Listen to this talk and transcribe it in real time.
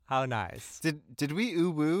How nice. Did we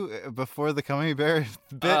ooh-woo before the gummy bear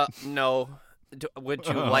bit? No. Would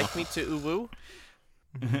you like me to ooh-woo?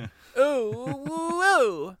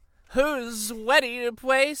 Ooh-woo! Who's ready to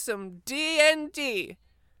play some D&D?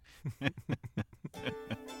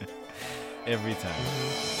 Every time.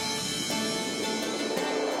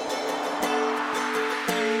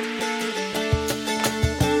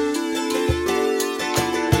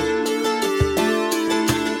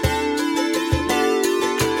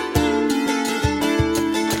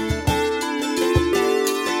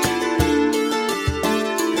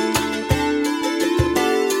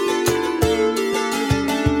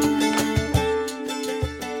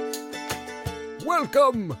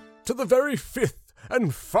 Welcome to the very fifth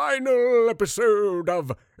and final episode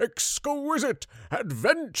of Exquisite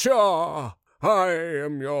Adventure. I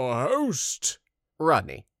am your host,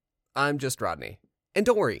 Rodney. I'm just Rodney. And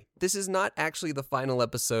don't worry, this is not actually the final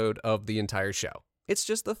episode of the entire show. It's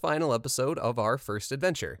just the final episode of our first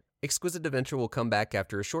adventure. Exquisite Adventure will come back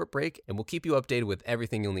after a short break, and we'll keep you updated with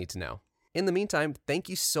everything you'll need to know. In the meantime, thank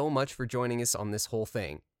you so much for joining us on this whole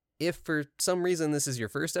thing. If for some reason this is your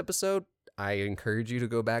first episode, I encourage you to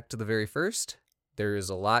go back to the very first. There is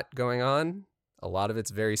a lot going on. A lot of it's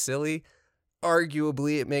very silly.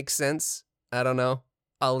 Arguably, it makes sense. I don't know.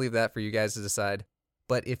 I'll leave that for you guys to decide.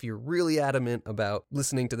 But if you're really adamant about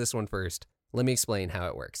listening to this one first, let me explain how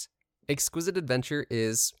it works. Exquisite Adventure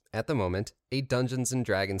is, at the moment, a Dungeons &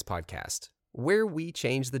 Dragons podcast, where we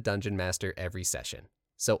change the Dungeon Master every session.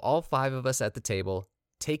 So all 5 of us at the table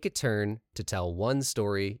take a turn to tell one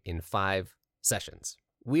story in 5 sessions.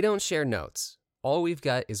 We don't share notes. All we've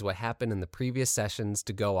got is what happened in the previous sessions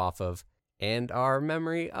to go off of, and our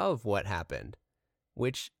memory of what happened,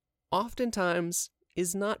 which oftentimes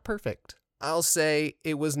is not perfect. I'll say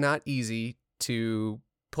it was not easy to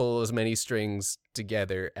pull as many strings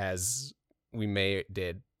together as we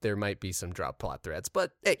did. There might be some drop plot threads,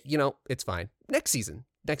 but hey, it's fine. Next season.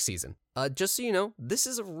 Just so you know, this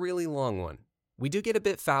is a really long one. We do get a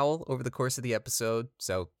bit foul over the course of the episode,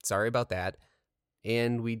 so sorry about that.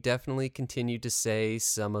 And we definitely continue to say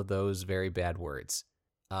some of those very bad words.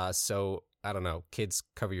 So, I don't know, kids,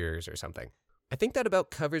 cover your ears or something. I think that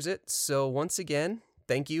about covers it. So once again,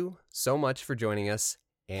 thank you so much for joining us,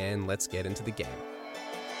 and let's get into the game.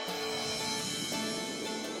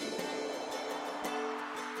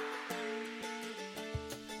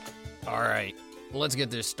 All right, let's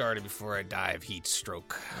get this started before I die of heat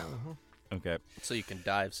stroke. Okay. So you can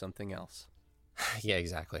dive something else. Yeah,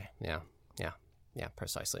 exactly. Yeah,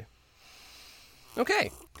 precisely.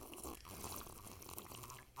 Okay.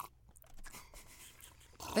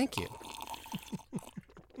 Thank you.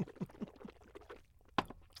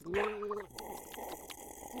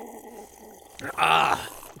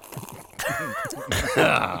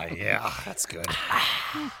 Yeah, that's good.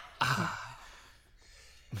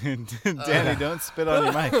 Danny, don't spit on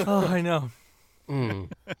your mic. Oh, I know.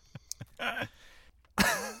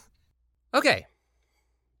 Okay.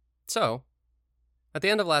 So, at the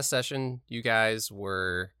end of last session, you guys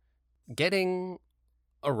were getting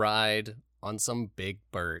a ride on some big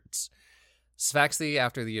birds. Sphaxley,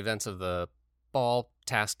 after the events of the ball,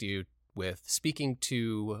 tasked you with speaking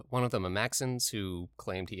to one of the Mamaxons who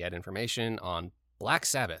claimed he had information on Black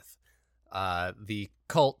Sabbath, the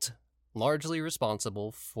cult largely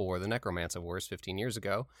responsible for the Necromancer Wars 15 years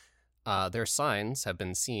ago. Their signs have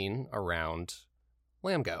been seen around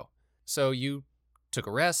Lambgo. So you took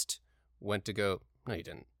a rest, went to go... No, you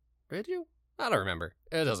didn't. Did you? I don't remember.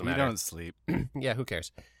 It doesn't matter. You don't sleep. Yeah, who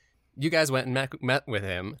cares? You guys went and met with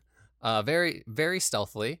him very, very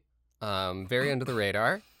stealthily, very under the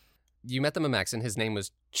radar. You met the Mamaxon. His name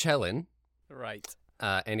was Chelin. Right.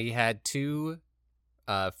 And he had 2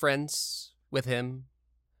 friends with him,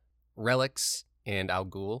 Relics and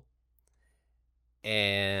Algul.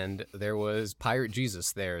 And there was Pirate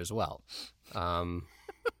Jesus there as well.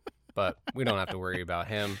 But we don't have to worry about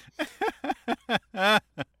him.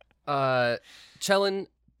 Chelin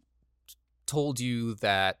told you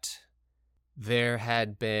that there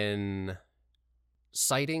had been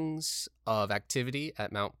sightings of activity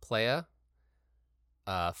at Mount Playa,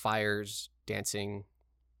 fires, dancing,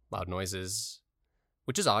 loud noises,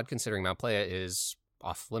 which is odd considering Mount Playa is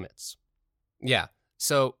off limits. Yeah,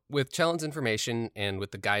 so with Chelin's information and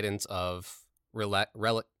with the guidance of Relics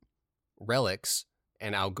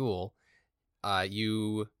and Algul,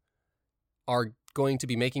 you are going to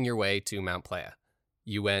be making your way to Mount Playa.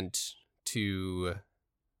 You went to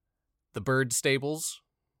the bird stables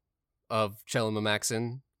of Chelin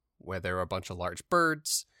Mamaxon, where there are a bunch of large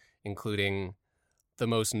birds, including the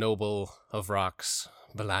most noble of rocks,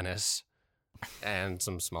 Balanis, and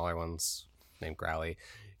some smaller ones named Growly.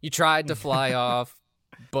 You tried to fly off,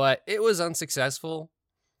 but it was unsuccessful.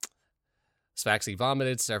 Sfaxi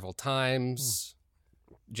vomited several times.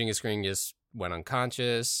 Genghis Gringus went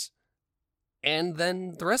unconscious. And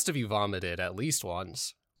then the rest of you vomited at least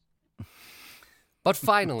once. But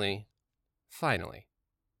finally,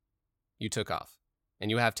 you took off. And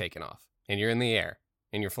you have taken off. And you're in the air.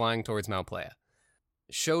 And you're flying towards Mount Playa.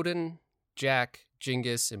 Shodan, Jack,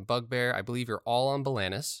 Genghis, and Bugbear, I believe you're all on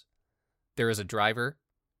Balanis. There is a driver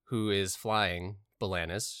who is flying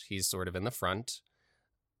Balanis. He's sort of in the front.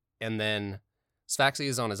 And then Sfaxi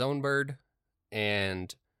is on his own bird.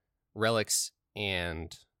 And Relics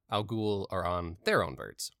and Al Ghul are on their own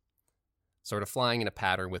birds. Sort of flying in a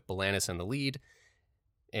pattern with Balanis in the lead.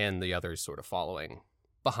 And the others sort of following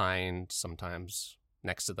behind, sometimes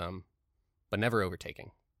next to them, but never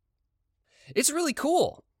overtaking. It's really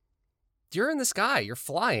cool. You're in the sky. You're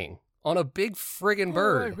flying on a big friggin'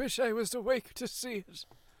 bird. I wish I was awake to see it.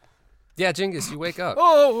 Yeah, Genghis, you wake up.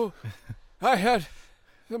 Oh, I had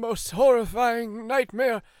the most horrifying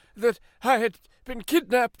nightmare that I had been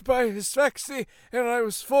kidnapped by Sfaxi, and I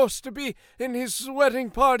was forced to be in his wedding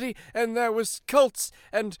party, and there was cults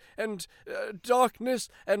and darkness,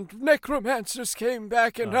 and necromancers came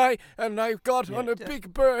back, and I got on a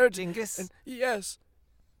big bird. Genghis? And, yes.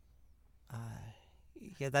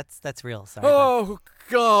 Yeah, that's real. Sorry. Oh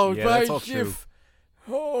God, Yeah, my that's all true. gift.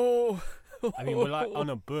 Oh. I mean, we're like on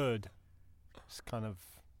a bird. It's kind of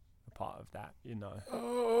a part of that, you know.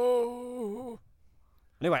 Oh.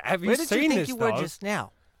 Anyway, have you Where did seen you think this, you were though? just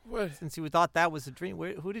now? What? Since you thought that was a dream,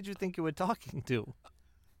 who did you think you were talking to?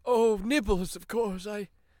 Oh, Nibbles, of course. I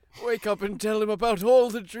wake up and tell him about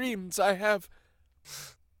all the dreams I have.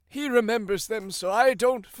 He remembers them so I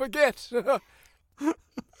don't forget.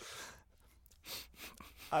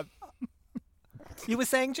 You were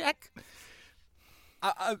saying, Jack?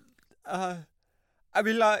 I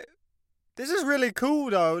mean, like, this is really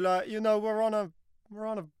cool, though. Like, you know, we're on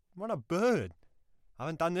a bird. I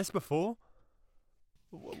haven't done this before.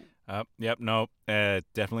 Yep, no,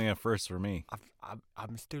 definitely a first for me.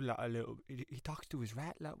 I'm still like a little. He talks to his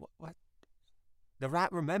rat. Like what? The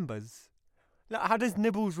rat remembers. Like, how does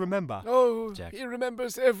Nibbles remember? Oh, Jack. he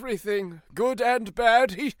remembers everything, good and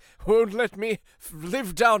bad. He won't let me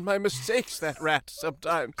live down my mistakes, that rat,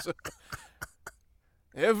 sometimes.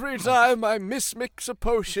 Every time I mismix a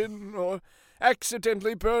potion or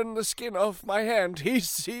accidentally burn the skin off my hand, he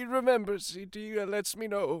remembers. He lets me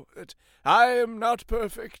know that I am not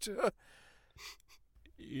perfect.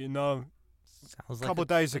 You know, Sounds a couple of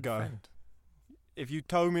days good ago, friend. if you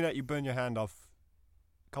told me that you burned your hand off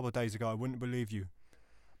a couple of days ago, I wouldn't believe you.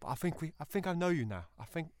 But I think I know you now. I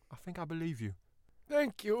think I believe you.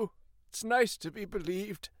 Thank you. It's nice to be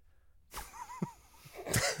believed.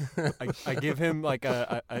 I give him like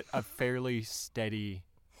a fairly steady,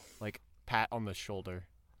 like, pat on the shoulder.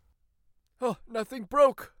 Oh, nothing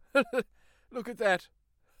broke. Look at that.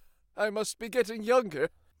 I must be getting younger.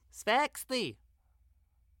 Sfaxi,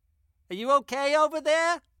 are you okay over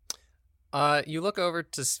there? You look over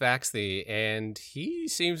to Sfaxi, and he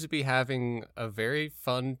seems to be having a very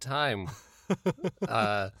fun time.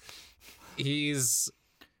 He's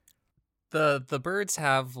the birds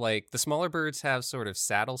have, like, the smaller birds have sort of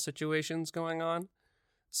saddle situations going on.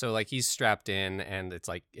 So, like, he's strapped in, and it's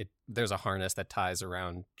like there's a harness that ties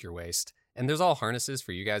around your waist, and there's all harnesses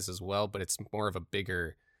for you guys as well, but it's more of a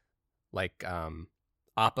bigger, like,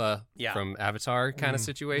 Appa from Avatar kind of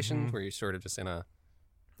situation where you're sort of just in a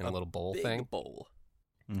little bowl Big thing. bowl.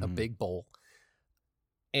 A big bowl.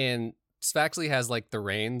 And Sfaxley has, like, the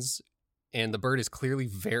reins, and the bird is clearly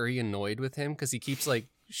very annoyed with him because he keeps, like,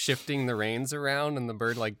 shifting the reins around, and the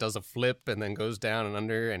bird, like, does a flip and then goes down and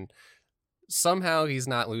under, and somehow he's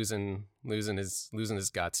not losing his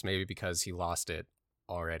guts, maybe because he lost it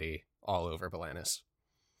already all over Balanis.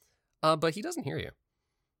 But he doesn't hear you.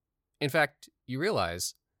 In fact, you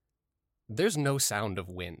realize there's no sound of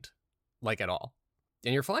wind, like, at all.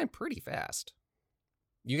 And you're flying pretty fast.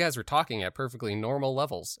 You guys were talking at perfectly normal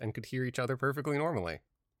levels and could hear each other perfectly normally.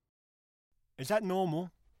 Is that normal?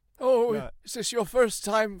 Oh, Yeah. is this your first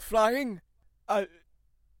time flying?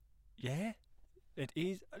 Yeah, it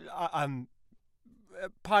is.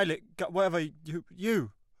 Pilot, whatever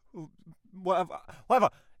whatever.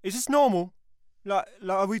 Is this normal? Like,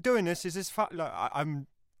 are we doing this? Is this like I'm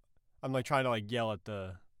like trying to, like, yell at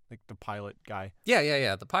the pilot guy.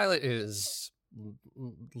 Yeah. The pilot is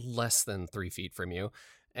less than 3 feet from you,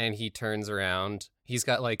 and he turns around. He's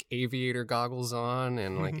got, like, aviator goggles on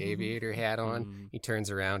and, like, aviator hat on. He turns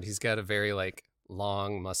around. He's got a very, like,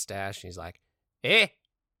 long mustache. And he's like, "Hey,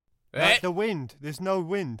 Like the wind. There's no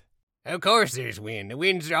wind. of course there's wind. The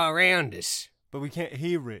wind's all around us. but we can't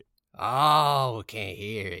hear it. Oh, we can't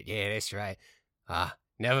hear it. Yeah, that's right.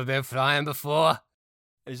 Never been flying before?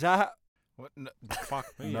 Is that? What? No, Fuck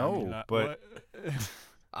me. No, I mean, like, but-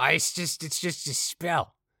 what? It's just a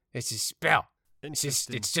spell. It's a spell.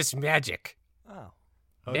 Interesting. It's just magic. Oh.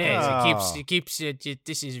 Okay. Yeah, Oh. it keeps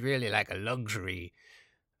this is really like a luxury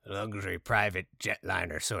private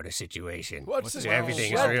jetliner sort of situation. What's So this?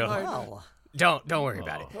 everything is Jetliner? real. Well, Don't worry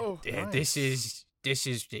about it. Oh, This is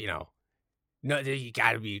no, you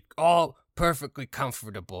got to be all perfectly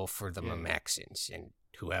comfortable for the Yeah. Mamaxins and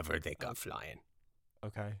whoever they got flying.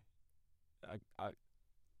 Okay.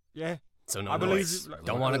 Yeah. So no I believe noise. you- like,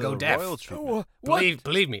 Don't want to go deaf. Royal treatment. what?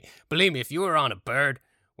 Believe me. If you were on a bird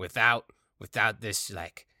without this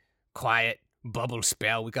like quiet bubble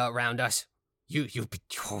spell we got around us, you'd be you'd be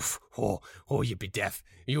deaf.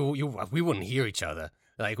 We wouldn't hear each other.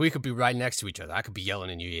 Like we could be right next to each other. I could be yelling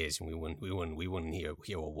in your ears, and we wouldn't hear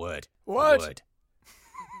a word. What? A word.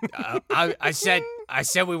 I said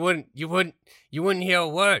we wouldn't. You wouldn't hear a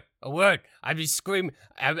word. I'd be screaming.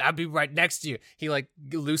 I'd be right next to you. He like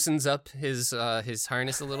loosens up his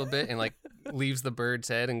harness a little bit and like leaves the bird's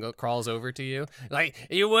head and crawls over to you. Like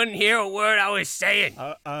you wouldn't hear a word I was saying.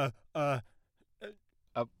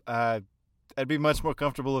 I'd be much more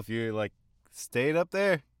comfortable if you like stayed up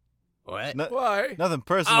there. What? Why? Nothing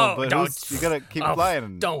personal, Oh, but don't- you gotta keep Oh,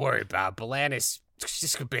 flying. Don't worry about it. Balanis.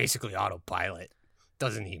 Just basically autopilot.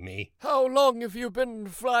 Doesn't he me? How long have you been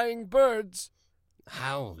flying birds?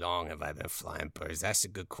 How long have I been flying birds? That's a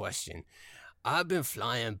good question. I've been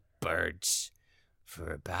flying birds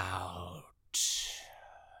for about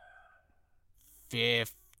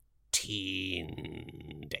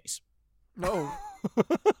 15 days. No.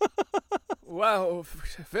 Wow,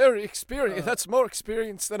 very experienced. That's more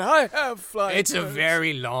experience than I have flying It's a birds.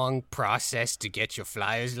 very long process to get your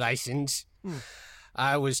flyer's license.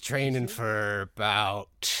 I was training for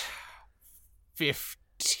about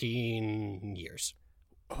 15 years.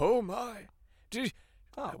 Oh my.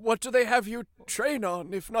 What do they have you train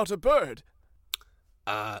on if not a bird?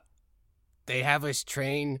 They have us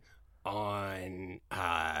train on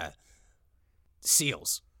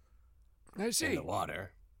seals I in see. the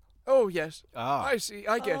water. Oh yes. Ah. I see.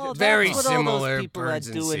 I get oh, it. Very that's what all similar those people are birds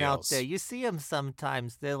and doing out seals. there. You see them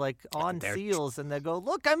sometimes. They're like on They're- seals, and they go,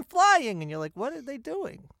 "Look, I'm flying," and you're like, "What are they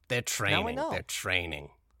doing?" They're training. know. They're training.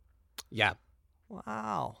 Yeah.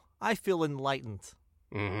 Wow, I feel enlightened,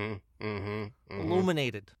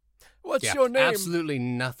 illuminated. What's Yeah, your name? Absolutely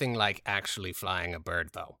nothing like actually flying a bird,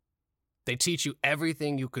 though. They teach you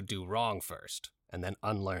everything you could do wrong first, and then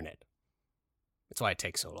unlearn it. That's why it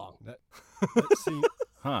takes so long.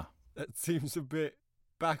 Huh. That seems a bit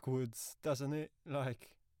backwards, doesn't it? Like,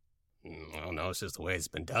 I don't know. It's just the way it's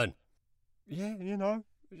been done. yeah,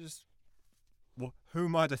 just. Well, who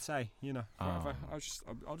am I to say? Whatever.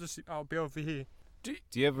 I'll be over here. Do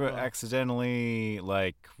you ever Well- accidentally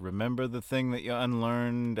like remember the thing that you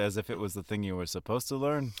unlearned as if it was the thing you were supposed to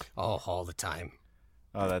learn? Oh, all the time.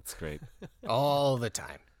 Oh, that's great. All the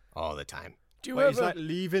time. All the time. Do you Wait, is ever? that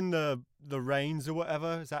leaving the reins or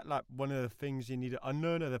whatever? Is that like one of the things you need to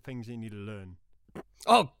unlearn or the things you need to learn?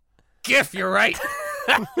 Oh, Giff, you're right.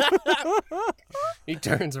 He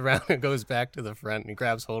turns around and goes back to the front and he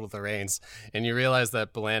grabs hold of the reins. And you realize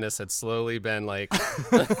that Balanis had slowly been like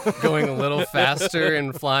going a little faster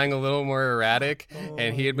and flying a little more erratic.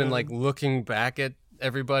 And he had been like looking back at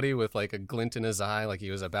everybody with like a glint in his eye, like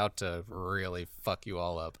he was about to really fuck you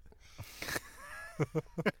all up.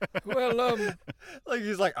 Well, Like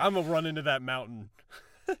he's like, I'm gonna run into that mountain.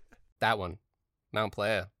 That one, Mount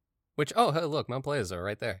Playa. Which, oh, hey, look, Mount Playa's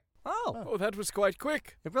right there. Oh, oh, that was quite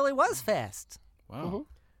quick. it really was fast. Wow.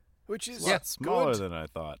 Which is Yeah, smaller good. than I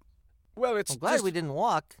thought. Well, it's I'm glad just, we didn't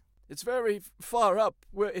walk. it's very far up.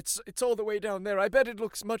 Where it's all the way down there. I bet it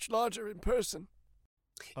looks much larger in person.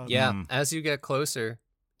 Yeah, Mm. as you get closer,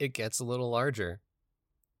 it gets a little larger.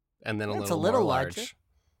 And then It's a a little, little more larger. large.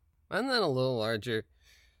 And then a little larger.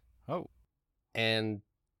 Oh. And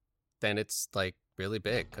then it's like really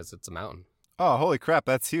big because it's a mountain. Oh, holy crap,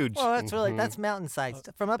 that's huge. Well, that's really Mhm. that's mountainside.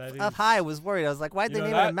 From up that up is- high, I was worried. I was like, why'd You they know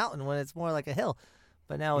name it a that- mountain when it's more like a hill?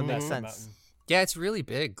 But now it makes Mhm. sense. Yeah, it's really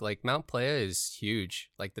big. Like Mount Playa is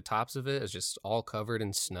huge. Like the tops of it is just all covered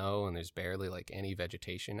in snow and there's barely like any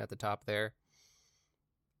vegetation at the top there.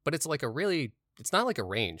 But it's like it's not like a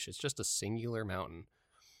range. It's just a singular mountain.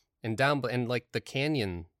 And and like the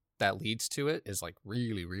canyon that leads to it is like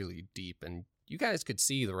really, really deep. And you guys could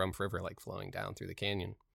see the Rumph River like flowing down through the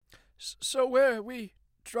canyon. So where are we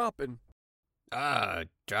dropping? Don't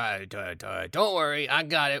worry, I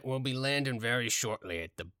got it. We'll be landing very shortly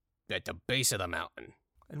at the base of the mountain.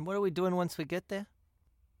 And what are we doing once we get there?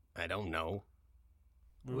 I don't know.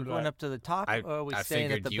 We're going up to the top, or are we I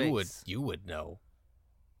staying at figured the you base? would know.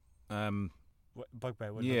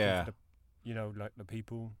 Bugbear, we're Yeah. looking for like the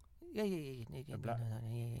people. Yeah. The black-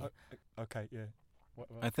 Yeah. Okay, yeah. What?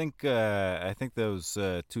 I think those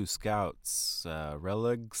two scouts,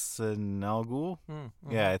 Religs and Algul.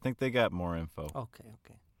 Yeah, I think they got more info. Okay.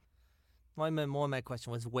 More my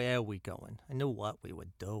question was, where are we going? I knew what we were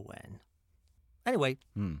doing. Anyway,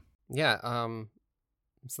 Yeah,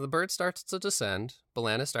 so the bird starts to descend,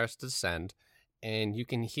 Balanis starts to descend, and you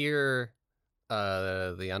can hear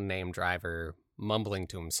the unnamed driver mumbling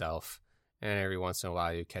to himself, and every once in a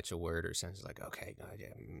while you catch a word or something. It's like, okay,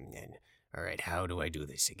 all right, how do I do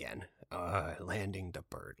this again? Landing the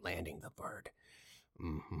bird.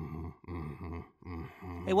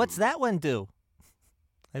 hey, what's that one do?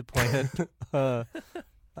 I pointed a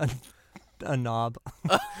knob.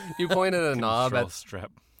 You point at a knob Control at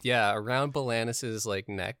strap. Yeah, around Balanis's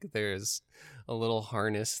neck, there's a little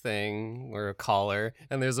harness thing or a collar,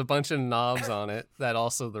 and there's a bunch of knobs on it that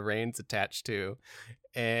also the reign's attached to.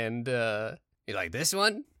 And you're like, this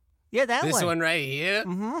one? Yeah, that This one. one right here?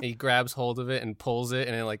 Mm-hmm. He grabs hold of it and pulls it,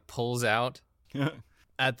 and it pulls out.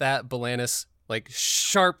 At that, Balanis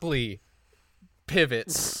sharply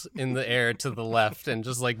pivots in the air to the left and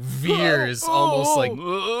just veers,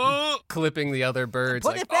 almost clipping the other birds.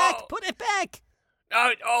 Put it back! "Oh, Put it back!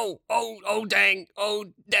 oh, dang,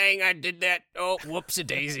 I did that. Oh,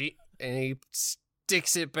 whoops-a-daisy. And he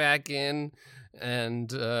sticks it back in, and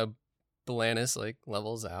Balanis,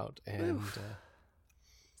 levels out, and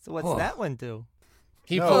So what's that one do?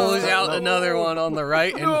 he pulls out another one on the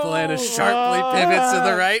right, and Balanis sharply pivots to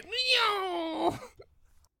the right.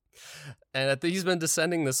 And he's been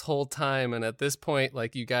descending this whole time, and at this point,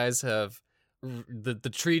 you guys have... The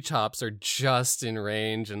tree tops are just in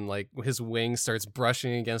range, and his wing starts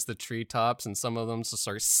brushing against the tree tops, and some of them just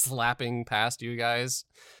start slapping past you guys.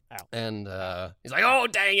 Ow. And he's like, "Oh,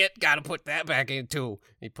 dang it! Gotta put that back in too."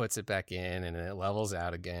 He puts it back in, and it levels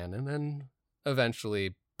out again, and then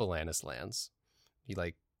eventually Balanis lands. He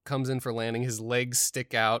comes in for landing. His legs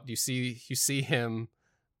stick out. You see him,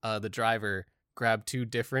 the driver, grab two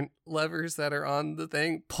different levers that are on the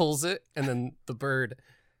thing, pulls it, and then the bird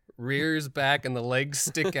rears back and the legs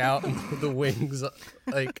stick out and the wings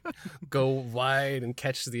go wide and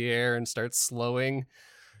catch the air and start slowing.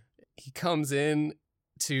 He comes in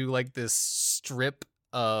to this strip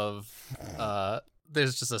of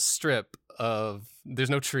there's just a strip of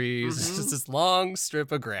there's no trees. It's just this long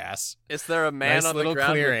strip of grass. Is there a man Nice on the little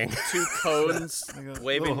ground clearing. with two cones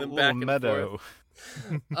waving them back and meadow.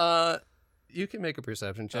 forth? You can make a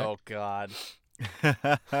perception check. Oh God.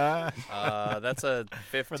 That's a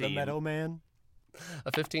 15. For the meadow man.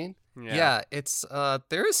 A 15? Yeah. It's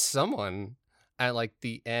there is someone at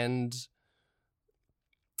the end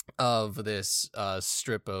of this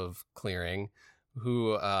strip of clearing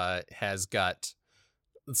who has got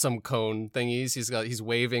some cone thingies. He's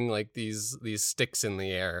waving these sticks in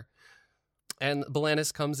the air. And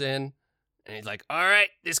Balanis comes in and he's like, "All right,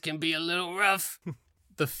 this can be a little rough."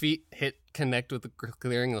 The feet connect with the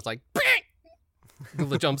clearing, and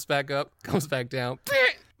it's jumps back up, comes back down,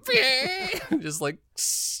 just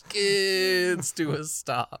skids to a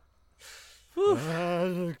stop.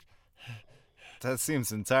 That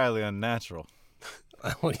seems entirely unnatural.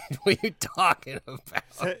 What are you talking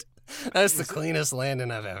about? That's the cleanest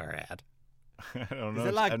landing I've ever had. I don't Is know.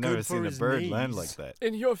 it, I've never good for seen a his bird land knees? like that.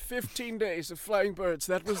 In your 15 days of flying birds,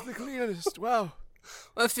 that was the cleanest. Wow.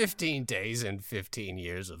 15 days and 15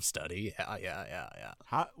 years of study. Yeah.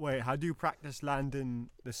 How do you practice landing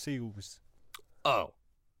the seals? Oh,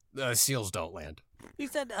 the seals don't land. You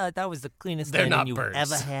said that was the cleanest They're landing not you've birds.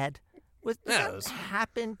 ever had. Does Yeah, that it was-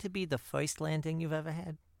 happen to be the first landing you've ever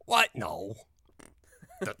had? What? No.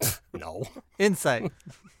 No. Insight.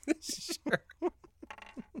 Sure.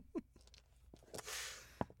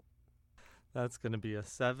 That's going to be a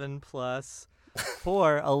 7 plus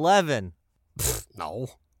 4, 11. No.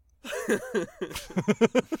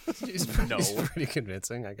 He's pretty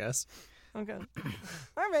convincing, I guess. Okay.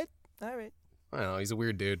 All right. I don't know. He's a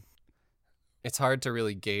weird dude. It's hard to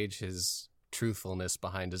really gauge his truthfulness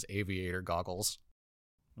behind his aviator goggles.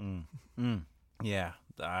 Yeah,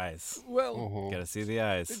 the eyes. Well, Gotta see the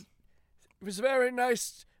eyes. it was very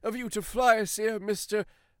nice of you to fly us here, Mr.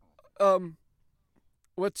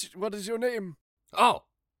 What is your name? Oh.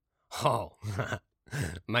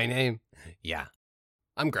 My name? Yeah.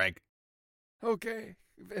 I'm Greg. Okay.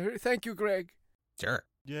 Thank you, Greg. Sure.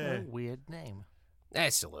 Yeah. What a weird name.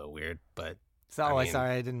 That's a little weird, but So, mean-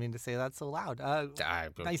 sorry, I didn't mean to say that so loud.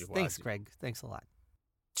 Nice. Thanks, Greg. Thanks a lot.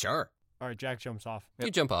 Sure. All right, Jack jumps off.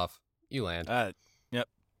 You jump off. You land. Yep.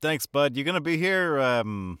 Thanks, bud. You gonna be here?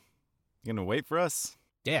 You gonna wait for us?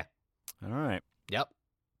 Yeah. All right. Yep.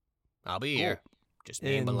 I'll be here. Just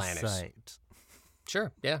me and Balanis. Insight.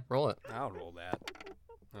 Sure. Yeah. Roll it. I'll roll that.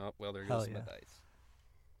 Oh, well, there Hell goes my yeah. dice.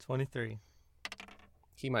 23.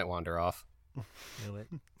 He might wander off. Knew it.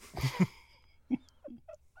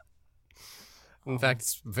 In fact,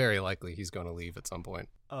 it's very likely he's going to leave at some point.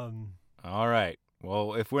 All right.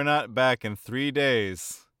 Well, if we're not back in 3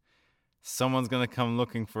 days, someone's gonna come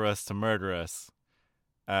looking for us to murder us.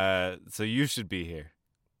 So you should be here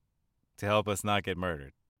to help us not get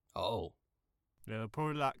murdered. Oh. They'll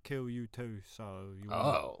probably like kill you too. So you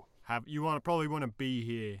probably want to be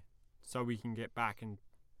here so we can get back in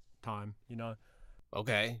time. You know.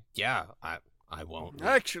 Okay. Yeah. I won't.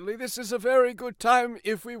 Actually, this is a very good time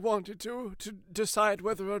if we wanted to decide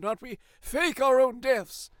whether or not we fake our own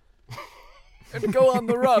deaths and go on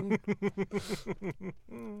the run.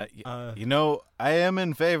 You know, I am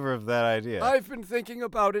in favor of that idea. I've been thinking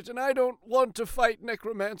about it, and I don't want to fight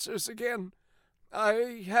necromancers again.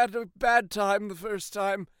 I had a bad time the first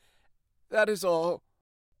time. That is all.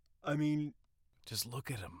 I mean, Just look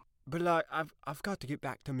at him. but like I've got to get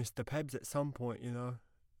back to Mr. Pebbs at some point. You know,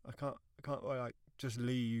 I can't like just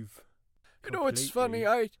leave. You know, it's funny.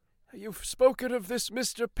 completely. You've spoken of this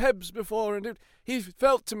Mr. Pebbs before, and he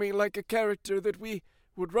felt to me like a character that we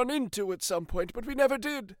would run into at some point, but we never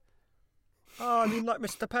did. Oh, I mean, like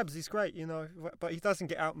Mr. Pebbs, he's great, you know, but he doesn't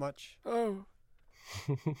get out much. Oh.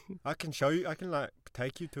 I can show you. I can like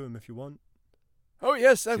take you to him if you want. Oh,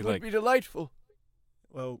 yes, that See, would like- be delightful.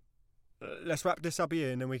 Well, let's wrap this up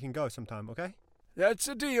here and then we can go sometime, okay? That's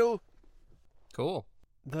a deal. Cool.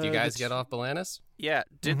 Do you guys get off Balanis? Yeah.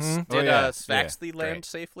 Did Mhm. Oh, yeah. Svaxley Yeah, land great.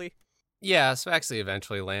 safely? Yeah, Svaxley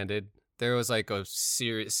eventually landed. There was like a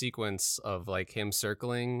sequence of like him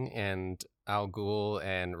circling and Al Ghul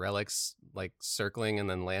and Relics like circling and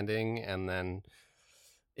then landing, and then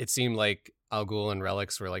it seemed like Al Ghul and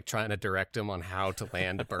Relics were like trying to direct him on how to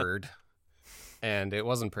land a bird, and it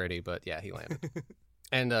wasn't pretty, but yeah, he landed.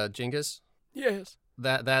 And Genghis, Yes.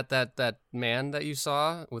 that man that you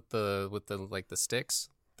saw with the like the sticks,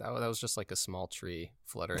 that was just like a small tree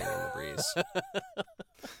fluttering in the breeze.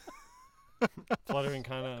 Fluttering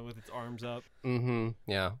kind of with its arms up,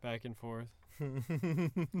 Yeah. back and forth.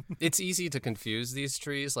 It's easy to confuse these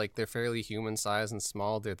trees. Like, they're fairly human sized and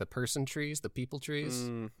small. They're the person trees, the people trees,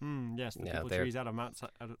 Yes, the Yeah, people they're- trees out of Mount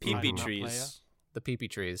Peepee Mount trees. the peepee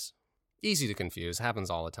trees. Easy to confuse. Happens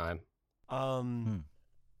all the time. Playa.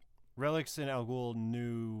 Relics and Al Ghul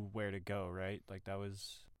knew where to go, right? Like that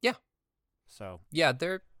was. Yeah. So, Yeah,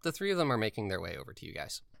 the three of them are making their way over to you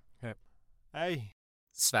guys. hey,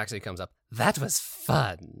 Svaxi comes up. That was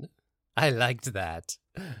fun. I liked that.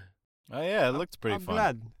 Oh yeah, it looked pretty I'm fun.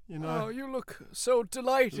 glad. You know, Oh, you look so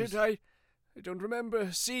delighted. I don't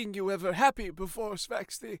remember seeing you ever happy before,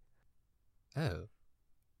 Svaxty. Oh.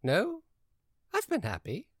 No? I've been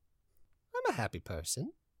happy. I'm a happy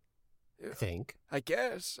person, I think. I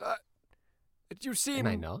guess. You seem...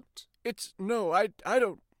 Am I not? No, I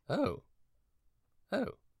don't... Oh.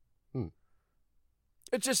 Oh.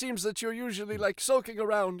 It just seems that you're usually like sulking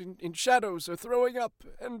around in shadows or throwing up,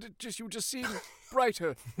 and you just seem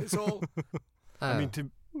brighter. Is all. I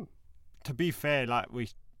mean, Oh. to be fair, like we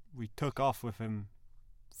took off with him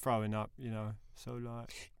throwing up, you know. So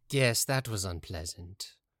like, Yes, that was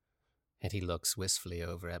unpleasant. And he looks wistfully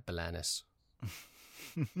over at Balanis.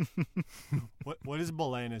 what is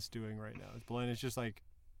Balanis doing right now? Is Balanis just like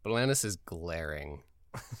Balanis is glaring.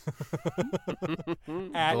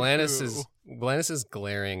 at Balanis is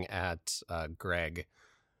glaring at Greg,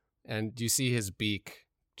 and you see his beak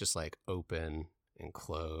just like open and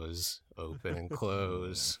close, open and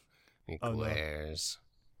close. He Oh, no. glares,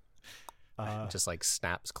 just like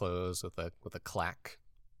snaps close with a clack.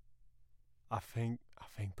 I think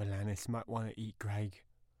Balanis might want to eat Greg.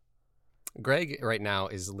 Greg right now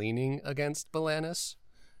is leaning against Balanis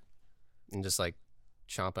and just like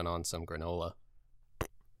chomping on some granola.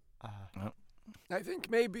 I think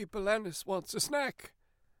maybe Balanis wants a snack.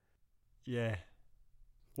 Yeah.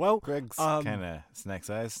 Well, Greg's Um, kind of snack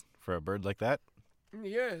sized for a bird like that,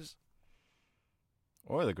 Yes.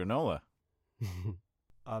 or the granola.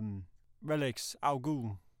 Relics, Al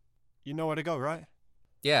Ghul. You know where to go, right?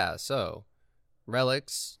 Yeah, so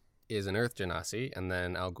Relics is an Earth Genasi, and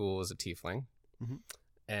then Al Ghul is a Tiefling. Mhm.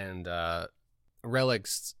 And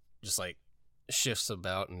Relics just like shifts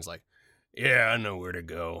about and is like, "Yeah, I know where to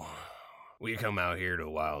go. We come out here to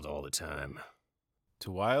Wild all the time.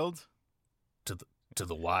 To wild? To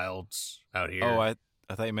the wilds out here." Oh, I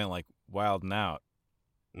thought you meant like wild and out.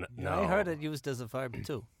 No, I heard it used as a verb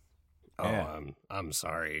too. Oh, Yeah. I'm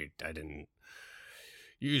sorry. I didn't.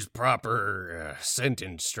 use proper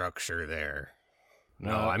sentence structure there.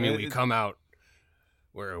 No, No, I mean, we come out.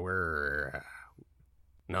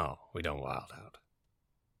 No, we don't wild out.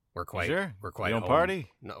 We're quite. Sure? We're quite. You don't home.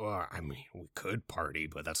 party? No, I mean, we could party,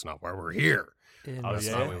 but that's not why we're here. Oh, That's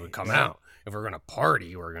yeah? not when we would come out. If we're gonna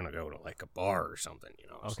party, we're gonna go to like a bar or something, you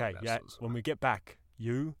know. So Okay, yeah. that's- When we get back,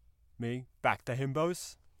 you, me, back to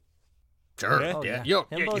Himbos. Sure. Yeah? Oh, Yeah. yeah.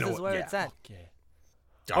 You Himbos know is what, where yeah. it's at.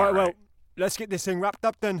 Yeah. All right. Well, let's get this thing wrapped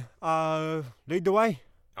up then. Lead the way.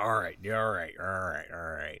 All right. All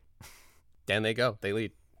right. Then they go. They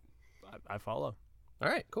lead. I follow. All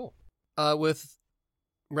right, cool. With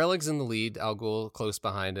Relig's in the lead, Al Ghul close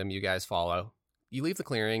behind him, you guys follow. You leave the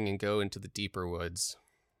clearing and go into the deeper woods.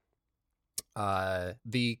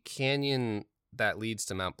 The canyon that leads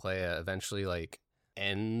to Mount Playa eventually like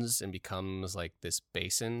ends and becomes like this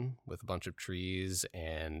basin with a bunch of trees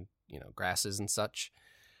and, you know, grasses and such.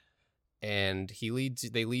 And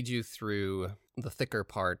they lead you through the thicker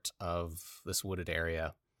part of this wooded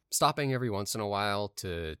area, stopping every once in a while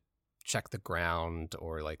to check the ground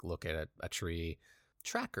or like look at a tree,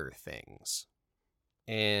 tracker things.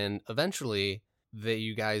 And eventually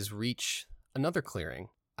you guys reach another clearing.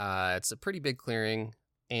 It's a pretty big clearing,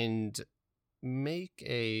 and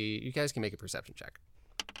you guys can make a perception check.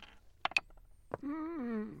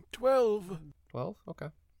 12. 12? Okay.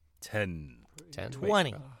 10. 10?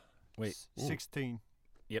 20. Wait. 16.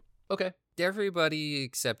 Okay. Everybody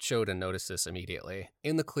except Shoda noticed this immediately.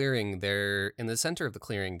 In the clearing, in the center of the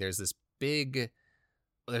clearing, there's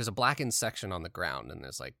a blackened section on the ground, and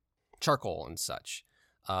there's like charcoal and such.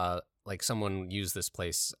 Like someone used this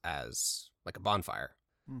place as like a bonfire.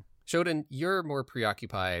 Shodan, you're more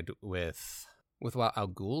preoccupied with what Al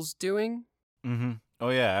Ghul's doing. Mm-hmm. Oh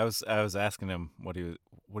yeah, I was asking him what are you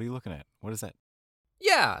looking at? What is that?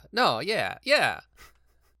 Yeah.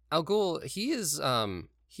 Al Ghul, he's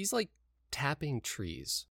like tapping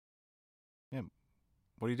trees.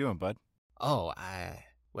 What are you doing, bud? Oh,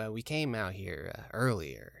 well, we came out here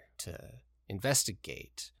earlier to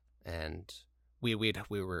investigate, and we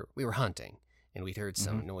were hunting, and we'd heard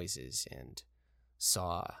some noises and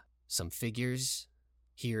saw some figures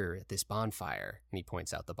here at this bonfire. And he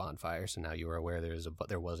points out the bonfire, so now you are aware there was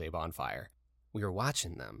a bonfire. We were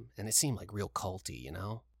watching them, and it seemed like real culty, you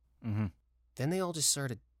know. Mm-hmm. Then they all just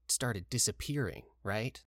started disappearing,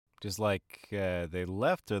 right? Just like they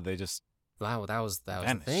left, or they just Wow, that was the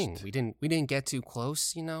thing. vanished. We didn't get too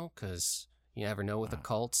close, you know, because you never know with a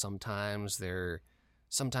cult. Sometimes they're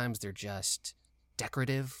just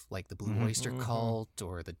decorative, like the Blue Oyster Cult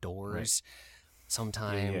or the Doors.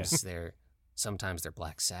 Sometimes they're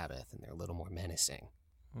Black Sabbath, and they're a little more menacing.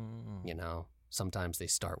 You know, sometimes they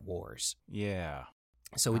start wars. Yeah.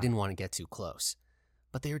 So we didn't want to get too close,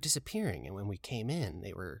 but they were disappearing. And when we came in,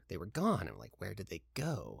 they were gone. And we're like, where did they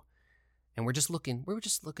go? And we were just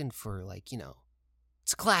looking for, like, you know,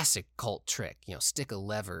 it's a classic cult trick, you know, stick a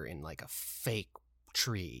lever in like a fake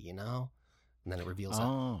tree, you know, and then it reveals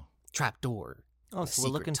a trap door. Oh, a so we're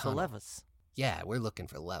secret looking tunnel. for levers. Yeah, we're looking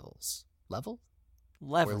for levels. Level?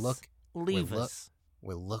 Levers. Levers.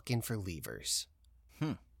 We're looking for levers.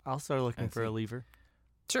 I'll start looking I for a see. lever.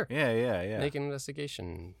 Sure. Yeah. Make an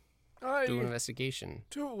investigation. Do an I, investigation.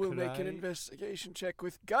 too, will Could make an I- investigation check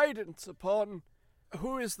with guidance upon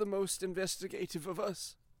who is the most investigative of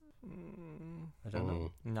us. I don't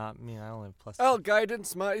know. Not me. I only have plus. I'll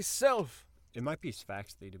guidance myself. It might be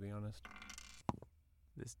Sfaxley, to be honest.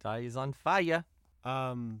 This die is on fire.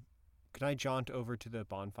 Can I jaunt over to the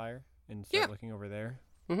bonfire and start Yeah. looking over there?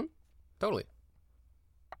 Totally.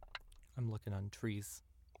 I'm looking on trees.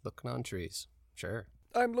 Looking on trees. Sure.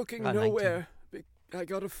 I'm looking Got nowhere. I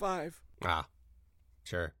got a 5. Ah.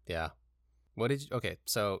 Sure. Yeah. Okay,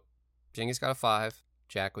 so Jingy's got a 5.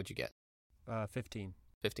 Jack, what'd you get? 15.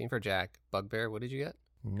 15 for Jack. Bugbear, what did you get?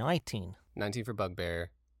 19. 19 for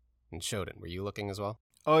Bugbear. And Shodan, were you looking as well?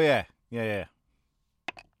 Oh yeah.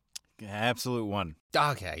 Absolute one.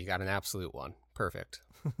 Okay, you got an absolute 1. Perfect.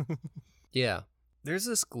 Yeah. There's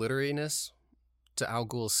this glitteriness to Al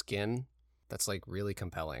Ghul's skin that's like really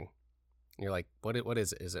compelling. And you're like, what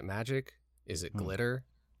is it? Is it magic? Is it glitter?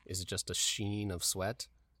 Is it just a sheen of sweat?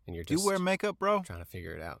 And you're Do just you wear makeup, bro? trying to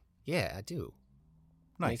figure it out. Yeah, I do.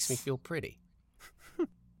 Nice. Makes me feel pretty.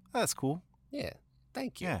 That's cool. Yeah.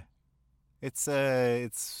 Thank you. Yeah.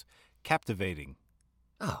 It's captivating.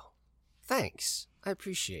 Oh, thanks. I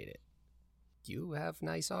appreciate it. You have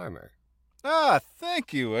nice armor. Ah,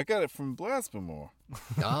 thank you. I got it from Blasphemore.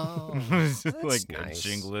 Oh, Just that's like nice.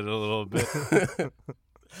 jingle it a little bit.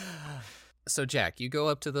 So Jack, you go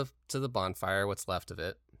up to the bonfire, what's left of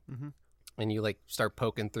it, Mhm. and you like start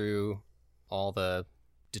poking through all the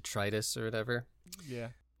detritus or whatever. Yeah.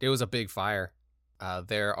 It was a big fire.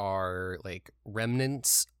 There are like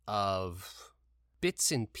remnants of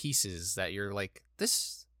bits and pieces that you're like,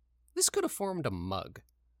 this could have formed a mug.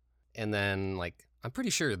 And then like, I'm pretty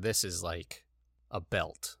sure this is like a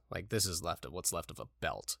belt. Like this is what's left of a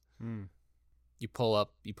belt. Mm. You pull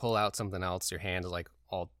out something else. Your hand is like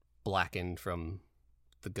all blackened from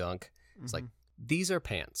the gunk. It's like, these are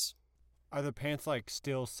pants. Are the pants like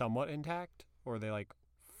still somewhat intact, or are they like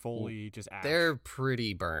fully just ash? They're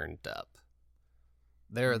pretty burned up.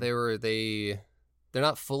 They're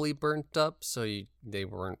not fully burnt up, so they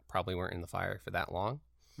probably weren't in the fire for that long.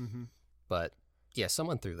 Mm-hmm. But yeah,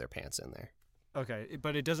 someone threw their pants in there. Okay,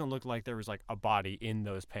 but it doesn't look like there was like a body in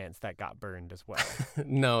those pants that got burned as well.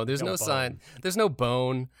 No, there's no No sign. bone. There's no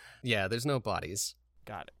bone. Yeah, there's no bodies.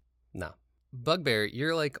 Got it. No. Bugbear,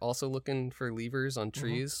 you're like also looking for levers on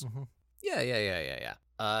trees. Mm-hmm.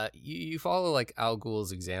 Yeah. You follow like Al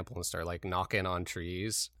Ghul's example and start like knocking on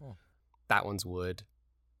trees. Oh. That one's wood.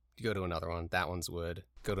 You go to another one. That one's wood.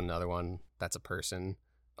 Go to another one. That's a person.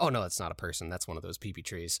 Oh no, it's not a person. That's one of those peepee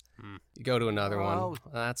trees. You go to another Oh. one.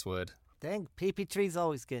 That's wood. Dang, peepee trees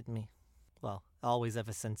always get me. Well, always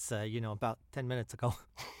ever since, about 10 minutes ago.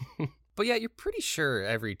 But yeah, you're pretty sure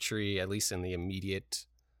every tree, at least in the immediate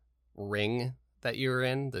ring that you were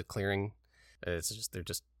in, the clearing,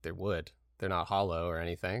 they're wood. They're not hollow or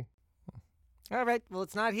anything. All right, well,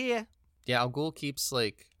 it's not here. Yeah, Al Ghul keeps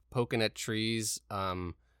like poking at trees.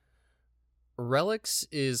 Relics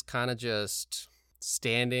is kind of just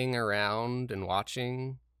standing around and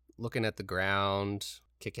watching, looking at the ground,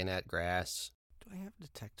 kicking at grass. Do I have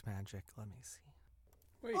detect magic? Let me see.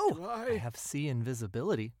 Wait, Oh, do I I? have see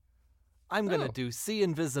invisibility. I'm going to Oh. do see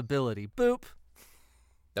invisibility. Boop.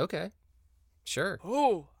 Okay, sure.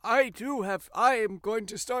 Oh, I am going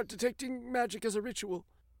to start detecting magic as a ritual.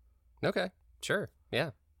 Okay, sure.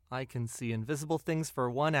 Yeah. I can see invisible things for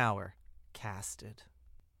 1 hour. Casted.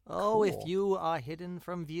 Oh, if Cool. you are hidden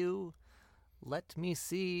from view, let me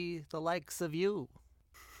see the likes of you.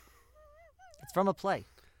 It's from a play.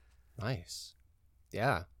 Nice.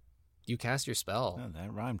 Yeah. You cast your spell, Oh,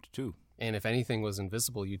 that rhymed too. and if anything was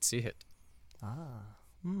invisible, you'd see it. Ah.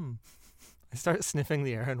 I start sniffing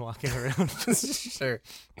the air and walking around. Sure.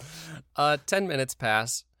 10 minutes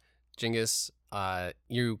pass. Genghis,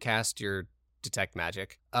 you cast your detect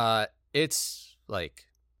magic. It's like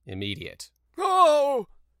immediate. Oh!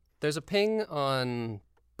 There's a ping on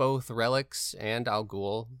both relics and Al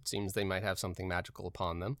Ghul. Seems they might have something magical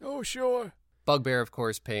upon them. Oh, sure. Bugbear, of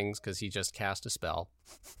course, pings because he just cast a spell.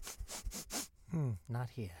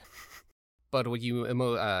 Not here. But what you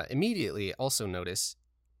immediately also notice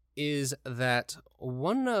is that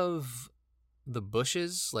one of the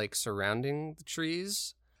bushes, like surrounding the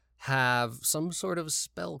trees, have some sort of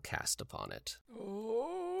spell cast upon it.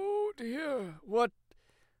 Oh, dear. What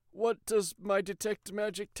does my detect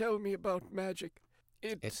magic tell me about magic?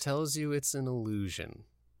 It tells you it's an illusion.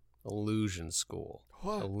 Illusion school.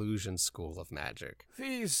 What? Illusion school of magic.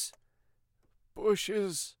 These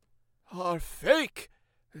bushes are fake.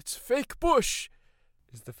 It's fake bush.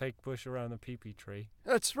 Is the fake bush around the peepee tree?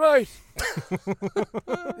 That's right.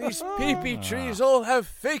 These peepee trees all have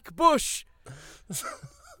fake bush.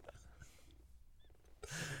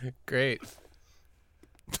 Great.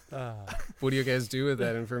 What do you guys do with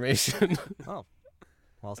that information? Oh.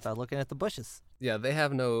 Well, I'll start looking at the bushes. Yeah, they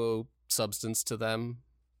have no substance to them.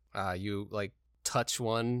 You like touch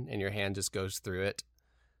one and your hand just goes through it.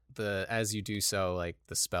 As you do so, like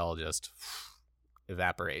the spell just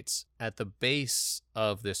evaporates. At the base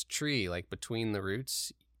of this tree, like between the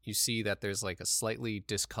roots, you see that there's like a slightly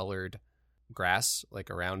discolored grass like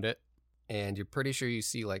around it, and you're pretty sure you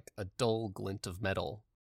see like a dull glint of metal.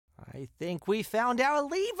 I think we found our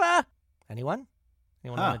lever. Anyone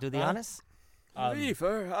want to do the honors?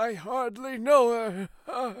 Lever, I hardly know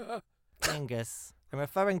her. Angus, I'm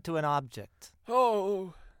referring to an object.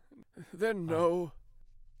 Oh, then no.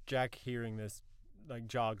 Jack, hearing this, like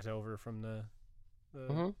jogs over from the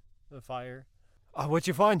fire. What'd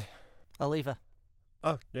you find? A lever.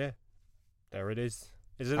 Oh, yeah. There it is.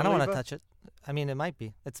 Is it I don't want to lever? touch it. I mean, it might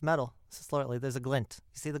be. It's metal. Slightly. There's a glint.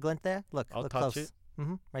 You see the glint there? Look, I'll look touch close. it.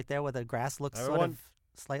 Right there where the grass looks sort Everyone. of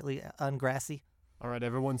slightly ungrassy. All right,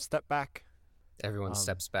 everyone step back. Everyone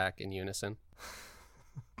steps back in unison.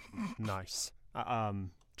 Nice.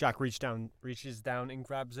 Jack reaches down and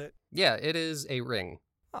grabs it. Yeah, it is a ring.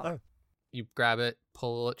 Oh. You grab it,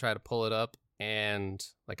 try to pull it up, and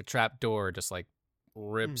like a trap door just like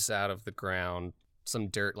rips out of the ground. Some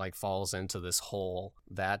dirt like falls into this hole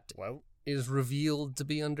that Well, is revealed to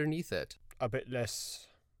be underneath it. a bit less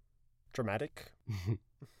dramatic.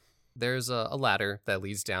 There's a ladder that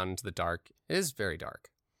leads down into the dark. It is very dark.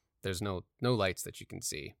 There's no lights that you can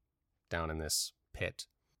see down in this pit.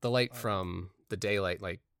 The light from the daylight,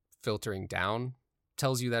 like, filtering down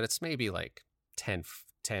tells you that it's maybe, like, 10,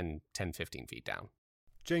 15 feet down.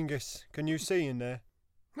 Genghis, can you see in there?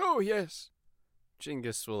 Oh, yes.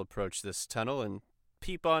 Genghis will approach this tunnel and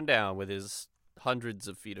peep on down with his hundreds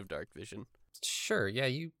of feet of dark vision. Sure, yeah,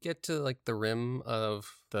 you get to, like, the rim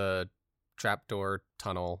of the trapdoor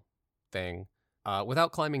tunnel thing.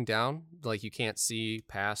 Without climbing down, like, you can't see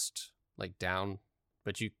past, like, down,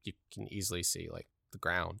 but you can easily see, like, the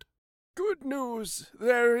ground. Good news.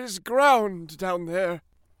 There is ground down there.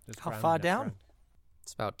 There's How ground far in that down? ground.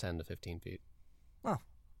 It's about 10 to 15 feet.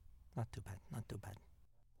 Not too bad, not too bad.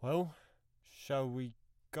 Well, shall we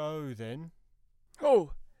go then?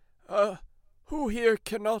 Oh, who here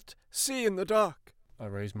cannot see in the dark? I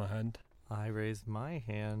raise my hand. I raise my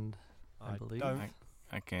hand, I believe. don't.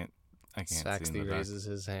 I can't see in Saxby the dark. raises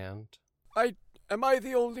his hand. Am I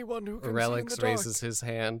the only one who can see in the Relics dark? raises his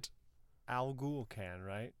hand. Al Ghul can,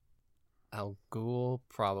 right? Al Ghul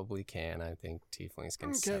probably can. I think tieflings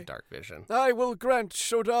can Okay. have dark vision. I will grant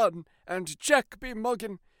Shodan and Jack B.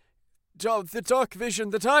 Muggin the dark vision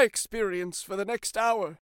that I experience for the next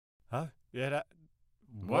hour. Huh? Yeah, that...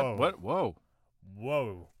 Whoa.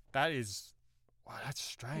 Whoa. That is... Wow, that's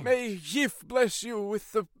strange. May Yif bless you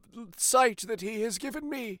with the sight that he has given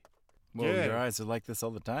me. Whoa, Yeah. your eyes are like this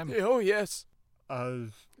all the time? Oh, yes.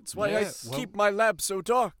 It's why I keep my lab so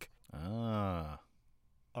dark. Ah.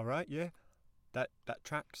 Alright, yeah. That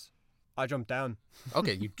tracks. I jump down.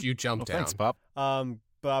 Okay, you jump Well, down. thanks, Pop.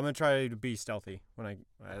 But I'm gonna try to be stealthy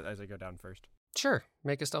as I go down first. Sure,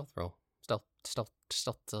 make a stealth roll.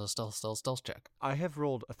 Stealth check. I have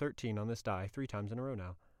rolled a 13 on this die 3 times in a row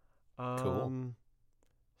now. Cool.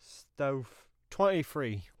 Stealth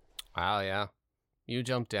 23. Wow, yeah. You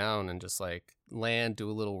jump down and just like land, do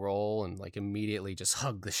a little roll, and like immediately just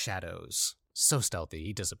hug the shadows. So stealthy,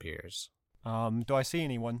 he disappears. Do I see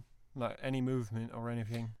anyone? Like any movement or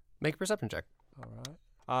anything? Make a perception check.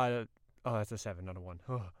 Alright. Oh, that's a 7, not a 1.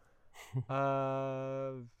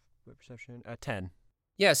 What perception? 10.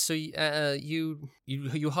 Yeah, so you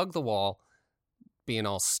hug the wall, being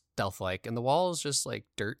all stealth-like, and the wall is just like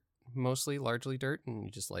dirt, mostly, largely dirt, and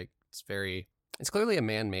you just like it's clearly a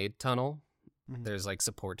man-made tunnel. Mhm. There's like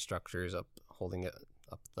support structures up holding it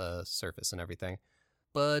up the surface and everything,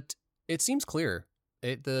 but it seems clear.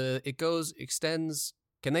 It extends.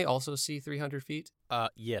 Can they also see 300 feet?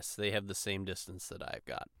 Yes, they have the same distance that I've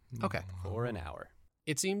got Okay. for an hour.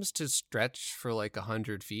 It seems to stretch for like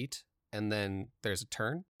 100 feet, and then there's a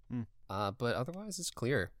turn. Hmm. But otherwise, it's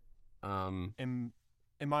clear. Am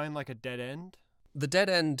I in like a dead end? The dead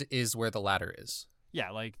end is where the ladder is. Yeah,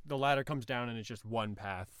 like the ladder comes down and it's just one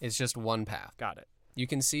path. It's just one path. Got it. You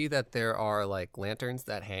can see that there are like lanterns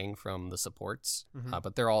that hang from the supports, Mhm.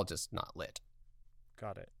 but they're all just not lit.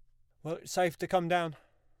 Got it. Well, it's safe to come down.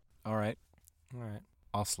 All right. All right.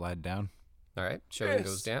 I'll slide down. All right, Shogun Yes.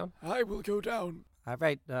 goes down. I will go down. All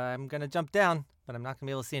right, I'm going to jump down, but I'm not going to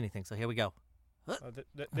be able to see anything, so here we go.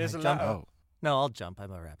 There's a Jump. ladder. Oh. No, I'll jump.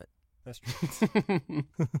 I'm a rabbit. That's true.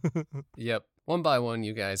 Yep. One by one,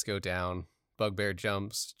 you guys go down. Bugbear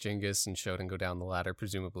jumps. Genghis and Shodan go down the ladder,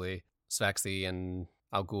 presumably. Svaxi and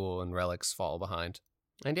Al Ghul and Relics fall behind.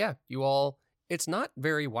 And yeah, you all... It's not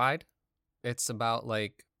very wide. It's about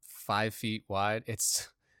like 5 feet wide. It's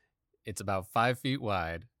about 5 feet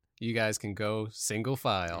wide. You guys can go single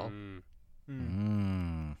file.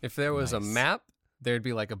 If there was a Nice. map, there'd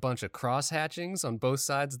be like a bunch of cross hatchings on both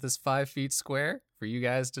sides of this 5 feet square for you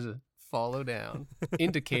guys to follow down,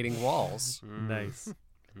 indicating walls. Nice.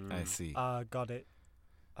 I see. Got it.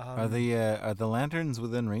 Are the lanterns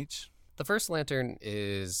within reach? The first lantern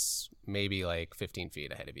is maybe like 15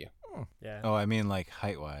 feet ahead of you. Yeah. Oh, I mean like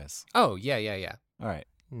height-wise. Oh, yeah. All right.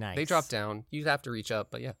 Nice. They drop down. You'd have to reach up,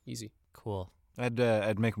 but yeah, easy. Cool.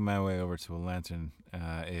 I'd make my way over to a lantern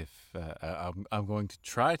if I'm going to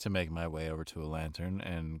try to make my way over to a lantern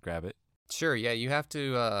and grab it. Sure, yeah, you have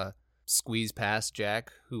to squeeze past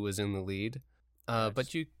Jack, who was in the lead.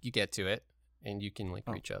 But you get to it, and you can like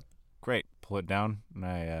Oh. reach up. Great. Pull it down, and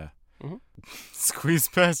I Mhm. squeeze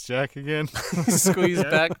past Jack again. Squeeze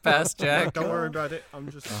back past Jack. Don't worry about it. I'm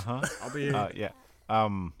just. Uh-huh. I'll be here. Yeah.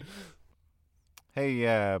 Hey,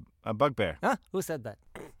 a bugbear. Huh? Who said that?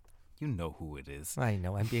 You know who it is. I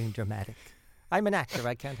know, I'm being dramatic. I'm an actor,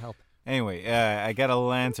 I can't help. Anyway, I got a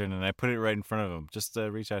lantern and I put it right in front of him. Just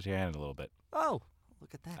reach out your hand a little bit. Oh,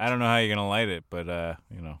 look at that. I don't know how you're gonna light it, but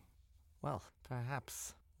you know. Well,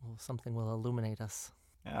 perhaps something will illuminate us.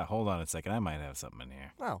 Yeah, hold on a second. I might have something in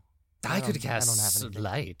here. Well, I could don't have cast anything.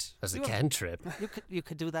 light as a You- cantrip. you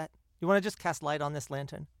could do that. You want to just cast light on this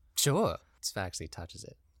lantern? Sure. Sfaxy touches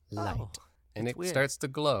it. Light. Oh, and it's it weird. starts to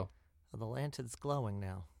glow. Oh, the lantern's glowing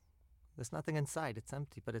now. There's nothing inside. It's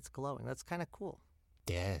empty, but it's glowing. That's kind of cool.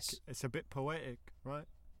 Yes. It's a bit poetic, right?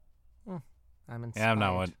 I'm inspired. Yeah, I'm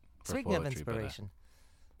not one for Speaking of poetry, but, inspiration,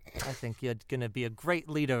 I think you're going to be a great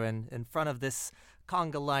leader in front of this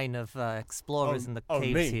conga line of explorers in the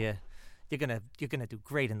caves me? here. You're gonna do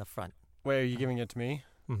great in the front. Wait, are you giving it to me?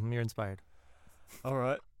 You're inspired. All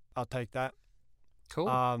right, I'll take that. Cool.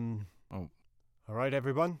 All right,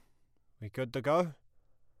 everyone. We good to go?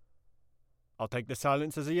 I'll take the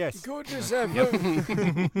silence as a yes. Good as ever.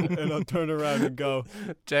 And I'll turn around and go.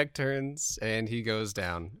 Jack turns and he goes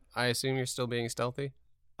down. I assume you're still being stealthy?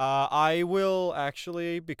 I will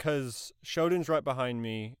actually, because Shodan's right behind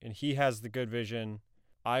me and he has the good vision,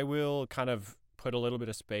 I will kind of put a little bit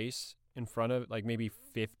of space in front of, like maybe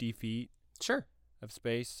 50 feet Sure. of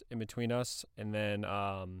space in between us, and then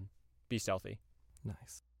be stealthy.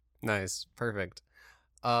 Nice. Nice. Perfect.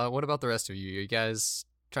 What about the rest of you? Are you guys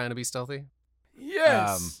trying to be stealthy?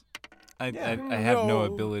 Yes. I have no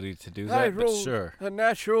No. ability to do I that, but rolled sure. a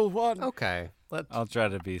natural one. Okay. Let I'll try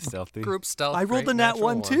to be stealthy. group stealth. I rolled great, a nat natural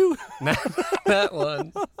one too. That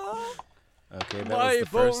one. Okay, that My was the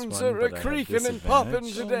first bones one, are but I have creaking and popping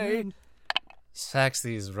disadvantage. today.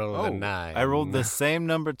 Saxy's rolled a 9. I rolled the same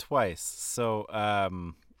number twice, so I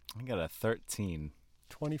got a 13.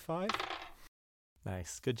 25?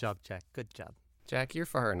 Nice. Good job, Jack. Good job. Jack, you're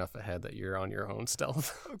far enough ahead that you're on your own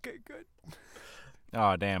stealth. Okay, good.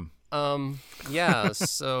 Oh, damn. Yeah,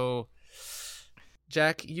 so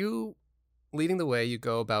Jack, you leading the way, you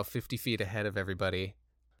go about 50 feet ahead of everybody.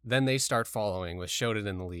 Then they start following with Shodan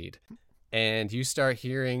in the lead. And you start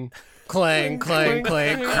hearing clang, clang,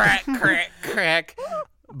 clang, crack, crack, crack.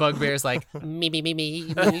 Bugbear's like, me, me, me,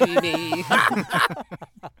 me, me, me, me.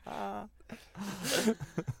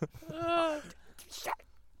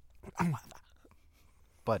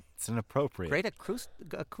 But it's inappropriate. Great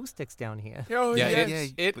acoustics down here. Oh, Yeah,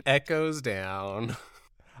 yes. it echoes down.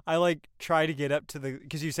 I like try to get up to the,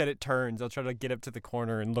 because you said it turns. I'll try to get up to the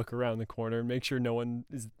corner and look around the corner and make sure no one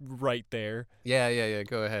is right there. Yeah,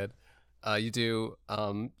 go ahead. You do,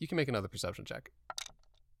 you can make another perception check.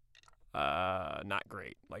 Not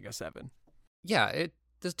great, like a 7. Yeah,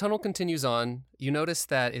 the tunnel continues on. You notice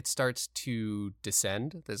that it starts to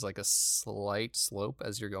descend. There's like a slight slope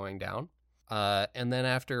as you're going down. And then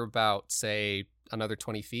after about, say, another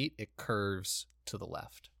 20 feet, it curves to the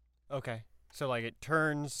left. Okay. So like it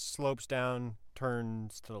turns, slopes down,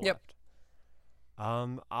 turns to the Yep.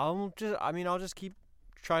 left. I'll just keep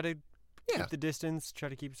the distance, try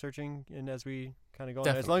to keep searching, and as we kind of go on,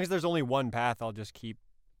 as Definitely. long as there's only one path, I'll just keep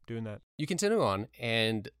doing that. You continue on,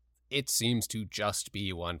 and it seems to just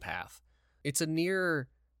be one path. It's a near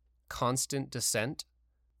constant descent.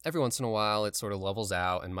 Every once in a while, it sort of levels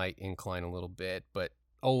out and might incline a little bit, but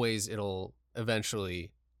always it'll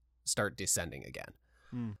eventually start descending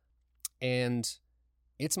again. And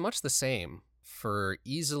it's much the same for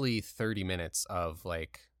easily 30 minutes of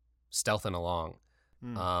like stealthing along.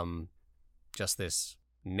 Just this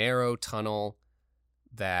narrow tunnel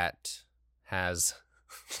that has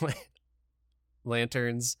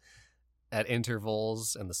lanterns at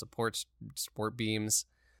intervals and the support beams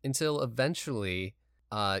until eventually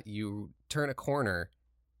you turn a corner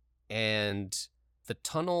and the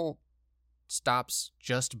tunnel stops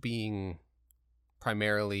just being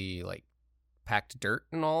primarily like packed dirt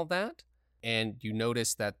and all of that, and you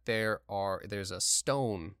notice that there's a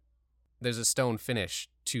stone finish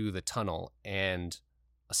to the tunnel and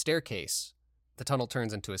a staircase. The tunnel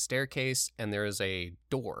turns into a staircase, and there is a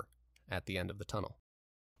door at the end of the tunnel.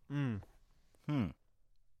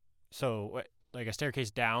 So like a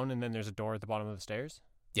staircase down, and then there's a door at the bottom of the stairs.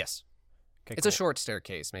 Yes, Okay, it's cool. a short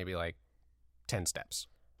staircase, maybe like 10 steps.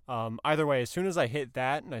 Either way, as soon as I hit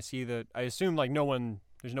that and I see I assume like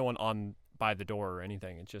there's no one on by the door or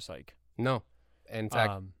anything. It's just like No, in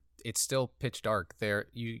fact, it's still pitch dark. There,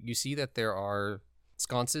 you see that there are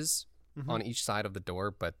sconces on each side of the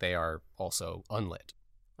door, but they are also unlit.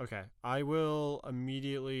 Okay, I will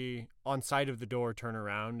immediately on sight of the door turn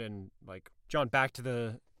around and like jaunt back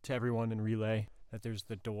to everyone and relay that there's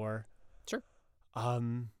the door. Sure.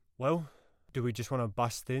 Well, do we just want to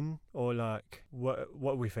bust in, or like what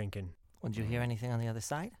are we thinking? Did you hear anything on the other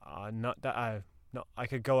side? Not that I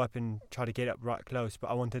could go up and try to get up right close, but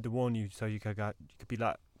I wanted to warn you so you could be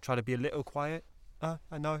like try to be a little quiet.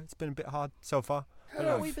 I know it's been a bit hard so far.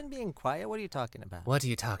 Hello, we've been being quiet. What are you talking about? What are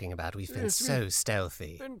you talking about? We've been Yes, so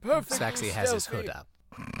stealthy. Been perfectly Sfaxy has his stealthy. hood up.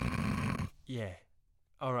 Yeah.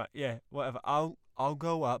 All right. Yeah. Whatever. I'll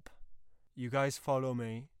go up. You guys follow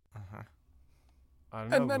me. Uh-huh. I don't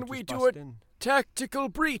know. And then we'll we just do bust a in. tactical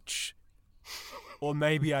breach. Or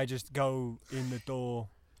maybe I just go in the door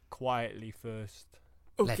quietly first.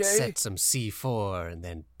 Okay. Let's set some C4 and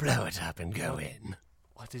then blow it up and go in.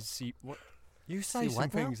 What is C? What? You say See some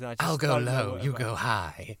what now? things that I just I'll go don't know low, what you about. go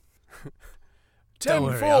high. Don't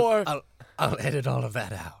worry, 10-4. I'll edit all of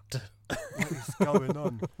that out. What is going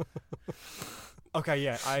on? Okay,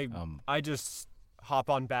 yeah, I just hop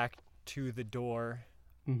on back to the door.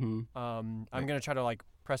 Mm-hmm. I'm gonna try to like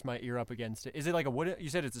press my ear up against it. Is it like a wooden? You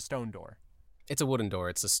said it's a stone door. It's a wooden door.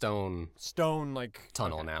 It's a stone Stone like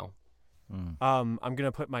tunnel okay. now. I'm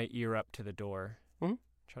gonna put my ear up to the door. Mhm.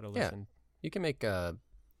 Try to Yeah. listen. You can make a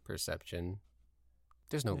perception.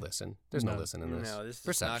 There's no listen. There's no listen in this. No, this is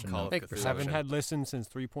Perception. not Call of Make Cthulhu. perception. Haven't had listen since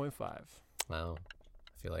 3.5. Wow.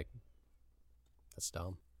 I feel like that's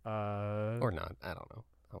dumb. Or Or not. I don't know.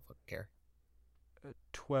 I don't fucking care.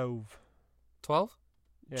 12. 12?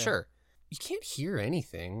 Yeah. Sure. You can't hear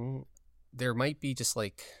anything. There might be just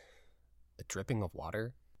like a dripping of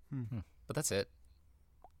water, but that's it.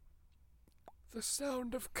 The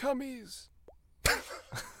sound of cummies.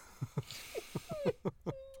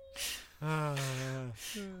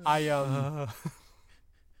 I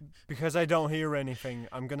because I don't hear anything,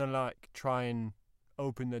 I'm gonna like try and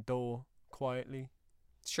open the door quietly.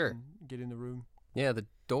 Sure. And get in the room. Yeah, the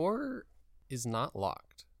door is not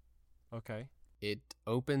locked. Okay. It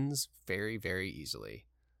opens very, very easily.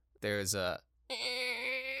 There's a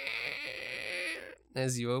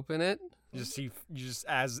as you open it. You just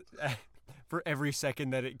as for every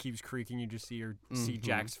second that it keeps creaking, you just see Mhm.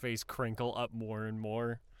 Jack's face crinkle up more and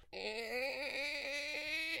more.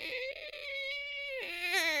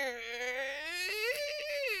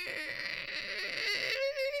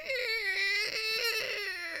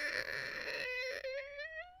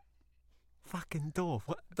 Fucking door.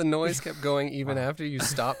 What? The noise kept going even after you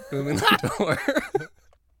stopped moving the door.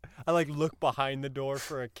 I like look behind the door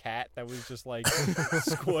for a cat that was just like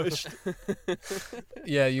squished.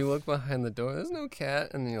 Yeah, you look behind the door. There's no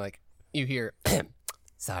cat, and you're like, you hear,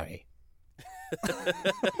 sorry.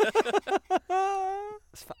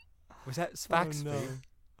 Was that Spax? Oh, no.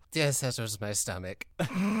 Yes, that was my stomach.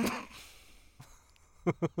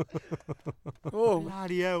 Oh,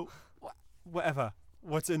 Bloody hell. Whatever.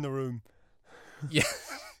 What's in the room? Yeah,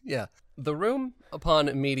 yeah. The room, upon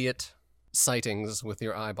immediate sightings with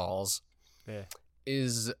your eyeballs, Yeah.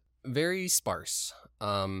 is very sparse.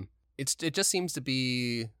 It just seems to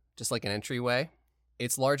be just like an entryway.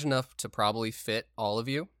 It's large enough to probably fit all of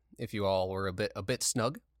you if you all were a bit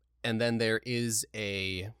snug. And then there is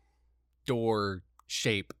a door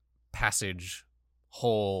shape passage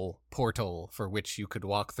hole portal for which you could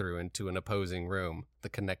walk through into an opposing room, the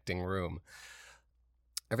connecting room.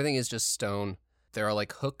 Everything is just stone. There are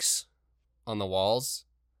like hooks on the walls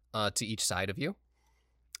to each side of you,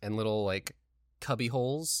 and little like cubby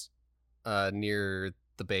holes near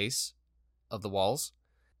the base of the walls.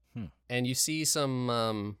 And you see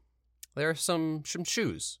some there are some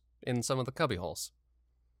shoes in some of the cubby holes,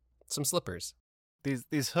 some slippers.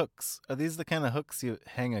 These hooks, are these the kind of hooks you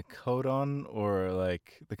hang a coat on, or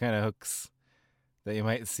like the kind of hooks that you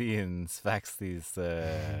might see in Sfax's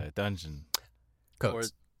dungeon? Or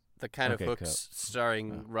Coats. the kind Okay, of hooks coat.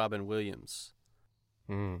 starring Robin Williams.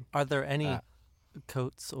 Mm. Are there any Ah.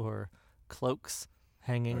 coats or cloaks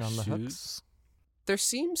hanging Or on the hooks? shoes? There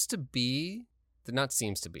seems to be, not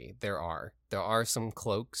seems to be, there are some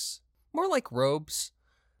cloaks, more like robes,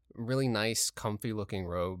 really nice, comfy looking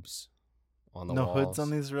robes on the No walls. hoods on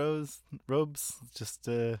these robes? Just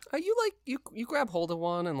You grab hold of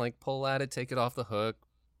one and like pull at it, take it off the hook,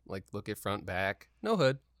 like look at front back. No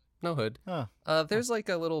hood. oh, There's like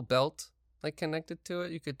a little belt like connected to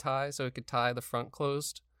it. You could tie, so it could tie the front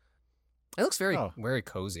closed. It looks very Oh. very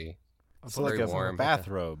cozy. it's very like a warm.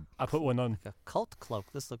 bathrobe. I put one on. Like a cult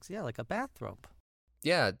cloak. This looks, like a bathrobe.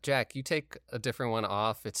 Yeah, Jack, you take a different one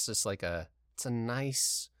off. It's just like it's a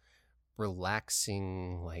nice,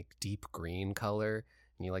 relaxing, like deep green color,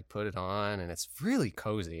 and you like put it on, and it's really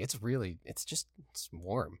cozy. It's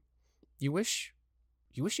warm. You wish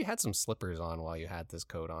you had some slippers on while you had this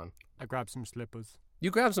coat on. I grabbed some slippers. You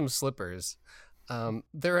grab some slippers.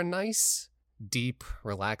 They're a nice, deep,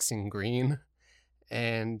 relaxing green,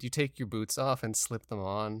 and you take your boots off and slip them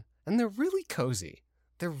on, and they're really cozy.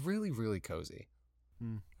 They're really, really cozy.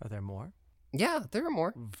 Are there more? Yeah, there are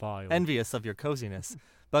more. Vile. Envious of your coziness.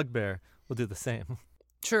 Bugbear will do the same.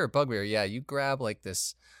 Sure, Bugbear. Yeah, you grab like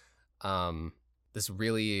this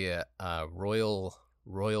really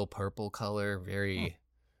royal purple color. Very,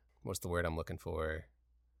 what's the word I'm looking for?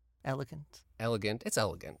 Elegant. Elegant. It's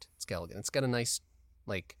elegant. It's elegant. It's got a nice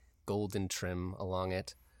like golden trim along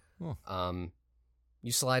it. Hmm.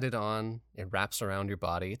 You slide it on, it wraps around your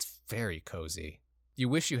body. It's very cozy. You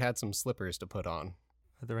wish you had some slippers to put on.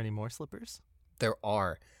 Are there any more slippers? There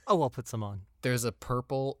are. Oh, I'll put some on. There's a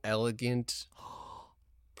purple, elegant,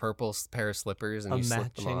 purple pair of slippers, and A you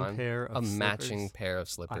slip them matching on. pair of a slippers? matching pair of I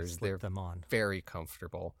slippers. slip They're them on. very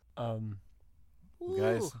comfortable.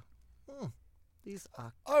 Guys. Ooh. These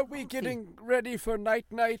are Are we comfy. getting ready for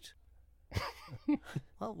night-night?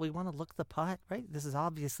 Well, we want to look the part, right? This is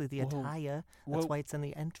obviously the Whoa. attire. That's Well- why it's in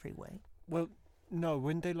the entryway. Well, no,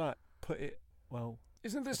 wouldn't they like put it? Well,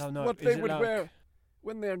 Isn't this don't know, what is they it would like- wear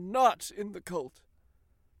when they're not in the cult?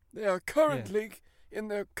 They are currently in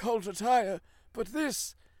their cult attire, but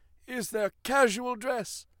this is their casual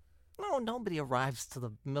dress. No, nobody arrives to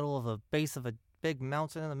the middle of a base of a big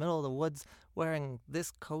mountain in the middle of the woods wearing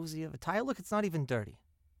this cozy of attire. Look, it's not even dirty.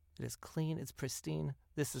 It is clean. It's pristine.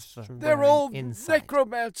 This is for They're wearing all inside.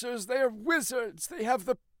 necromancers. They are wizards. They have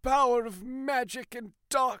the power of magic and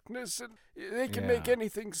darkness, and they can make Yeah.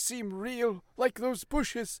 anything seem real, like those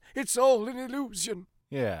bushes. It's all an illusion.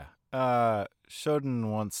 Yeah.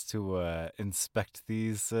 Shodan wants to inspect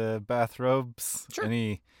these bathrobes. Sure.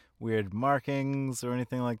 Any weird markings or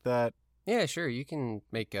anything like that? Yeah, sure. You can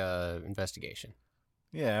make a investigation.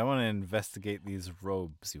 Yeah, I want to investigate these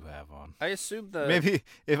robes you have on. I assume the Maybe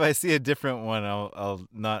if I see a different one, I'll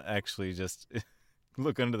not actually just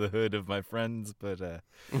look under the hood of my friends, but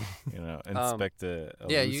inspect a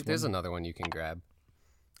Yeah, loose there's one. another one you can grab.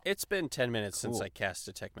 It's been 10 minutes since Cool. I cast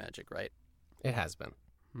Detect Magic, right? It has been.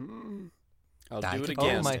 I'll I do it could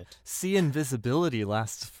again. Oh, my it. see invisibility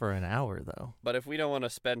lasts for an hour, though. But if we don't want to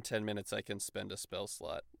spend 10 minutes, I can spend a spell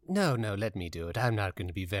slot. No, let me do it. I'm not going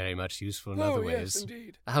to be very much useful in Oh, other yes, ways.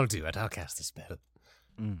 indeed. I'll do it. I'll cast the spell.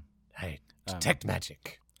 Mm. Hey, Um, detect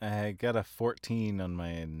magic. I got a 14 on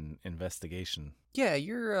my investigation. Yeah,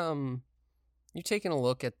 you're taking a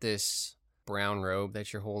look at this brown robe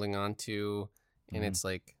that you're holding on to, and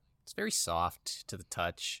Mhm. it's very soft to the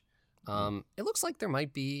touch. It looks like there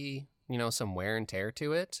might be, some wear and tear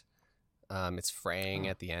to it. It's fraying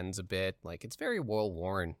at the ends a bit. Like, it's very well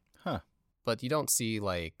worn. Huh. But you don't see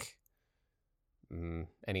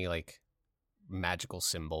any magical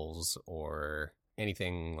symbols or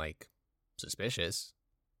anything suspicious.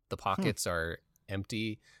 The pockets are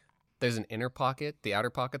empty. There's an inner pocket. The outer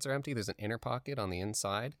pockets are empty. There's an inner pocket on the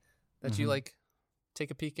inside that you Mhm.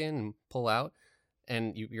 take a peek in and pull out,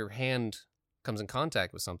 and your hand comes in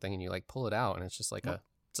contact with something, and you pull it out, and it's just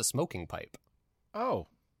it's a smoking pipe. Oh.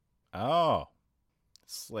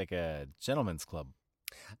 It's like a gentleman's club.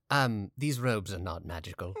 These robes are not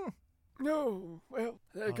magical. No, well,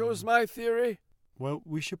 there goes my theory. well,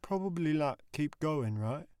 we should probably keep going,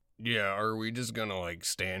 right? Yeah, are we just gonna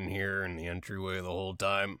stand here in the entryway the whole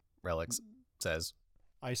time? Relics says.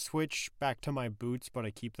 I switch back to my boots, but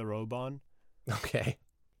I keep the robe on, Okay.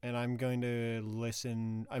 and I'm going to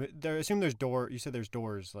listen. I assume there's door. You said there's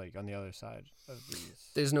doors on the other side of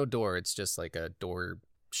these. There's no door. It's just like a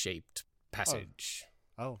door-shaped passage.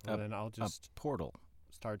 Oh, well, A- then I'll just A portal.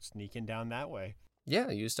 start sneaking down that way.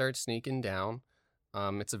 Yeah, you start sneaking down.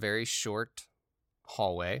 It's a very short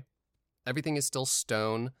hallway. Everything is still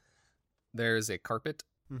stone. There's a carpet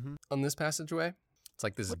Mm-hmm. on this passageway. It's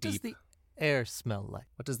like this What deep. does the air smell like?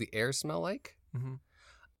 What does the air smell like?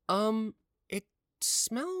 Mm-hmm. It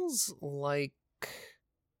smells like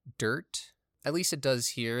dirt. At least it does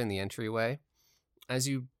here in the entryway.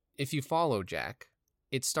 If you follow Jack,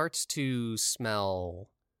 it starts to smell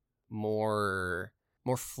more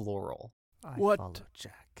floral. I What? follow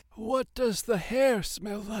Jack. What does the hair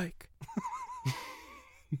smell like?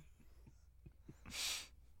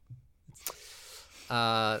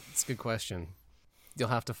 It's a good question. You'll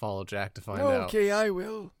have to follow Jack to find out. Okay, I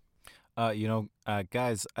will.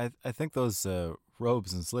 Guys, I think those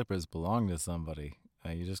robes and slippers belong to somebody.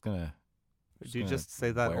 You're just gonna. Do you gonna just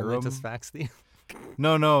say that wear only to 'em? Svaxty?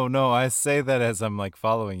 No. I say that as I'm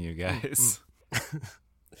following you guys.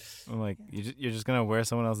 I'm you're just gonna wear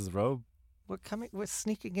someone else's robe. We're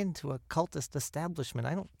sneaking into a cultist establishment.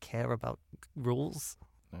 I don't care about rules.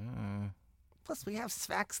 Plus, we have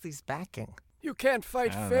Svaxty's backing. You can't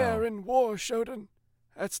fight I don't fair know. in war, Shodan.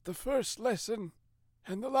 That's the first lesson.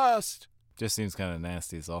 And the last. Just seems kind of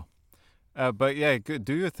nasty, is all. But yeah, good.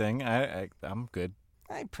 Do your thing. I'm good.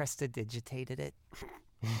 I prestidigitated it.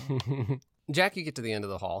 Jack, you get to the end of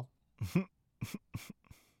the hall.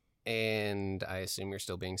 And I assume you're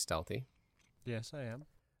still being stealthy. Yes, I am.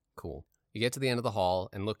 Cool. You get to the end of the hall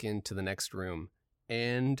and look into the next room,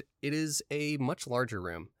 and it is a much larger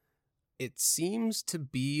room. It seems to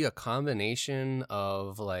be a combination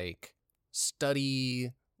of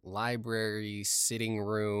study, library, sitting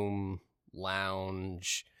room,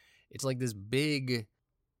 lounge. It's like this big,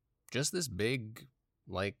 just this big,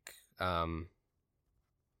 like,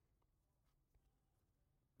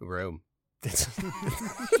 room.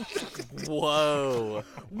 Whoa.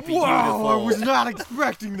 Wow, I was not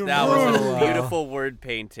expecting the That room. was Wow. a beautiful word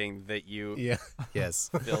painting that you Yeah. Yes.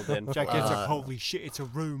 filled in. Jack for gets us. like, holy shit, it's a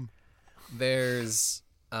room. There's,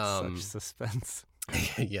 Such suspense.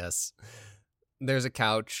 yes. There's a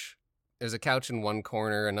couch. There's a couch in one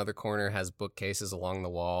corner. Another corner has bookcases along the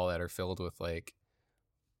wall that are filled with like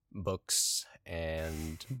books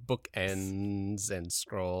and bookends and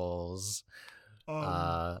scrolls.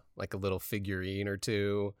 Like a little figurine or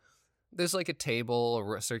two. There's like a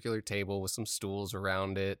table, a circular table with some stools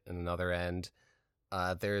around it and another end.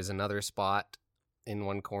 There's another spot in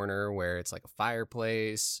one corner where it's like a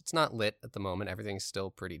fireplace. It's not lit at the moment. Everything's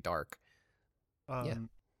still pretty dark. Yeah.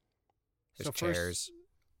 There's So chairs. first,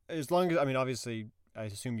 as long as, I mean, obviously, I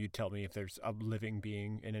assume you'd tell me if there's a living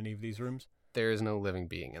being in any of these rooms. There is no living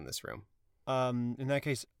being in this room. In that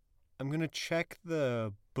case, I'm going to check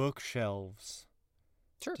the bookshelves.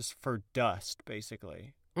 Sure. Just for dust,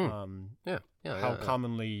 basically. Mm. Yeah. How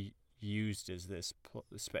commonly used is this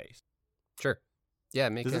space? Sure. Yeah,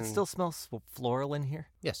 make Does it still smell floral in here?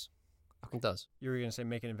 Yes, it does. You were going to say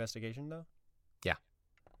make an investigation, though? Yeah.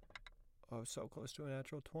 Oh, so close to a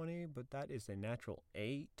natural 20, but that is a natural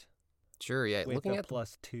 8. Sure, yeah. With Looking a at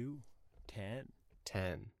plus 2, 10.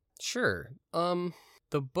 10. Sure.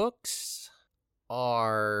 The books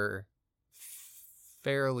are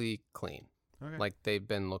fairly clean. Okay. Like they've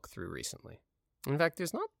been looked through recently. In fact,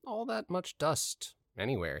 there's not all that much dust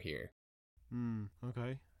anywhere here.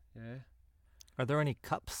 Okay. Yeah. Are there any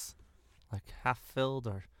cups, like half filled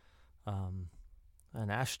or an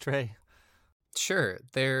ashtray? Sure.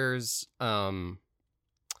 There's on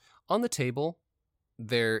the table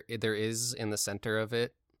there is in the center of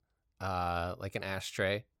it like an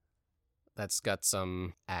ashtray that's got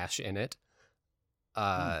some ash in it.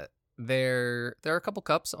 There are a couple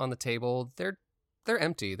cups on the table. They're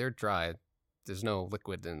empty. They're dry. There's no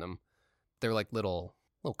liquid in them. They're like little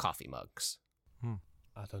coffee mugs.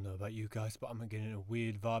 I don't know about you guys, but I'm getting a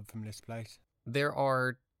weird vibe from this place. There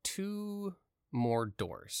are 2 more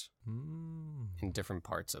doors Mm. in different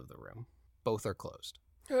parts of the room. Both are closed.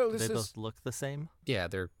 Well, Do this they is both look the same? Yeah,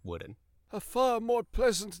 they're wooden. a far more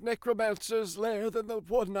pleasant necromancer's lair than the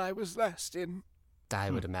one I was last in. I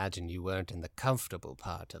would imagine you weren't in the comfortable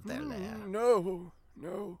part of their lair. No.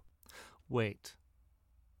 Wait.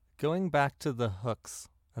 Going back to the hooks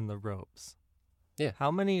and the robes. Yeah.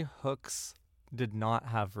 How many hooks did not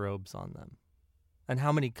have robes on them? And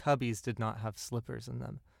how many cubbies did not have slippers in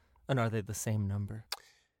them? And are they the same number?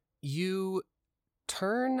 You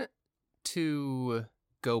turn to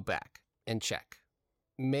go back and check.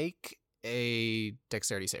 Make a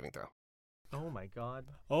dexterity saving throw. Oh my god.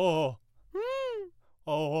 Oh.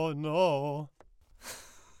 Oh, no.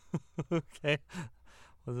 Okay.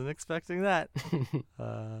 Wasn't expecting that.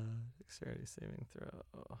 Dexterity saving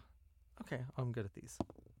throw. Okay, I'm good at these.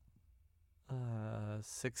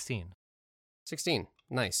 16. 16.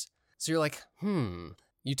 Nice. So you're like,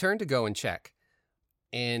 You turn to go and check,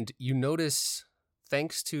 and you notice,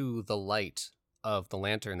 thanks to the light of the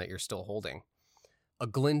lantern that you're still holding, a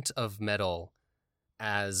glint of metal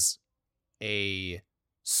as a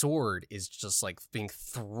sword is just like being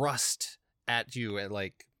thrust at you at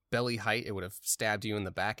like belly height. It would have stabbed you in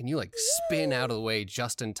the back, and you like spin out of the way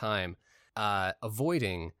just in time,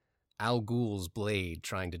 avoiding Al Ghul's blade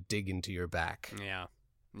trying to dig into your back. Yeah.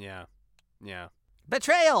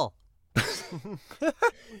 Betrayal!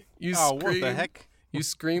 You Oh, scream, what the heck? You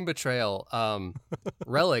scream betrayal.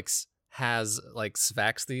 Relix has like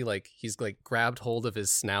Svaxthi, like he's like grabbed hold of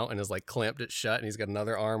his snout and has like clamped it shut, and he's got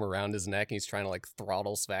another arm around his neck and he's trying to like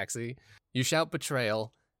throttle Svaxthi. You shout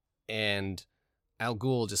betrayal, and Al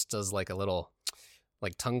Ghul just does like a little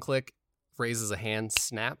like tongue click, raises a hand,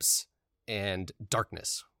 snaps, and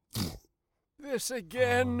darkness. This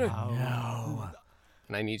again. No.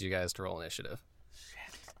 And I need you guys to roll initiative.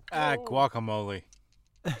 Guacamole.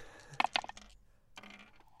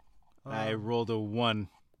 I rolled a 1.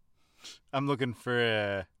 I'm looking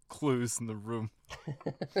for clues in the room.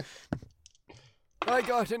 I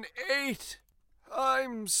got an 8.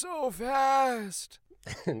 I'm so fast.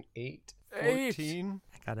 An 8. 8. 14.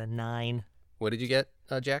 I got a 9. What did you get,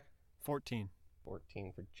 Jack? 14.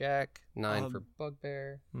 14 for Jack, 9 for Um,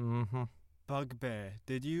 Bugbear. Mm-hmm. Bugbear,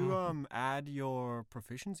 did you add your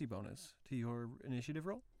proficiency bonus to your initiative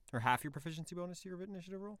roll? Or half your proficiency bonus to your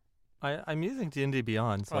initiative roll? I'm using D&D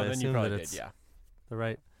Beyond, so I then you assume probably that did, it's yeah. the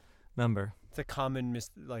right number. It's a common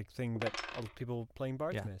thing that people playing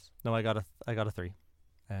bards Yeah. miss. No, I got a 3,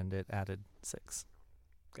 and it added 6.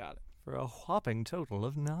 Got it. For a whopping total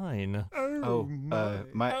of 9. Oh,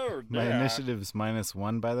 my initiative's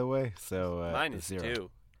 -1, by the way. So Mine is 0.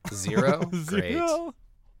 2. 0? Great.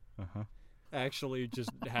 Uh-huh. Actually, just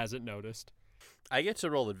hasn't noticed. I get to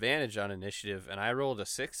roll advantage on initiative, and I rolled a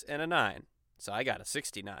 6 and a 9. So I got a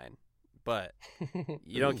 69. But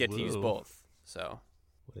you don't get to use Whoa. both. So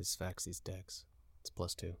What is Sfaxy's dex? It's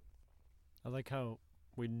 +2. I like how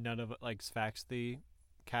none of like Sfaxthy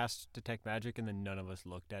cast Detect Magic, and then none of us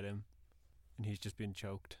looked at him, and he's just been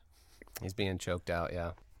choked. He's being choked out,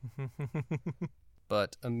 yeah.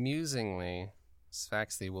 But amusingly,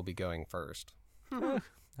 Sfaxy will be going first.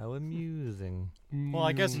 How amusing. Well,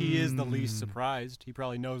 I guess he is the least surprised. He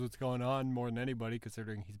probably knows what's going on more than anybody,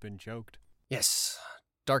 considering he's been choked. Yes,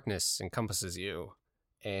 darkness encompasses you.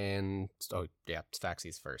 And, oh, yeah,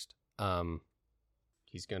 Sfaxy's first.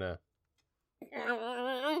 He's gonna...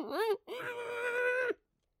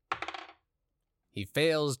 He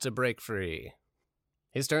fails to break free.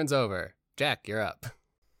 His turn's over. Jack, you're up.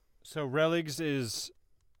 So Religs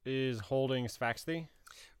is holding Sfaxthy.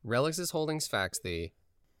 Relix is holding Sfaxthy.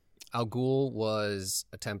 Al Ghul was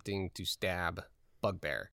attempting to stab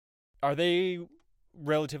Bugbear. Are they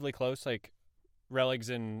relatively close, like Religs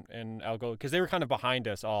and Algo? Because they were kind of behind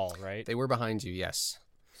us all, right? They were behind you, yes.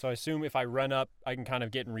 So I assume if I run up, I can kind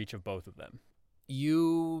of get in reach of both of them.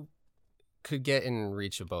 You could get in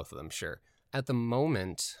reach of both of them, sure. At the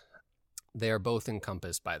moment, they are both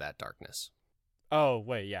encompassed by that darkness. Oh,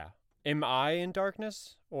 wait, yeah. Am I in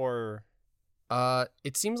darkness, or...?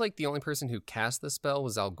 It seems like the only person who cast the spell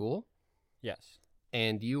was Al Ghul, Yes.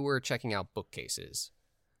 and you were checking out bookcases.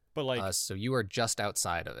 But, like, So you are just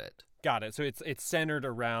outside of it. got it. So it's centered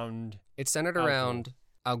around... It's centered Al Ghul. around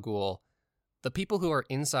Al Ghul. The people who are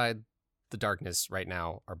inside the darkness right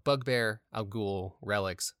now are Bugbear, Al Ghul,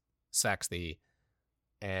 Relics, Sfaxthy,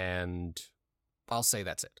 and I'll say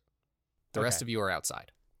that's it. The rest Okay. of you are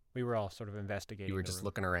outside. We were all sort of investigating. You were the just room.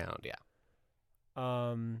 looking around, yeah.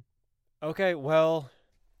 Okay, well,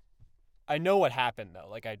 I know what happened, though.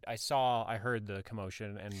 Like, I heard the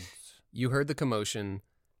commotion, and... You heard the commotion,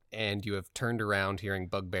 and you have turned around hearing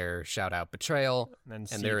Bugbear shout out betrayal, then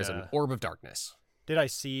and there is an orb of darkness. Did I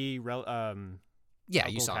see... Yeah, you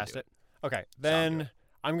Algol saw him cast do it? Okay, him do then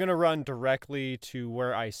I'm going to run directly to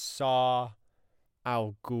where I saw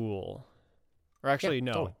Al Ghul. Or actually,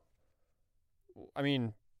 no. totally. I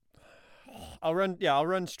mean... I'll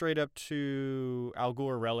run straight up to Al Ghul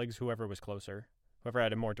or Religs, whoever was closer. Whoever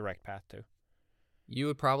had a more direct path to. You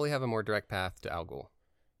would probably have a more direct path to Al Ghul.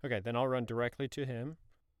 Okay, then I'll run directly to him.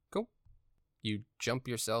 You jump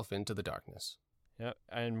yourself into the darkness. Yep,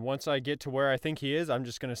 and once I get to where I think he is, I'm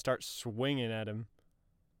just going to start swinging at him.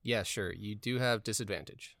 Yeah, sure. You do have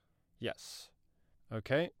disadvantage. Yes.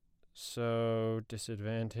 Okay, so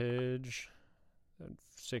disadvantage,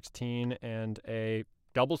 16 and a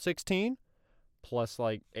double 16, plus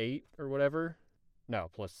like 8 or whatever.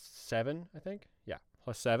 No, plus 7, I think. Yeah,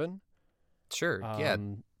 plus 7. Sure, yeah.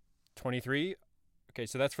 23. Okay,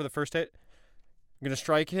 so that's for the first hit. I'm going to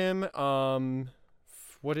strike him.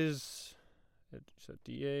 What is... It's a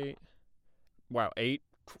D8. Wow, 8.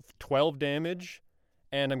 12 damage.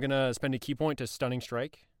 And I'm going to spend a key point to stunning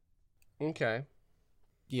strike. Okay.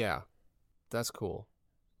 Yeah, that's cool.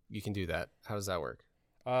 You can do that. How does that work?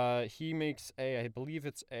 He makes I believe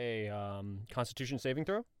it's a Constitution saving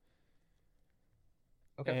throw.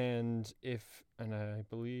 Okay. And I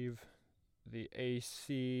believe the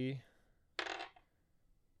AC...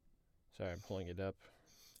 Sorry, I'm pulling it up.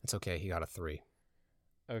 It's okay. He got a 3.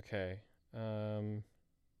 Okay.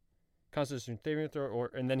 Constitution saving throw,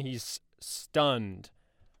 and then he's stunned.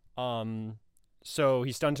 So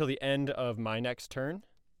he's stunned till the end of my next turn.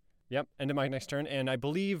 Yep, end of my next turn. And I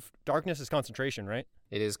believe darkness is concentration, right?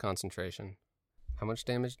 It is concentration. How much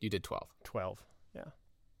damage? You did 12. 12. Yeah.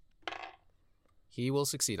 He will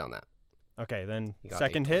succeed on that. Okay, then He got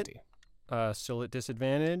second hit. 820. Still at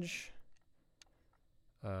disadvantage.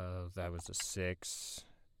 That was a 6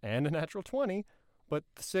 and a natural 20. But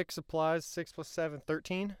the 6 applies. 6 plus 7,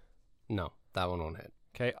 13. No, that one won't hit.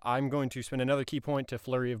 Okay, I'm going to spend another key point to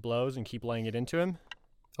Flurry of Blows and keep laying it into him.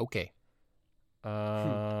 Okay.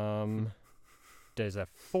 Does a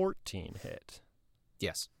 14 hit?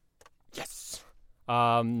 Yes. Yes.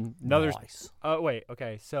 Another. Nice. Wait.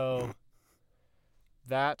 Okay. So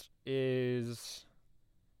that was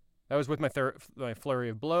with my Flurry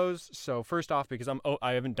of Blows. So first off, because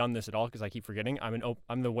I haven't done this at all because I keep forgetting.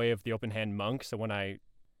 I'm the way of the open hand monk. So when I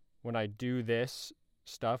do this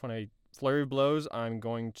stuff, when I Flurry of Blows, I'm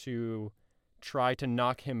going to try to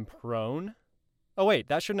knock him prone. Oh wait,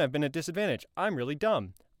 that shouldn't have been a disadvantage. I'm really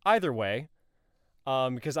dumb. Either way,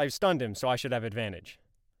 because I've stunned him, so I should have advantage.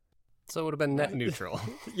 So it would have been net neutral.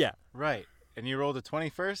 Yeah. Right. And you rolled a 20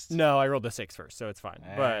 first? No, I rolled a 6 first, so it's fine.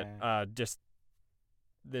 But Ah. just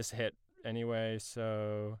this hit anyway,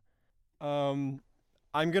 so I'm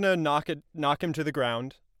gonna knock him to the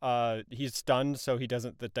ground. He's stunned, so he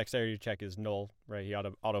doesn't. The dexterity check is null, right? He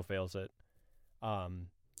auto fails it.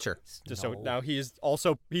 Sure. Just so now he's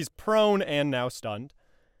prone and now stunned.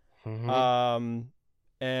 Mhm.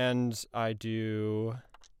 And I do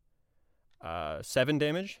 7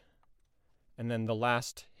 damage, and then the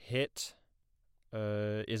last hit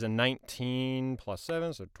is a 19 plus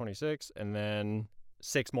 7, so 26, and then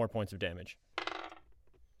 6 more points of damage.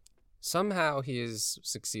 Somehow he has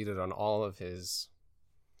succeeded on all of his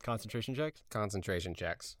Concentration checks? concentration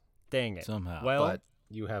checks, Dang it. Somehow. Well, but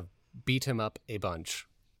you have beat him up a bunch.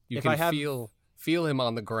 You If can I have- feel him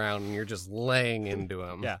on the ground, and you're just laying into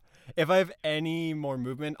him. Yeah. If I have any more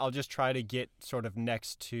movement, I'll just try to get sort of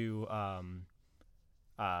next to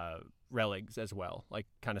relics as well, like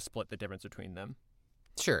kind of split the difference between them.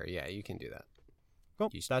 Sure. Yeah, you can do that. Cool.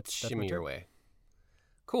 You That's my shimmy your turn. way.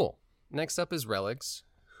 Cool. Next up is Relics,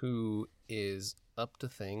 who is up to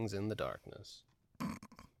things in the darkness.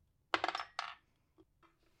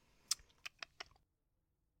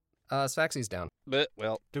 Sphaxy's down. But,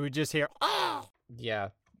 well, Do we just hear, Yeah.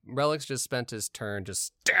 Relics just spent his turn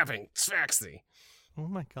just stabbing Sphaxy. Oh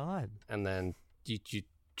my god. And then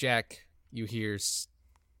Jack, you hear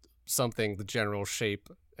something the general shape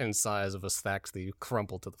and size of a Sphaxy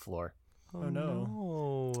crumple to the floor. Oh,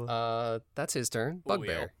 no. no. That's his turn. Oh,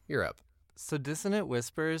 Bugbear, yeah. you're up. So dissonant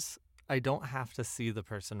whispers, I don't have to see the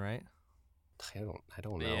person, right? I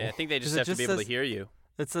don't know. yeah, I think they just Because it have to just be able to says- hear you.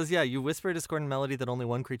 It says, yeah, you whisper a discordant melody that only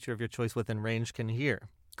one creature of your choice within range can hear,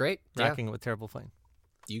 Great. Yeah. racking it with terrible flame.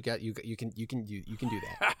 You can do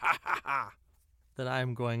that. That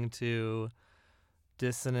I'm going to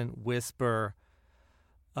dissonant whisper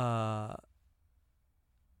to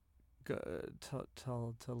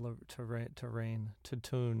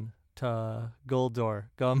tune to Goldor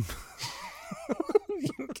gum.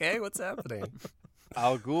 Okay, what's happening?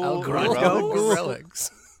 Al Ghul. Al or Ghul Relics? or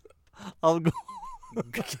Relics? I'll go.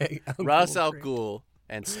 Okay. Ras Al great. Ghul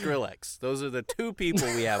and Skrillex. Those are the two people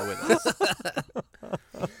we have with us.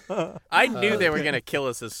 I knew they were going to kill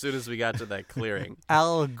us as soon as we got to that clearing.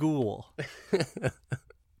 Al Ghul.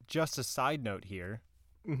 just a side note here.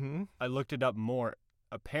 Mm-hmm. I looked it up more.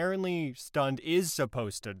 Apparently, stunned is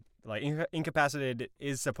supposed to, incapacitated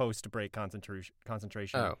is supposed to break concentration.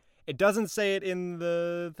 Oh. It doesn't say it in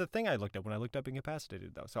the thing I looked up when I looked up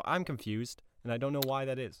incapacitated, though. So I'm confused, and I don't know why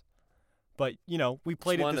that is. But, we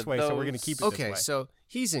played It's it one this of way, so we're going to those- keep it this Okay, way. so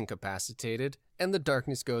he's incapacitated, and the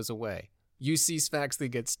darkness goes away. You see Sphaxley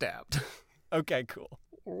get stabbed. Okay, cool.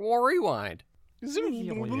 Rewind.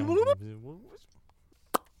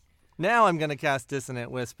 Now I'm gonna cast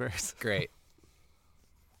dissonant whispers. Great.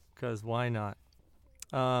 Because why not?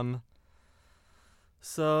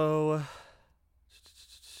 So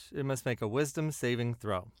it must make a wisdom saving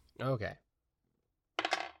throw. Okay.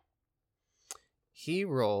 He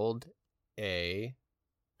rolled a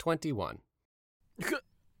 21.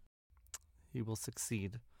 He will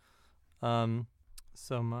succeed. So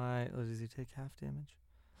does he take half damage?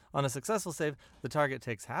 On a successful save, the target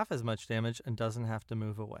takes half as much damage and doesn't have to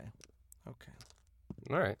move away. Okay.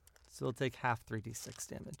 All right. So he'll take half 3d6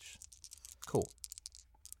 damage. Cool.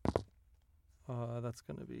 That's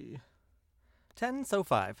gonna be 10, so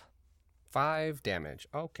 5. 5 damage.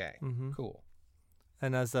 Okay. Mm-hmm. Cool.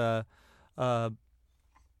 And as a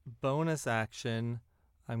bonus action,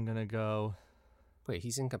 I'm gonna go. Wait,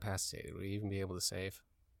 he's incapacitated. Would he even be able to save?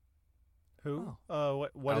 Who? Oh.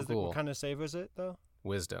 What Al is it? What Ghul. kind of save was it, though?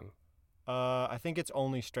 Wisdom. I think it's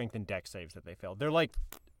only strength and dex saves that they failed. They're like,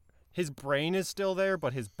 his brain is still there,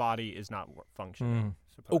 but his body is not functioning.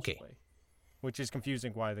 Supposedly. Okay. Which is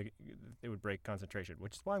confusing why it would break concentration,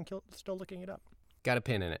 which is why I'm still looking it up. Got a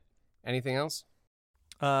pin in it. Anything else?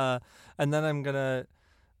 And then I'm gonna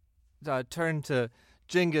turn to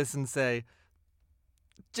Genghis and say,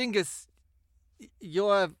 Genghis,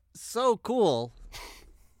 you're so cool.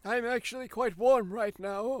 I'm actually quite warm right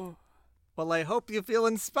now. Well, I hope you feel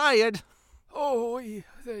inspired. Oh,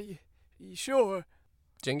 sure.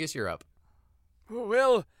 Genghis, you're up.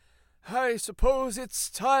 Well, I suppose it's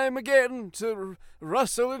time again to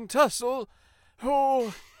rustle and tussle.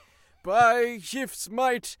 Oh, by Gift's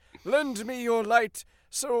might, lend me your light,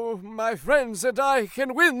 so my friends and I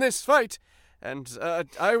can win this fight. And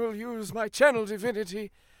I will use my channel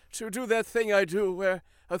divinity to do that thing I do where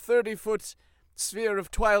a 30-foot sphere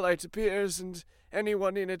of twilight appears and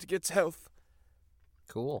anyone in it gets health.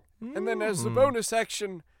 Cool. And then as the bonus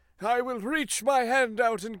action, I will reach my hand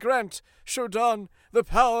out and grant Shodan the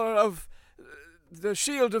power of the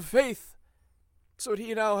Shield of Faith, so that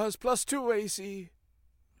he now has +2 AC.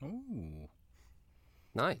 Ooh.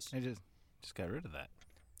 Nice. I just got rid of that.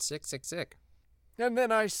 Sick, sick, sick. And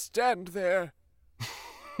then I stand there.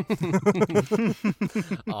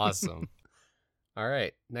 Awesome. All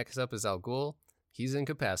right. Next up is Al Ghul. He's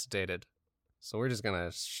incapacitated. So we're just going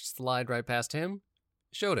to slide right past him.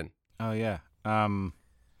 Shodan. Oh yeah.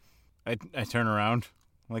 I turn around.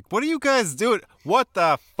 Like, what are you guys doing? What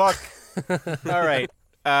the fuck? All right.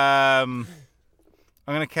 I'm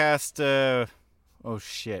gonna cast. Oh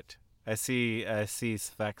shit. I see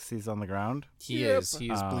Sphaxes on the ground. He is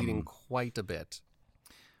bleeding quite a bit.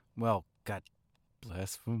 Well, God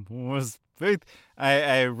bless Fumora's faith.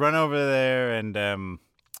 I run over there and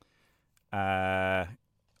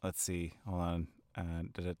let's see. Hold on.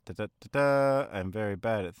 I'm very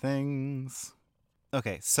bad at things.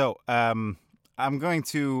 Okay, so I'm going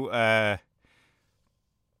to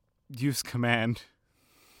use command.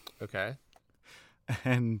 Okay.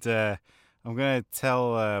 And I'm gonna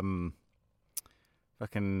tell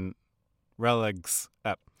fucking Religs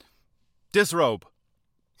disrobe.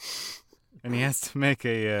 And he has to make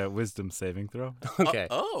a wisdom saving throw. Okay.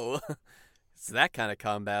 Oh, it's that kind of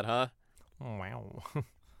combat, huh? Wow.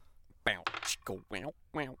 Bow, chicka, wow,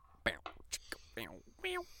 wow, bow, chicka, wow,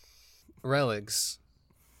 wow. Religs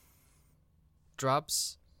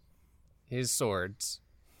drops his swords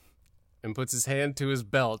and puts his hand to his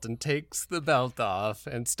belt and takes the belt off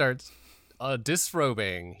and starts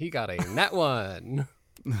disrobing. He got a nat 1.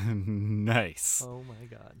 Nice. Oh my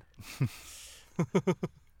god.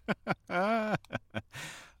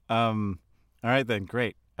 All right then,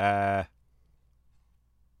 great.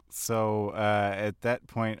 So at that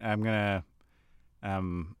point, I'm gonna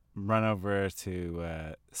run over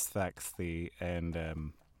to Sphaxes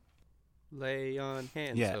and Lay on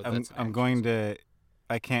hands. yeah, So I'm that's going to.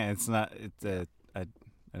 I can't. It's not. It's I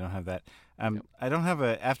don't have that. I don't have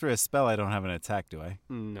a. After a spell, I don't have an attack, do I?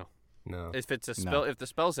 No. No. If it's a No. spell, if the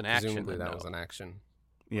spell's an action, Presumably then that no. was an action.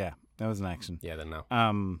 Yeah, that was an action. Yeah, then no.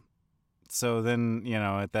 So then,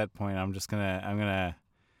 at that point, I'm gonna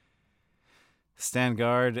stand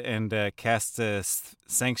guard and cast a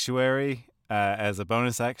sanctuary as a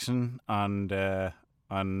bonus action on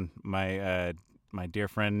my my dear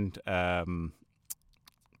friend. God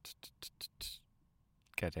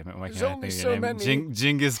damn it! Why There's can't I only think of so your name? many.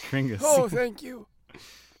 Genghis Kringus. Oh, thank you.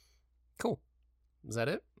 Cool. Is that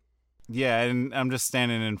it? Yeah, and I'm just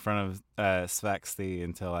standing in front of Sphaxes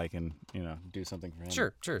until I can, do something for him.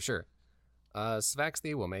 Sure.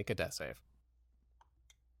 Sphaxes will make a death save.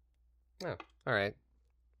 Oh, all right.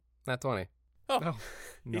 Nat 20. Oh,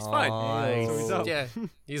 he's fine. Nice. So he's up. Yeah,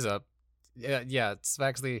 he's up. Yeah.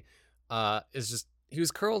 Sphaxes is just he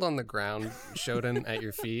was curled on the ground, Shodan at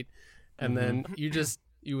your feet, and then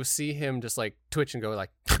you will see him just like twitch and go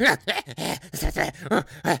like.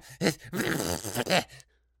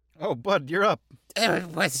 Oh, bud, you're up. It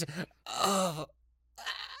was. Oh.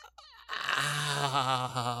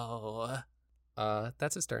 Ow.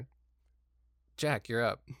 That's his turn. Jack, you're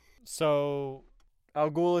up. So,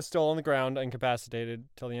 Al Ghul is still on the ground, incapacitated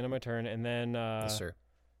till the end of my turn, and then Yes, sir.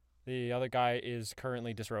 the other guy is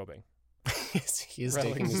currently disrobing. He is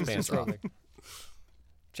Relics taking his is pants off. disrobing.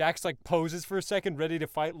 Jack's like poses for a second, ready to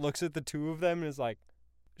fight, looks at the two of them, and is like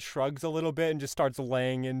shrugs a little bit and just starts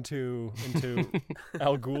laying into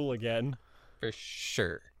Al Ghul again. For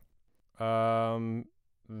sure.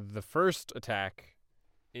 The first attack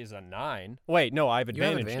is a 9. Wait, no, I have You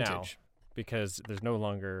have advantage now advantage. because there's no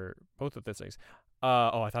longer both of the things.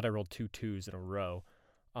 I thought I rolled 2 2s in a row.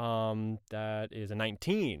 That is a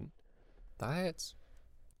 19. That hits.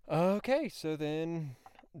 Okay, so then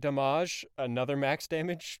damage, another max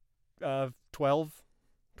damage, 12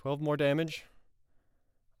 more damage.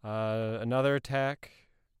 Another attack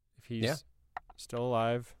if he's still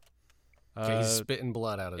alive. Okay, he's spitting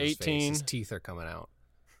blood out of his face. 18. His teeth are coming out.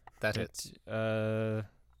 That hits.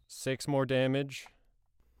 6 more damage.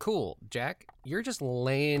 Cool. Jack, you're just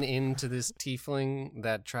laying into this tiefling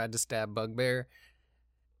that tried to stab Bugbear.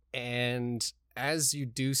 And as you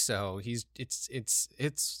do so, it's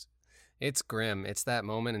grim. It's that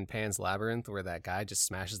moment in Pan's Labyrinth where that guy just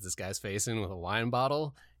smashes this guy's face in with a wine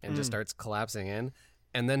bottle and just starts collapsing in.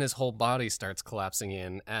 And then his whole body starts collapsing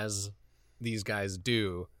in as these guys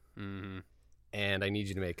do. Mm-hmm. And I need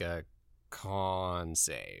you to make a con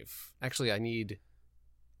save. Actually, I need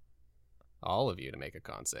all of you to make a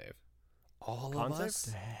con save. All Con of save?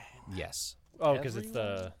 us. Yes. Oh, because it's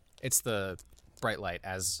the... It's the bright light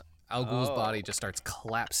as Al Ghul's body just starts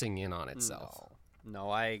collapsing in on itself. No,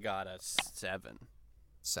 I got a 7.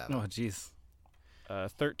 7. Oh, jeez.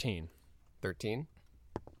 13. 13.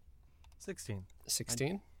 16.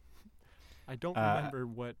 16. I don't remember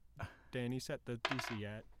what Danny set the DC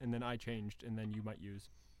at, and then I changed, and then you might use.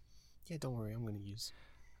 Yeah, don't worry. I'm going to use.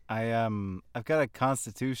 I've got a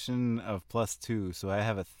Constitution of +2, so I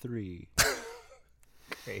have a 3.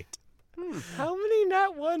 Great. How many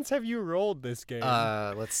nat ones have you rolled this game?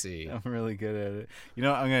 Let's see. I'm really good at it. You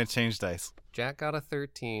know what? I'm gonna change dice. Jack got a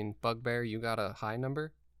 13. Bugbear, you got a high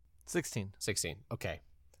number? 16. 16. Okay.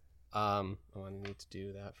 I need to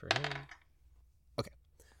do that for him. Okay.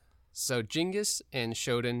 So Genghis and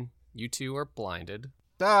Shodan, you two are blinded.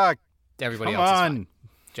 Ah, Everybody come else is on. fine.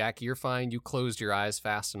 Jack, you're fine. You closed your eyes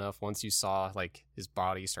fast enough once you saw like his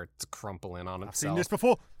body start to crumple in on I've seen himself. this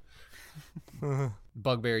before.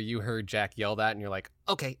 Bugbear, you heard Jack yell that, and you're like,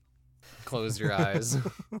 okay. Close your eyes.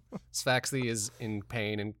 Sphaxy is in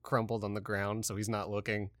pain and crumpled on the ground, so he's not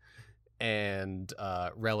looking. And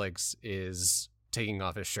Relix is taking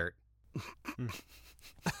off his shirt.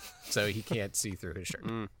 So he can't see through his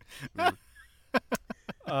shirt.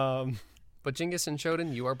 But Genghis and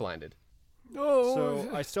Shodan, you are blinded. Oh,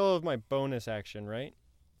 So I still have my bonus action, right?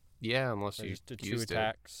 Yeah, unless So I you just did 2 used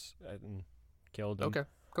attacks and killed it. him. Okay,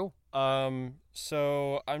 cool.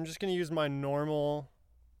 So I'm just gonna use my normal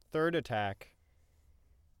third attack,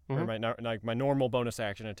 or Mhm. my normal bonus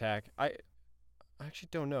action attack. I actually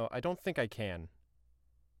don't know. I don't think I can.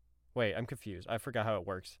 Wait, I'm confused. I forgot how it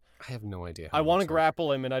works. I have no idea. How I want to much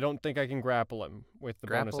grapple him, and I don't think I can grapple him with the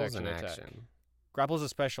bonus Grapple's action an attack. action. Grapple is a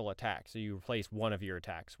special attack, so you replace one of your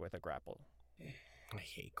attacks with a grapple. I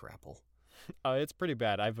hate grapple. It's pretty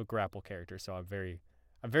bad. I have a grapple character, so I'm very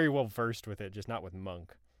well versed with it, just not with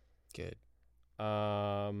Monk. Good.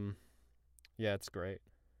 Yeah, it's great.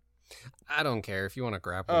 I don't care if you want to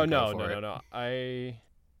grapple. Oh, go no. for it. I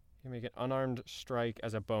can make an unarmed strike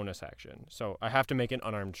as a bonus action. So I have to make an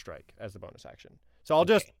unarmed strike as the bonus action. So I'll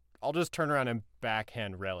just turn around and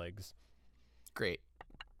backhand Religs. Great.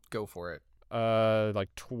 Go for it.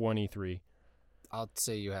 Like 23. I'll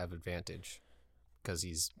say you have advantage because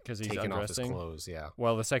he's 'Cause he's taking off his undressing? clothes. Yeah.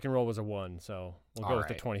 Well, the second roll was a 1, so we'll go with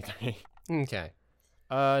the Alright. 23. Okay.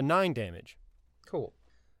 9 damage. Cool.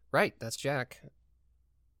 Right. That's Jack.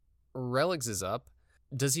 Relics is up.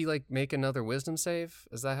 Does he like make another wisdom save?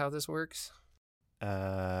 Is that how this works?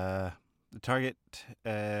 The target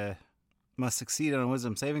must succeed on a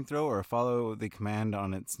wisdom saving throw or follow the command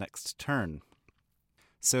on its next turn.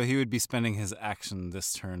 So he would be spending his action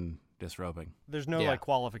this turn disrobing. There's no Yeah. like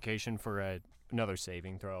qualification for another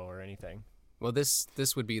saving throw or anything. Well, this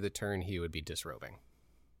would be the turn he would be disrobing.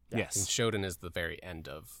 And Yes. Shodan is the very end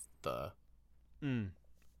of the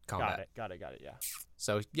combat. Got it. Yeah.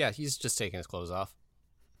 So yeah, he's just taking his clothes off.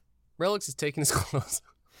 Relics is taking his clothes.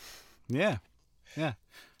 Yeah.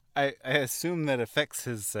 I assume that affects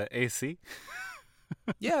his AC.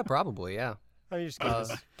 Yeah, probably. Yeah. I mean, you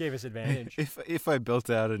just gave us advantage. If I built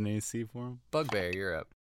out an AC for him. Bugbear, you're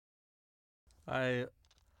up. I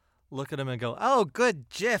look at him and go, "Oh, good,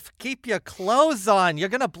 Jiff. Keep your clothes on. You're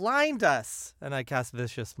going to blind us." And I cast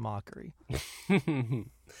Vicious Mockery.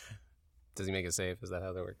 Does he make a save? Is that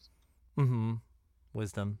how that works? Mm-hmm.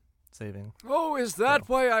 Wisdom saving. Oh, is that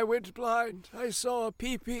why I went blind? I saw a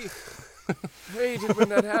pee-pee. Hate it when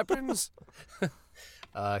that happens.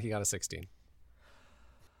 He got a 16.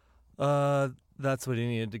 That's what he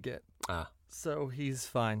needed to get. Ah. So he's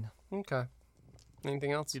fine. Okay.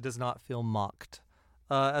 Anything else? He does not feel mocked.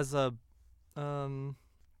 As a,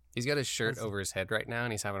 He's got his shirt That's- over his head right now,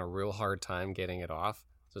 and he's having a real hard time getting it off.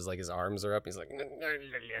 So it's like his arms are up. He's like,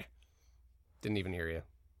 didn't even hear you.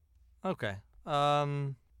 okay.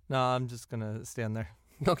 No, I'm just gonna stand there.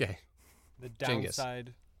 Okay. The Genghis.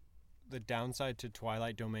 downside to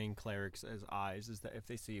Twilight Domain clerics as eyes is that if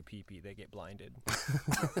they see a peepee, they get blinded.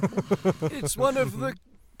 It's one of the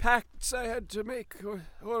pacts I had to make,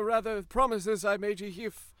 or rather promises I made to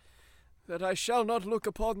Hif, that I shall not look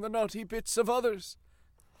upon the naughty bits of others,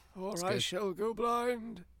 or That's I good. shall go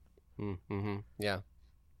blind. Mm-hmm. Yeah.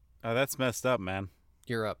 Oh, that's messed up, man.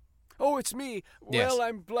 You're up. Oh, it's me. Yes. Well,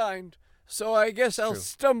 I'm blind, so I guess I'll True.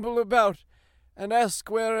 stumble about and ask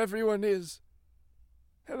where everyone is.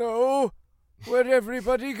 Hello? Where'd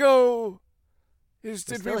everybody go? We're Did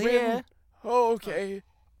we still win? here. Oh, okay.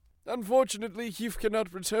 Unfortunately, Heath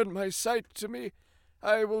cannot return my sight to me.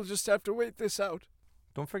 I will just have to wait this out.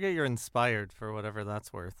 Don't forget you're inspired for whatever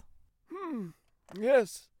that's worth.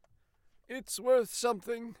 Yes. It's worth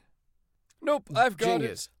something. Nope, I've got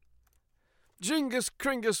Genghis. it. Genghis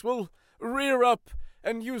Kringus will rear up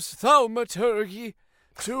and use thaumaturgy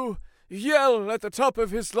to yell at the top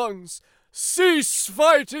of his lungs, cease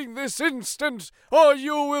fighting this instant, or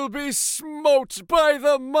you will be smote by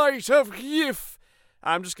the might of Yif.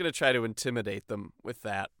 I'm just gonna try to intimidate them with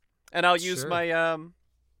that, and I'll use Sure. my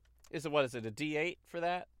Is it a D8 for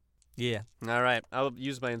that? Yeah. All right, I'll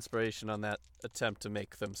use my inspiration on that attempt to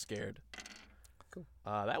make them scared. Cool.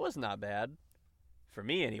 That was not bad for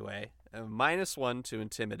me anyway. -1 to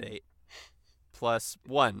intimidate,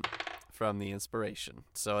 +1 from the inspiration,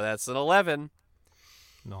 so that's an 11.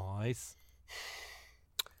 Nice.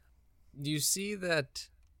 You see that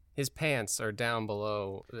his pants are down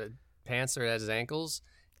below. The pants are at his ankles.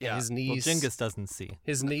 And Yeah. his Well, knees. Genghis doesn't see.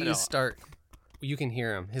 His knees No. start. You can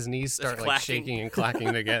hear him. His knees start like clacking. shaking and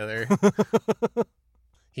clacking together.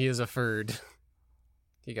 He is a furred.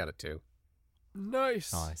 He got it too.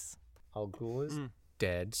 Nice. Nice. Al Ghul is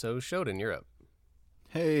dead. So Shodan, you're up.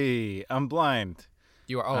 Hey, I'm blind.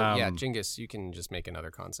 You are. Oh yeah, Um, Genghis. You can just make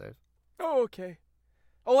another con save. Oh, okay.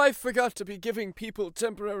 Oh, I forgot to be giving people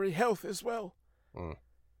temporary health as well. Mm.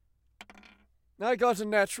 I got a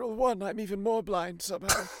natural 1. I'm even more blind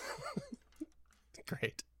somehow.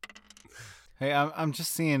 Great. Hey, I'm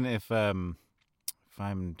just seeing if I'm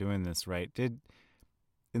doing this right.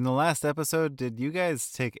 In the last episode, did you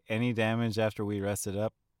guys take any damage after we rested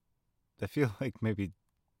up? I feel like maybe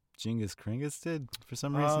Genghis Kringus did for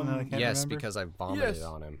some reason. That I can't Yes, remember. because I vomited Yes.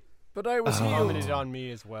 on him. But I was Oh. healed. Vomited on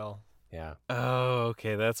me as well. Yeah. Oh,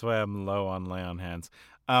 okay, that's why I'm low on lay on hands.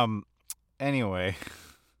 Anyway,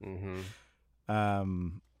 Mm-hmm.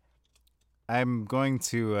 I'm going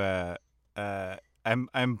to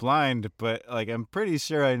I'm blind, but like I'm pretty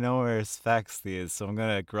sure I know where Sphaxthi is, so I'm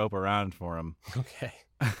gonna grope around for him. Okay.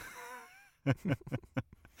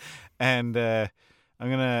 And I'm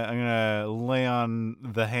gonna lay on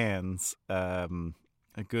the hands a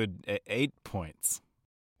good 8 points.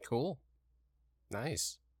 Cool.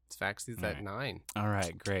 Nice. Sphaxthi's at Alright. 9. All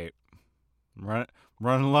right, great.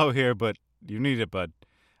 Running low here, but you need it, bud.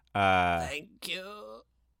 Thank you.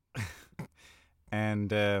 And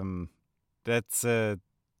that's I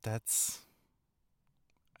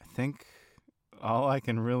think all I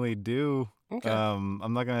can really do. Okay.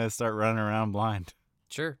 I'm not gonna start running around blind.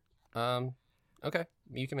 Sure. Okay.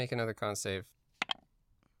 You can make another con save.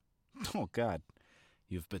 Oh God,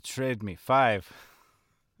 you've betrayed me. 5.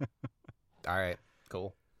 All right.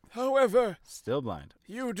 Cool. However, Still blind.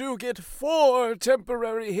 you do get 4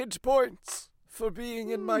 temporary hit points for being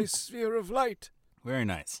in my sphere of light. Very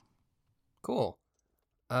nice. Cool.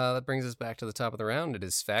 That brings us back to the top of the round. It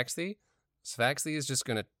is Sphaxthi. Sphaxthi is just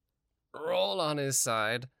gonna roll on his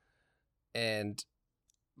side and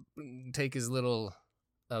take his little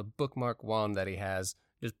bookmark wand that he has,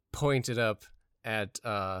 just point it up at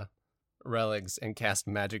Relics and cast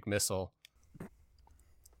Magic Missile.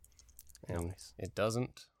 And it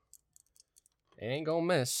doesn't. It ain't gonna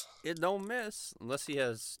miss. It don't miss unless he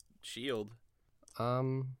has shield.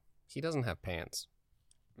 He doesn't have pants.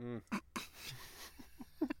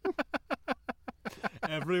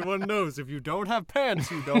 Everyone knows if you don't have pants,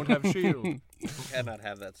 you don't have shield. You cannot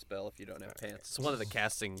have that spell if you don't have pants. It's one of the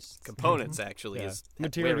casting components, actually. Yeah. Is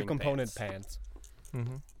Material wearing component pants.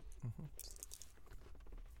 Mm-hmm.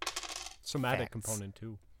 Somatic Facts. component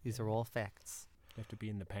too. These are all facts. You have to be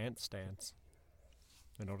in the pants stance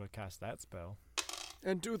in order to cast that spell.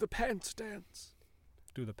 And do the pants dance.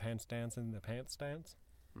 Do the pants dance in the pants stance?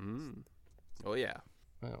 Oh yeah.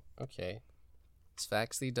 Oh, okay.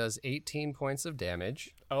 Sphaxthi does 18 points of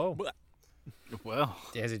damage Oh, Well,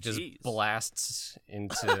 as it just Jeez. blasts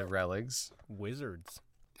into Relics. wizards.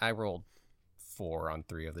 I rolled 4 on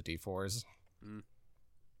 3 of the d4s.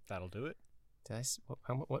 That'll do it. Did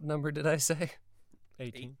what number did I say?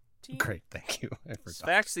 18. Great, thank you. I forgot.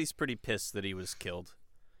 Sphaxthi's pretty pissed that he was killed.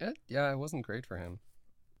 Yeah, it wasn't great for him.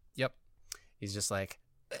 Yep. He's just like,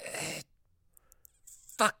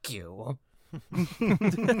 fuck you.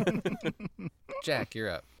 Jack, you're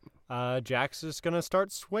up. Jack's just gonna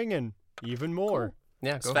start swinging even more.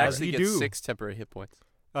 Yeah, go As for he it. Sphaxthi gets do. 6 temporary hit points.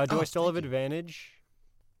 Do Oh, I still have thank you. advantage?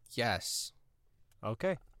 Yes.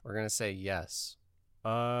 Okay. We're going to say yes.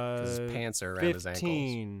 Because his pants are around his ankles.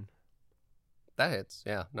 15. That hits.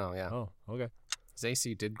 Yeah, no, yeah. Oh, okay. His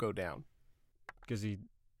AC did go down. Because he.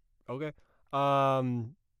 Okay.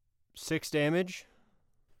 6 damage.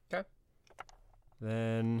 'Kay.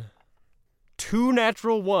 Then 2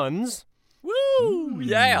 natural ones. Woo!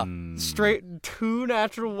 Yeah. Straight 2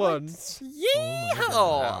 natural ones.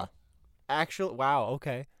 Yeah. Actual. Wow.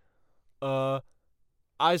 Okay. I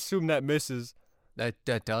assume that misses. That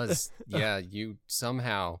does. Yeah, you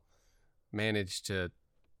somehow managed to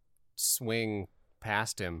swing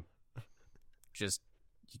past him. Just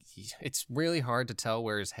it's really hard to tell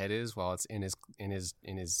where his head is while it's in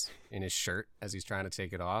his shirt as he's trying to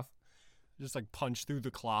take it off. Just like punch through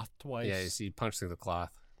the cloth twice. Yeah, you see, punch through the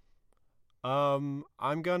cloth. I'll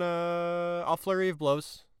flurry of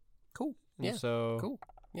blows. Cool. And Yeah. So Cool.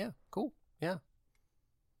 Yeah. Cool. Yeah.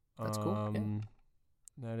 That's cool. Yeah.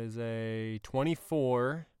 That is a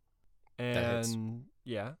 24, That hits. and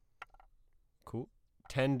yeah, cool.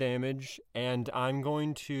 10 damage, and I'm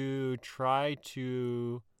going to try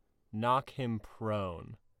to knock him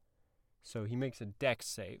prone. So he makes a dex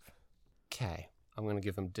save. Okay. I'm gonna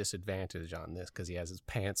give him disadvantage on this because he has his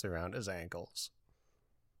pants around his ankles.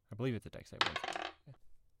 I believe it's a dex save.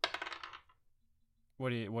 What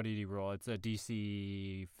did he roll? It's a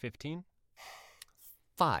DC 15.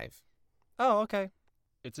 5. Oh, okay.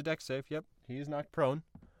 It's a dex save. Yep, he is knocked prone.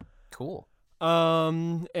 Cool.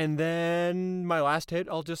 And then my last hit,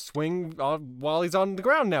 I'll just swing while he's on the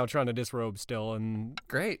ground now, trying to disrobe still. And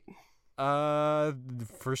Great. the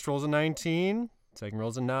first roll's a 19, second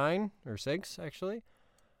roll's a 9 or 6 actually.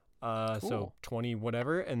 So Cool. 20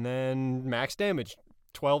 whatever, and then max damage,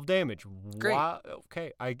 12 damage. Great. Wow.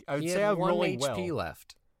 Okay, I would He say had I'm 1 rolling HP well.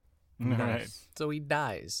 left, All right. Nice. so he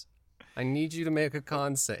dies. I need you to make a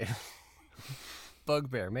con save.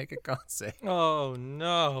 Bugbear, make a con save. Oh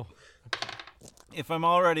no. If I'm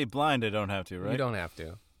already blind, I don't have to, right? You don't have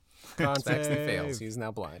to. Con Spaxley save. fails. He's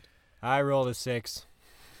now blind. I rolled a 6.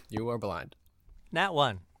 You are blind. Nat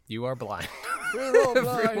 1. You are blind. We're all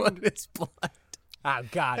Everyone blind. is blind. Oh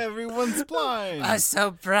God. Everyone's blind.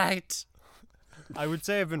 So bright. I would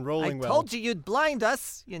say I've been I rolling well. told you you'd blind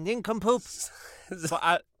us, you nincompoop.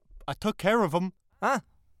 But I took care of him. Huh?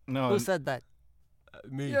 No, Who said that?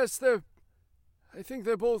 Me. Yes, I think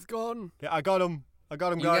they're both gone. Yeah, I got him. I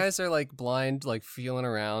got him, You guys are like blind, like feeling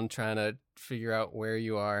around, trying to figure out where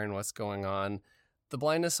you are and what's going on. The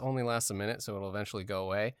blindness only lasts a minute, so it'll eventually go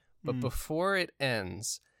away. But before it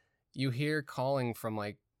ends, you hear calling from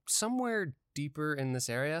like somewhere deeper in this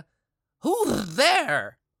area. Who's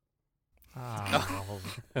there? Oh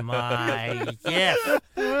my gift.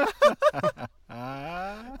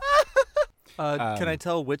 Can I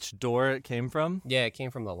tell which door it came from? Yeah, it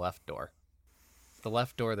came from the left door. The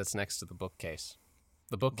left door that's next to the bookcase.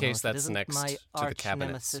 The bookcase Well, if it that's isn't next my to the arch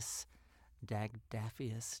cabinets. nemesis,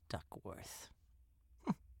 Dagdaphus Duckworth.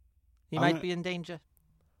 He I'm might gonna- be in danger.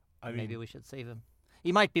 I mean, Maybe we should save him.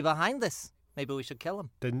 He might be behind this. Maybe we should kill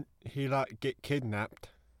him. didn't he like get kidnapped?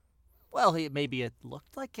 Well, maybe it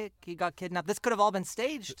looked like he got kidnapped. This could have all been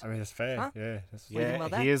staged. I mean, it's fair. Huh? Yeah. That's What do you think Yeah,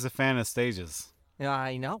 about that? he is a fan of stages. Yeah,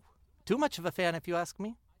 I know. Too much of a fan, if you ask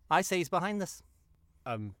me. I say he's behind this.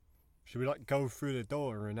 Should we like go through the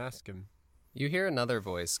door and ask him? You hear another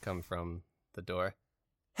voice come from the door.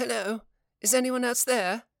 Hello? Is anyone else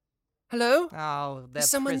there? Hello? Oh, they're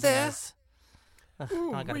someone there? prisoners. Ugh,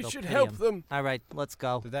 Ooh, I gotta we go should pity help 'em. them. All right, let's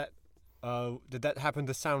go. Did that happen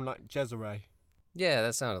to sound like Jezere? Yeah,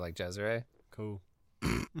 that sounded like Jezere. Cool.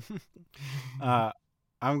 I'm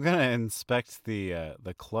gonna inspect the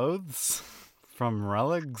clothes from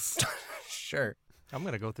relics. Sure. I'm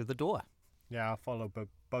gonna go through the door. Yeah, I'll follow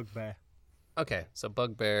Bugbear. Okay, so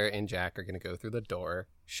Bugbear and Jack are going to go through the door.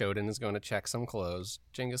 Shodan is going to check some clothes.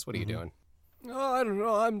 Jingus, what are you doing? Oh, I don't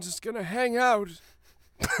know. I'm just gonna hang out.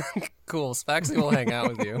 Cool, Spaxley will hang out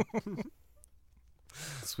with you.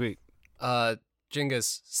 Sweet.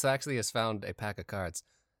 Jingus, Spaxley has found a pack of cards.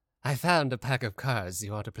 I found a pack of cards.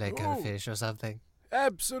 You want to play Go Ooh. Fish or something?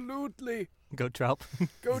 Absolutely. Go Trout.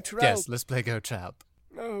 Go trout. Yes, let's play Go Trap.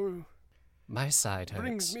 Oh, My side hurts.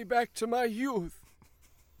 brings me back to my youth.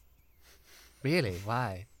 Really?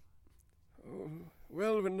 Why?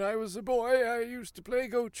 Well, when I was a boy, I used to play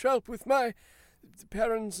Go Trout with my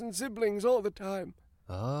parents and siblings all the time.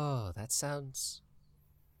 Oh, that sounds,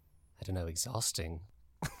 I don't know, exhausting.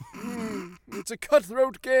 It's a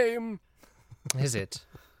cutthroat game. Is it?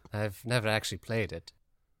 I've never actually played it.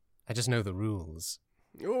 I just know the rules.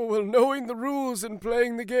 Oh, well, knowing the rules and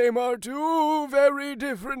playing the game are two very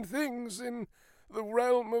different things in the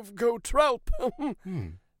realm of Go Trout.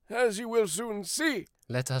 As you will soon see.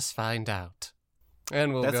 Let us find out.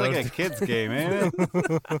 And we'll That's go like a kid's game, ain't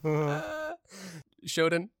it?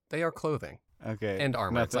 Shodan, they are clothing Okay. and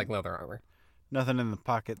armor. It's Nothing, like leather armor. nothing in the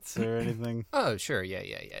pockets or anything. Oh, sure. Yeah.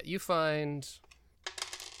 You find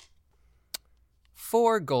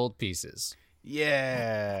 4 gold pieces.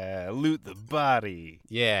 Yeah, loot the body.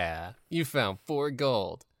 Yeah. You found 4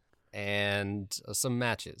 gold and some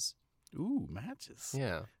matches. Ooh, matches.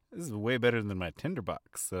 Yeah. This is way better than my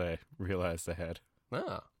tinderbox that I realized I had.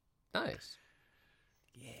 Oh, nice.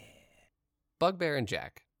 Yeah. Bugbear and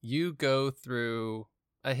Jack, you go through.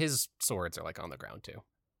 His swords are like on the ground too.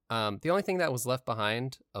 The only thing that was left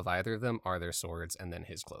behind of either of them are their swords and then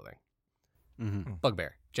his clothing. Mm-hmm.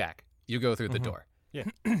 Bugbear, Jack, you go through the Mhm. door.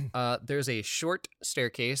 Yeah. There's a short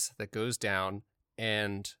staircase that goes down,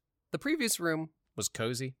 and the previous room was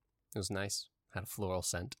cozy. It was nice, had a floral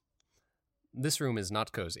scent. This room is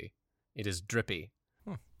not cozy. It is drippy.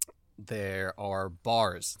 Hmm. There are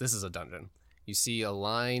bars. This is a dungeon. You see a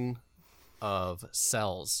line of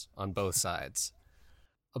cells on both sides.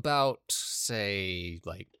 About, say,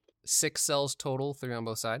 like 6 cells total, 3 on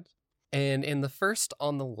both sides. And in the first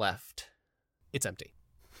on the left, it's empty.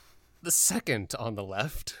 The second on the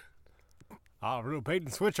left, Real bait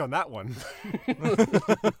and switch on that one.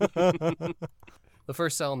 the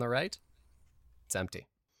first cell on the right, it's empty.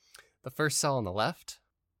 The first cell on the left,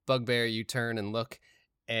 Bugbear, you turn and look,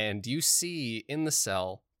 and you see in the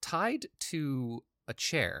cell, tied to a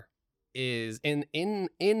chair, is in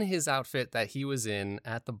his outfit that he was in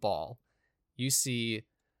at the ball. You see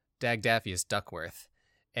Dagdafius Duckworth,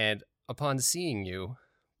 and upon seeing you,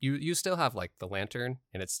 you still have like the lantern,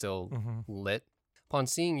 and it's still lit. Upon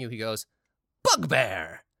seeing you, he goes,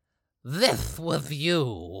 "Bugbear, this was you,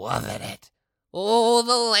 wasn't it? Oh,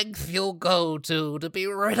 the length you'll go to be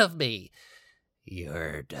rid of me.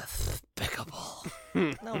 You're despicable."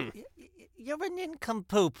 No, you're a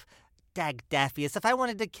nincompoop, Dagdafius. If I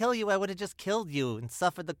wanted to kill you, I would have just killed you and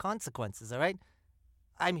suffered the consequences, all right?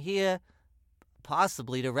 I'm here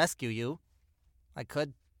possibly to rescue you. I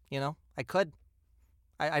could, I could.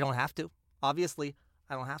 I don't have to. Obviously,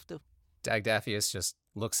 I don't have to. Dagdafius just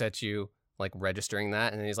looks at you, like registering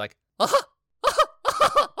that, and then he's like,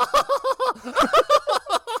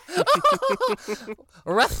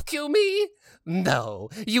 "Rescue me? No,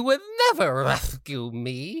 you would never rescue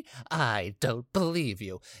me. I don't believe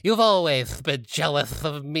you. You've always been jealous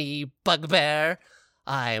of me, Bugbear.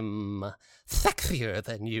 I'm sexier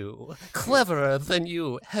than you, cleverer than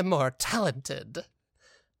you, and more talented.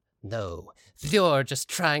 No, you're just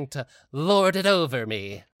trying to lord it over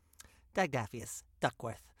me." Dagdafius,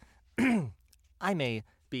 Duckworth. I may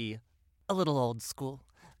be a little old school.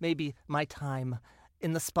 Maybe my time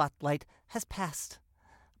in the spotlight has passed.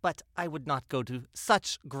 But I would not go to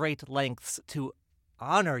such great lengths to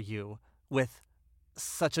honor you with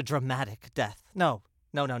such a dramatic death. No.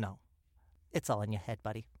 It's all in your head,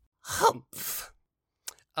 buddy. Humph.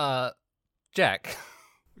 Jack,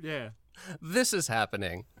 Yeah. this is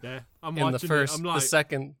happening Yeah. I'm in the watching first, it. I'm like,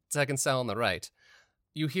 the second cell on the right.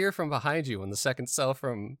 You hear from behind you in the second cell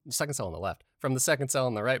on the left. From the second cell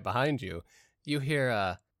on the right behind you, you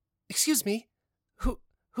hear, "Excuse me,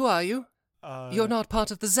 who are you? You're not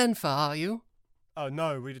part of the Zenfa, are you?" Oh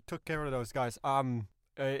no, we took care of those guys. I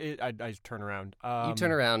turn around. You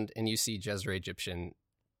turn around and you see Jezra Egyptian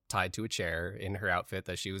tied to a chair in her outfit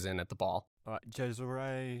that she was in at the ball.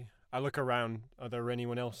 Jezre. I look around. Are there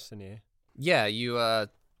anyone else in here? Yeah, you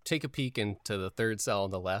take a peek into the third cell on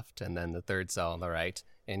the left and then the third cell on the right,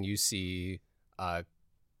 and you see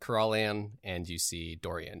Karalan and you see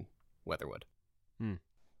Dorian Weatherwood.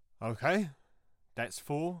 Okay, that's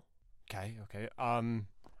 4. Okay.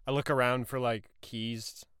 I look around for like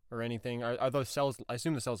keys or anything. Are those cells? I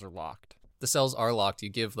assume the cells are locked. The cells are locked. You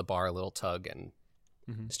give the bar a little tug, and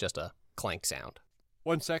Mhm. it's just a clank sound.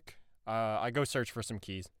 1 sec. I go search for some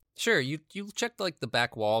keys. Sure, you check like the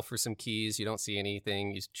back wall for some keys. You don't see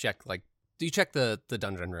anything. You check the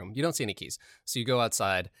dungeon room. You don't see any keys. So you go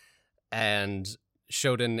outside, and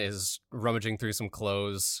Shodan is rummaging through some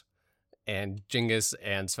clothes, and Jingus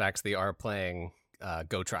and Sfaxthi are playing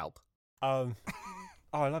Go Traub. Oh,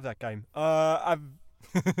 I love that game.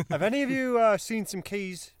 Have any of you seen some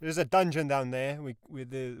keys? There's a dungeon down there with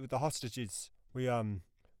the hostages. We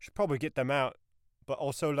should probably get them out, but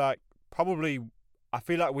also like probably I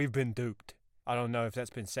feel like we've been duped. I don't know if that's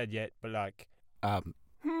been said yet, but like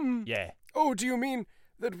yeah. Oh, do you mean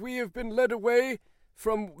that we have been led away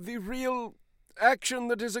from the real action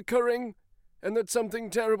that is occurring, and that something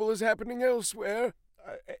terrible is happening elsewhere?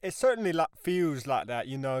 It certainly like feels like that,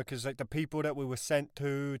 because like the people that we were sent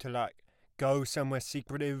to like go somewhere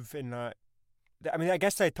secretive and like, I mean, I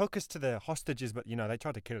guess they took us to the hostages, but they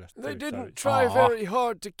tried to kill us. They too, didn't so. try very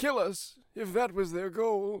hard to kill us, if that was their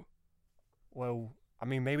goal. Well, I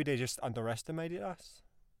mean, maybe they just underestimated us.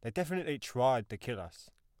 They definitely tried to kill us.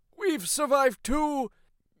 We've survived 2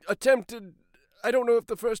 attempted... I don't know if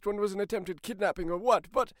the first one was an attempted kidnapping or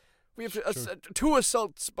what, but we've 2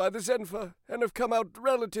 assaults by the Zenfa and have come out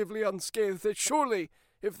relatively unscathed. Surely,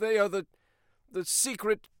 if they are the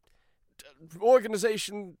secret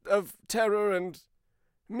organization of terror and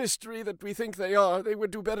mystery that we think they are, they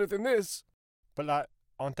would do better than this. But like,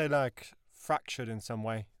 aren't they like fractured in some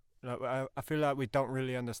way? Like, I feel like we don't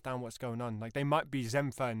really understand what's going on. Like, they might be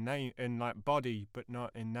Zenfa in name, in like body, but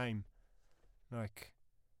not in name. Like,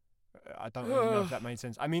 I don't really know if that made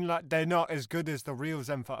sense. I mean, like, they're not as good as the real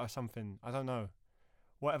Zenfa or something. I don't know.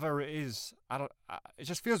 Whatever it is, it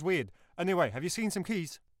just feels weird. Anyway, have you seen some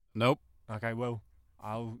keys? Nope. Okay, well,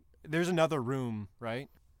 there's another room, right?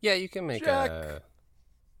 Yeah, you can make Jack. a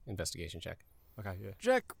investigation check. Okay, yeah.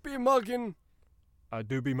 Jack B. Muggin, I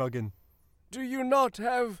do be mugging. do you not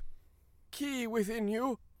have key within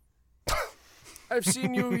you? I've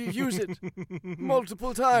seen you use it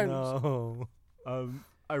multiple times. No.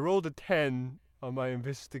 I rolled a 10 on my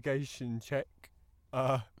investigation check.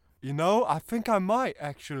 You know, I think I might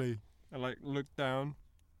actually. I like look down.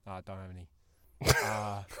 I don't have any.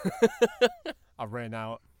 I ran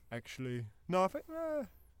out actually. No, I think.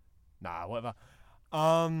 Nah, whatever.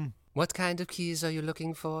 What kind of keys are you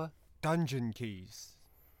looking for? Dungeon keys.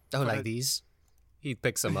 Oh, But like I- these? He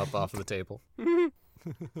picks them up off the table.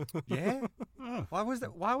 Yeah. Why was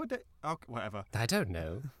that? Why would they? Okay, whatever. I don't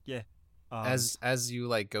know. Yeah. As you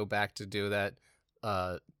like go back to do that,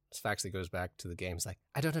 Sphaxley goes back to the games like,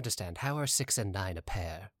 I don't understand. How are 6 and 9 a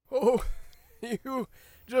pair? Oh, you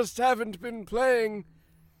just haven't been playing,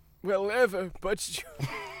 well, ever, but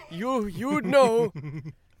you'd know.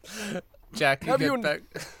 Jack, you Have get you- back.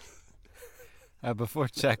 Before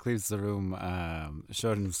Jack leaves the room,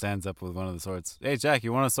 Shodan stands up with one of the swords. Hey, Jack,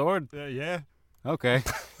 you want a sword? yeah. Okay.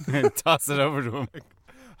 And toss it over to him.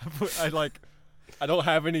 I don't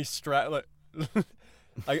have any strat. Like,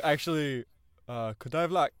 I actually, could I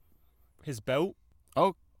have like his belt?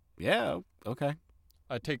 Yeah, okay.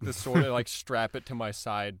 I take the sword and like strap it to my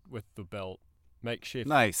side with the belt. Makeshift.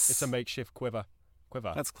 Nice. It's a makeshift quiver.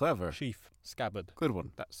 That's clever. Sheath. Scabbard. Good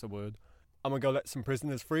one. That's the word. I'm gonna go let some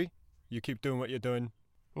prisoners free. You keep doing what you're doing.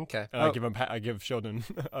 Okay. And I give Sheldon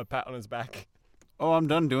a pat on his back. Oh, I'm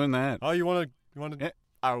done doing that. Oh, you wanna? Yeah.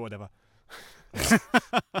 Or whatever.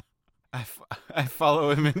 I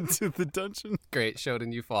follow him into the dungeon. Great.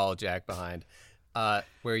 Shodan, you follow Jack behind,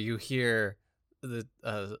 where you hear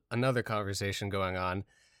another conversation going on.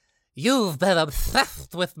 You've been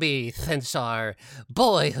obsessed with me since our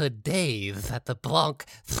boyhood days at the Blanc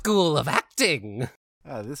School of Acting.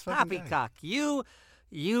 This fucking guy. Poppycock,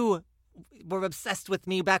 you were obsessed with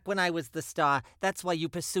me back when I was the star. That's why you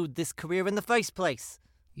pursued this career in the first place.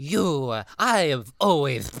 I have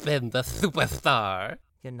always been the superstar.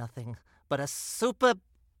 You're nothing but a super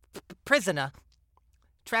prisoner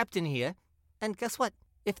trapped in here. And guess what?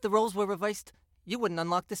 If the roles were reversed, you wouldn't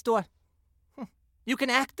unlock this door. You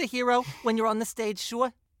can act the hero when you're on the stage,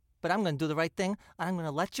 sure, but I'm going to do the right thing, and I'm going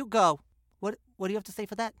to let you go. What do you have to say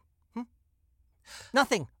for that?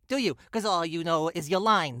 Nothing, do you? Because all you know is your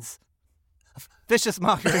lines. Vicious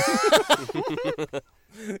mockery.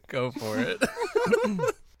 Go for it.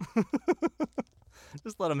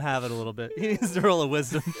 Just let him have it a little bit. He needs to roll a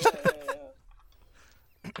wisdom.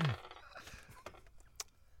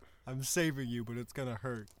 I'm saving you, but it's gonna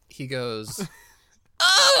hurt. He goes,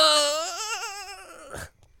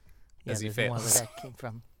 Yeah, as he there's more fails. where that came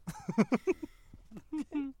from.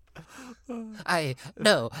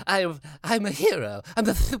 I'm a hero. I'm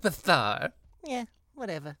the superstar. Yeah,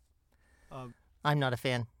 whatever. Um, I'm not a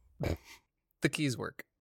fan. The keys work.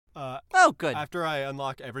 Oh, good. After I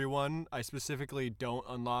unlock everyone, I specifically don't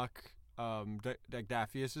unlock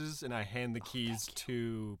Dagdafius's, and I hand the keys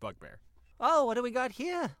to Bugbear. Oh, what do we got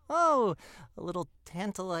here? Oh, a little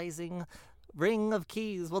tantalizing ring of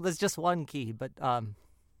keys. Well, there's just one key, but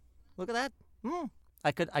look at that.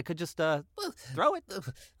 I could just throw it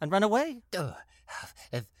and run away.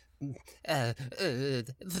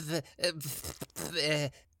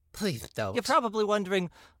 Please don't. You're probably wondering,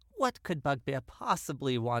 what could Bugbear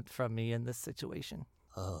possibly want from me in this situation?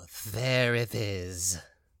 Oh, there it is.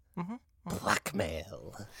 Mm-hmm.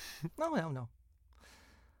 Blackmail. No.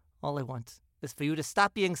 All I want is for you to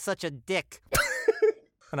stop being such a dick.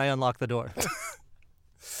 And I unlock the door.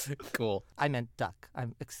 Cool. I meant duck.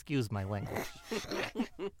 Excuse my language.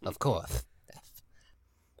 Of course.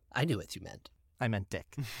 I knew what you meant. I meant dick.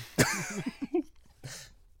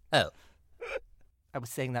 Oh. I was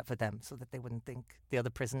saying that for them so that they wouldn't think the other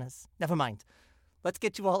prisoners. Never mind. Let's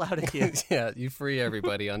get you all out of here. Yeah, you free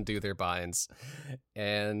everybody, undo their binds,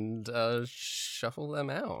 and shuffle them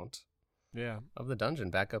out Yeah. of the dungeon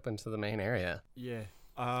back up into the main area. Yeah.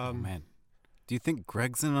 Oh, man. Do you think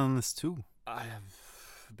Greg's in on this too?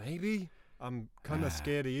 Maybe. I'm kind of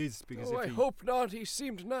scared he is because Oh, if I he... hope not. He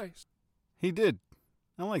seemed nice. He did.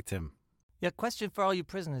 I liked him. Yeah, question for all you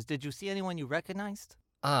prisoners. Did you see anyone you recognized?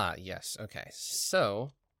 Yes. Okay.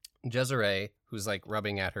 So, Jezere, who's like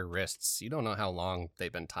rubbing at her wrists. You don't know how long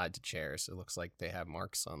they've been tied to chairs. It looks like they have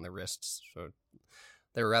marks on their wrists, so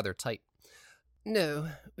they're rather tight. No,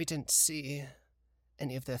 we didn't see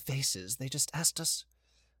any of their faces. They just asked us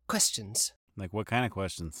questions. Like, what kind of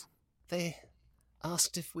questions? They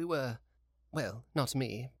asked if we were, well, not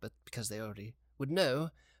me, but because they already would know,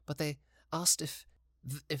 but they asked if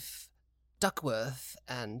Duckworth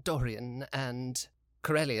and Dorian and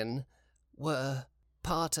Corellian were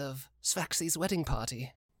part of Sfaxy's wedding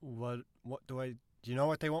party. What do you know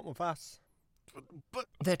what they want with us? But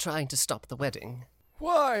they're trying to stop the wedding.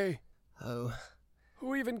 Why? Oh,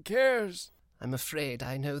 Who even cares? I'm afraid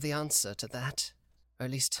I know the answer to that. Or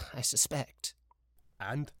at least I suspect.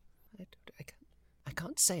 And? I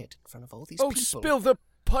can't say it in front of all these Oh, people. spill the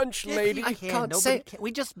punch, lady. I can't say.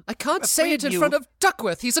 We just. I can't say it in you. front of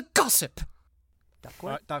Duckworth. He's a gossip.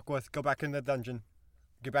 Duckworth, Duckworth, go back in the dungeon.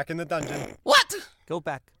 Get back in the dungeon. What? go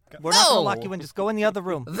back. We're not gonna No! lock you in. Just go in the other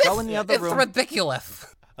room. This Go in the other is room. ridiculous.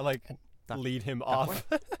 I like lead him off.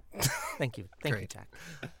 Thank you. Thank you, Great. Jack.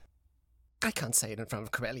 I can't say it in front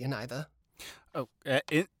of Corellian either. Oh,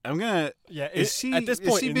 I'm gonna. Yeah, Is she? at this is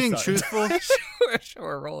point she being inside. truthful?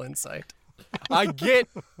 Sure, roll insight. I get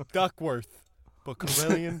Duckworth, but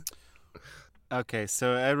Corellian, Okay,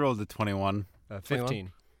 so I rolled a 21.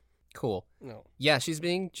 15. Cool. No. Yeah, she's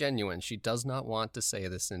being genuine. She does not want to say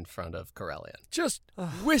this in front of Corellian. Just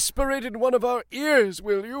whisper it in one of our ears,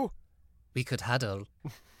 will you? We could huddle.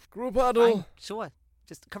 Group huddle. Fine, sure.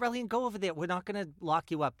 Just Corellian, go over there. We're not gonna lock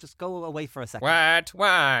you up. Just go away for a second. What?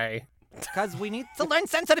 Why? Because we need to learn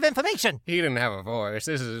sensitive information. He didn't have a voice.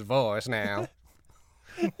 This is his voice now.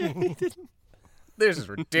 This is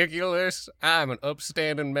ridiculous. I'm an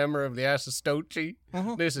upstanding member of the Assistochi.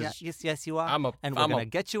 Mhm. This Yeah, is... yes, you are. I'm a- and we're I'm a- gonna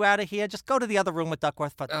get you out of here. Just go to the other room with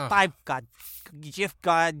Duckworth for Ugh. 5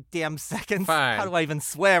 goddamn seconds. Fine. How do I even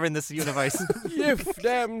swear in this universe? If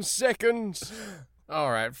damn seconds.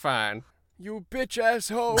 All right, fine. You bitch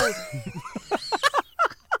asshole.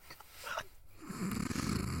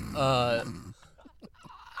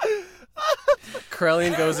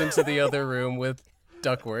 Corellian goes into the other room with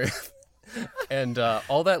Duckworth. And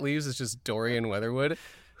all that leaves is just Dorian Weatherwood,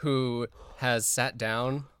 who has sat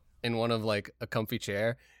down in one of like a comfy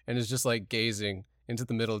chair and is just like gazing into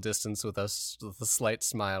the middle distance with a slight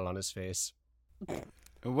smile on his face.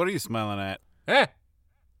 What are you smiling at? Eh.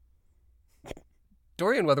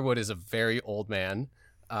 Dorian Weatherwood is a very old man.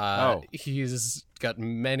 He's got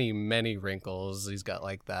many, many wrinkles. He's got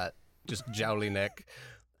like that just jowly neck.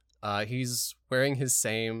 He's wearing his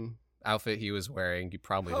same outfit he was wearing. You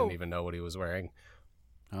probably didn't even know what he was wearing.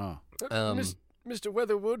 Oh. Mr.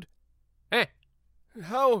 Weatherwood, Eh.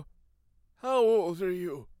 how old are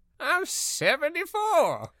you? I'm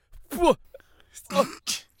 74. Pwah! Oh,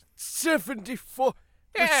 74.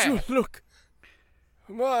 Yeah. But you look.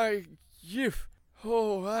 My gift.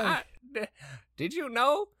 Oh, Did you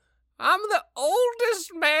know? I'm the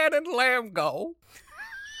oldest man in Lamgo.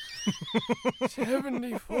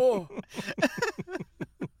 74.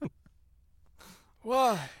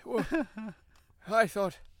 Why? Well, I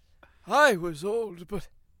thought I was old, but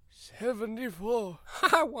 74.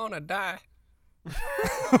 I want to die.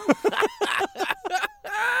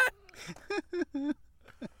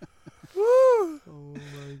 Oh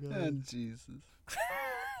my God. Jesus.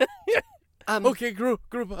 Okay, group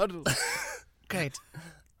huddle. Great.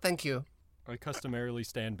 Thank you. I customarily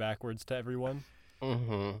stand backwards to everyone.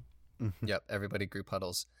 Mm-hmm. Yep, everybody group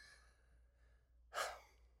huddles.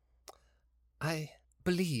 I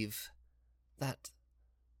believe that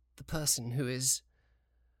the person who is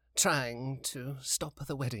trying to stop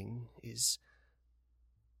the wedding is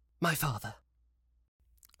my father.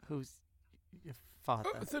 Who's your father?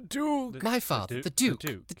 The Duke. My father, the Duke.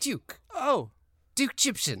 Duke. The Duke. Oh, Duke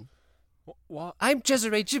Egyptian. What? I'm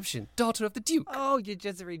Jezere Egyptian, daughter of the Duke. oh, you're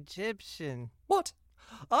just a Egyptian. What?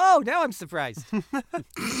 Oh, now I'm surprised.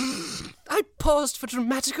 I paused for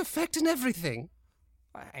dramatic effect and everything.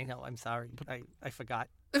 I know, I'm sorry. I forgot.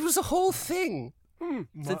 It was a whole thing.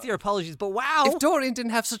 Sincere apologies, but wow. If Dorian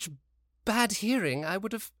didn't have such bad hearing, I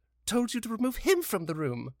would have told you to remove him from the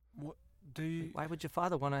room. What do you... Why would your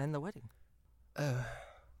father want to end the wedding?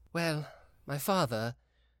 Well, my father,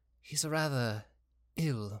 he's a rather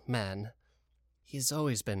ill man. He's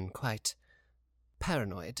always been quite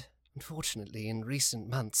paranoid. Unfortunately, in recent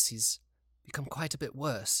months, he's become quite a bit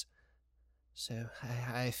worse. So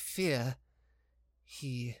I fear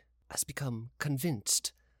he has become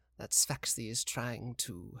convinced that Sfaxy is trying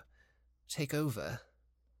to take over.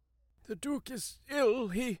 The Duke is ill.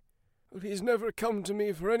 He's never come to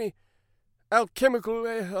me for any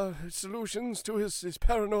alchemical solutions to his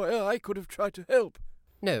paranoia. I could have tried to help.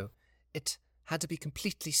 No, it had to be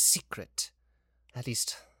completely secret. At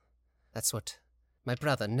least, that's what my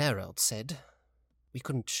brother Nerold said. We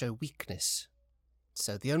couldn't show weakness.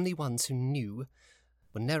 So the only ones who knew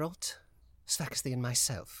were Nerold, Svaxthi, and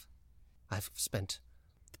myself. I've spent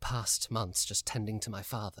the past months just tending to my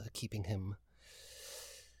father, keeping him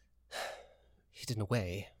hidden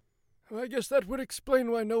away. I guess that would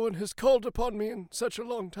explain why no one has called upon me in such a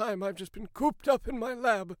long time. I've just been cooped up in my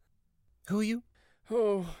lab. Who are you?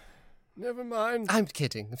 Oh, never mind. I'm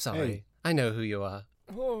kidding. I'm sorry. Hey. I know who you are.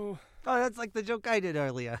 Oh, Oh, that's like the joke I did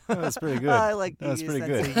earlier. That's pretty good. I like the That's pretty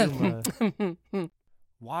sense good. of humor.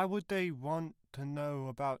 Why would they want to know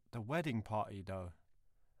about the wedding party, though?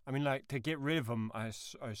 I mean, like, to get rid of them, I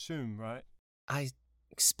assume, right? I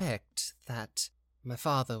expect that my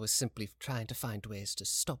father was simply trying to find ways to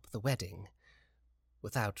stop the wedding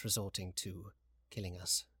without resorting to killing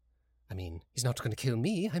us. I mean, he's not going to kill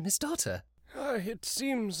me. I'm his daughter. it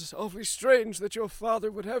seems awfully strange that your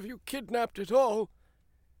father would have you kidnapped at all.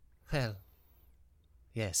 Well,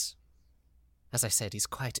 yes. As I said, he's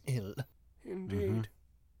quite ill. Indeed.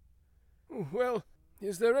 Well,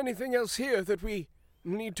 is there anything else here that we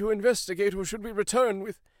need to investigate, or should we return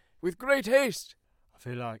with great haste? I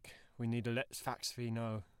feel like we need to let Svaxthi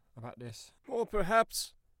know about this. Or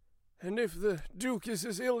perhaps, and if the Duke is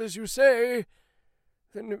as ill as you say,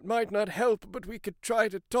 then it might not help, but we could try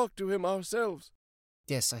to talk to him ourselves.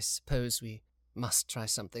 Yes, I suppose we must try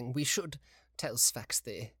something. We should tell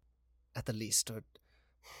Svaxthi, at the least, or...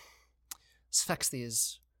 Svaxthi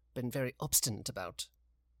has been very obstinate about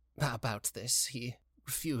this. He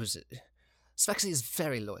refuses. Svaxthi is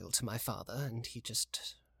very loyal to my father, and he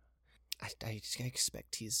just... I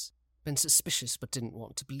expect he's been suspicious but didn't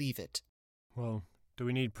want to believe it. Well, do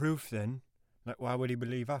we need proof then? Like, why would he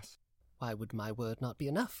believe us? Why would my word not be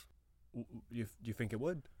enough? You think it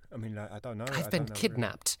would? I mean, like, I don't know. I've been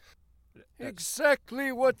kidnapped.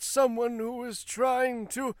 Exactly what someone who is trying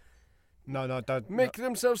to No, don't... make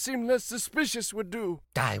themselves seem less suspicious would do.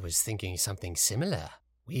 I was thinking something similar.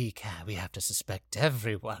 We have to suspect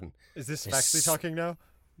everyone. Is this Yes. Svaxthi talking now?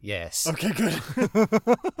 Yes. Okay, good.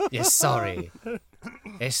 Yes, sorry.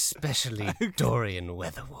 Especially Dorian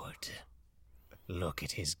Weatherwood. Look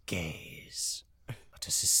at his gaze. What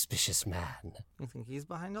a suspicious man. You think he's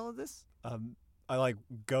behind all of this? I, like,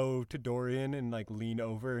 go to Dorian and, like, lean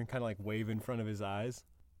over and kind of, like, wave in front of his eyes.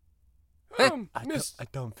 Miss, I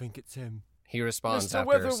don't think it's him. He responds Mr. after a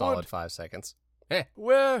Weatherwood. solid 5 seconds. Hey,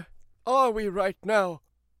 where are we right now?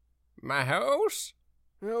 my house?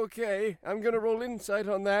 Okay, I'm gonna roll insight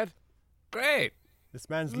on that. Great. This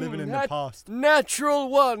man's living in the That- past. Natural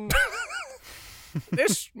one.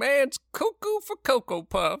 This man's cuckoo for Cocoa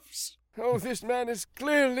Puffs. Oh, this man is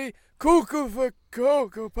clearly cuckoo for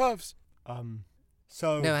Cocoa Puffs.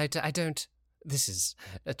 So... No, I don't. This is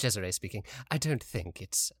Cesare speaking. I don't think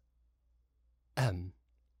it's... him.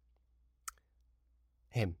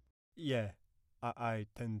 Yeah, I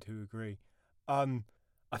tend to agree.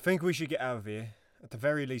 I think we should get out of here. At the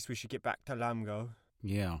very least, we should get back to Lamgo.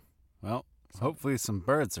 Yeah. Well, hopefully some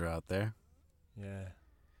birds are out there. Yeah.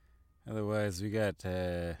 Otherwise, we got,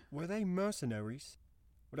 Were they mercenaries?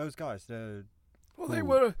 Were those guys? Well, Ooh.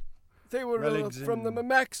 they were Relics from the and-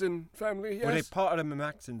 Mamaxon family, Were they yes. part of the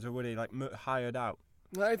Mamaxons, or were they, like, hired out?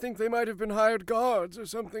 I think they might have been hired guards or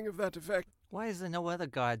something of that effect. Why is there no other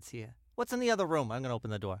guards here? What's in the other room? I'm going to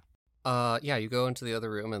open the door. Yeah, you go into the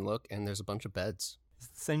other room and look, and there's a bunch of beds. Is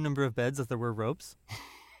it the same number of beds as there were ropes?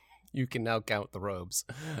 You can now count the robes.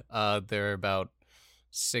 There are about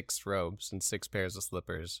 6 robes and 6 pairs of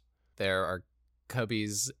slippers. There are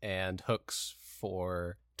cubbies and hooks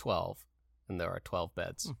for 12, and there are 12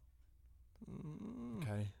 beds.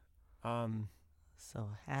 Okay. So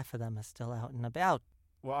half of them are still out and about.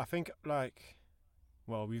 Well, I think, like...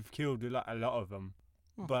 Well, we've killed, like, a lot of them.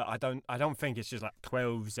 Hmm. But I don't think it's just, like,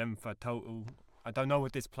 12 Zempha total. I don't know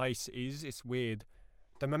what this place is. It's weird.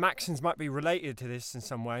 The Mamaxons might be related to this in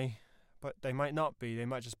some way, but they might not be. They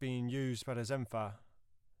might just be used by the Zempha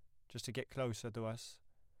just to get closer to us.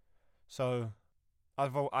 So,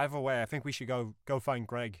 either way, I think we should go find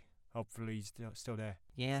Greg. Hopefully he's still there.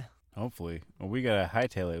 Yeah. hopefully. Well, we got to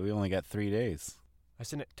hightail it. We only got 3 days. I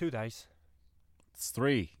seen it 2 days. It's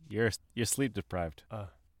 3. You're sleep deprived.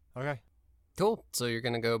 Okay. Cool. So you're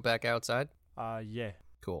going to go back outside? Yeah.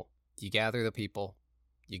 Cool. You gather the people.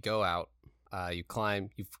 You go out. You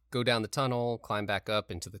go down the tunnel, climb back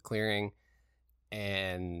up into the clearing.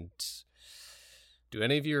 And do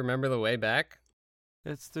any of you remember the way back?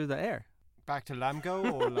 It's through the air. Back to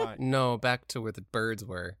Lamgo or like... No, back to where the birds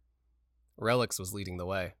were. Relics was leading the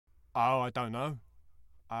way. Oh, I don't know.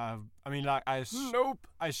 I mean, like, Nope.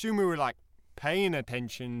 I assume we were, like, paying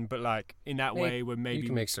attention, but like in that way we're maybe You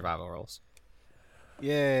can make survival rolls.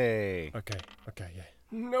 Yay. Okay, yeah.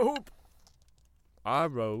 Nope. I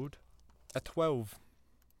rolled a 12.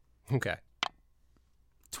 Okay,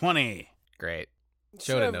 20. great.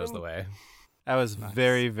 Shoda knows 7. the way. I was Nice.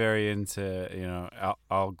 very, very into,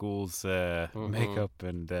 Al Ghul's makeup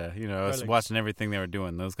and, I was Relics. watching everything they were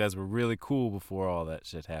doing. Those guys were really cool before all that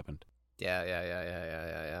shit happened.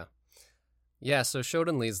 Yeah. Yeah, so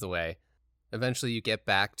Shodan leads the way. Eventually you get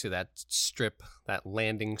back to that strip, that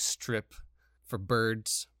landing strip for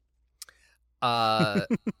birds. There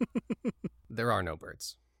are no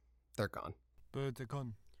birds. They're gone. Birds are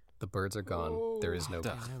gone. The birds are gone. There is no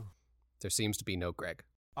I know. There seems to be no Greg.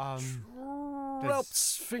 Trap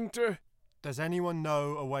sphincter. Does anyone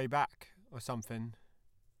know a way back or something?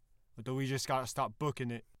 Or do we just gotta start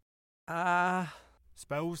booking it?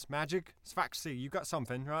 Spells, magic, Sphaxy, you got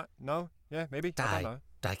something, right? No? Yeah, maybe? I don't know.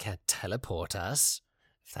 I can't teleport us,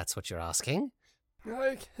 if that's what you're asking.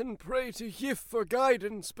 I can pray to Yif for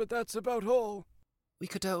guidance, but that's about all. We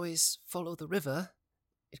could always follow the river.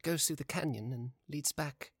 It goes through the canyon and leads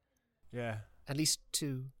back, Yeah. at least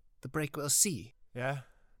to the Breakwell Sea. Yeah,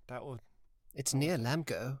 that would... It's near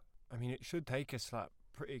Lamgo. I mean, it should take us, like,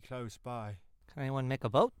 pretty close by. Can anyone make a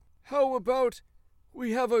boat? How about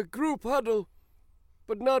we have a group huddle,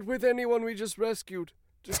 but not with anyone we just rescued?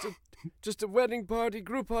 Just a wedding party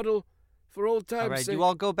group huddle for old time's All right, sake. you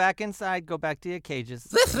all go back inside. Go back to your cages.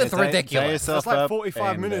 This is Tie ridiculous. yourself That's like up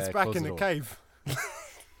 45 and, minutes back close in the the door. cave.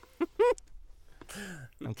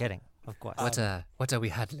 I'm kidding, of course. What are we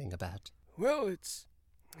huddling about? Well, it's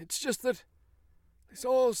just that this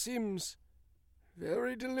all seems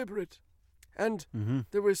very deliberate. And Mm-hmm.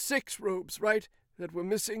 there were 6 robes, right, that were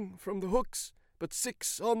missing from the hooks, but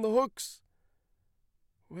 6 on the hooks.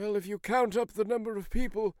 Well, if you count up the number of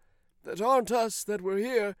people that aren't us that were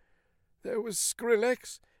here, there was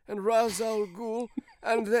Skrillex and Ra's al Ghul,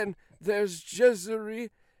 and then there's Jezeri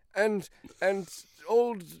and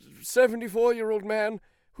old 74-year-old man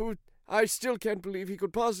who I still can't believe he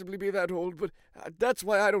could possibly be that old, but that's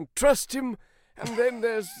why I don't trust him. And then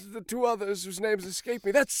there's the 2 others whose names escape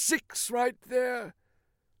me. That's 6 right there.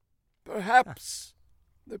 Perhaps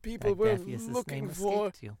the people we're Bagdathius' looking name for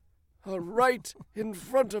escaped you. are right in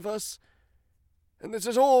front of us. And this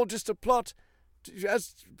is all just a plot,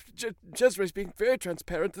 as Jezre's being very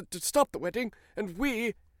transparent, to stop the wedding, and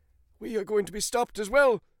we are going to be stopped as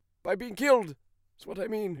well by being killed. That's what I You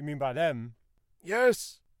mean. mean by them?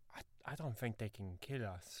 Yes, I don't think they can kill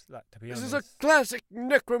us, like, to be this honest. is a classic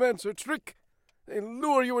necromancer trick. They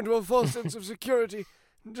lure you into a false sense of security,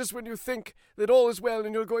 and just when you think that all is well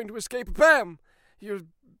and you're going to escape, bam! You're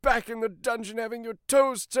back in the dungeon having your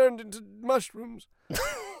toes turned into mushrooms.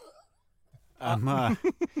 I'm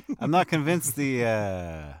not convinced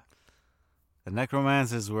the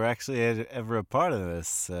necromancers were actually ever a part of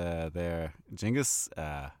this. There, Genghis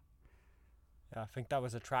Yeah, I think that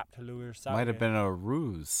was a trap to lure us out might have here. been a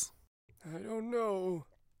ruse. I don't know.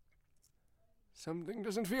 Something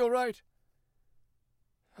doesn't feel right.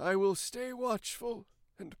 I will stay watchful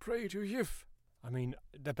and pray to Yif. I mean,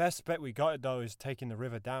 the best bet we got, though, is taking the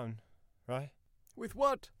river down, right? With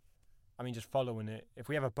what? I mean, just following it. If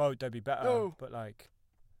we have a boat, that'd be better. No. But, like,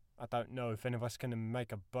 I don't know if any of us can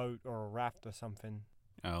make a boat or a raft or something.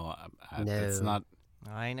 Oh, No. it's not.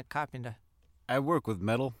 I ain't a carpenter. I work with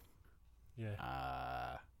metal. Yeah,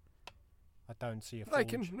 Uh, I don't see a I forge.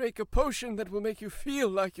 can make a potion that will make you feel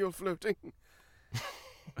like you're floating.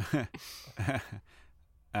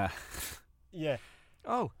 Yeah.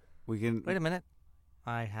 Oh, we can. wait a minute.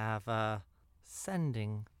 I have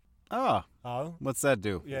sending. Oh, Oh? what's that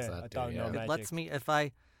do? Yeah, that I do, don't know yeah? It magic. lets me if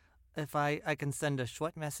I can send a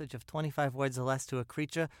short message of 25 words or less to a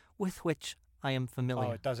creature with which I am familiar.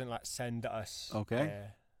 Oh, it doesn't, like, send us. Okay.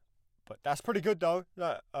 there. But that's pretty good, though.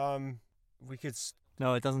 Like, we could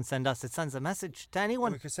No, it doesn't send us. It sends a message to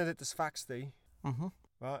anyone. we could send it to Sfaxty, Mm-hmm.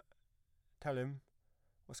 right? Tell him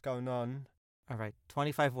what's going on. All right,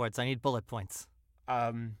 25 words. I need bullet points.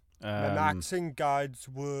 The Maxing guides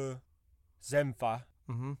were Zempha.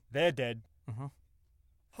 Mm-hmm. They're dead. Mm-hmm.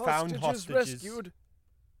 Found Hostages hostages. rescued.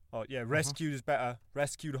 Oh, yeah, rescued is better.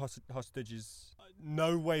 Rescued hostages.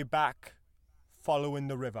 No way back following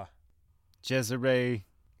the river. Jezere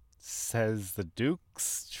says the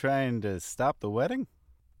Duke's trying to stop the wedding.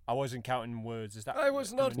 I wasn't counting words. Is that? I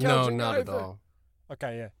was not No, counting not at either. all.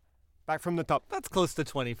 Okay, yeah. Back from the top. That's close to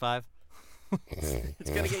 25. It's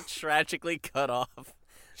gonna get tragically cut off.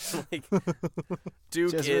 Like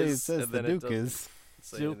Duke Jezere is, says and the then it Duke doesn't is.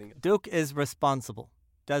 say Duke, anything. Duke is responsible.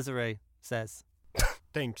 Desiree says,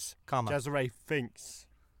 Thinks. comma. Jezere thinks.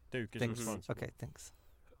 Duke is Thinks. responsible. Okay, thanks.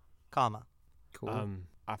 Comma. Cool.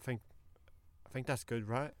 I think that's good,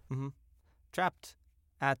 right? Mm-hmm. Trapped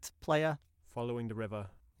at Playa. Following the river.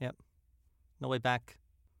 No way back.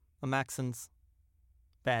 Mamaxon's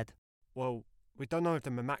bad. Well, we don't know if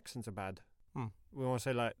the Mamaxons are bad. Hmm. We want to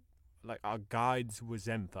say like our guides were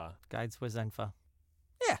Zenfa. Guides with Zenfa.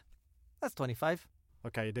 Yeah, that's 25.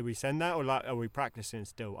 Okay, did we send that or like are we practicing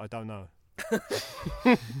still? I don't know.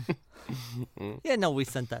 Yeah, no, we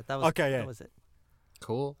sent that. That was Okay, yeah. That was it.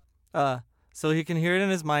 Cool. So he can hear it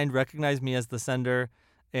in his mind, recognize me as the sender,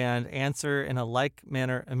 and answer in a like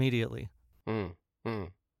manner immediately.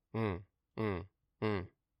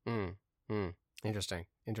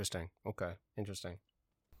 Interesting. Okay, interesting.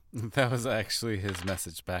 That was actually his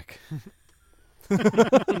message back. Just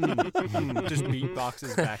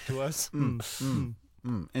beatboxes back to us.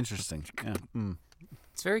 Interesting. Yeah.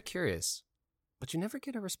 It's very curious, but you never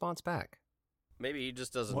get a response back. Maybe he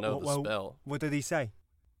just doesn't know the spell. What did he say?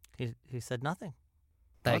 He said nothing.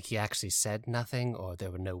 Like he actually said nothing, or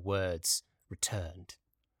there were no words returned.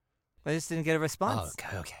 I just didn't get a response.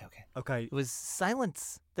 Oh, okay. Okay. It was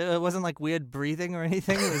silence. It wasn't like weird breathing or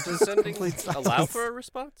anything. It was just Sending complete silence. allow for a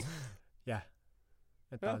response? Yeah,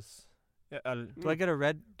 it Yeah. does. Yeah, Do I get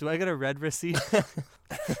a red receipt?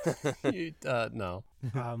 No.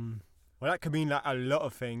 well, that could mean like a lot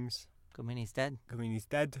of things. Could mean he's dead. Could mean he's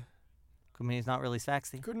dead. Could mean he's not really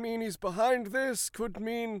Sfaxy. Could mean he's behind this. Could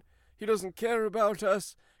mean he doesn't care about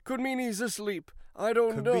us. Could mean he's asleep. I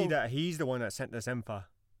don't Could know. be that he's the one that sent the Zenfa,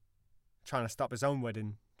 trying to stop his own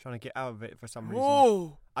wedding, trying to get out of it for some reason.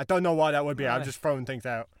 Oh, I don't know why that would be. I'm Right. just throwing things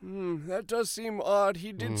out. that does seem odd.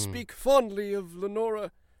 He did speak fondly of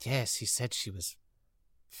Lenora. Yes, he said she was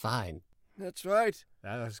fine. That's right.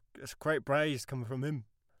 That's great praise coming from him.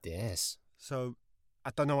 Yes. So I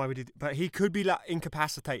don't know why we did, but he could be like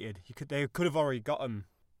incapacitated. They could have already got him.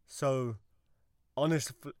 So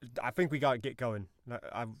honest, I think we gotta get going.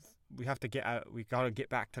 We have to get out. We gotta get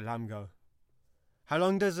back to Lamgo. How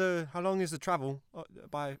long is the travel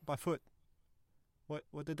by foot?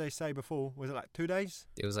 What did they say before? Was it like 2 days?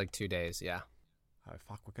 It was like 2 days, yeah. Oh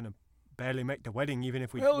fuck, we're gonna barely make the wedding even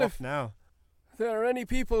if we Well, walk if- now. If there are any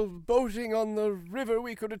people boating on the river,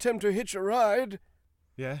 we could attempt to hitch a ride.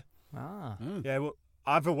 Yeah. Ah. Yeah, well,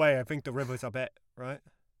 either way, I think the river's a bet, right?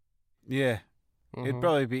 Yeah. Mm-hmm. It'd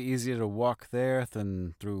probably be easier to walk there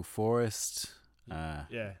than through forest.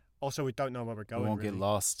 Yeah. Also, we don't know where we're We going. won't really. get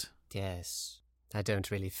lost. Yes. I don't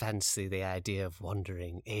really fancy the idea of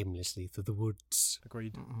wandering aimlessly through the woods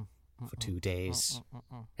Agreed. for 2 days.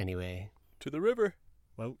 Anyway, To the river.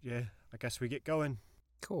 Well, yeah, I guess we get going.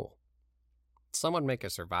 cool. Someone make a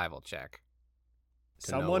survival check.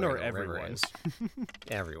 to know Someone where or the river everyone? is.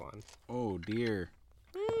 Everyone. Oh, dear.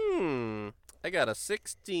 I got a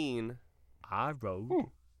 16. I rolled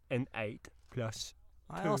an 8 plus.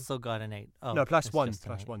 I 2. also got an 8. Oh, no, plus it's 1. just an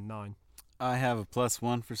Plus 8. 1, 9. I have a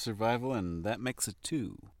 +1 for survival, and that makes it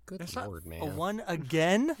 2. Good It's like lord, A man. 1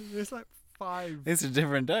 again? It's like 5. It's a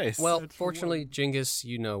different dice. Well, That's fortunately, Genghis,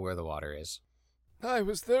 you know where the water is. I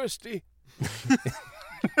was thirsty.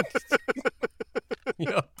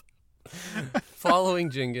 Yep. Following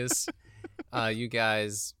Genghis, you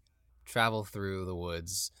guys travel through the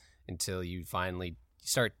woods until you finally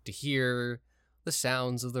start to hear the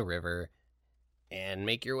sounds of the river and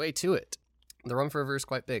make your way to it. The Rump River is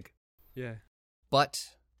quite big, Yeah.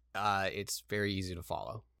 but it's very easy to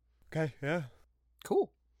follow. Okay, yeah.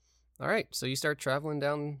 Cool. All right, so you start traveling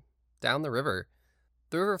down the river.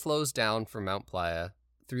 The river flows down from Mount Playa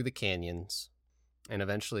through the canyons, and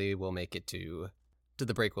eventually we'll make it to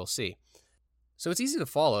the Breakwell Sea. So it's easy to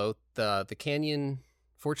follow. The canyon,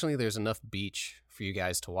 fortunately, there's enough beach for you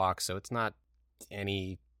guys to walk, so it's not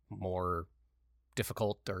any more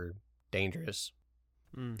difficult or dangerous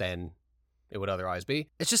than it would otherwise be.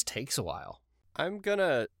 It just takes a while. I'm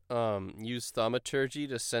gonna use thaumaturgy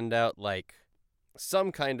to send out like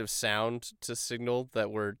some kind of sound to signal that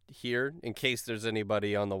we're here in case there's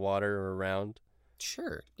anybody on the water or around.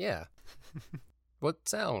 Sure, yeah. What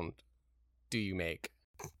sound do you make?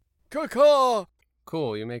 Caw-caw!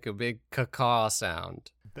 Cool, you make a big caw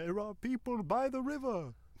sound. There are people by the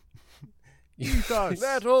river. You- Eat us.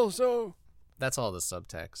 That also. That's all the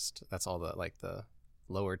subtext. That's all the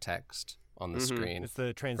lower text on the Mhm. screen. It's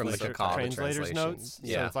the From the translator's translations. notes. So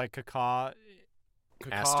Yeah. it's like caca.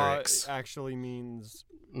 Asterisk. Actually means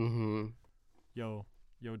Mm-hmm. yo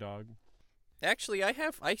dog. Actually,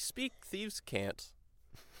 I speak Thieves' Cant.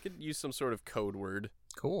 Could use some sort of code word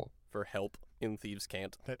Cool. for help in Thieves'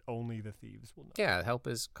 Cant. That only the thieves will know. Yeah, help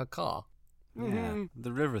is caca. Yeah, Mhm.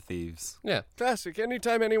 the river thieves. Yeah. Classic.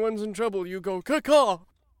 Anytime anyone's in trouble, you go caw-caw.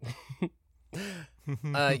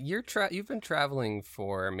 You've been traveling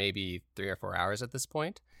for maybe 3 or 4 hours at this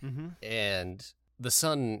point, and the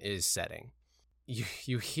sun is setting.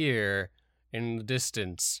 You hear in the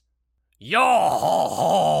distance, "Yo!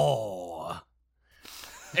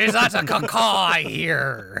 Is that a caw I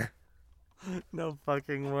hear?" No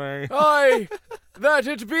fucking way. Aye, that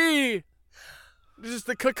it be. This is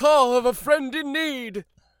the caw of a friend in need.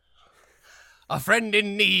 A friend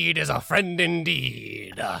in need is a friend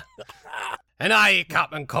indeed. And I,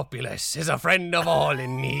 Captain Copulus, is a friend of all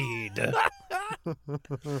in need.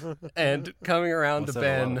 And coming around Must to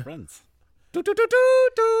have a lot of Ben. friends.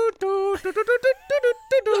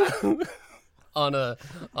 On a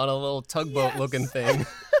little tugboat looking thing.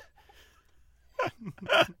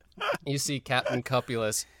 You see Captain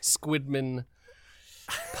Copulus, Squidman,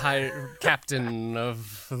 captain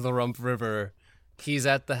of the Rump River. He's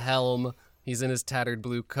at the helm. He's in his tattered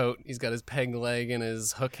blue coat. He's got his peg leg in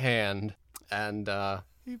his hook hand. And,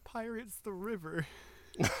 He pirates the river.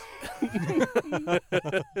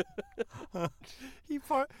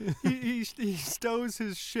 he stows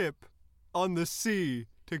his ship on the sea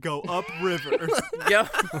to go upriver.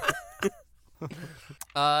 Yep.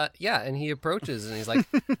 yeah, and he approaches and he's like,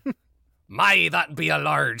 "My, that be a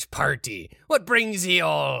large party. What brings ye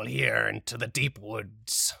all here into the deep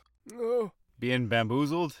woods? Oh, Being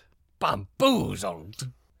bamboozled? Bamboozled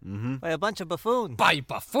By a bunch of buffoons. by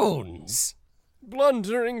buffoons,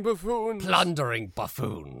 blundering buffoons. plundering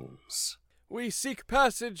buffoons. We seek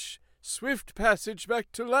passage, swift passage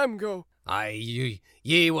back to Lamgo. Aye,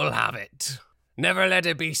 ye will have it. Never let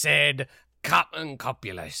it be said, Captain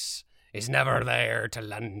Copulus is never there to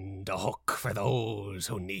lend a hook for those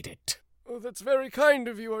who need it. Oh, that's very kind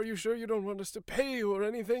of you. Are you sure you don't want us to pay you or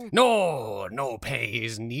anything? No pay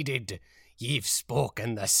is needed. Ye've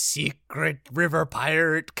spoken the secret river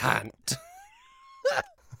pirate can't.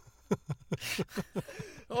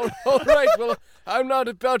 All right, well, I'm not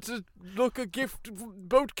about to look a gift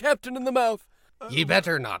boat captain in the mouth. Ye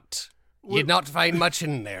better not. Ye'd not find much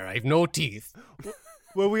in there. I've no teeth.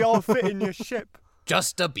 Will we all fit in your ship?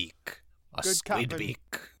 Just a beak. A Good squid captain.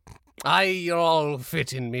 beak. Aye, you'll all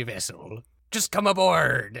fit in me vessel. Just come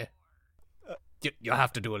aboard. You'll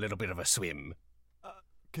have to do a little bit of a swim.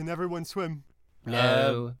 Can everyone swim?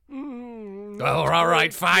 No. Mm, Oh, all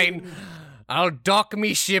right, fine. I'll dock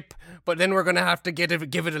me ship, but then we're gonna have to give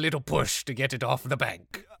it a little push to get it off the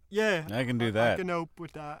bank. Yeah. I can do I that. can help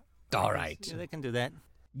with that. All right. Yeah, they can do that.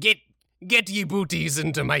 Get ye booties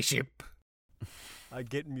into my ship. I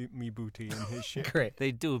get me booty in his ship. Great.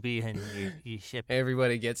 They do be in your ship.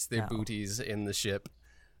 Everybody gets their No. booties in the ship.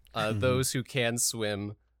 Those who can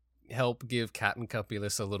swim help give Captain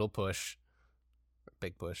Copulus a little push.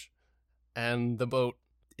 Big push. And the boat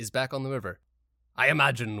is back on the river. I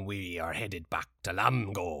imagine we are headed back to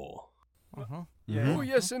Lamgo. Uh-huh. Yeah. Oh,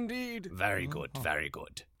 yes, indeed. Very good, very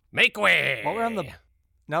good. Make way! While we're on the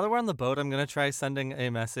Now that we're on the boat, I'm gonna try sending a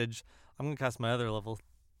message. I'm gonna cast my other level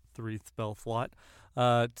 3 spell slot.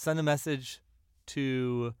 Send a message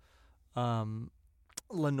to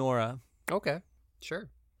Lenora. Okay, sure.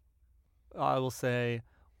 I will say,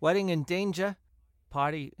 wedding in danger,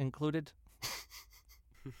 party included.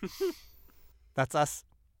 That's us.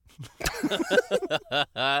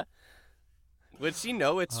 Would she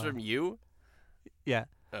know it's from you? Yeah.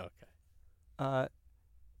 Oh, okay.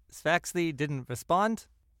 Sfaxley didn't respond.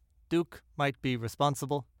 Duke might be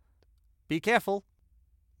responsible. Be careful.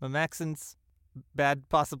 Mamaxon's bad,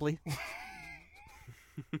 possibly.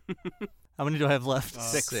 How many do I have left?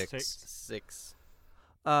 Six.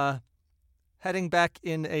 Heading back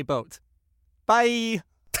in a boat. Bye.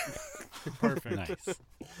 Perfect. Nice.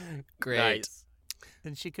 Great. Nice.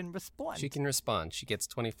 Then she can respond. She can respond. She gets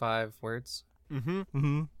 25 words. Mm-hmm.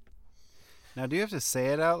 Mm-hmm. Now, do you have to say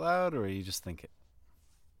it out loud, or you just think it?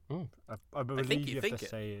 I believe think you you have think to it.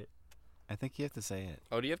 say it. I think you have to say it.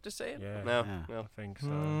 Oh, do you have to say it? Yeah. No. Yeah. No. I think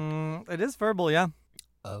so. It is verbal, yeah.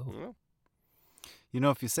 Oh. Mm. You know,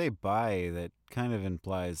 if you say bye, that kind of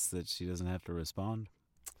implies that she doesn't have to respond.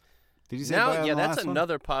 Did you say bye Now, on yeah, the that's last one?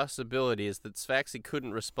 another possibility is that Sfaxy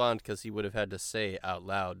couldn't respond because he would have had to say out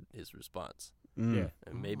loud his response. Mm. Yeah.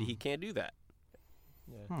 And maybe he can't do that.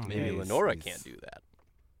 Yeah. Maybe Yeah, Lenora he's- can't do that.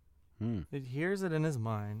 Hmm. It hears it in his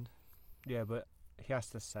mind. Yeah, but he has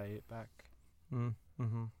to say it back.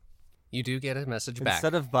 Mm-hmm. You do get a message back.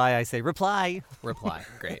 Instead of bye, I say reply. Reply.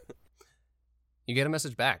 Great. You get a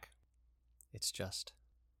message back. It's just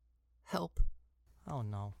help. Oh,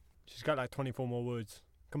 no. She's got like 24 more words.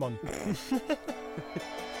 Come on.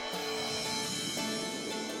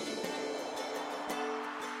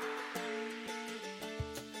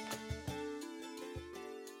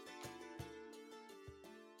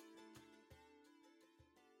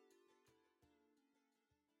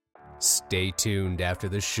 Stay tuned after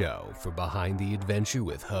the show for Behind the Adventure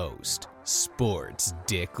with host, Sports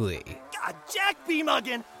Dick Lee. God, Jack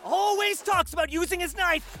B-Muggin always talks about using his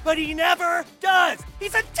knife, but he never does.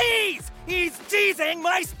 He's a tease. He's teasing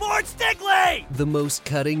my Sports Dick Lee. The most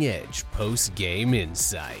cutting-edge post-game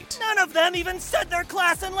insight. None of them even said their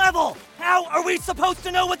class and level. How are we supposed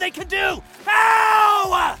to know what they can do?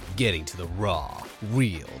 How? Getting to the raw,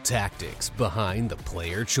 real tactics behind the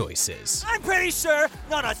player choices. I'm pretty sure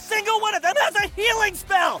not a single one of them has a healing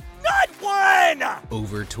spell. Not one!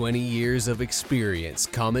 Over 20 years of experience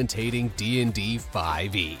commentating D&D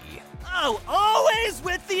 5e. Oh, always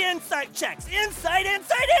with the insight checks. Insight,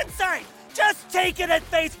 insight, insight! Just take it at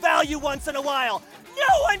face value once in a while.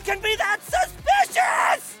 No one can be that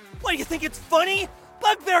suspicious! What, do you think it's funny?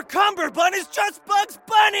 Bugbear Cumberbun is just Bugs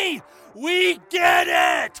Bunny! We get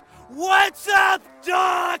it! What's up,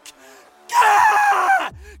 Doc?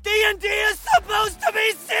 Gah! D&D is supposed to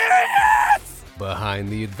be serious! Behind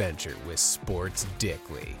the Adventure with Sports Dick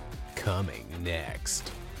Lee. Coming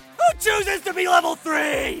next. Who chooses to be level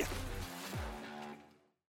 3?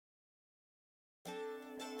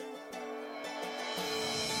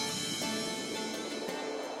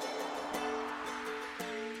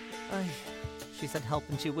 She said help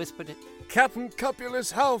and she whispered it. Captain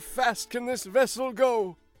Cupulus, how fast can this vessel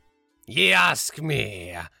go? Ye ask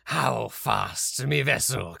me how fast me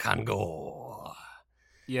vessel can go.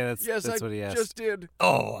 Yeah, Yes, that's I what he asked. just did.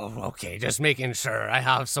 Oh, okay, just making sure I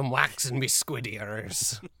have some wax in me squid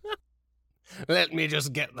ears. Let me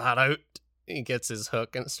just get that out. He gets his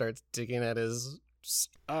hook and starts digging at his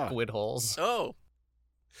squid holes. Oh.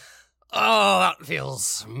 Oh, that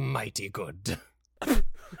feels mighty good.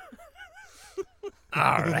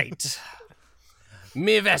 All right.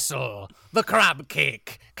 Me vessel, the crab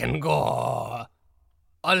cake, can go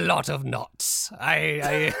a lot of knots.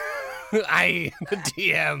 I, the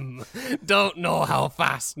DM, don't know how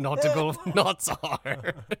fast nautical knots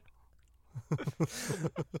are.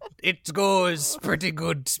 It goes pretty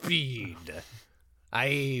good speed.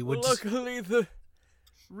 I would... Luckily, the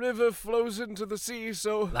river flows into the sea,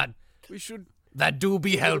 so That, we should that do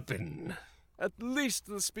be helping. at least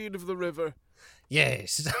the speed of the river.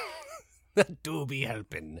 Yes, that do be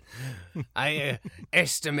helping. I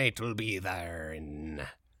estimate we'll be there in,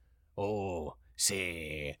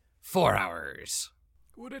 say, 4 hours.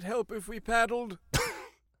 Would it help if we paddled?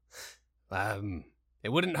 It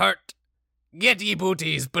wouldn't hurt. Get ye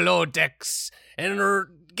booties below decks and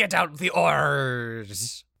get out the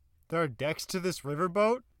oars. There are decks to this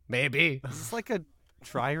riverboat? Maybe. Is this like a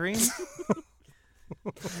trireme?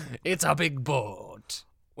 It's a big boat.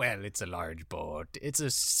 Well, it's a large boat. It's a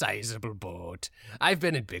sizable boat. I've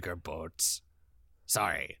been in bigger boats.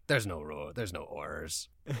 Sorry, there's no oars.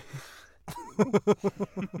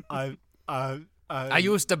 I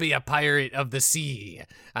used to be a pirate of the sea,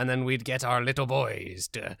 and then we'd get our little boys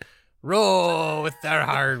to row with their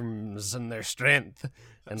arms and their strength,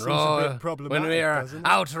 and seems a row bit when problematic, we are doesn't it?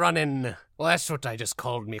 out running. Well, that's what I just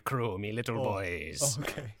called me crew, me little boys. Oh,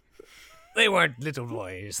 okay. They weren't little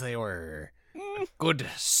boys. They were good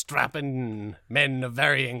strapping men of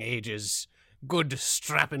varying ages, good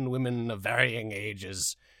strapping women of varying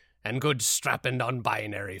ages, and good strapping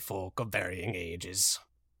non-binary folk of varying ages.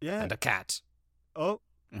 Yeah. And a cat. Oh.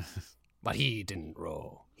 But he didn't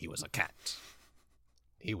row. He was a cat.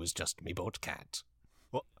 He was just me boat cat.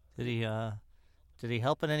 Did he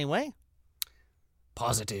help in any way?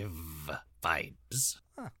 Positive vibes.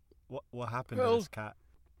 What happened Well- to this cat?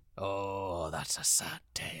 Oh, that's a sad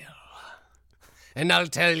tale. And I'll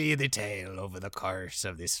tell ye the tale over the course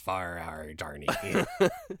of this 4-hour journey.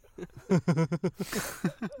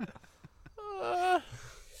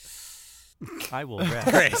 I will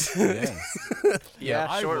rest. Great. Yeah,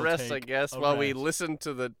 I short will rest, I take guess, a while we rest. listen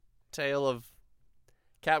to the tale of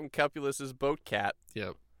Captain Cupulus's boat cat.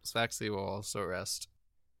 Yep. Svaxley will also rest.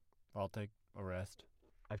 I'll take a rest.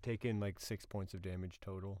 I've taken like 6 points of damage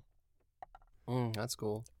total. That's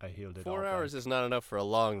cool. I healed it 4 all hours back. is not enough for a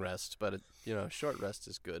long rest, but short rest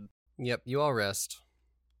is good. Yep, you all rest.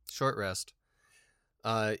 Short rest.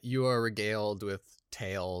 You are regaled with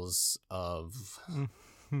tales of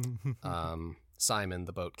Simon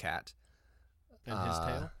the boat cat. And his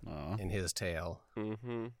tail? In his tale.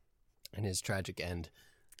 Mm-hmm. And his tragic end.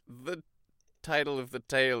 The title of the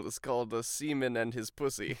tale is called "The Seaman and His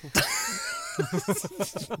Pussy."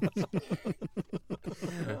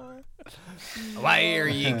 Why are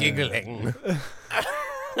ye giggling?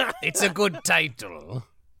 It's a good title.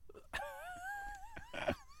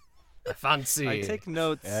 I fancy. I take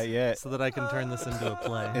notes Yeah. so that I can turn this into a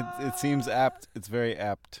play. It seems apt. It's very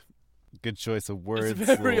apt. Good choice of words.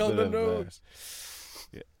 very little on the bit of, nose.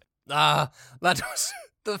 That was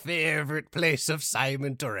the favourite place of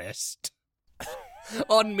Simon to rest.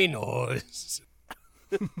 On me nose.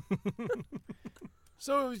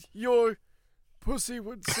 So your pussy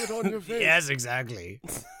would sit on your face? Yes, exactly.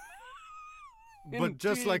 But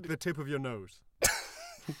just like Indeed. the tip of your nose.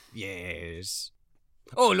 Yes.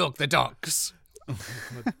 Oh, look, the docks.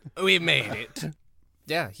 We made it.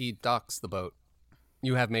 Yeah, he docks the boat.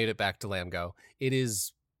 You have made it back to Lamgo. It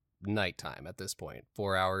is nighttime at this point.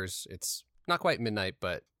 4 hours. It's not quite midnight,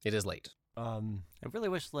 but it is late. I really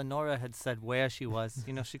wish Lenora had said where she was.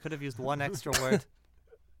 You know, she could have used one extra word.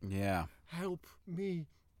 Yeah. Help me.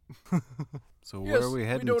 So Yes, where are we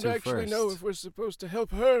heading we don't to actually first? know if we're supposed to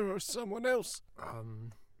help her or someone else.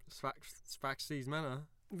 Sphaxes Manor.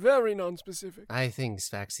 Very non-specific. I think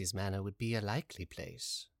Sphaxes Manor would be a likely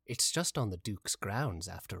place. It's just on the Duke's grounds,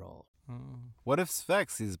 after all. What if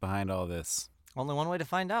Sphex is behind all this? Only one way to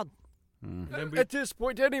find out. At this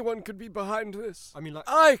point, anyone could be behind this. I mean, like,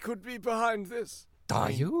 I could be behind this.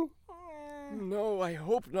 Are you? No, I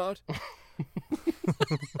hope not.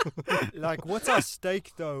 like, what's our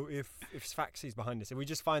stake though if Sphaxes behind this? If we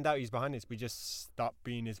just find out he's behind this, we just stop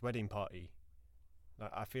being his wedding party.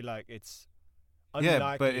 Like, I feel like it's unlikely.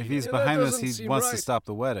 Yeah, but if he's Yeah, that behind us, doesn't he seem wants right. to stop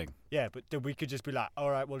the wedding. yeah, but then we could just be like, all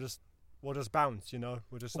right, we'll just bounce, you know.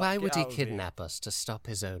 We'll just. Why get would he out of here. kidnap us to stop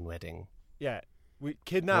his own wedding? Yeah, we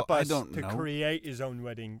kidnap Well, I us don't to know. create his own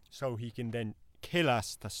wedding, so he can then kill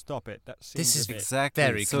us to stop it. That seems This is a bit. Exactly.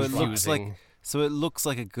 Very so it looks like confusing. it looks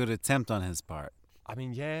like a good attempt on his part. I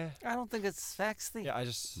mean, yeah, I don't think it's Faxty. yeah. I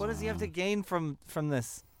just. What does he have to gain from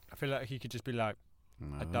this? I feel like he could just be like,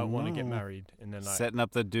 I don't want to get know. married, and then like. Setting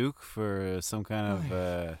up the Duke for some kind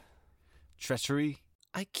of treachery.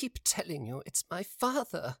 I keep telling you, it's my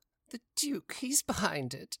father. The Duke, he's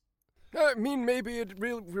behind it. I mean, maybe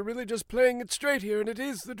we're really just playing it straight here, and it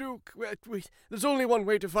is the Duke. There's only one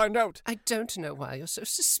way to find out. I don't know why you're so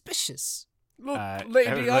suspicious. Look, I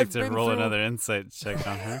lady, would like I've to been roll through... another insight check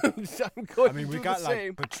on her. I'm going I mean, to we do got the like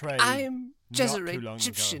same. betrayed. I'm not too Jezere long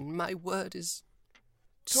Egyptian. My word is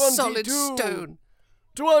 22. solid stone.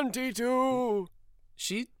 22.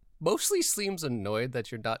 She mostly seems annoyed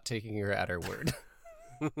that you're not taking her at her word.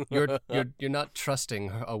 you're not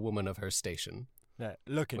trusting a woman of her station Yeah,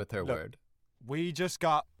 look with her word. We just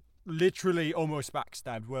got literally almost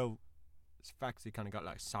backstabbed. Well, Sphaxy kind of got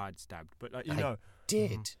like side stabbed, but like you I know,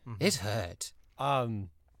 did. It hurt.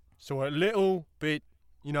 so a little bit,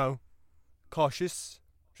 you know, cautious.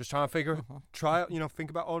 Just trying to try, you know, think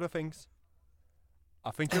about all the things.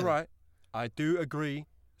 I think you're right. I do agree.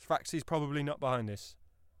 Sphaxy's probably not behind this,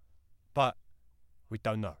 but we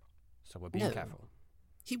don't know, so we're being No. careful.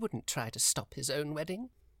 He wouldn't try to stop his own wedding.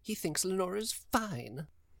 He thinks Lenora's fine.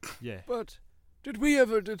 Yeah, But did we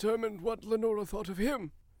ever determine what Lenora thought of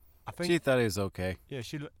him? I think. She thought he was okay. Yeah,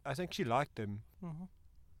 I think she liked him.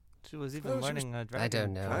 She was even Oh, she was- learning a dragon. I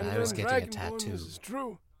don't know. Dragon I was and getting a Dragonborn, tattoo. This is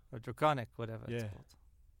true. Or draconic, whatever Yeah. it's called.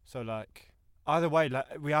 So like, either way, like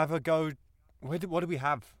we either go. What do we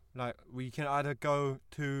have? Like we can either go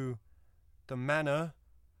to the manor,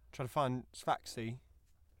 try to find Sphaxy,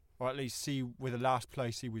 or at least see where the last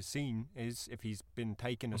place he was seen is, if he's been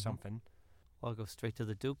taken or something. Or go straight to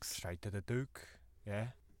the Duke's. Straight to the Duke. Yeah,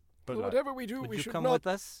 but Well, like, whatever we do, Would we you should come not with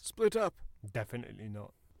us? split up. definitely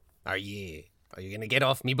not. Are you gonna get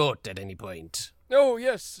off me boat at any point? Oh,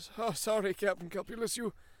 yes. Oh, sorry, Captain Copulus.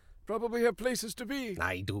 You probably have places to be.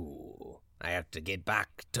 I do. I have to get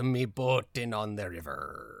back to me boating on the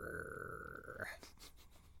river.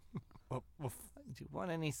 Well, Do you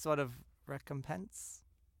want any sort of recompense?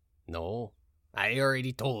 No, I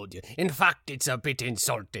already told you. In fact, it's a bit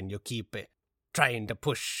insulting you keep trying to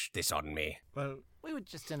push this on me. well, We were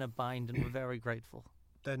just in a bind and we're very grateful.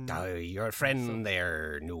 then Your friend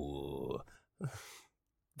there knew.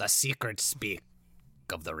 The secrets speak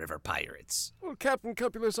of the river pirates. Well, Captain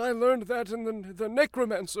Copulus, I learned that in the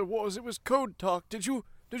Necromancer Wars. It was code talk. Did you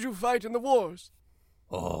fight in the wars?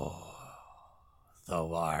 Oh, the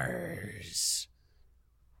wars.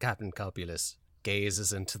 Captain Copulus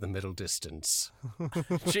gazes into the middle distance.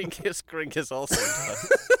 Genghis Gringus also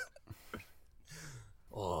does.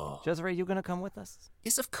 Oh, Jezere, you gonna come with us?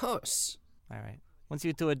 yes, of course. All right. Once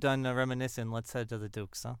you two are done reminiscing, let's head to the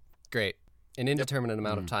Duke's, huh? Great. An indeterminate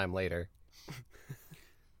amount of time later,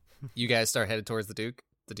 you guys start headed towards the Duke.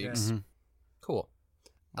 The Dukes. Cool.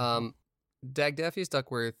 Dagdaffy's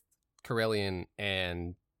Duckworth, Corellian,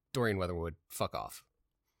 and Dorian Weatherwood fuck off.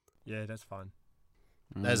 yeah, that's fine.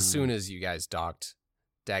 As soon as you guys docked,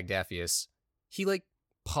 Dagdaffius, he like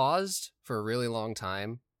paused for a really long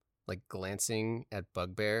time, like glancing at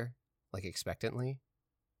Bugbear, like expectantly.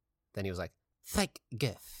 Then he was like, "Thank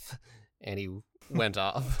Gif," and he went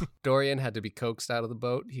off. Dorian had to be coaxed out of the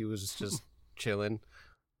boat. He was just chilling,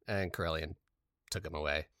 and Corellian took him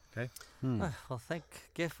away. Well, thank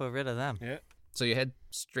Gif we're rid of them. Yeah. So you head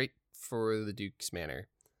straight for the Duke's Manor.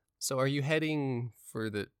 So are you heading for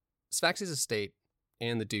the Sphax's estate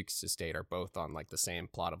and the Duke's estate are both on like the same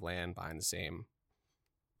plot of land behind the same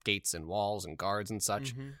gates and walls and guards and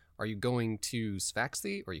such. Are you going to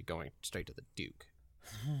Sphaxi or are you going straight to the Duke?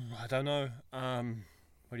 I don't know.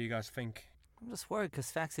 What do you guys think? I'm just worried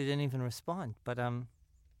because Faxi didn't even respond. But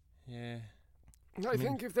Yeah. I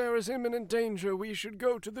think if there is imminent danger, we should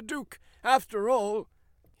go to the Duke. After all,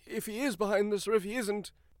 if he is behind this or if he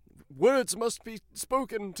isn't, words must be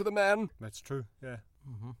spoken to the man. That's true. Yeah.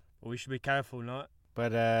 Well, we should be careful, not.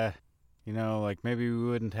 But, like maybe we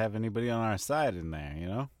wouldn't have anybody on our side in there, you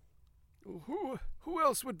know? Who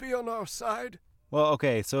else would be on our side? Well,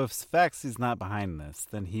 okay, so if Sphaxi's not behind this,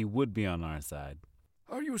 then he would be on our side.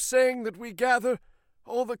 Are you saying that we gather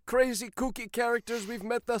all the crazy, kooky characters we've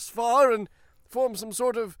met thus far and form some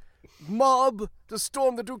sort of mob to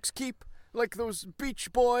storm the Duke's Keep, like those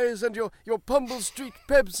Beach Boys and your Pumble Street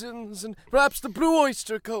Pebsons and perhaps the Blue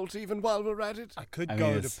Oyster Cult even while we're at it? I could I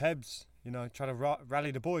go mean, to Pebs, try to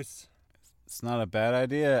rally the boys. It's not a bad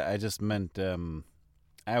idea. I just meant,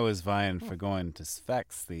 I was vying for going to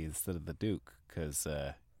Sphaxi instead of the Duke, because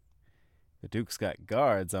the Duke's got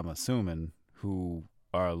guards, I'm assuming, who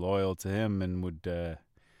are loyal to him and would,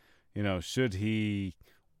 should he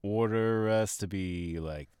order us to be,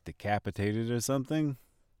 like, decapitated or something?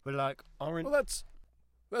 But, like, aren't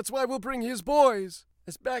why we'll bring his boys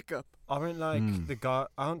as backup. the guard?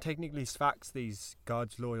 Aren't technically Sphax these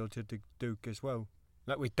guards loyal to the Duke as well?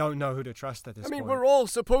 Like, we don't know who to trust at this point. We're all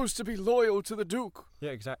supposed to be loyal to the Duke. Yeah,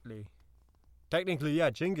 exactly. Technically, yeah,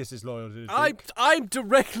 Genghis is loyal to the Duke. I'm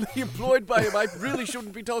directly employed by him. I really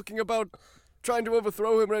shouldn't be talking about trying to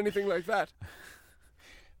overthrow him or anything like that.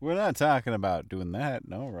 We're not talking about doing that,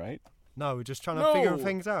 no, right? No, we're just trying to figure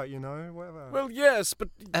things out, whatever. Well, yes, but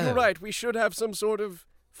you're right. We should have some sort of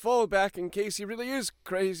fallback in case he really is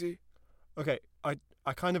crazy. Okay, I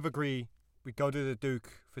kind of agree. We go to the Duke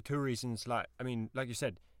for two reasons. Like you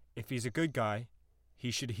said, if he's a good guy, he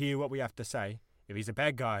should hear what we have to say. If he's a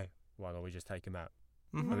bad guy, why don't we just take him out?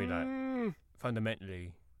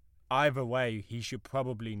 Fundamentally, either way, he should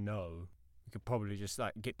probably know. We could probably just,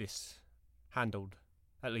 get this handled,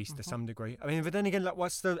 at least to some degree. But then again,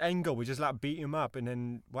 what's the end goal? We just, beat him up, and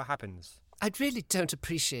then what happens? I really don't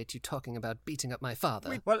appreciate you talking about beating up my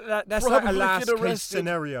father. Well, that's probably a get last-case arrested.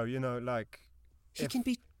 scenario, He can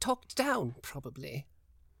be talked down, probably.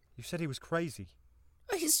 You said he was crazy.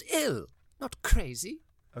 He's ill, not crazy.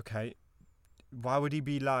 Okay. Why would he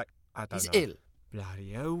be I don't He's know. ill.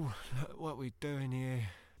 Bloody hell. What are we doing here?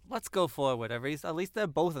 let's go forward. At least they're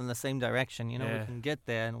both in the same direction. We Yeah. can get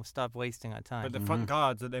there and we'll stop wasting our time. But the front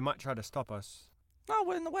guards, they might try to stop us. No,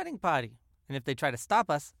 we're in the wedding party. And if they try to stop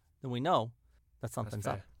us, then we know that something's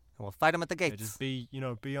up. fair. And we'll fight them at the Yeah, gates. just be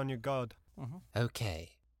on your guard. Okay,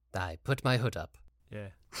 I put my hood up. Yeah.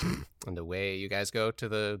 And away you guys go to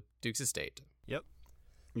the Duke's estate.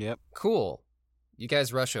 Yep. Cool. You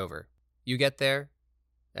guys rush over. You get there.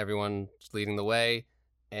 Everyone's leading the way.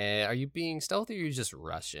 Are you being stealthy or are you just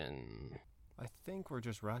rushing? I think we're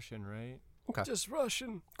just rushing, right? Okay. Just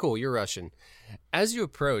rushing. Cool, you're rushing. As you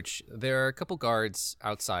approach, there are a couple guards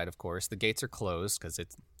outside, of course. The gates are closed because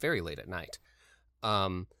it's very late at night.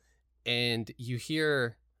 And you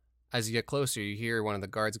hear, as you get closer, you hear one of the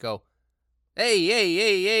guards go,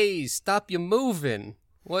 Hey, stop you moving.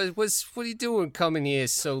 What are you doing coming here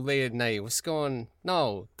so late at night? What's going?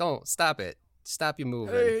 No, don't, stop it. Stop you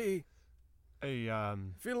moving. Hey, Hey,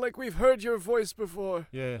 feel like we've heard your voice before.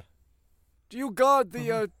 yeah. Do you guard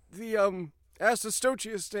the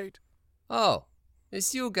Astostochi estate? Oh,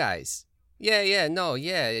 it's you guys. Yeah,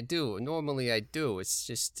 I do. Normally I do. It's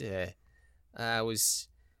just, it's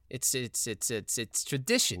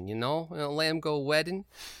tradition, Lamb go wedding.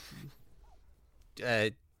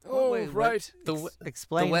 wait, what? Right.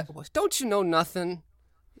 Explain. Don't you know nothing?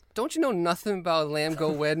 Don't you know nothing about Lamb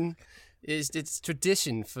go wedding? It's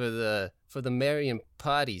tradition for the marrying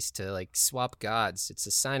parties to swap gods. It's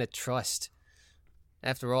a sign of trust.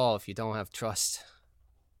 After all, if you don't have trust,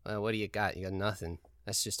 what do you got? You got nothing.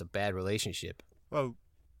 That's just a bad relationship. Well,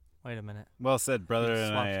 Wait a minute. Well said, brother. We And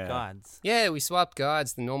swapped I, gods. Yeah, we swapped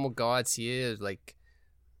gods. The normal gods here,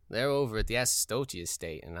 they're over at the Astostochi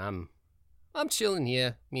estate, and I'm chilling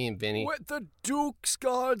here, me and Vinny. What, the Duke's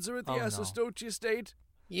guards are at the Oh, no. Astostochi estate?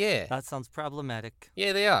 Yeah. That sounds problematic.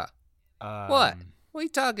 Yeah, they are. um, What? What are you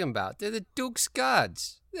talking about? They're the Duke's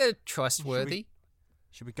gods. They're trustworthy.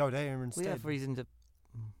 Should we go there instead? We have reason to.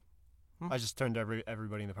 I just turned to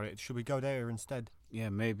everybody in the party. Should we go there instead? Yeah,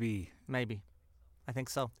 maybe. Maybe. I think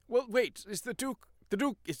so. Well, wait. Is the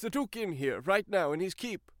Duke in here right now in his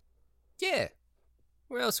keep? Yeah.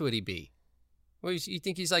 Where else would he be? Well, you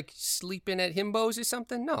think he's like sleeping at Himbos or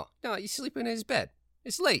something? No, he's sleeping in his bed.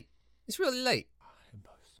 It's late. It's really late.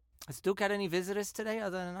 Has Duke had any visitors today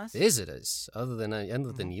other than us? Visitors other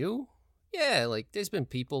than you? Yeah, like there's been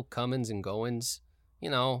people comings and goings. You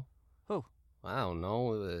know. Who? I don't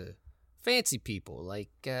know. Fancy people like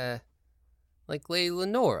Lady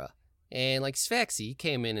Lenora and like Sfaxy. He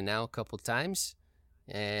came in and out a couple times,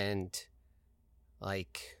 and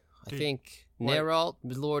like I think Neralt,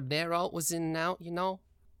 Lord Neralt was in and out. You know,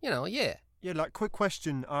 yeah. Yeah, like quick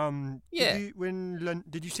question. Yeah.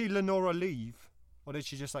 Did you see Lenora leave, or did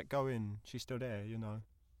she just like go in? She's still there, you know.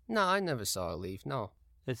 No, I never saw her leave. No.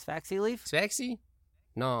 Did Sfaxy leave? Sfaxy?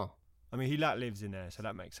 No. I mean, he lives in there, so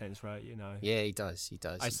that makes sense, right? You know. Yeah, he does.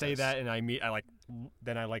 I say that, and I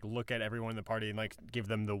look at everyone in the party and like give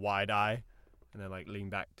them the wide eye, and then like lean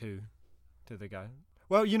back to the guy.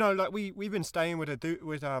 Well, you know, like we've been staying with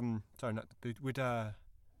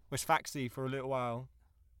Sfaxy for a little while.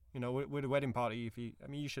 You know, with a wedding party.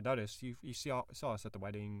 You should notice. You saw us at the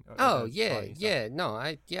wedding. Oh yeah, yeah. No,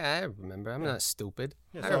 I remember. I'm not stupid.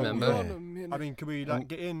 Yeah, I remember. I mean, could we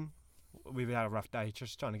get in? We've had a rough day,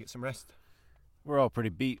 just trying to get some rest. We're all pretty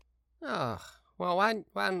beat. Oh, well, why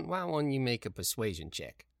won't you make a persuasion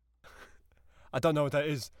check? I don't know what that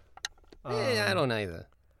is. I don't either.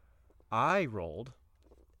 I rolled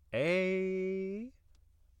a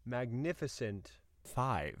magnificent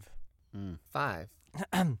 5. 5.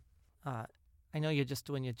 I know you're just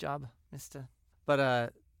doing your job, mister.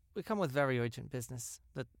 But we come with very urgent business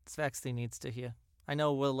that Sfaxy needs to hear. I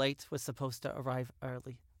know we're late. We're supposed to arrive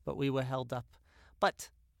early, but we were held up. But,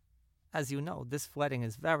 as you know, this wedding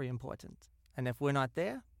is very important. And if we're not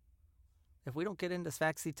there, if we don't get into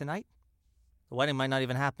Sfaxy tonight, the wedding might not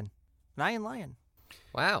even happen. And I ain't lying.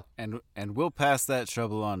 Wow. And we'll pass that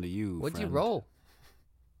trouble on to you, What'd friend. you roll?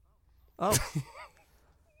 Oh.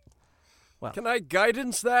 Well. Can I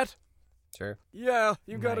guidance that? Sure. Yeah,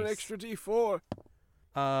 you got an Nice. extra D4.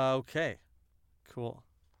 Okay. Cool.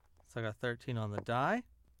 So I got 13 on the die,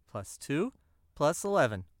 plus 2, plus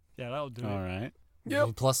 11. Yeah, that'll do All it. right.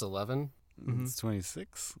 Yep. Plus 11. It's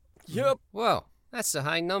 26. Yep. Well, that's a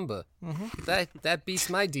high number. That beats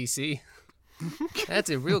my DC. That's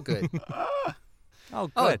a real good. Oh,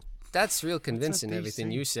 good. Oh, that's real convincing. DC.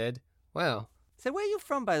 Everything you said. Wow. Say, where are you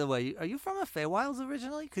from, by the way? Are you from the Feywilds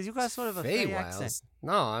originally? Because you got sort of a Fey accent. Feywilds?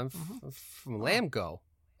 No, I'm from Lamgo.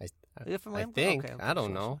 You're from I Lamgo? think. Okay, I don't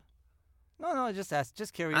sure, know. sure. No, I just asked.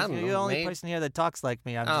 Just curious. I don't You're know, the only maybe- person here that talks like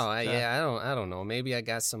me. I'm Yeah, I don't know. Maybe I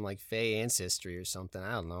got some like Fey ancestry or something.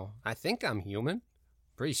 I don't know. I think I'm human.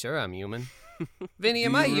 Pretty sure I'm human. Vinny,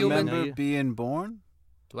 am I Do you human? remember being born?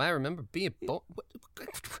 Do I remember being born?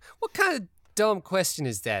 What kind of dumb question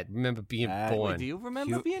is that? Remember being born? Wait, do you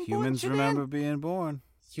remember being born, Humans Shanann? remember being born.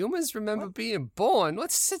 Humans remember being born?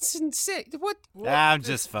 What's insane? What? I'm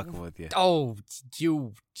just fucking with you. Oh,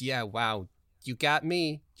 yeah, wow. You got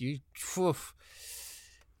me. You're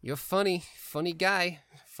funny guy.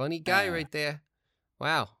 Funny guy right there.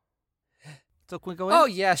 Wow. So can we go in? Oh,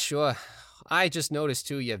 yeah, sure. I just noticed,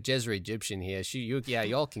 too, you have Jezra Egyptian here.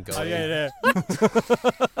 Y'all can go Oh, in. yeah.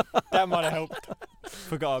 That might have helped.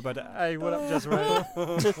 Forgot about it. Hey, what up,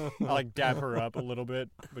 Jezra? I like dab her up a little bit,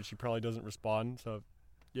 but she probably doesn't respond, so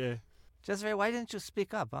yeah. Jezreel, why didn't you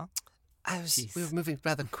speak up, huh? We were moving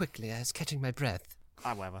rather quickly. I was catching my breath.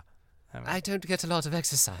 However. I don't get a lot of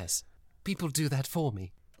exercise. People do that for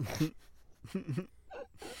me.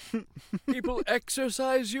 People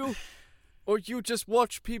exercise you? Or you just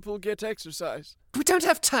watch people get exercise? We don't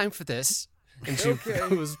have time for this. And she Okay.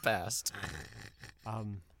 goes past.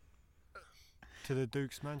 To the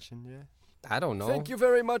Duke's mansion, yeah. I don't know. Thank you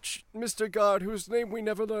very much, Mr. Guard, whose name we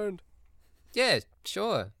never learned. Yeah,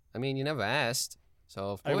 sure. I mean, you never asked.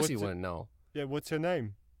 So, of Hey, course what's you it- wouldn't know. Yeah, what's her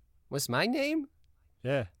name? What's my name?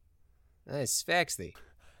 Yeah. It's Sfaxy.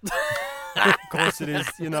 Of course it is,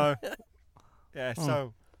 you know. Yeah,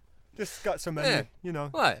 so just got some Yeah. you know.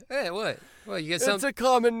 What? Hey, what? Well, you get It's some. a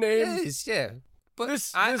common name. Yeah. But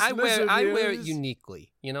This I lizard wear here it is-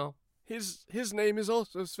 uniquely, you know? His name is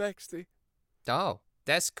also Sfaxty. Oh,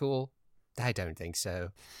 that's cool. I don't think so.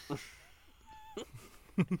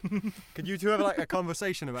 Could you two have like a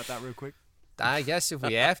conversation about that real quick? I guess if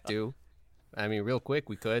we have to. I mean, real quick,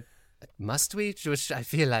 we could. Must we? I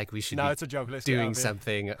feel like we should No, be it's a joke. Let's get out doing of here.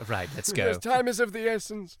 something. Right, let's go. Because time is of the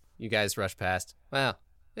essence. You guys rush past. Wow,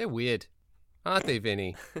 they're weird. Aren't they,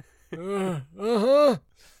 Vinny? Uh-huh.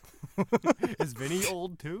 Is Vinny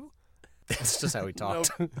old too? That's just how he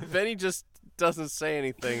talked. No, Benny just doesn't say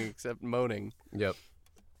anything except moaning. Yep.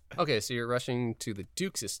 Okay, so you're rushing to the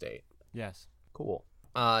Duke's estate. Yes. Cool.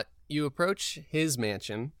 You approach his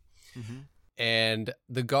mansion, Mm-hmm. and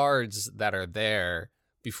the guards that are there,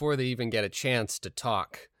 before they even get a chance to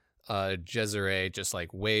talk, Jezere just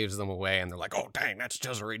like waves them away, and they're like, "Oh, dang, that's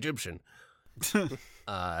Jezere Egyptian."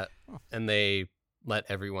 And they let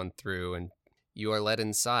everyone through, and you are led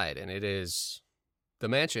inside, and it is the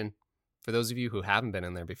mansion. For those of you who haven't been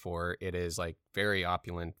in there before, it is like very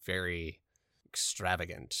opulent, very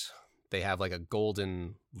extravagant. They have like a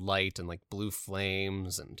golden light and like blue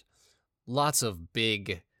flames and lots of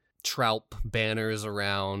big Trout banners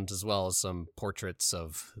around, as well as some portraits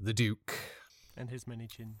of the Duke And his many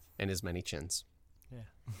chins. and his many chins. Yeah.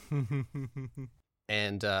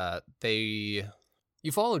 And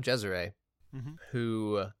you follow Jezere, Mhm.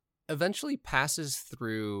 who eventually passes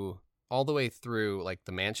through all the way through like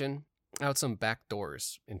the mansion, out some back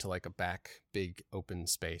doors into like a back big open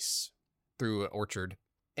space through an orchard,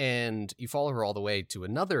 and you follow her all the way to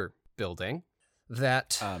another building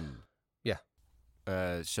that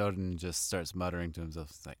Sheldon just starts muttering to himself.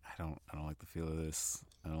 He's like, I don't like the feel of this.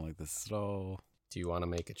 I don't like this at all. Do you want to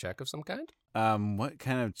make a check of some kind? What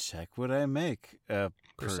kind of check would I make? A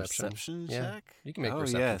Perception. perception Yeah. check? You can make a Oh,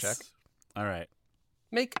 perception yes. check. All right.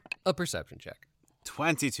 Make a perception check.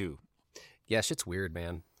 22. Yeah, shit's weird,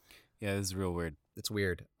 man. Yeah, this is real weird. It's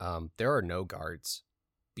weird. There are no guards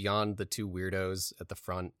beyond the two weirdos at the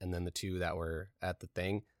front and then the two that were at the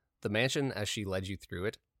thing. The mansion, as she led you through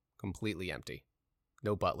it, completely empty.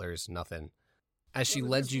 No butlers, nothing. As she What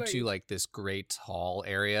is led this you lady? to like this great hall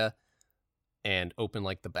area and opened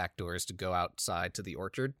like the back doors to go outside to the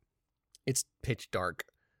orchard, it's pitch dark.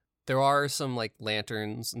 There are some like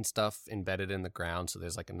lanterns and stuff embedded in the ground, so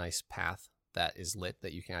there's like a nice path that is lit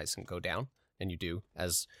that you guys can go down, and you do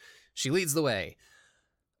as she leads the way.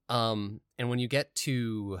 And when you get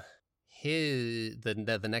to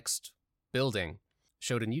the next building,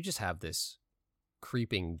 Shodan, you just have this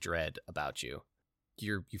creeping dread about you.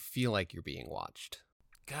 You feel like you're being watched.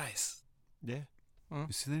 Guys, Yeah. you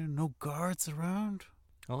see there are no guards around?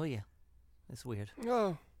 Oh, yeah. It's weird.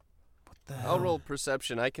 Oh, What the I'll roll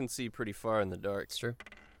perception. I can see pretty far in the dark. It's true.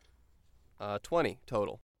 20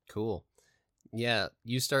 total. Cool. Yeah,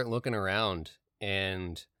 you start looking around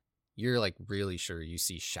and you're like really sure you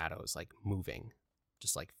see shadows like moving,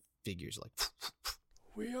 just like figures like.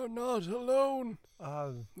 we are not alone.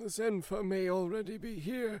 Uh, The Zenfa may already be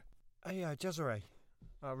here. hey, Jezere.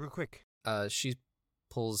 Real quick. She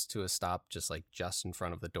pulls to a stop just in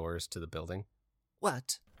front of the doors to the building.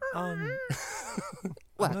 What? I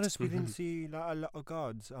What? noticed we didn't see like, a lot of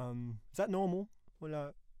guards. Is that normal? Or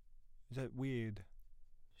is that weird?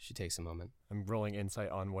 She takes a moment. I'm rolling insight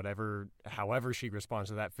on however she responds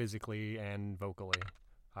to that physically and vocally.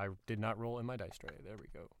 I did not roll in my dice tray. There we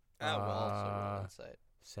go. I will also roll insight.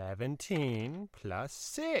 17 plus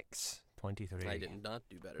 6. 23. I did not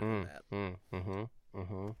do better than that.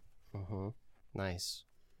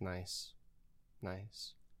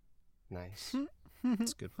 Nice.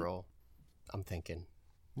 It's a good roll. I'm thinking.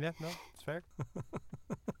 Yeah, no, it's fair.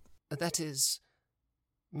 That is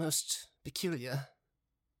most peculiar.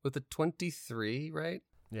 With a 23, right?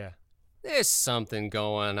 Yeah. There's something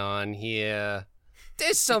going on here.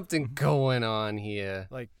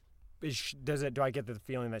 Like, do I get the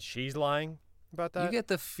feeling that she's lying about that? You get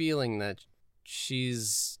the feeling that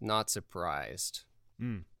she's not surprised.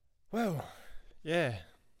 Well, yeah.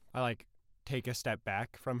 I take a step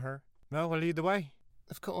back from her. Well, we'll lead the way.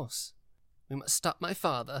 Of course. We must stop my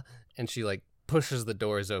father. And she pushes the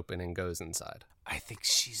doors open and goes inside. I think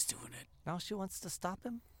she's doing it. Now she wants to stop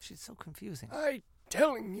him? She's so confusing. I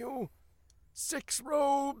telling you, 6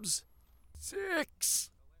 robes. 6.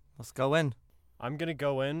 Let's go in. I'm going to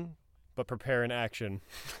go in, but prepare an action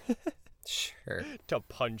Sure. to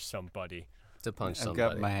punch somebody. To punch I've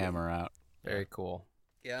somebody. got my hammer out. Very cool.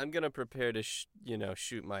 Yeah, I'm going to prepare to,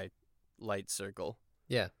 shoot my light circle.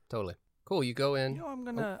 Yeah, totally. Cool, you go in. You know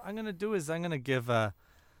what I'm gonna do is I'm gonna give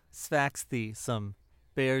Sfaxthy some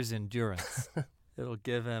bear's endurance. It'll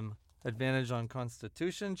give him advantage on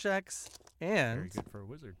Constitution checks Very and good for a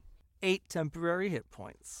wizard. 8 temporary hit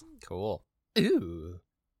points. Cool. Ooh.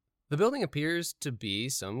 The building appears to be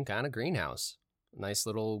some kind of greenhouse. Nice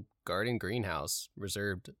little garden greenhouse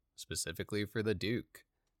reserved specifically for the Duke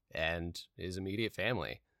and his immediate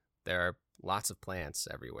family. There are lots of plants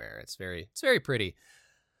everywhere. It's very pretty.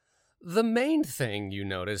 The main thing you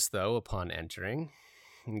notice, though, upon entering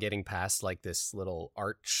and getting past this little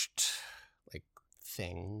arched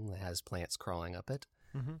thing that has plants crawling up it,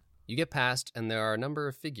 Mhm. you get past and there are a number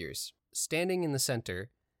of figures. Standing in the center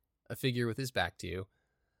a figure with his back to you.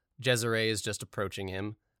 Jezere is just approaching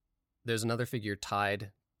him. There's another figure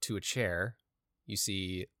tied to a chair. You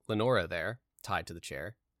see Lenora there, tied to the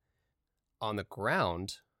chair. On the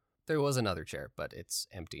ground, there was another chair, but it's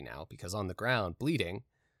empty now, because on the ground, bleeding,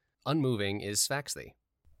 unmoving, is Sfaxley.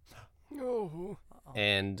 Oh.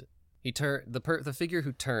 And the figure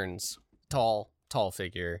who turns, tall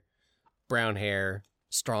figure, brown hair,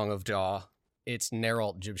 strong of jaw, it's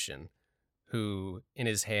Neralt Jibshin, who in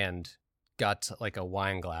his hand got like a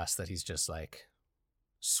wine glass that he's just like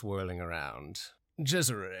swirling around.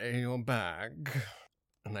 Jezere, you're back.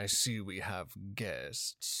 And I see we have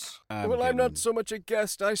guests. I'm not so much a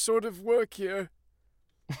guest. I sort of work here.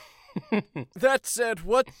 That said,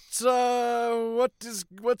 what's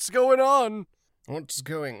going on? What's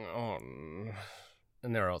going on,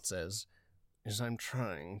 Neralt says, is I'm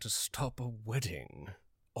trying to stop a wedding,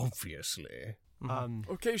 obviously.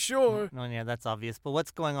 Okay, sure. No, yeah, that's obvious. But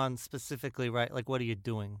what's going on specifically, right? Like, what are you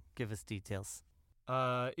doing? Give us details.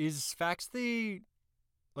 Is Sfaxley,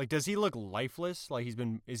 like, does he look lifeless? Like,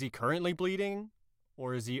 is he currently bleeding?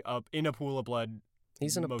 Or is he up in a pool of blood?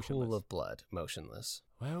 He's in a motionless? pool of blood, motionless.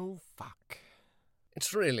 Well, fuck.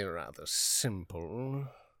 It's really rather simple.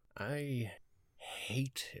 I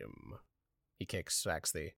hate him. He kicks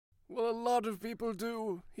Sfaxley. Well, a lot of people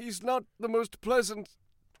do. He's not the most pleasant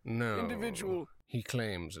individual. He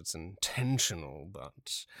claims it's intentional,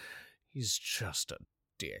 but he's just a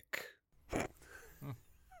dick.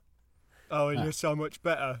 Oh, and you're so much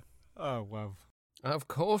better. Oh, wow. Of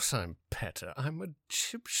course I'm better. I'm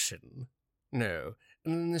Egyptian. No,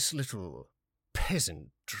 this little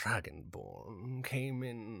peasant dragonborn came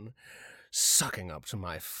in, sucking up to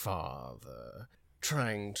my father,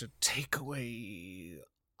 trying to take away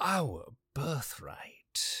our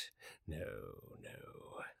birthright. No,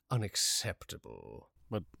 unacceptable.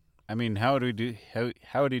 But I mean, how would he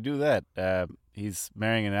do that? He's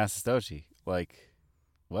marrying an Asastochi. Like,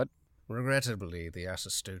 what? Regrettably, the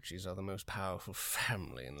Asastochis are the most powerful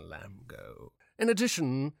family in Lamgo. In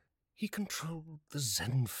addition, he controlled the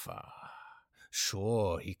Zenfar.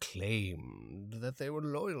 Sure, he claimed that they were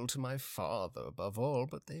loyal to my father above all,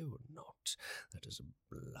 but they were not. That is a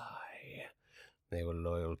lie. They were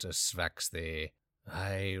loyal to Sfaxley.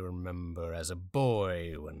 I remember as a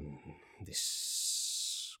boy when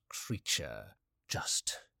this creature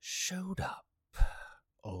just showed up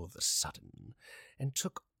all of a sudden and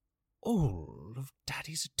took all of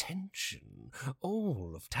Daddy's attention,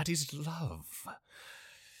 all of Daddy's love.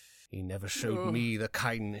 He never showed me the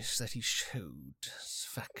kindness that he showed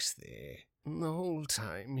Sfaxley. And the whole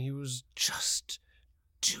time he was just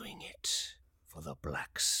doing it for the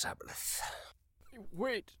Black Sabbath.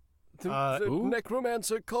 Wait, the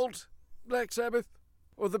necromancer cult, Black Sabbath,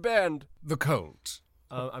 or the band? The cult.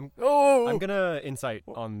 I'm Oh, gonna insight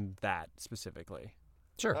on that specifically.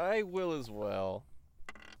 Sure. I will as well.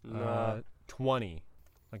 No. 20.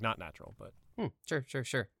 Like, not natural, but...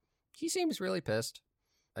 Sure. He seems really pissed.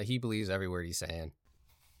 He believes every word he's saying.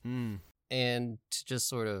 And to just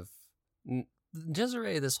sort of...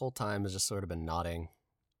 Jezere this whole time has just sort of been nodding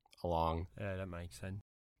along. Yeah, that makes sense.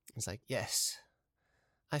 It's like, yes,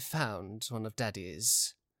 I found one of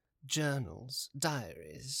Daddy's journals,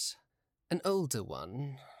 diaries. An older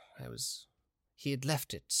one. He had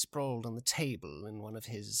left it sprawled on the table in one of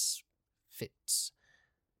his fits.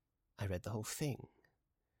 I read the whole thing.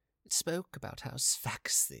 It spoke about how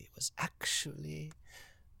Sfaxley was actually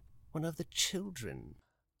one of the children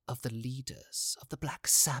of the leaders of the Black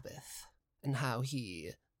Sabbath, and how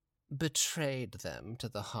he betrayed them to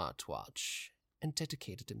the Heart Watch and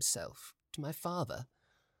dedicated himself to my father.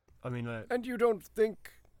 I mean, and you don't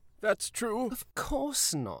think that's true? Of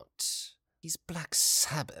course not. He's Black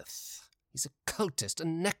Sabbath. He's a cultist, a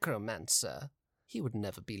necromancer. He would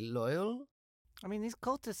never be loyal. I mean, these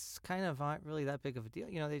cultists kind of aren't really that big of a deal.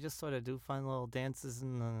 You know, they just sort of do fun little dances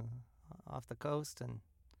off the coast, and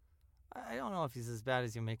I don't know if he's as bad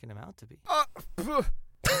as you're making him out to be.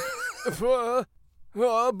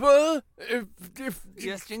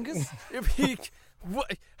 Yes, Jingus?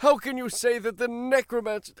 How can you say that the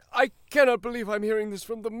necromancer... I cannot believe I'm hearing this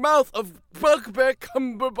from the mouth of Bugbear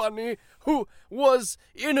Cumberbunny, who was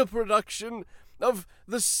in a production of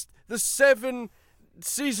the 7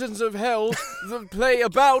 seasons of hell, the play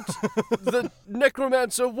about the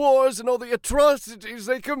necromancer wars and all the atrocities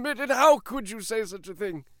they committed. How could you say such a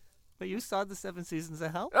thing? But you saw the 7 seasons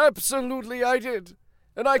of hell? Absolutely, I did.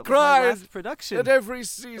 And I That was cried my last production. at every It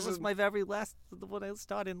season. was my very last, the one I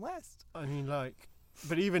starred in last. I mean, like,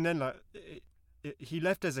 but even then, like, he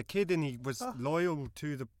left as a kid and he was loyal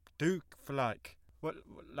to the Duke for, like,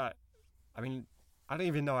 I mean, I don't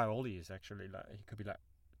even know how old he is, actually. Like, he could be, like,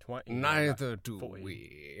 20. Neither do 40.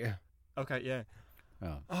 we. Okay, yeah.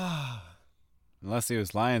 Oh. Unless he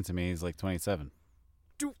was lying to me, he's like 27.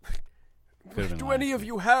 Do Could've been do lying any to of me.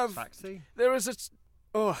 you have? Faxi? There is a.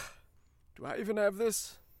 Oh, do I even have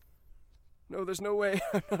this? No, there's no way.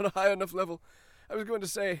 I'm not a high enough level. I was going to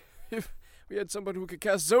say, if we had someone who could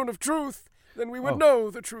cast Zone of Truth, then we would Oh. know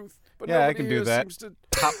the truth. But Yeah, I nobody can do here that. seems to.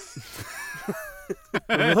 Pop.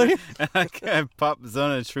 Really? I can pop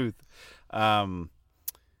Zone of Truth. I'm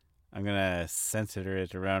gonna center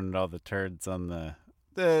it around all the turds on the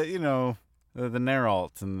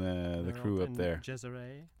Neralt and the crew up there.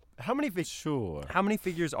 How many Sure. How many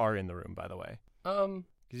figures are in the room, by the way?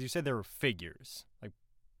 Because you said there were figures. Like,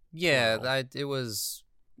 Yeah, plural. it was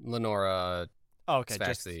Lenora, oh, okay,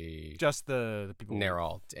 Spaxi, just the people.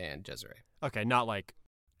 Neralt, and Jezere. Okay, not like.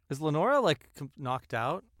 Is Lenora like knocked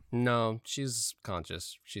out? No, she's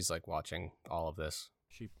conscious. She's like watching all of this.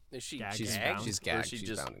 Is she Gagged She's and gagged? bound? she's Or gagged. is she She's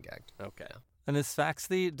just bound and gagged. okay? And is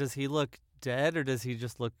Faxley, does he look dead or does he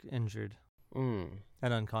just look injured and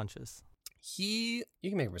unconscious? You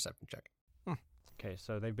can make a perception check. Okay,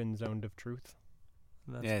 so they've been zoned of truth.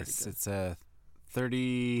 That's Yes, pretty good. it's a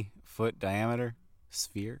 30-foot diameter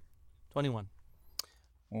sphere. 21.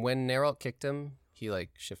 When Neralt kicked him, he like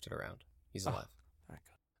shifted around. He's alive. Very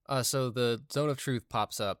good. So the zone of truth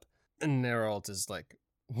pops up, and Neralt is like,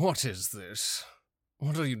 "What is this?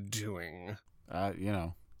 What are you doing?"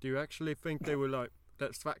 Do you actually think they were like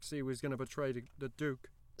that Faxi was going to betray the Duke?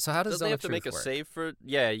 So how does Does zone they of have to truth make a work? save for?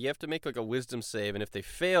 Yeah, you have to make like a wisdom save, and if they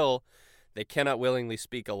fail, they cannot willingly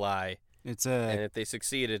speak a lie. It's And a if they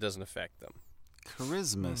succeed, it doesn't affect them.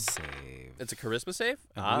 charisma save. It's a charisma save.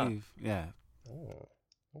 I believe. Yeah. Oh,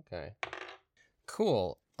 okay.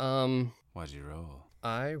 Cool. What'd you roll?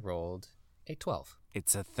 I rolled a 12.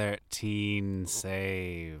 It's a 13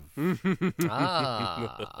 save.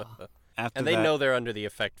 Ah. After And they that, know they're under the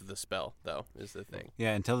effect of the spell, though, is the thing.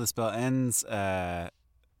 Yeah, until the spell ends, a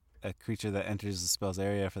creature that enters the spell's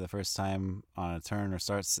area for the first time on a turn or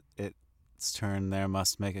starts its turn there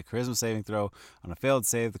must make a charisma saving throw. On a failed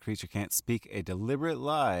save, the creature can't speak a deliberate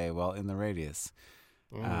lie while in the radius.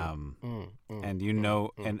 And you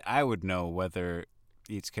know, and I would know whether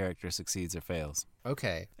each character succeeds or fails.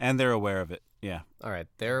 Okay. And they're aware of it. Yeah. All right.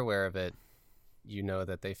 They're aware of it. You know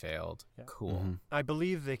that they failed. Yeah. Cool. Mhm. I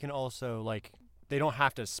believe they can also like they don't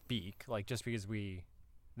have to speak like just because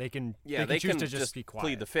they can Yeah, they they can choose can to just be quiet.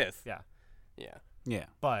 plead the fifth. Yeah. Yeah. Yeah.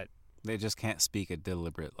 But They just can't speak a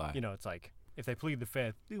deliberate lie. it's like if they plead the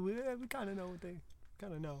fifth, we kind of know what they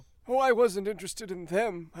kind of know. Oh, I wasn't interested in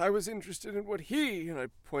them. I was interested in what he, and I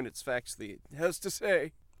point at Faxley, has to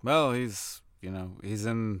say. Well, he's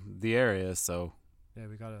in the area, so Yeah,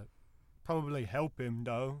 we gotta probably help him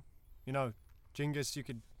though. Genghis, you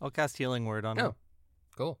could. I'll cast Healing Word on him. Oh.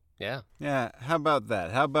 Cool. Yeah. yeah. How about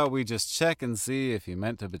that? How about we just check and see if you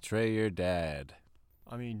meant to betray your dad?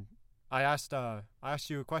 I mean, I asked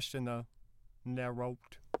you a question though. Neralt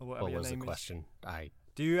or whatever What your was the name is. question?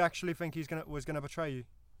 Do you actually think he's was gonna betray you?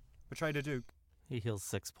 Betray the Duke? He heals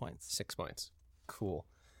 6 points. 6 points. Cool.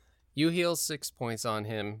 You heal 6 points on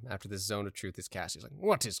him after this zone of truth is cast. He's like,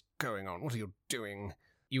 "What is going on? What are you doing?"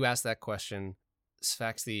 You ask that question.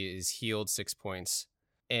 Sfaxi is healed 6 points,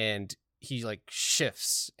 and he like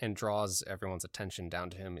shifts and draws everyone's attention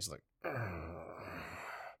down to him. He's like,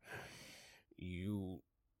 "You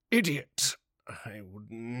idiot! I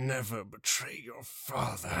would never betray your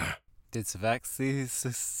father." Did Savaxi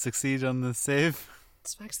succeed on the save?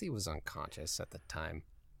 Sfaxi was unconscious at the time.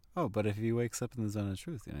 Oh, but if he wakes up in the zone of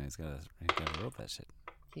truth, he's gotta roll that shit.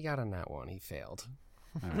 He got a nat 1. He failed.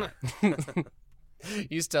 All right.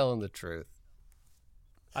 He's telling the truth.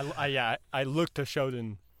 I looked to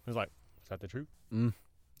Shodan. I was like, "Is that the truth?"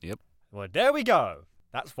 Yep. Well, there we go.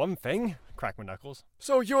 That's one thing. Crack my knuckles.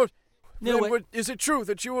 So you're. No, then wait. what- is it true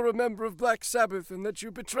that you were a member of Black Sabbath and that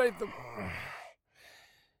you betrayed them?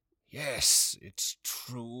 Yes, it's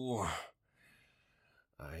true.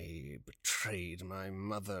 I betrayed my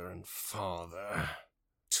mother and father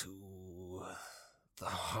to the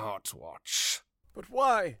Heart Watch. But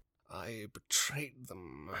why? I betrayed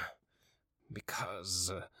them because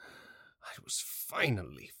I was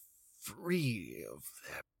finally free of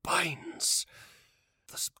their binds.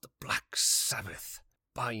 The Black Sabbath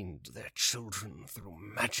bind their children through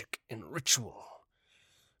magic and ritual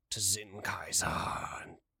to Zin Kaisar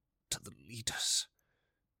and to the leaders,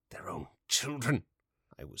 their own children.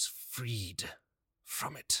 I was freed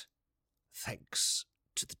from it, thanks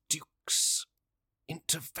to the Duke's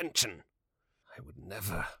intervention. I would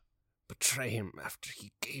never betray him after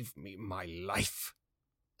he gave me my life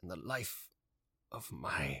and the life of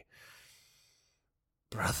my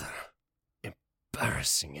brother.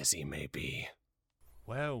 embarrassing as he may be.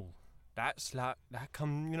 Well, that's like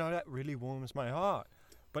that really warms my heart.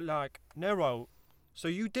 But like, Nero, so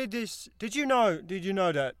you did this? Did you know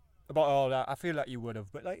that about all that? I feel like you would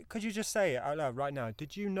have, but like, could you just say it out loud right now?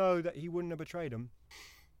 Did you know that he wouldn't have betrayed him?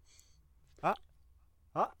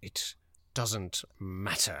 It doesn't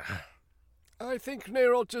matter. I think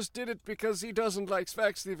Nerol just did it because he doesn't like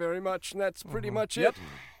Sfaxley very much, and that's pretty much it.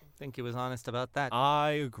 I think he was honest about that.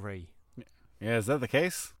 I agree. Yeah, is that the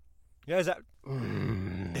case? Yeah, is that?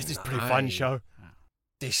 This is pretty fun show.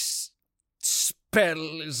 This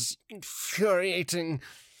spell is infuriating.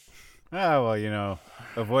 Ah, well,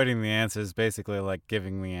 avoiding the answer is basically like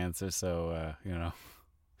giving the answer, so, I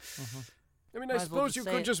mean, I Might as well suppose just you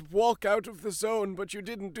say could it. just walk out of the zone, but you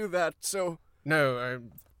didn't do that, so... No,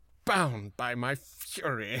 I'm bound by my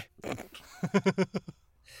fury.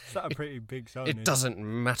 It's not a pretty big zone. It doesn't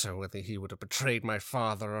matter whether he would have betrayed my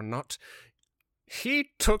father or not. He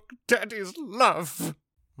took Daddy's love.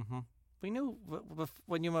 We knew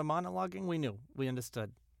when you were monologuing. We knew. We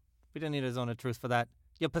understood. We didn't need a zone of truth for that.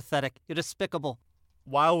 You're pathetic. You're despicable.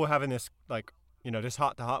 While we're having this, this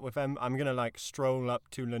heart to heart with them, I'm gonna stroll up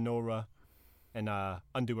to Lenora and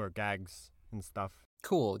undo her gags and stuff.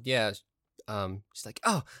 Cool, yeah. She's like,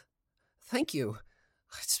 oh, thank you.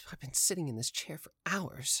 I've been sitting in this chair for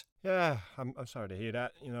hours. Yeah, I'm sorry to hear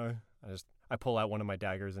that. I pull out one of my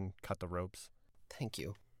daggers and cut the ropes. Thank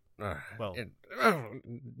you. Well,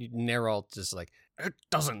 Neralt is like, it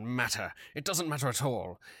doesn't matter. It doesn't matter at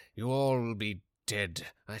all. You all will be dead.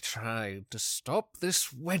 I tried to stop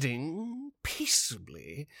this wedding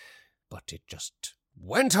peaceably, but it just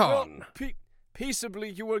went on. Well,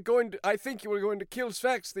 peaceably, I think you were going to kill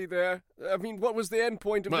Sfaxley there. I mean, what was the end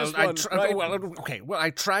point of this one, right? Well, I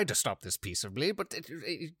tried to stop this peaceably, but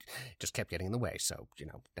it just kept getting in the way. So,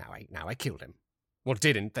 now I killed him. Well,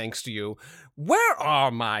 didn't, thanks to you. Where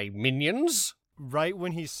are my minions? right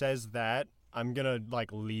when he says that, I'm gonna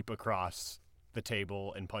leap across the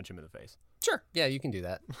table and punch him in the face. Sure. Yeah, you can do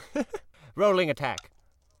that. Rolling attack.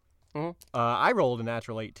 Mhm. I rolled a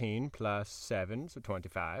natural 18 plus 7, so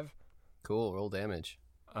 25. Cool. Roll damage.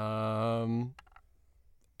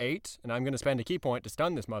 8, and I'm gonna spend a key point to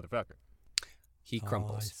stun this motherfucker. He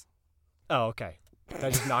crumples. Oh, okay. Can I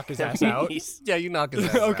just knock his ass out? Yeah, you knock his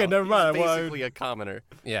ass out. Okay, never mind. He's Well, basically a commoner.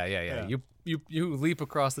 Yeah. You leap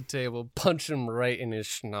across the table, punch him right in his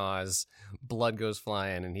schnoz. Blood goes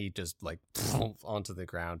flying, and he just onto the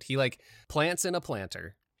ground. He plants in a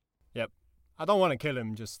planter. I don't want to kill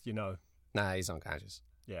him. Just Nah, he's unconscious.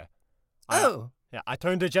 yeah. Oh, I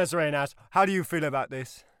turned to Jezreel and asked, "How do you feel about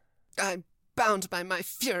this?" I'm bound by my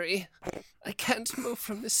fury. I can't move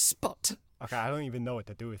from this spot. Okay, I don't even know what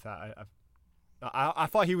to do with that. I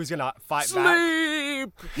thought he was gonna fight back.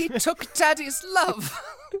 Sleep. He took Daddy's love.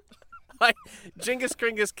 Genghis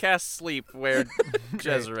Kringus casts sleep where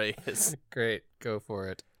Jezreel is. Great, go for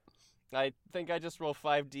it. I think I just roll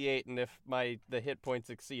 5d8, and if the hit points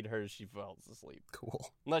exceed hers, she falls asleep.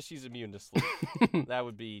 Cool. Unless she's immune to sleep. That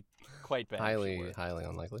would be quite bad. Highly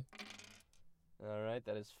unlikely. All right,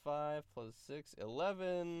 that is 5 plus 6,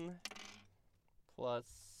 11 plus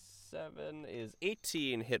 7 is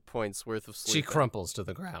 18 hit points worth of sleep. She crumples to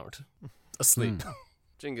the ground, asleep.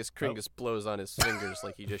 Genghis Kringus blows on his fingers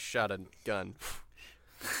like he just shot a gun.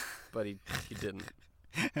 But he didn't.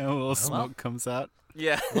 And a little smoke comes out.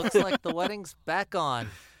 Yeah. Looks like the wedding's back on.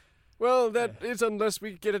 Well, that is unless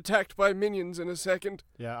we get attacked by minions in a second.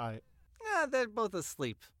 Yeah, They're both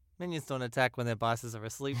asleep. Minions don't attack when their bosses are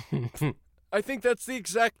asleep. I think that's the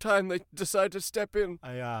exact time they decide to step in.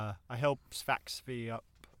 I help Sfaxley up,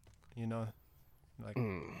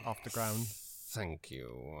 off the ground. Thank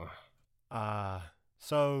you.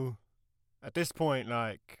 So at this point,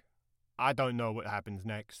 I don't know what happens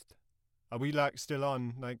next. Are we still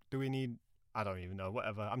on? Do we need? I don't even know.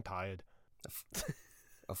 Whatever. I'm tired.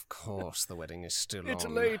 Of course, the wedding is still It's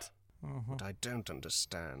on. late. What I don't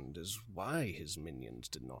understand is why his minions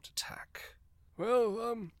did not attack.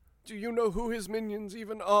 Well, do you know who his minions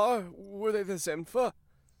even are? Were they the Zenfa?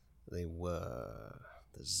 They were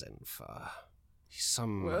the Zenfa. I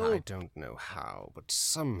Well- don't know how, but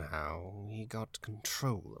somehow he got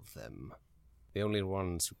control of them. The only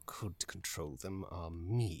ones who could control them are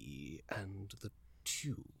me and the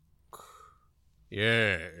Duke.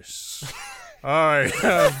 Yes, I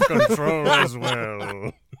have control as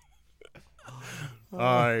well.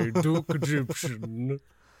 Duke Egyptian.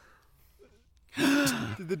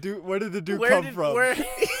 Where did the Duke come from? Where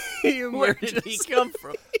did he come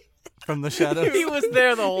from? From the shadows. He was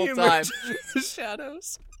there the whole time.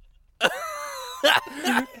 Shadows.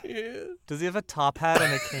 Does he have a top hat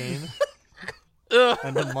and a cane?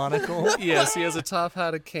 and a monocle. Yes, he has a top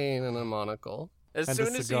hat, a cane, and a monocle. As And a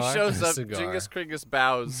soon as he cigar. shows And a up, cigar. Genghis Kringus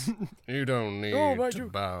bows. You don't need my to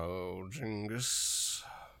Duke. bow, Genghis.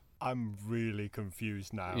 I'm really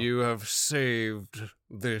confused now. You have saved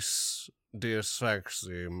this dear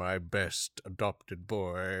Sfaxi, my best adopted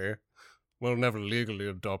boy. Well, never legally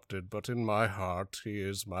adopted, but in my heart, he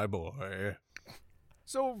is my boy.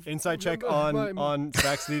 So Insight check remember my- on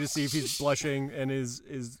Baxley to see if he's blushing and is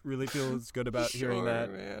really feels good about hearing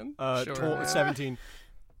that. Man. 17.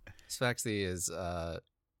 Sfaxi is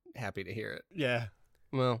happy to hear it. Yeah,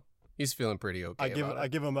 Well, he's feeling pretty okay. about I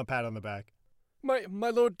it. give him a pat on the back. My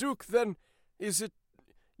Lord Duke, then, is it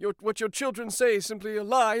what your children say simply a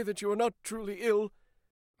lie that you are not truly ill?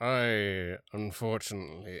 I,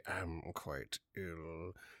 unfortunately, am quite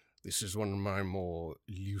ill. This is one of my more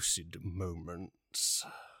lucid moments.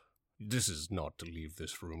 This is not to leave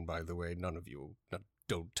this room, by the way. None of you,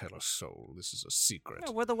 don't tell a soul. This is a secret.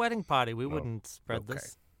 Yeah, we're the wedding party. We wouldn't spread okay.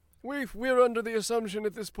 this. We're under the assumption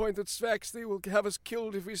at this point that Svaxley will have us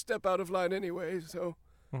killed if we step out of line anyway, so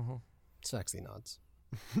Mm-hmm. Sfaxi nods.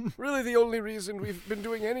 really the only reason we've been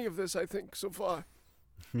doing any of this, I think, so far.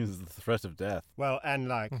 It's the threat of death. Well,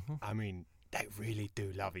 and I mean, they really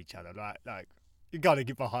do love each other. Like you got to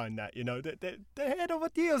get behind that. You know, they're head over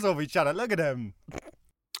heels of each other. Look at them.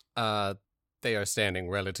 They are standing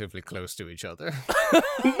relatively close to each other.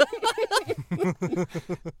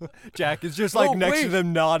 Jack is just like Oh, next to wait.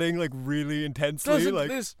 them, nodding like really intensely. Doesn't like,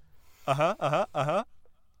 this uh-huh.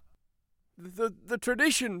 the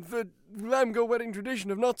tradition, the Lamgo wedding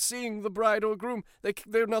tradition of not seeing the bride or groom,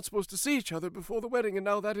 they're not supposed to see each other before the wedding, and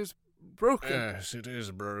now that is broken. Yes, it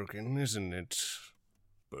is broken, isn't it?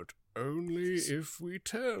 But only if we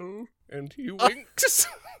tell. And he winks.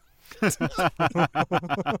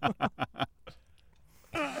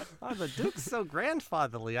 Oh, the Duke's so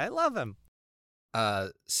grandfatherly. I love him.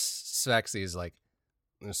 Sfaxi is like,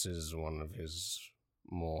 this is one of his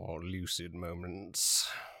more lucid moments.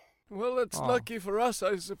 Well, that's Aw. lucky for us,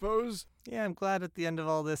 I suppose. Yeah, I'm glad at the end of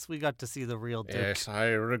all this we got to see the real Duke. Yes, I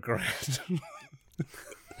regret.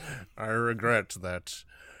 I regret that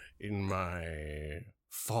in my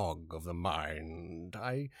fog of the mind,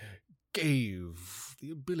 I gave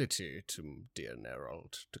the ability to dear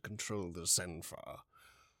Neralt to control the Zenfar.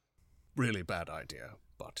 Really bad idea,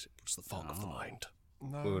 but it was the fog of the mind.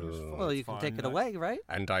 No, it's fine, Well, you it's can fine. take it away, right?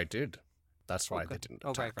 And I did. That's why they good. didn't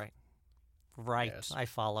Oh, attack. right. Right, Yes. I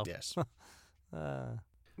follow. Yes.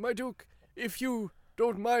 My Duke, if you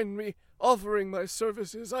don't mind me offering my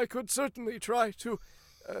services, I could certainly try to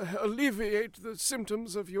alleviate the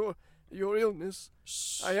symptoms of your illness.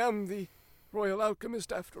 I am the royal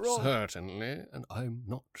alchemist after all. Certainly, and I'm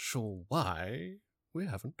not sure why we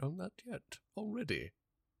haven't done that yet already.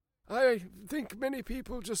 I think many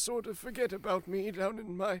people just sort of forget about me down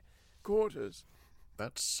in my quarters.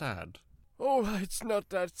 That's sad. Oh, it's not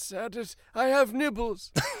that sad. I have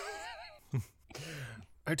nibbles.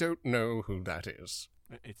 I don't know who that is.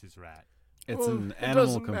 It's his rat. It's Oh, an it animal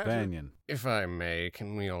doesn't matter. companion. If I may,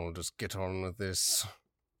 can we all just get on with this?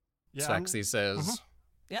 Yeah, Sfaxi says.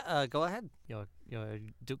 Yeah, go ahead. Your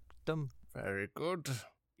dukedom. Very good.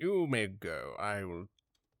 You may go. I will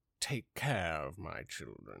take care of my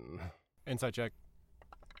children. Insight check.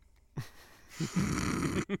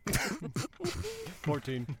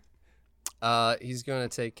 14. He's going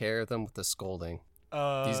to take care of them with the scolding.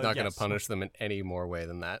 Uh, He's not going yes. to punish them in any more way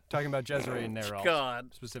than that. Talking about Jezreel and Neralt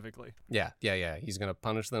God. specifically. Yeah. He's going to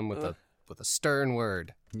punish them with a stern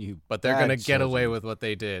word. You But they're bad going to get away children. with what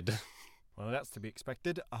they did. Well, that's to be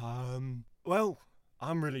expected. Well,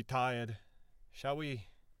 I'm really tired. Shall we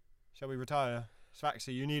retire?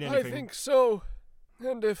 Sfaxi, you need anything? I think so.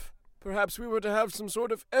 And if perhaps we were to have some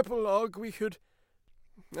sort of epilogue, we could.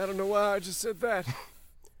 I don't know why I just said that.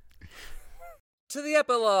 To the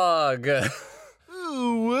epilogue.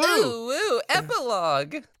 Ooh, woo. Ooh, woo,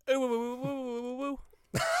 epilogue. Ooh, woo, woo, woo, woo, woo, woo.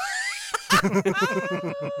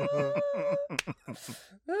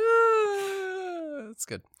 That's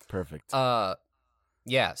good. Perfect.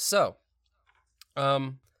 Yeah, so I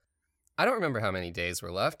don't remember how many days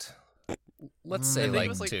were left. Let's I say think it like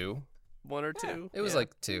was, like, 2. 1 or 2. It was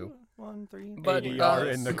like 2. 1, 3. But,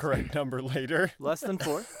 ADR in the correct number later. Less than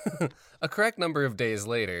 4. A correct number of days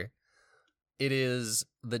later, it is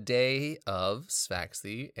the day of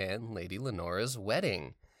Sfaxi and Lady Lenora's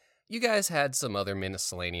wedding. You guys had some other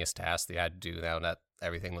miscellaneous tasks that you had to do now that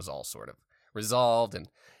everything was all sort of resolved and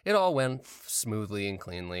it all went smoothly and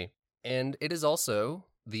cleanly. And it is also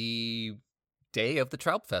the day of the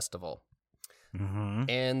Trout Festival. Mm-hmm.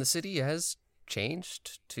 And the city has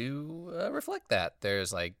changed to reflect that.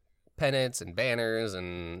 There's like pennants and banners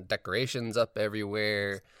and decorations up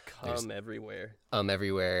everywhere. Come everywhere.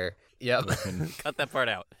 Everywhere. Yep. Cut that part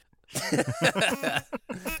out.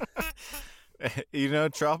 You know,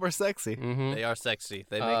 trop are sexy. Mhm. They are sexy.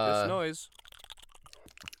 They make this noise.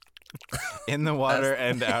 In the water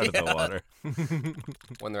and out of the water.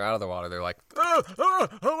 When they're out of the water, they're like.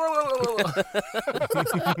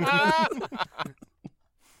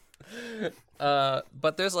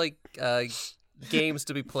 But there's like games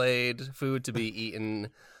to be played, food to be eaten,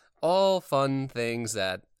 all fun things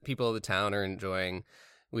that people of the town are enjoying,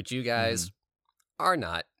 which you guys are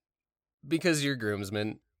not, because you're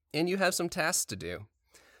groomsmen and you have some tasks to do.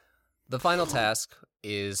 The final task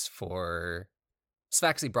is for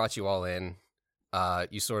Sfaxy brought you all in.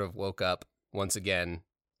 You sort of woke up once again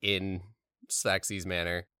in Sfaxy's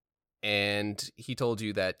manor, and he told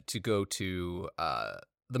you that to go to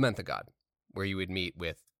the Menthagod, where you would meet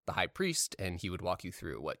with the high priest, and he would walk you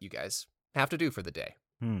through what you guys have to do for the day.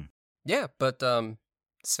 Yeah, but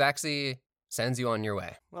Sfaxy sends you on your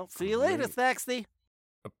way. Well, see you later, Sfaxy.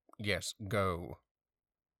 Yes, go.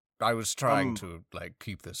 I was trying to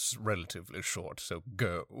keep this relatively short, so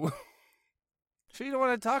go. Sure you don't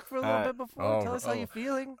want to talk for a little bit before? Tell us how you're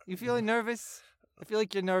feeling. You feeling nervous? I feel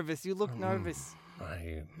like you're nervous. You look nervous.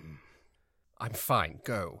 I'm fine.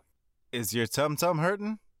 Go. Is your tum-tum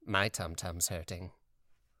hurting? My tum-tum's hurting.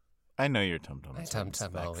 I know your tum-tum. My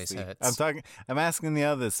tum-tum always hurts. I'm asking the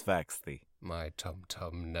others, Faxty. My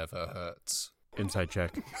tum-tum never hurts. Inside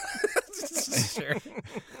check. Sure.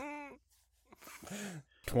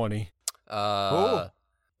 20.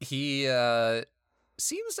 He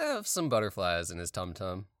seems to have some butterflies in his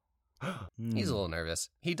tum-tum. He's a little nervous.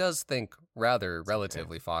 He does think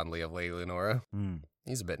relatively fondly of Lady Lenora.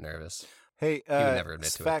 He's a bit nervous. Hey, he would never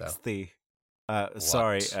admit to it, though.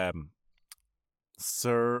 Sorry,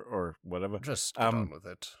 sir, or whatever. Just get on with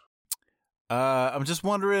it. I'm just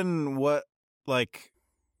wondering what,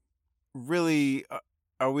 really,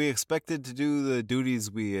 are we expected to do the duties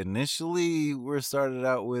we initially were started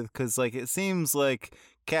out with? Because, it seems like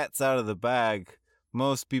cat's out of the bag.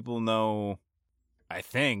 Most people know, I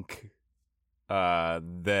think,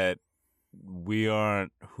 that we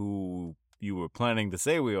aren't who you were planning to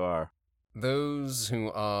say we are. Those who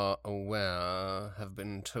are aware have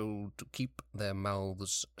been told to keep their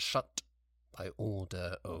mouths shut by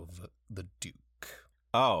order of the Duke.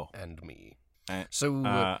 Oh. And me. So,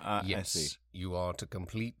 yes, I see. You are to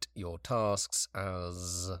complete your tasks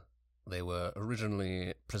as they were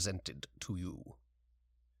originally presented to you.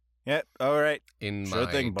 Yeah, all right. In sure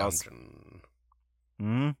my thing, boss. dungeon.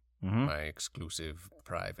 Mm-hmm. My exclusive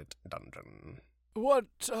private dungeon. What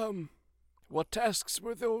tasks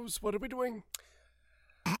were those? What are we doing?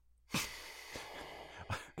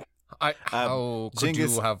 How could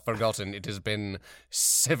Genghis... you have forgotten? It has been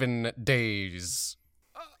 7 days.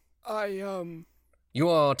 You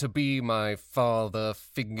are to be my father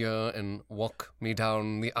figure and walk me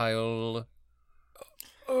down the aisle.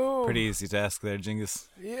 Oh. Pretty easy task there, Genghis.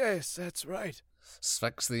 Yes, that's right.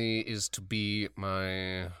 Sfaxy is to be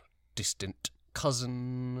my distant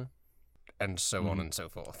cousin, and so on and so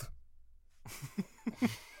forth.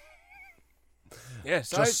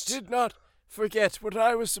 Yes, I did not forget what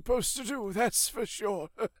I was supposed to do, that's for sure.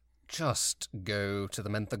 Just go to the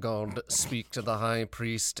Menthagod, speak to the high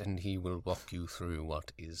priest, and he will walk you through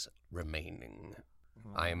what is remaining.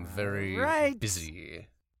 I am very busy.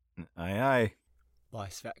 Aye. Why,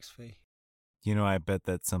 Sfaxy? You know, I bet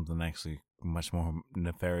that's something actually much more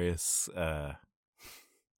nefarious.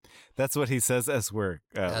 That's what he says as we're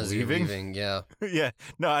as leaving. You're leaving, yeah. Yeah.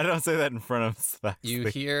 No, I don't say that in front of Sfaxy. You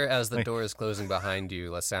hear, as the door is closing behind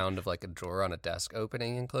you, a sound of a drawer on a desk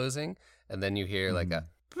opening and closing, and then you hear a boop,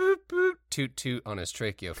 boop, toot toot on his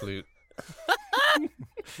trachea flute.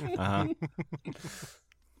 Uh-huh.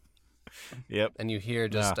 Yep. And you hear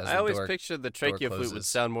just as I the always door, pictured the trachea door flute would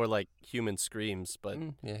sound more like human screams, but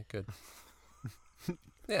yeah, good.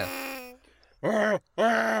 Yeah.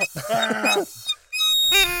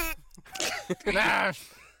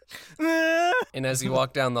 And as you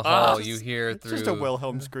walk down the hall, you hear through just a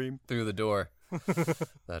Wilhelm scream through the door.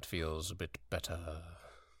 That feels a bit better.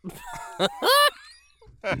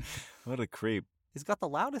 What a creep. He's got the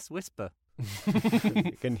loudest whisper.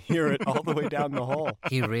 You can hear it all the way down the hall.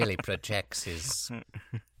 He really projects his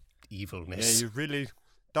evilness. Yeah, you really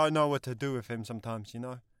don't know what to do with him sometimes, you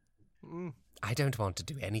know? I don't want to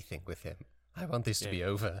do anything with him. I want this to be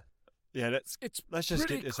over. Yeah, let's just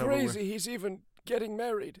pretty get this over with. crazy he's even getting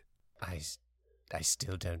married. I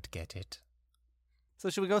still don't get it. So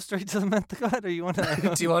should we go straight to the Mentagod, or you want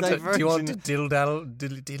to? Do you want to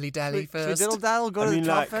dilly dally Should we first? diddle daddle, go I to the mean,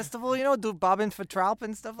 Trout like- Festival? You know, do bobbing for trout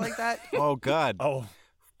and stuff like that. Oh God. Oh,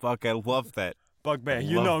 Fuck! I love that. Bugbear, I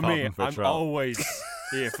you love know me. bobbing for I'm trout. always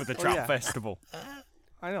here for the trout yeah. festival.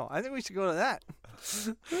 I know. I think we should go to that.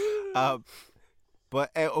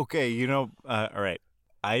 But okay, all right.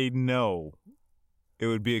 I know it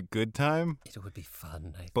would be a good time, It would be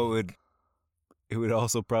fun. but it would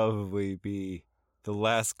also probably be the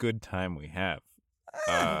last good time we have.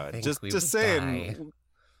 think Just we would saying,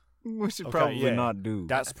 we should Okay, probably yeah. not do.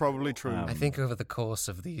 That's probably true. Um, I think over the course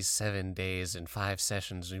of these 7 days and 5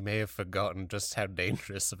 sessions, we may have forgotten just how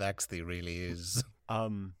dangerous Vaxley really is.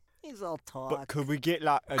 He's all talk. But could we get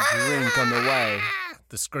like a drink on the way?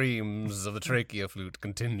 The screams of the trachea flute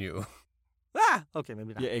continue. Ah! Okay,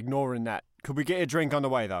 maybe not. Yeah, ignoring that. Could we get a drink on the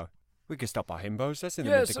way though? We could stop our himbos. That's in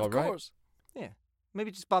the Yes, Mythical, of right? course.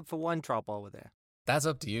 Maybe just bob for one trout while we're there. That's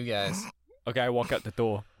up to you guys. Okay, I walk out the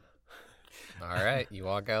door. All right, you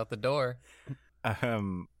walk out the door.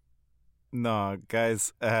 No,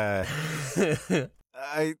 guys. I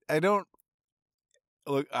don't.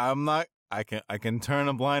 Look, I'm not. I can turn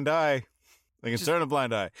a blind eye. I can turn a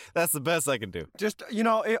blind eye. That's the best I can do. Just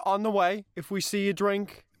on the way, if we see a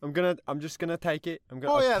drink, I'm just gonna take it. I'm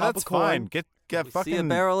gonna. Oh yeah, pop a that's coin. fine. Get We fucking. see a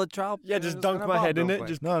barrel of trout. Yeah, just we're dunk gonna my bob head in real it. quick.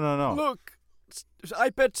 Just No. Look, I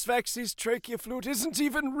bet Svaxy's trachea flute isn't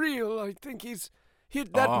even real. I think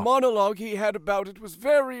that Oh. monologue he had about it was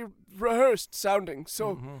very rehearsed sounding.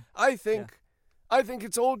 So Mhm. I think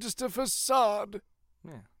it's all just a facade.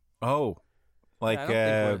 Oh, like I don't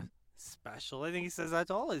think we're special. I think he says that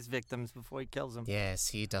to all his victims before he kills them. Yes,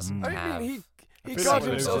 he doesn't I have mean, he feel got like we're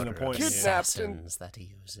himself losing the point here. kidnapped and assassins that he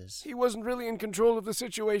uses. he wasn't really in control of the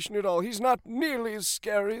situation at all. He's not nearly as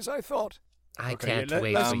scary as I thought. I Okay, can't yeah,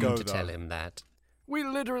 wait let's for go, you to though. tell him that. We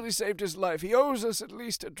literally saved his life. He owes us at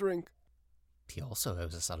least a drink. He also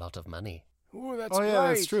owes us a lot of money. Ooh, that's Oh yeah, right.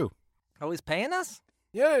 that's true. Oh, he's paying us?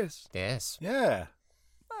 Yes. Yes, Yeah,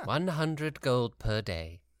 100 gold per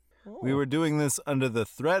day. we were doing this under the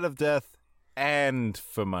threat of death and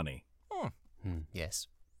for money. Yes.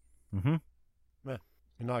 Mm-hmm.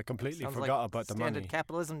 I completely Sounds forgot like about the standard money.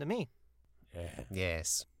 capitalism to me. Yeah.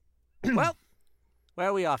 Yes. Well, where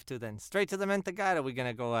are we off to then? Straight to the Mentagod, or are we going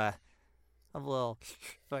to go have a little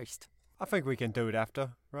first? I think we can do it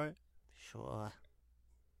after, right? Sure.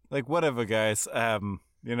 Like whatever, guys.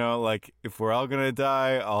 Like if we're all gonna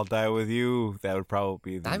die, I'll die with you. That would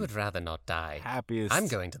probably be the I would rather not die. happiest. I'm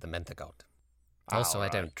going to the Mentagod. Also, I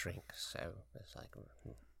Alright. don't drink, so it's like,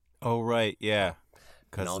 Oh right, yeah,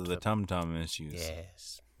 because Not of the a- tum tum issues.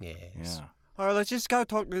 yes, yes. Yeah. All right, let's just go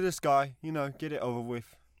talk to this guy. Get it over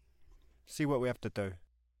with. See what we have to do.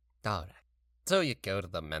 All right. So you go to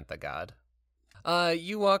the Mentagod.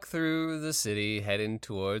 You walk through the city, heading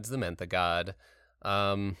towards the Mentagod.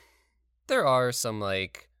 There are some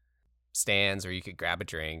stands where you could grab a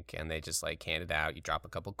drink, and they just hand it out. You drop a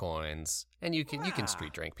couple coins, and you can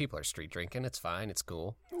street drink. People are street drinking. It's fine. It's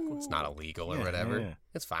cool. It's not illegal or Yeah, whatever. yeah.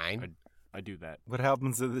 It's fine. I do that. What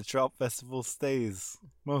happens at the Trout Festival stays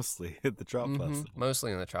mostly at the Trout Mhm. Festival.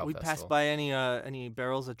 Mostly in the trout we festival. passed by any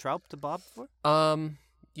barrels of trout to bob for?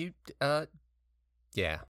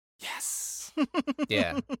 Yeah. Yes.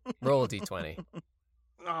 Yeah. Roll a d20.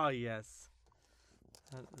 Oh, yes.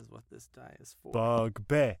 That is what this die is for.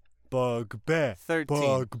 Bugbear. 13. Bugbear.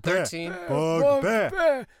 13.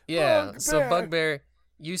 Bugbear. Yeah, so Bugbear. Bugbear,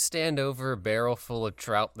 you stand over a barrel full of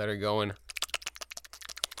trout that are going,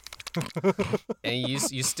 and you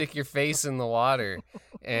stick your face in the water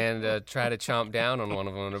and try to chomp down on one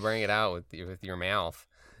of them to bring it out with your mouth,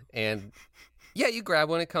 and yeah, you grab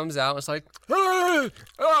one, it comes out, and it's like,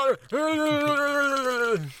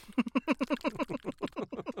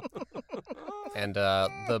 and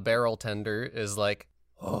the barrel tender is like,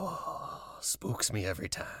 oh, spooks me every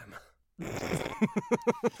time.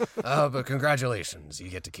 But congratulations, you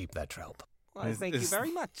get to keep that trout. Well, thank you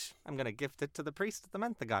very much. I'm going to gift it to the priest of the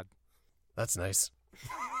Mentagod. That's nice.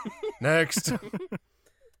 Next.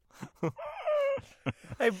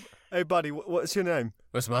 Hey, buddy, what's your name?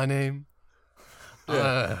 What's my name?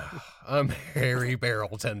 I'm Harry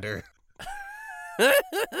Barrel Tender.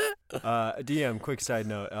 DM, quick side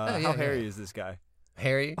note. yeah, how yeah, hairy yeah. is this guy?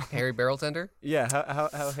 Harry Barrel Tender? Yeah,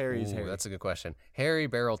 how hairy is Ooh, Harry? that's a good question. Harry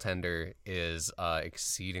Barrel Tender is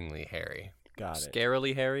exceedingly hairy. Got it.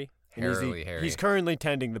 Scarily hairy. And is Hairily hairy. He's currently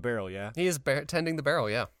tending the barrel, yeah? He is tending the barrel,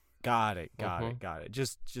 yeah. Got it. Mhm. Got it.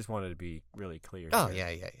 Just wanted to be really clear. Oh, here.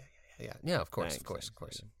 yeah. Yeah, of course, Thanks, of course, thanks, of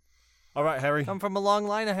course. All right, Harry. Come from a long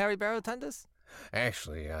line of Harry Barrow tenders?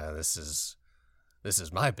 Actually, this is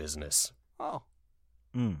my business. Oh.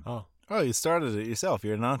 Mm. Oh, Oh, you started it yourself.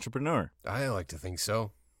 You're an entrepreneur. I like to think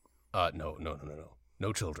so. No.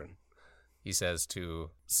 No children. He says to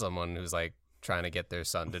someone who's like trying to get their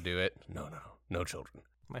son to do it. No children.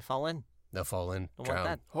 Might fall in. They'll fall in, Don't want drown.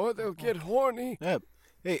 that. Or they'll get horny. Yeah.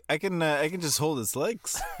 Hey, I can just hold its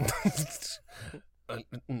legs.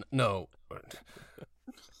 No.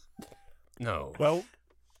 No. Well,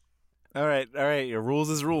 All right. Your rules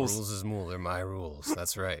is rules. Rules is rule. They're my rules.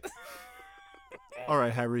 That's right. all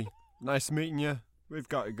right, Harry. Nice meeting you. We've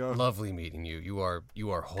got to go. Lovely meeting you. You are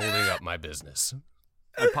holding up my business.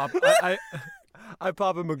 I pop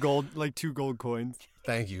him like 2 gold coins.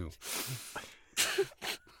 Thank you.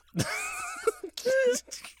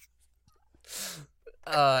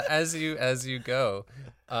 As you go,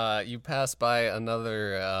 you pass by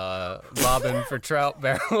another bobbin for trout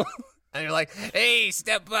barrel, and you're like, "Hey,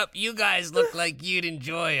 step up! You guys look like you'd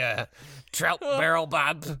enjoy a trout barrel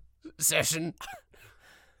bob session."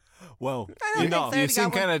 Well, You seem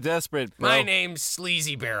kind of desperate, bro. My name's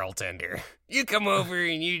Sleazy Barrel Tender. You come over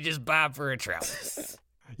and you just bob for a trout.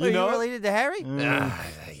 Are you related to Harry?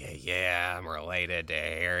 Yeah, I'm related to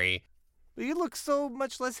Harry. But you look so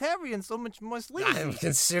much less hairy and so much more sleazy. I'm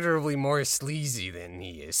considerably more sleazy than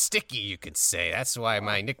he is. Sticky, you could say. That's why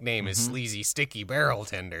my nickname is Sleazy Sticky Barrel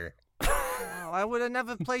Tender. Oh, I would have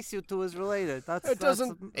never placed you two as related. That's It's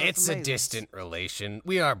amazing. a distant relation.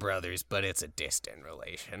 We are brothers, but it's a distant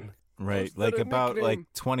relation. Right, like about like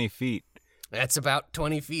 20 feet. That's about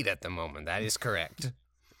 20 feet at the moment. That is correct.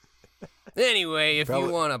 Anyway, if you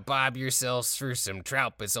want to bob yourselves through some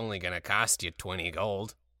trout, it's only going to cost you 20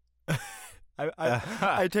 gold.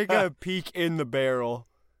 I take a peek in the barrel.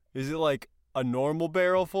 Is it like a normal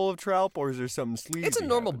barrel full of trout, or is there something sleazy? It's a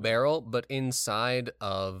normal barrel, but inside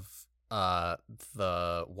of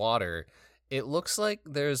the water, it looks like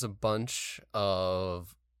there's a bunch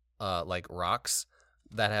of like rocks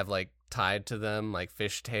that have like tied to them like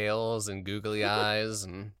fish tails and googly eyes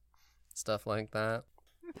and stuff like that.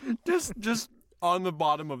 Just on the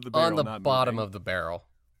bottom of the barrel. On the not bottom moving. of the barrel.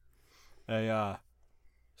 Hey,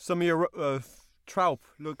 some of your trout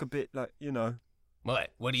look a bit like, What?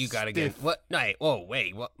 What do you got against? Stiff. What? No, whoa,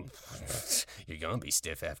 wait, what? You're gonna be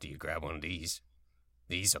stiff after you grab one of these.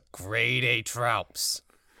 These are grade A trouts.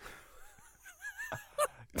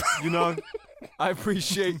 I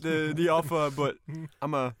appreciate the offer, but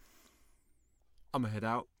I'm a head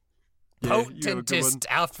out. Yeah, you have a good one. Potentest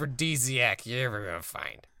aphrodisiac you're ever gonna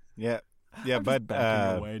find. Yeah, I'm but just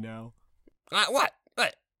backing away now. What?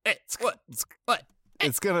 What?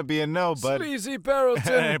 it's gonna be a no, bud. Sleazy And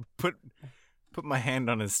Barrelton. I put my hand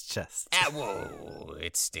on his chest. Whoa,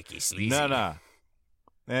 it's sticky sleazy. No.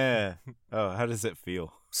 Yeah. Oh, how does it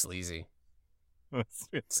feel? Sleazy.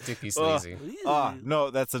 Sticky sleazy.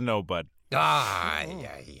 No, that's a no, bud. Yeah.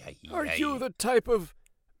 Are you the type of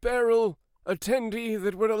barrel attendee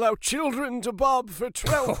that would allow children to bob for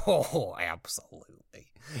trout? Oh,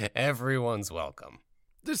 absolutely. Everyone's welcome.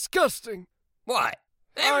 Disgusting. What?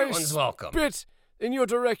 Everyone's welcome. Spit in your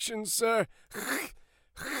direction, sir.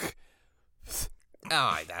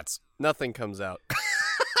 That's... Nothing comes out.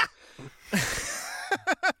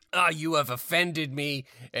 you have offended me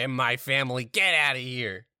and my family. Get out of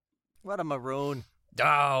here. What a maroon.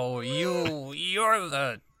 Oh, you're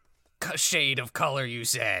the shade of color you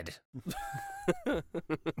said.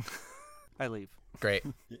 I leave. Great.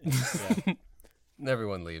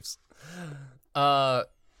 Everyone leaves. 5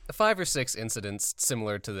 or 6 incidents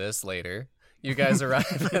similar to this later. You guys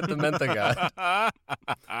arrive at the Mentha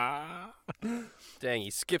God. Dang,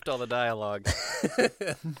 he skipped all the dialogue.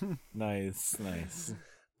 Nice.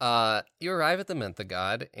 You arrive at the Mentha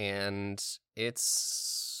God, and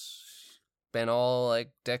it's been all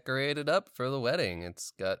like decorated up for the wedding.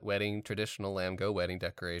 It's got traditional Lamgo wedding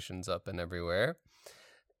decorations up and everywhere.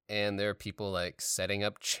 And there are people like setting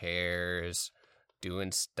up chairs,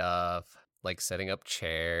 doing stuff, like setting up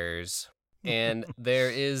chairs. And there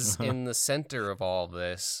is in the center of all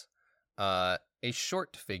this a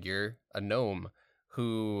short figure, a gnome,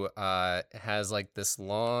 who has like this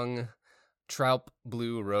long trout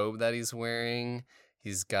blue robe that he's wearing.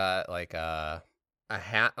 He's got like a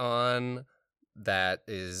hat on that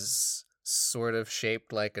is sort of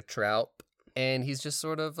shaped like a trout, and he's just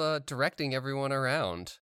sort of directing everyone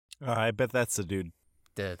around. Oh, I bet that's the dude.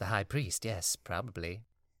 The high priest, yes, probably.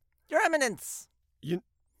 Your Eminence.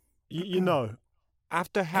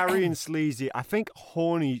 After Harry and Sleazy, I think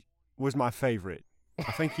Horny was my favorite.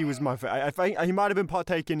 I think he was my favorite. I think he might have been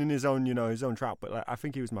partaking in his own trout, but I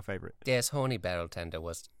think he was my favorite. Yes, Horny Barrel Tender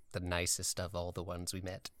was the nicest of all the ones we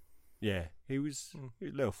met. Yeah, he was a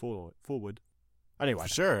little forward. Anyway. For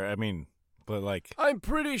sure. I mean, but like... I'm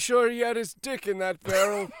pretty sure he had his dick in that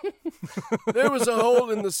barrel. There was a hole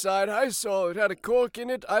in the side. I saw it. Had a cork in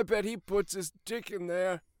it. I bet he puts his dick in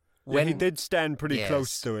there. Yeah, he did stand pretty Yes.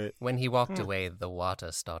 close to it. When he walked away, the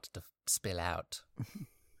water started to spill out.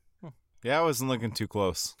 Yeah, I wasn't looking too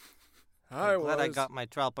close. I'm glad I got my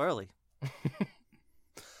trout early.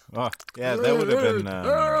 Oh, yeah, that would have been.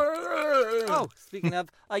 Oh, speaking of,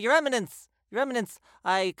 Your Eminence,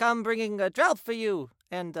 I come bringing a trout for you,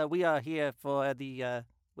 and we are here for the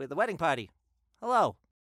wedding party. Hello.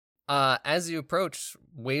 As you approach,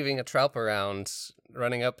 waving a trowp around,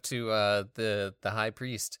 running up to the high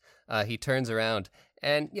priest, he turns around,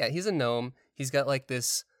 and yeah, he's a gnome. He's got like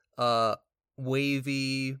this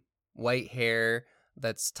wavy white hair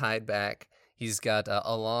that's tied back. He's got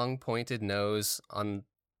a long pointed nose on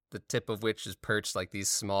the tip of which is perched like these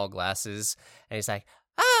small glasses, and he's like,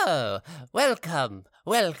 "Oh, welcome.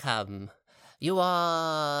 You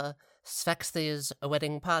are Sfax's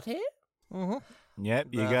wedding party?" Mm-hmm. Yep,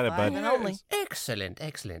 you got it, bud. Only.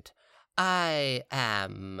 Excellent. I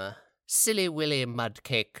am Silly Willy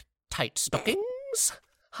Mudcake Tight Stockings,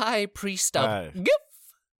 High Priest of Gif,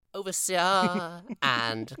 Overseer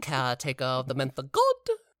and Caretaker of the Mentha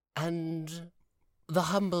God, and the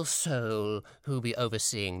humble soul who'll be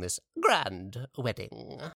overseeing this grand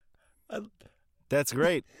wedding. That's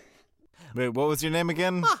great. Wait, what was your name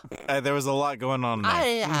again? There was a lot going on there. I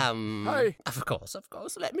am... Hi. Of course,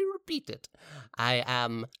 let me repeat it. I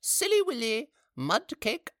am Silly Willy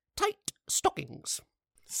Mudcake Tight Stockings.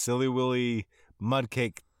 Silly Willy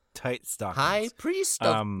Mudcake Tight Stockings. High Priest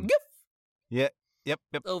of Gif, Yep.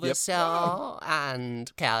 Overseer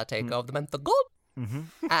and Caretaker of the Mentha God, Mm-hmm.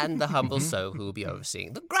 and the humble soul who will be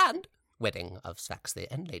overseeing the grand wedding of Sfaxley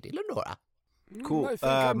and Lady Lenora. Cool. I think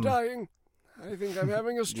I'm dying. I think I'm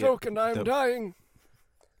having a stroke and I'm dying.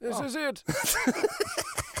 This is it.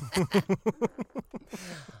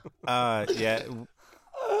 Yeah.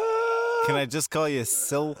 Can I just call you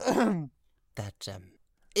Sil? That,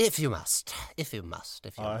 if you must.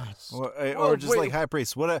 Or just like High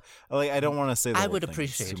Priest. I don't want to say that. I whole would thing. It's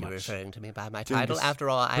appreciate too you much. referring to me by my Jim, title. just After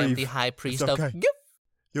all, I am breathe. the High Priest okay. of Gif.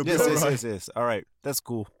 You'll be Yes, alright. yes. All right, that's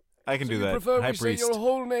cool. I can So do you that. prefer High we Priest. say your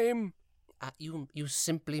whole name? You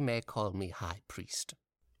simply may call me High Priest.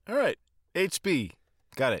 All right, HB.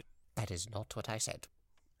 Got it. That is not what I said.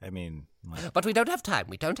 I mean, like, But we don't have time.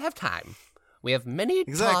 We have many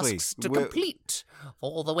Exactly. tasks to We're- complete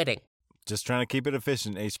for the wedding. just trying to keep it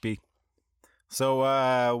efficient, HB. So,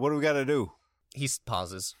 what do we got to do? He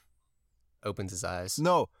pauses, opens his eyes,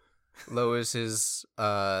 No. lowers his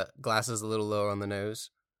glasses a little lower on the nose,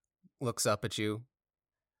 looks up at you.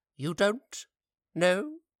 You don't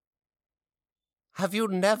know? Have you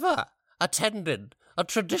never attended a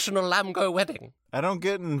traditional Lamgo wedding? I don't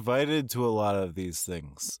get invited to a lot of these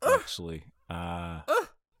things, actually.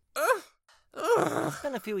 It's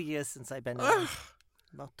been a few years since I've been here.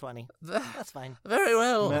 About 20. That's fine. Very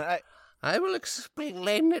well. Man, I will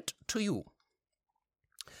explain it to you.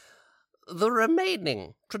 The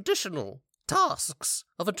remaining traditional tasks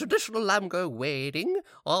of a traditional Lamgo wedding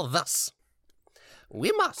are thus.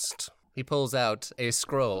 We must, he pulls out a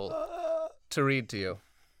scroll to read to you.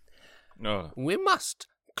 No. We must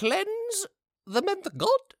cleanse the Mentha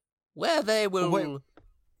God, where they will... Wait.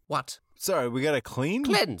 What? Sorry, we got to clean?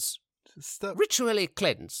 Cleanse. Stuff. Ritually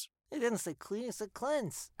cleanse. It didn't say clean, it said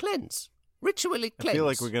cleanse. Cleanse. Ritually I cleanse. feel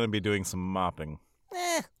like we're going to be doing some mopping.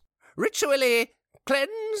 Ritually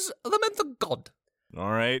cleanse the Mentha God.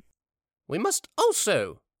 All right. We must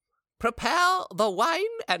also prepare the wine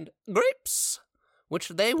and grapes, which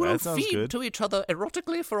they will That sounds feed good. to each other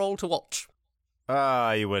erotically for all to watch.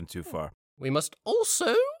 Ah, you went too far. We must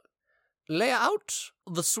also lay out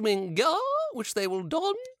the swimming gear, which they will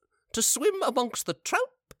don to swim amongst the trout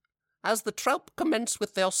as the trout commence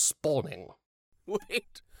with their spawning.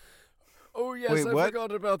 Wait. Oh, yes, Wait, I what?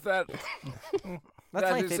 forgot about that. That's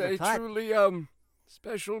That my is favorite a part. truly,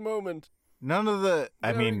 special moment. None of the.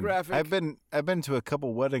 I Very mean, graphic. I've been to a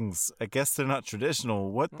couple weddings. I guess they're not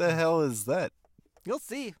traditional. What the hell is that? You'll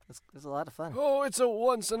see. It's a lot of fun. Oh, it's a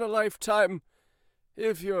once-in-a-lifetime.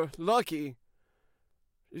 If you're lucky.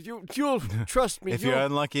 You'll trust me. If you're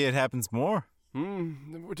unlucky, it happens more.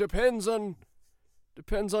 It depends on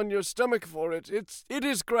your stomach for it. It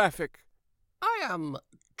is graphic. I am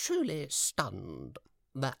truly stunned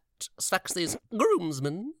that Sfax's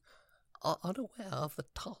groomsmen are unaware of the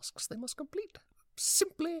tasks they must complete.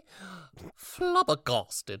 Simply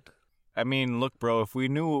flabbergasted. I mean, look, bro. If we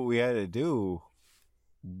knew what we had to do,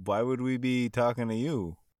 why would we be talking to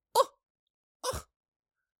you?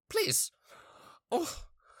 Please.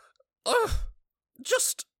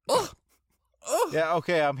 Yeah,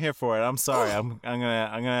 okay, I'm here for it. I'm sorry. I'm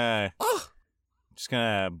gonna. Just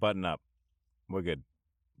gonna button up. We're good.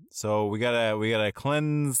 So we gotta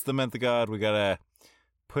cleanse the Menthagod. We gotta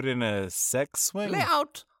put in a sex swing. Lay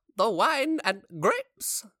out the wine and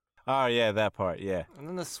grapes. Oh yeah, that part. Yeah. And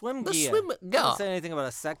then the swim The gear. swim Doesn't gear. say anything about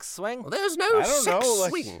a sex swing. There's no I don't sex know, like-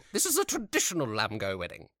 swing. This is a traditional Lamgo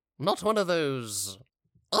wedding, not one of those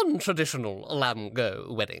untraditional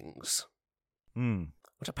Lamgo weddings, Hmm.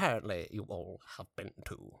 which apparently you all have been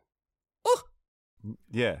to.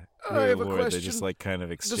 Yeah. I Real have a word, They question. just like kind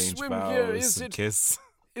of exchange swim vows gear, is and it- kiss.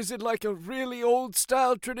 Is it like a really old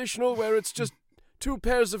style traditional where it's just 2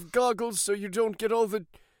 pairs of goggles so you don't get all the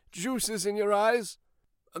juices in your eyes?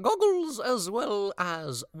 Goggles as well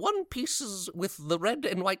as one pieces with the red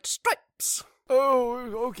and white stripes. Oh,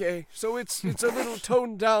 okay. So it's a little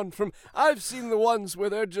toned down from. I've seen the ones where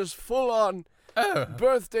they're just full on Oh,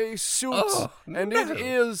 birthday suits, Oh, and no. it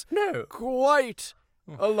is no. quite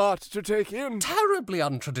a lot to take in. Terribly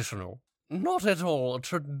untraditional. Not at all a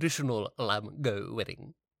traditional Lamgo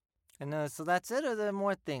wedding. And so that's it, or are there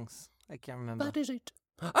more things? I can't remember. That is it.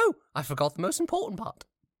 Oh, I forgot the most important part.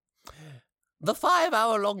 The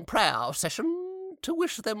 5-hour-long prayer session to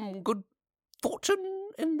wish them good fortune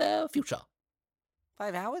in their future.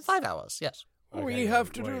 5 hours? 5 hours, yes. We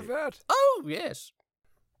have to do that. Oh, yes.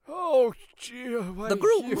 Oh, gee, The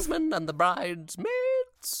groomsmen and the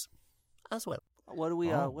bridesmaids as well. What do we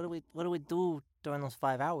do during those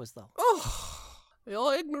 5 hours though? Oh,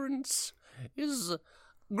 your ignorance is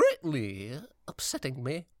greatly upsetting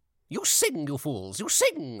me. You sing, you fools, you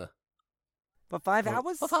sing! For 5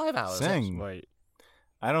 hours? For 5 hours. yes. Sing. Wait.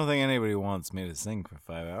 I don't think anybody wants me to sing for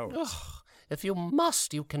 5 hours. Ugh, if you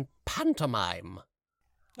must, you can pantomime.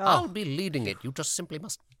 Oh. I'll be leading it. You just simply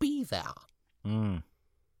must be there. Hmm.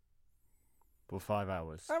 For 5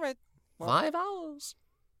 hours. All right. Well- 5 hours.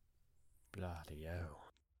 Bloody hell.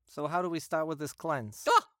 So how do we start with this cleanse?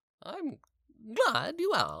 Ah, I'm glad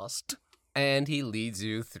you asked. And he leads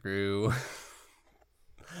you through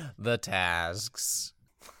the tasks.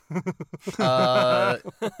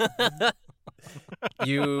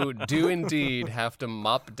 You do indeed have to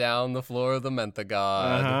mop down the floor of the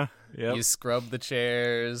Menthagod. Uh-huh. Yep. You scrub the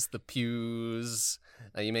chairs, the pews.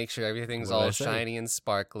 You make sure everything's What did I all say? shiny and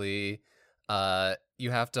sparkly. You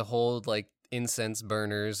have to hold like incense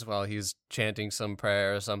burners while he's chanting some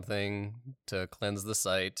prayer or something to cleanse the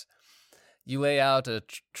site. You lay out a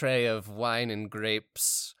tray of wine and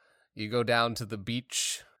grapes. You go down to the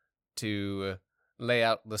beach to lay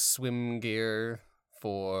out the swim gear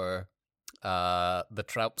for the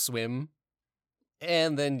trout swim.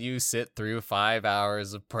 And then you sit through 5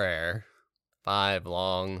 hours of prayer. 5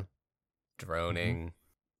 long, droning,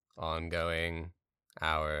 ongoing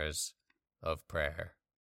hours of prayer.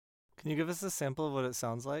 Can you give us a sample of what it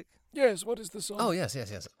sounds like? Yes, what is the song? Oh, yes.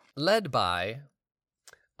 Led by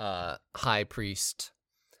High Priest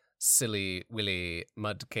Silly Willy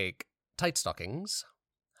Mudcake Tight Stockings.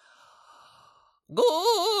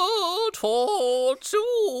 Good fortune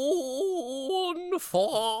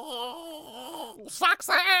for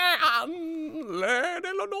Saxon Lady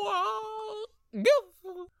Lenore.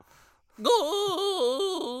 Give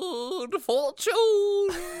good fortune.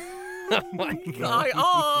 Oh my I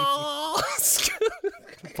ask.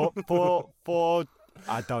 For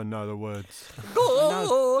I don't know the words.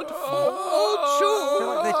 Good I feel fortune.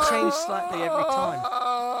 like they change slightly every time.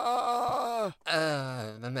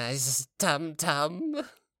 Miss Tum Tum,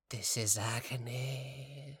 this is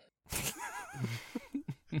agony.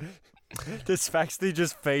 Does Faxley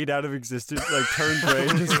just fade out of existence, like turn gray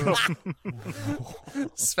and just go?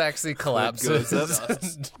 Sphaxy collapses.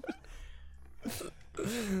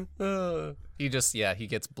 goes He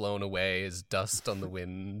gets blown away as dust on the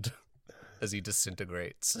wind as he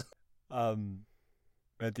disintegrates. At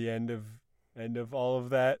the end of all of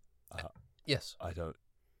that, Yes. I don't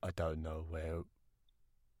know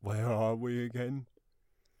where are we again?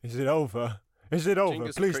 Is it over? Is it over?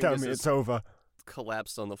 Genghis Please tell Kringus me is- it's over.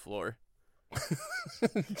 Collapsed on the floor.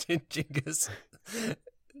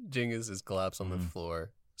 Jingus is collapsed on the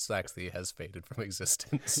floor. Sphaxy has faded from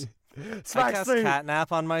existence. I cast Faxley!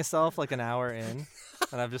 catnap on myself like an hour in,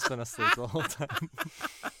 and I've just been asleep the whole time.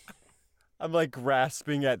 I'm like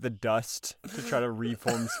grasping at the dust to try to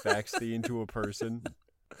reform Sphaxley into a person.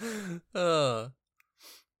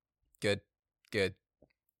 Good.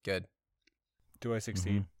 Do I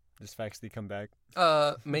succeed? Does Faxley come back?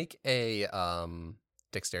 Make a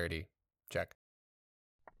dexterity check.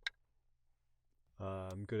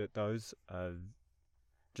 I'm good at those.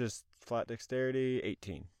 Just flat dexterity,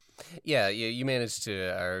 18. Yeah, you managed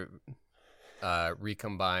to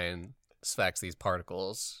recombine Sphaxy's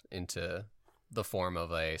particles into the form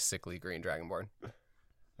of a sickly green dragonborn.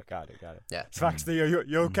 Got it. Yeah. Svaxty,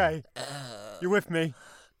 you okay? You with me?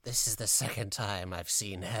 This is the second time I've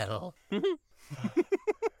seen hell.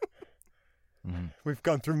 We've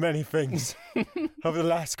gone through many things over the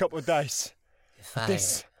last couple of days.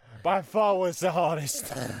 This, by far, was the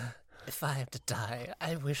hardest. If I have to die,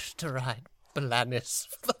 I wish to ride Balanis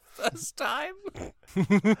for the first time.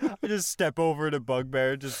 I just step over to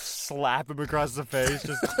Bugbear, just slap him across the face.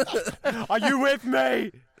 Just, are you with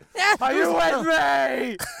me? Are you with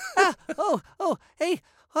me? Hey,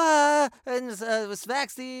 and was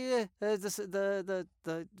Vaxy,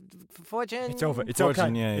 the fortune? It's over. It's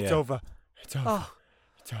Fortune, okay. yeah, It's yeah. over. It's over. Oh,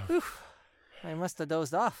 It's over. I must have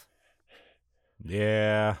dozed off.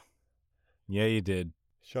 Yeah. Yeah, you did.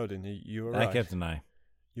 Sheldon, you were I right. kept an eye.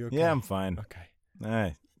 You okay? Yeah, I'm fine. Okay.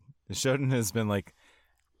 Alright. Shoten has been like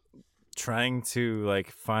trying to like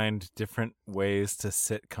find different ways to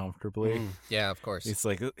sit comfortably. Yeah, of course.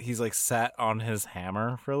 He's like sat on his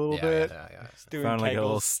hammer for a little yeah, bit. Yeah. Doing Found like a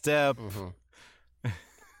little kegels. step.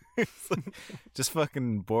 He's like, just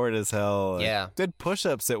fucking bored as hell. Like, Yeah. did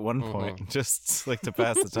push-ups at one point just like to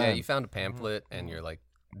pass the time. Yeah, you found a pamphlet and you're like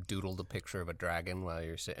doodled a picture of a dragon while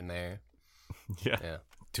you're sitting there. Yeah. Yeah.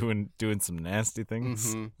 Doing some nasty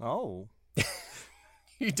things. Mm-hmm. Oh.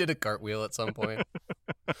 You did a cartwheel at some point.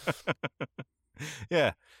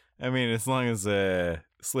 Yeah. I mean, as long as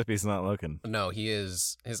Slippy's not looking. No, he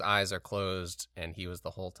is. His eyes are closed, and he was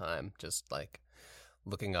the whole time just like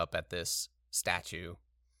looking up at this statue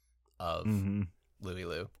of Louie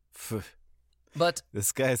Lou. Phew. But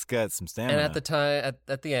This guy's got some stamina. and at the time,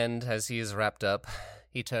 at the end, as he is wrapped up,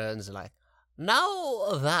 he turns and like,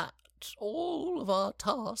 now that all of our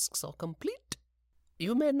tasks are complete,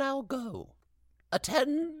 you may now go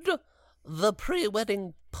attend the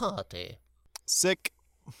pre-wedding party. Sick.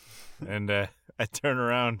 And I turn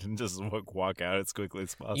around and just walk out as quickly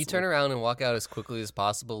as possible. You turn around and walk out as quickly as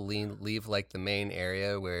possible, leave like the main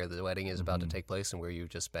area where the wedding is about to take place and where you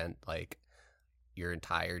just spent like your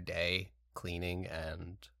entire day cleaning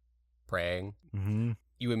and praying. Mm-hmm.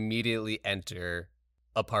 You immediately enter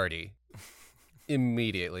a party.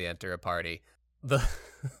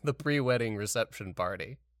 The pre-wedding reception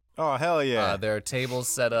party. Oh, hell yeah. There are tables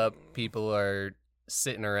set up. People are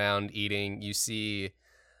sitting around eating. You see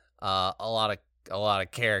a lot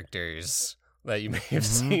of characters that you may have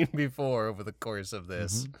seen before over the course of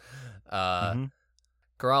this.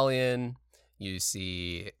 Corallian, you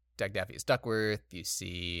see Dagdaffy's Duckworth, you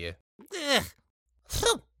see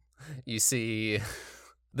the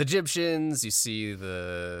Egyptians, you see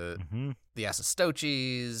the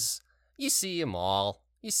Assistoches, you see them all.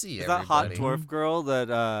 You see Is everybody. that hot dwarf girl that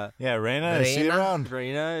Yeah, Raina, is she Raina? around?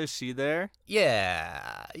 Raina, is she there?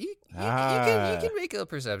 Yeah, you can make a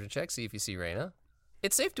perception check, see if you see Raina.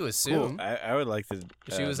 It's safe to assume. Cool. I would like to.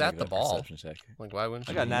 She was make at the a ball. perception check. Like, why wouldn't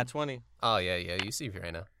I she? got nat 20. Oh yeah, you see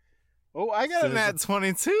Raina. Oh, I got a nat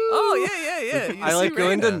 22. Oh yeah. You I like see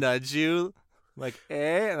going to Raina. nudge you, like,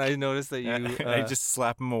 and I noticed that you. I just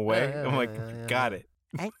slap him away. yeah, I'm like, yeah. got it.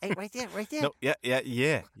 Hey, right there. No,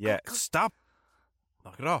 yeah. Stop.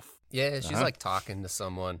 Knock it off. Yeah, she's like talking to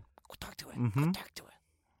someone. Go talk to it. Mhm. Go talk to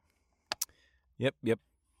it. Yep.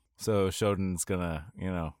 So Shoten's gonna,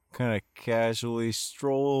 kind of casually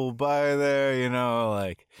stroll by there,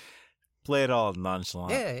 like play it all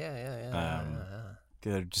nonchalant. Yeah.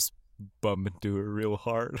 Gonna just bump into her real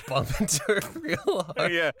hard. Bump into her real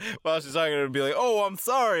hard. Yeah. While she's talking to her, be like, "Oh, I'm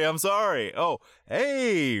sorry. Oh,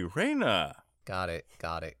 hey, Raina." Got it.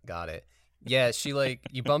 Yeah, she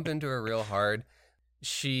you bump into her real hard.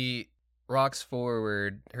 She rocks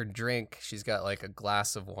forward, her drink, she's got like a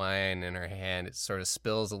glass of wine in her hand. It sort of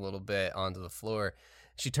spills a little bit onto the floor.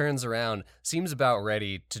 She turns around, seems about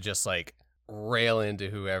ready to just like rail into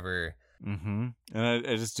whoever. Mm-hmm. And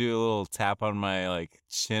I just do a little tap on my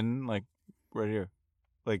chin, right here.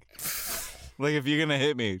 Like if you're gonna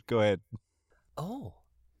hit me, go ahead. Oh,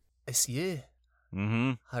 it's you.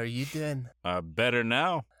 Mm-hmm. How are you doing? Better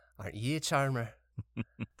now. Aren't you a charmer?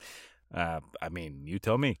 I mean, you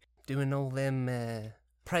tell me. Doing all them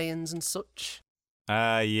prayings and such?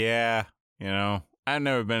 Yeah. I've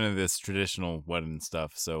never been to this traditional wedding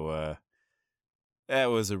stuff, so that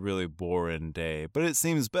was a really boring day. But it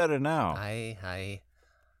seems better now. Aye.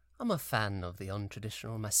 I'm a fan of the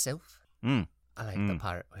untraditional myself. Mm. I like the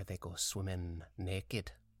part where they go swimming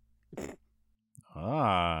naked.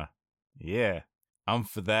 Yeah. I'm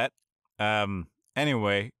for that.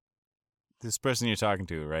 Anyway, this person you're talking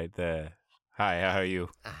to, right? Hi, how are you?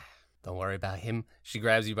 Don't worry about him. She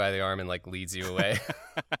grabs you by the arm and leads you away.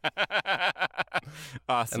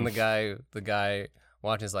 Awesome. And the guy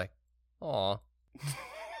watching is like, "Aw."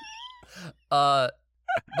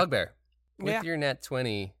 Bugbear, with Yeah. your nat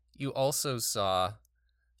 20, You also saw,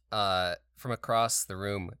 from across the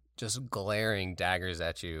room, just glaring daggers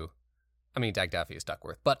at you. I mean, Dagdafius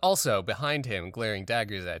Duckworth, but also behind him, glaring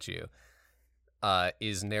daggers at you,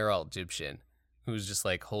 is Neralt Jibshin, who's just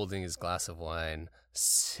like holding his glass of wine,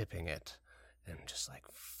 sipping it, and just like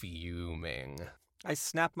fuming. I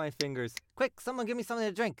snap my fingers. Quick, someone give me something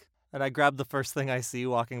to drink. And I grab the first thing I see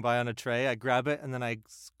walking by on a tray. I grab it, and then I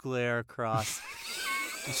glare across.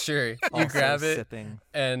 Sure, you Also grab it, sipping.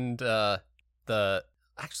 and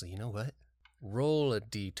actually, you know what? Roll a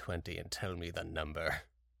d20 and tell me the number.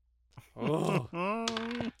 Oh.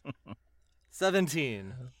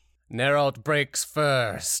 17. Neralt breaks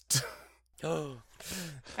first.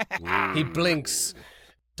 He blinks,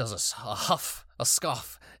 does a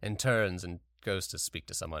scoff, and turns and goes to speak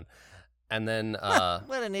to someone. And then,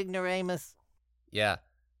 What an ignoramus. yeah,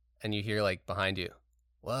 and you hear, like, behind you,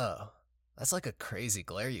 whoa, that's like a crazy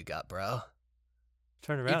glare you got, bro.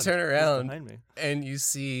 Turn around. You turn He's around, behind me. and you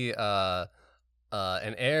see an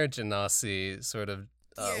air genasi sort of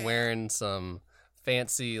wearing some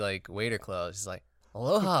fancy, like, waiter clothes. He's like,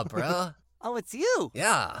 aloha, bro. Oh, it's you.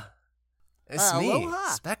 Yeah. It's me,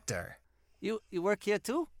 Aloha. Spectre. You work here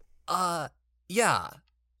too? Yeah.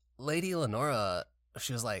 Lady Lenora,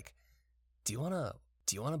 she was like, do you wanna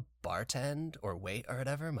bartend or wait or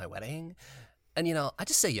whatever at my wedding? And I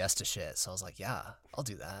just say yes to shit. So I was like, yeah, I'll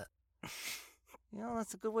do that.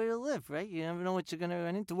 That's a good way to live, right? You never know what you're gonna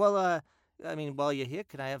run into. Well, I mean, while you're here,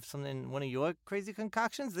 can I have one of your crazy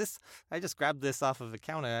concoctions? I just grabbed this off of the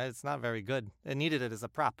counter. It's not very good. I needed it as a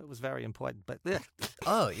prop. It was very important, but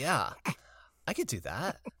Oh, yeah. I could do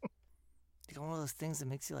that. you got one of those things that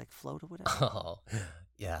makes you like float or whatever. Oh,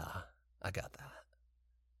 yeah. I got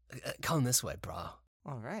that. Come this way, bro.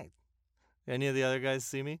 All right. Any of the other guys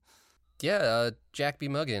see me? Yeah, Jack B.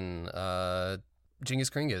 Muggin, Genghis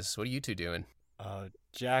Kringus, what are you two doing?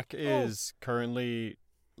 Jack is currently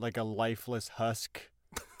like a lifeless husk.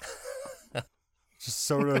 Just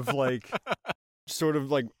sort of like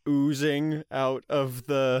oozing out of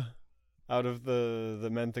the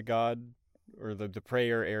Mentha god, or the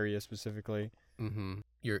prayer area specifically. Mm-hmm.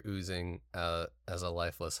 You're oozing as a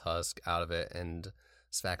lifeless husk out of it, and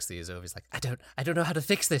Sfaxi is over. He's like, I don't know how to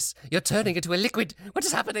fix this. You're turning into a liquid. What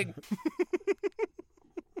is happening?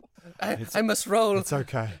 I must roll It's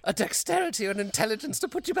okay. a dexterity or an intelligence to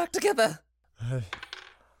put you back together.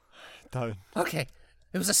 Don't. Okay,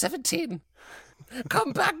 it was a 17.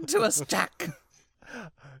 Come back to us, Jack.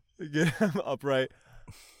 Get him upright.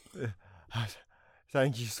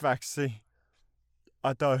 Thank you, Sfaxi.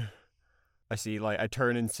 I see, like, I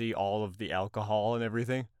turn and see all of the alcohol and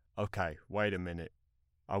everything. Okay, wait a minute.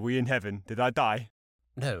 Are we in heaven? Did I die?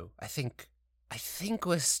 No, I think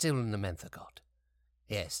we're still in the Mentha god.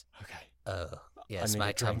 Yes. Okay. Oh, I yes, need my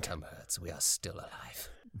a drink. tum-tum hurts. We are still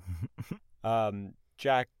alive.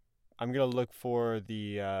 Jack, I'm gonna look for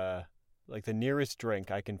the nearest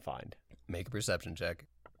drink I can find. Make a perception check.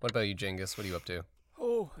 What about you, Genghis? What are you up to?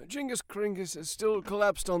 Oh, Genghis Kringus is still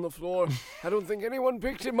collapsed on the floor. I don't think anyone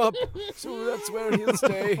picked him up, so that's where he'll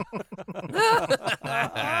stay.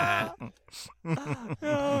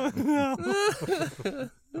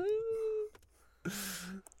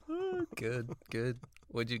 Good.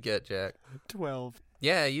 What'd you get, Jack? 12.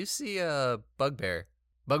 Yeah, you see Bugbear.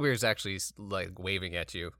 Bugbear's actually like waving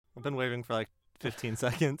at you. I've been waving for like 15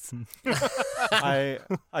 seconds. I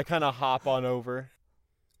kind of hop on over.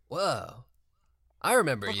 Whoa. I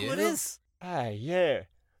remember Look you. who it is. Hey, yeah.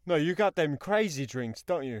 No, you got them crazy drinks,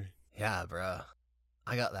 don't you? Yeah, bro.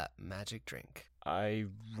 I got that magic drink. I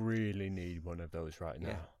really need one of those right now.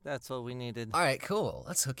 Yeah, that's what we needed. All right, cool.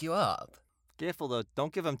 Let's hook you up. Careful though,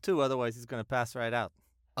 don't give him two, otherwise he's gonna pass right out.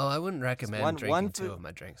 Oh, I wouldn't recommend one drinking food- two of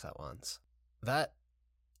my drinks at once. That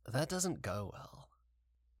doesn't go well.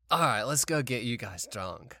 All right, let's go get you guys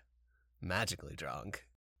drunk. Magically drunk.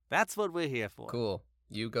 That's what we're here for. Cool.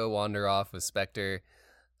 You go wander off with Spectre.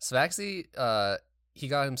 Sfaxi, he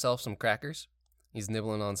got himself some crackers. He's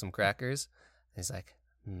nibbling on some crackers. He's like,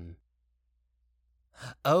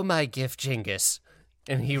 Oh, my gift, Genghis.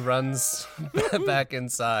 And he runs back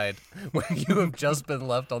inside where you have just been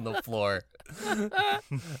left on the floor.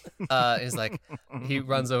 He's like, he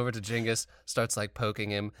runs over to Genghis, starts like poking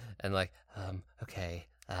him, and like, okay,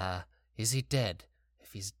 is he dead?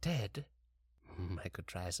 If he's dead, I could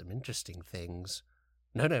try some interesting things.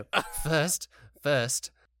 No, first,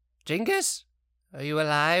 Genghis, are you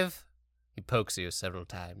alive? He pokes you several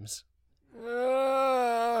times.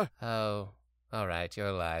 Oh, all right, you're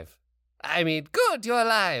alive. I mean, good, you're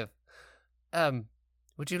alive.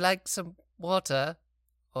 Would you like some water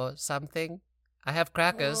or something? I have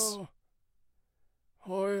crackers.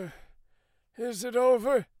 Oh, is it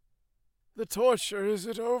over? The torture, is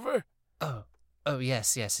it over? Oh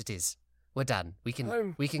yes, it is. We're done. We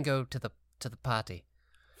can go to the party.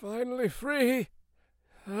 Finally free.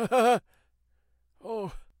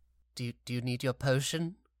 Oh. Do you need your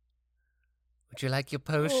potion? Would you like your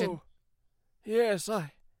potion? Oh. Yes,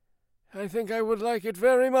 I think I would like it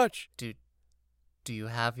very much. Do you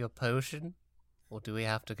have your potion? Or do we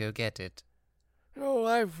have to go get it? No,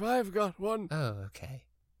 I've got one. Oh, okay.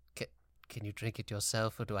 Can you drink it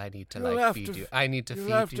yourself, or do I need to You'll feed have to you? I need to feed you.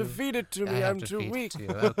 You'll have to feed it to me. I'm too weak. To you.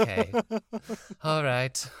 Okay. All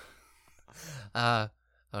right. All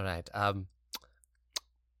right.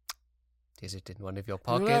 Is it in one of your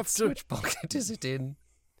pockets? Which pocket is it in?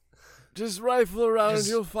 Just rifle around and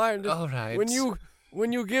you'll find it. All right.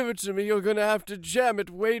 When you give it to me, you're gonna have to jam it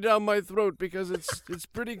way down my throat because it's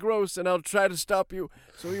pretty gross, and I'll try to stop you.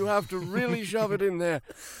 So you have to really shove it in there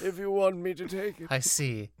if you want me to take it. I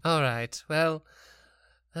see. All right. Well,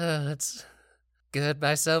 let's gird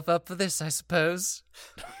myself up for this, I suppose.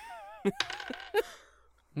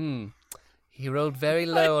 He rolled very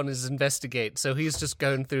low on his investigate, so he's just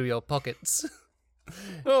going through your pockets.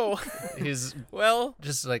 Oh, He's well,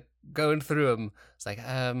 just like going through them. It's like,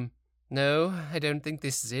 no, I don't think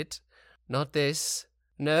this is it. Not this.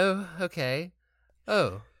 No, okay.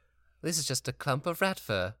 Oh, this is just a clump of rat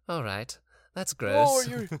fur. All right, that's gross. Oh,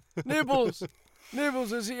 you Nibbles.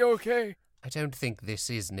 Nibbles, is he okay? I don't think this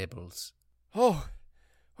is Nibbles. Oh,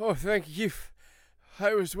 thank you.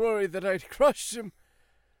 I was worried that I'd crushed him.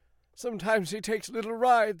 Sometimes he takes little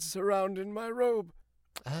rides around in my robe.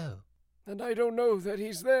 Oh. And I don't know that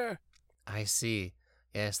he's there. I see.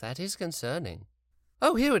 Yes, that is concerning.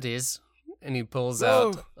 Oh, here it is. And he pulls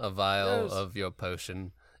out a vial of your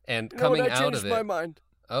potion. And coming out of it... I changed my mind.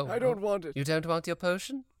 Oh, I don't want it. You don't want your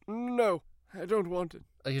potion? No, I don't want it.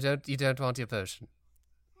 Oh, you don't want your potion?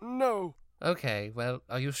 No. Okay, well,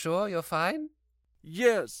 are you sure you're fine?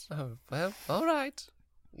 Yes. Oh, well, all right.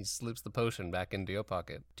 He slips the potion back into your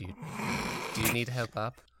pocket. Do you need help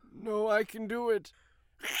up? No, I can do it.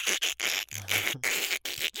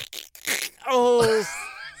 Oh.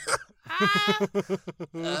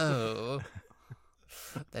 Oh.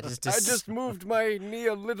 That is I just moved my knee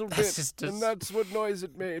a little bit, and that's what noise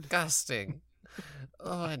it made. Disgusting.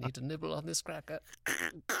 Oh, I need to nibble on this cracker.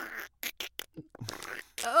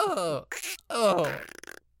 Oh. Oh.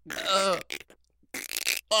 Oh.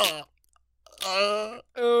 Oh.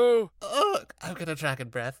 Oh. I'm gonna dragon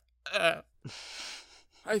breath.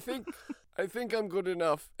 I think I'm good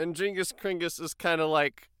enough. and Genghis Kringus is kind of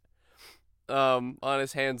like, on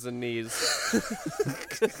his hands and knees.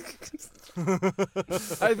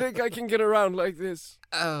 I think I can get around like this.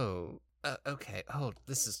 Oh. Okay. Oh,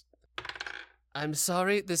 I'm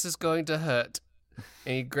sorry, this is going to hurt.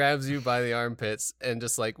 And he grabs you by the armpits and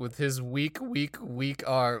just like with his weak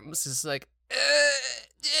arms, just like,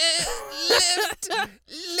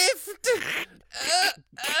 lift.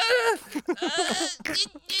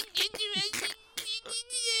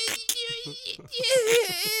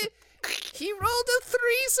 He rolled a 3,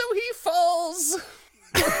 so he falls.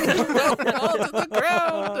 He rolled to the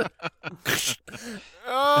ground.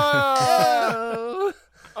 Oh.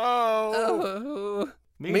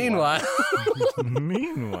 Meanwhile.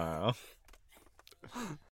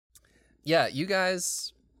 Yeah, you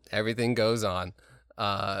guys, everything goes on.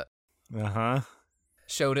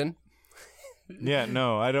 Shoden. Yeah,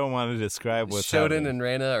 no, I don't want to describe what's Shoden happening. and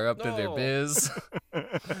Reyna are up to their biz.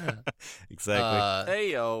 Exactly.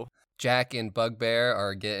 Hey, yo. Jack and Bugbear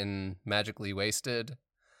are getting magically wasted.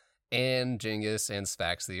 And Genghis and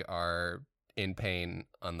Sphaxy are in pain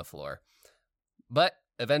on the floor. But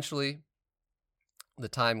eventually, the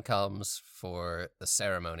time comes for the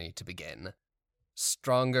ceremony to begin.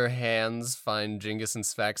 Stronger hands find Genghis and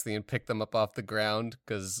Sphaxy and pick them up off the ground,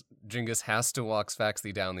 because Genghis has to walk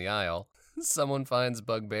Sphaxy down the aisle. Someone finds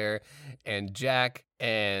Bugbear and Jack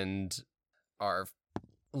and are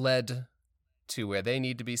led to where they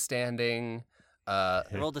need to be standing. I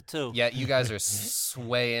rolled a 2. Yeah, you guys are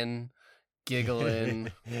swaying,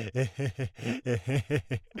 giggling.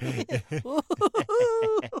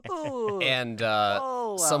 And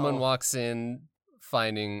someone walks in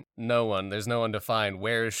finding no one. There's no one to find.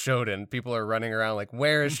 Where is Shoden? People are running around like,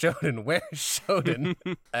 where is Shoden? Where is Shoden?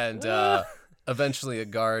 And eventually a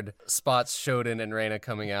guard spots Shoden and Reyna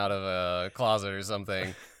coming out of a closet or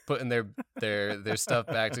something, putting their stuff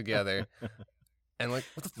back together. And like,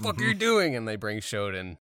 what the fuck are you doing? And they bring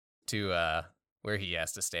Shoden to where he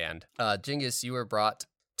has to stand. Genghis, you were brought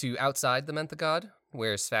to outside the Mentha God,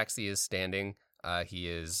 where Sphaxy is standing. He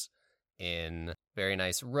is in very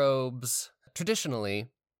nice robes.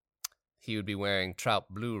 Traditionally, he would be wearing trout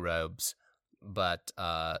blue robes, but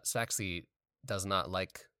Sfaxi does not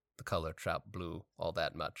like the color trout blue all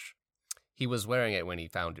that much. He was wearing it when he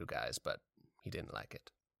found you guys, but he didn't like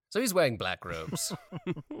it. So he's wearing black robes.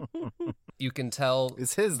 You can tell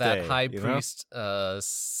It's his that day, High you know? Priest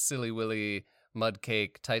Silly Willy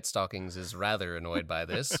Mudcake Tight Stockings is rather annoyed by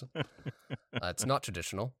this. It's not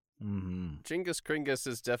traditional. Mm-hmm. Genghis Kringus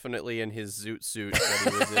is definitely in his zoot suit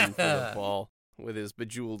that he was in for the ball with his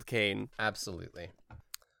bejeweled cane. Absolutely.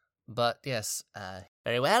 But yes,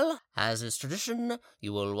 very well. As is tradition,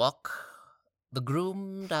 you will walk the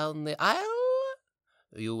groom down the aisle.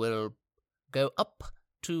 You will go up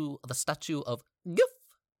to the statue of Gif.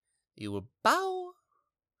 You will bow,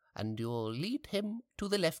 and you will lead him to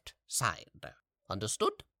the left side.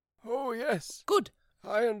 Understood? Oh, yes. Good.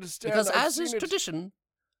 I understand. Because I've as is seen it. tradition,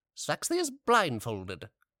 Sfaxley is blindfolded.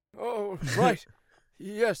 Oh, right.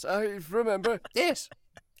 Yes, I remember. Yes.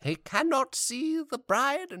 He cannot see the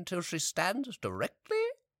bride until she stands directly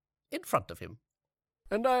in front of him.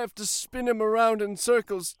 And I have to spin him around in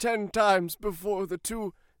circles 10 times before the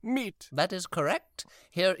two meet. That is correct.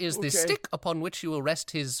 Here is the Okay. stick upon which you will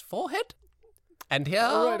rest his forehead. And here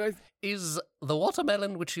All right, is the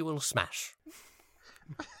watermelon which you will smash.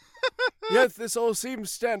 Yes, this all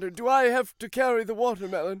seems standard. Do I have to carry the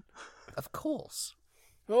watermelon? Of course.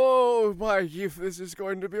 Oh, my youth, this is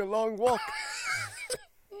going to be a long walk.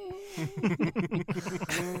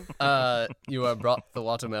 You are brought the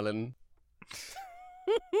watermelon.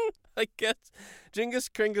 I guess Genghis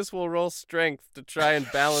Kringus will roll strength to try and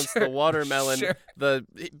balance the watermelon, sure. the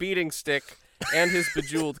beating stick, and his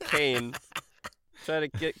bejeweled cane. Try to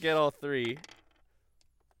get all three.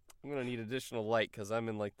 I'm gonna need additional light because I'm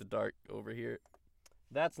in like the dark over here.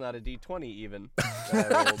 That's not a D20 even.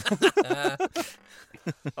 That I rolled.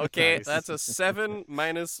 Okay, Nice. that's a 7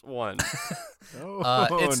 minus 1.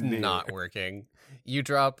 It's dear. not working. You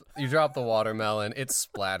drop the watermelon, it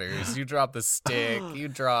splatters. You drop the stick, you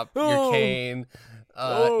drop your Oh. cane.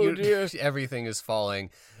 Oh, dear. Everything is falling.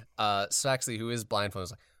 Sfaxley, who is blindfolded,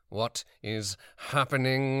 is like, "What is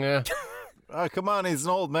happening?" Oh, come on, he's an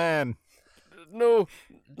old man. No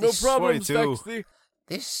This is problem, 42. Sfaxley.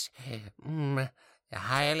 This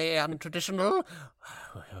highly untraditional.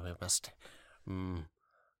 We must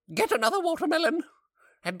get another watermelon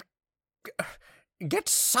and get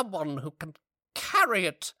someone who can carry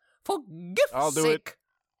it for gift's I'll do sake. it.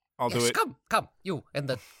 I'll Yes, do it. Come, you in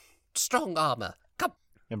the strong armor. Come.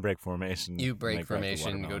 And break formation. You break Make back the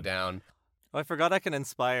formation, go watermelon. down. Oh, I forgot I can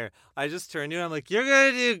inspire. I just turn to you and I'm like, you're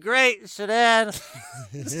going to do great, Shadan.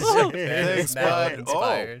 Thanks, Now bud.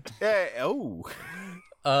 inspired. Oh, yeah. Oh,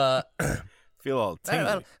 Uh, feel all very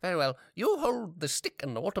tingly. well, very well. You hold the stick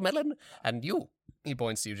and the watermelon, and you, he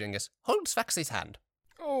points to you, Genghis, hold Sfaxy's hand.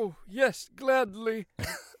 Oh, yes, gladly.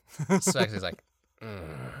 Sfaxy's like,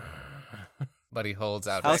 but he holds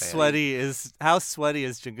out How his hand. sweaty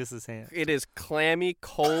is Jingus's hand? It is clammy,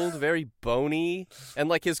 cold, very bony, and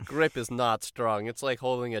like his grip is not strong. It's like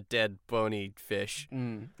holding a dead, bony fish.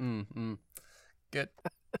 Good.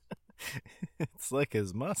 It's like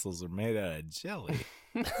his muscles are made out of jelly.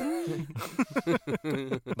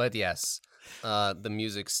 But yes, the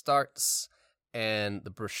music starts and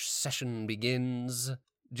the procession begins.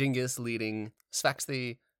 Genghis leading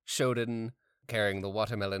Sfaxy, Shodan carrying the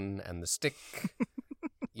watermelon and the stick.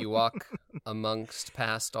 You walk amongst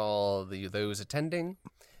past all those attending,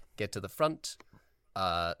 get to the front.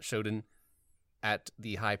 Shodan, at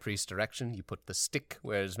the high priest's direction, you put the stick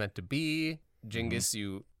where it's meant to be. Genghis,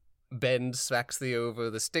 you bend Sfaxy over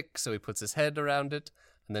the stick so he puts his head around it,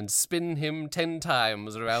 and then spin him 10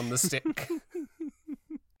 times around the stick.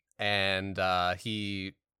 And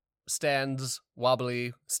he stands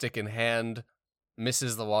wobbly, stick in hand,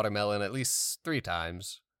 misses the watermelon at least 3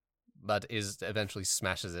 times, but eventually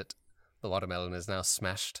smashes it. The watermelon is now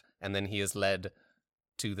smashed, and then he is led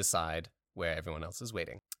to the side where everyone else is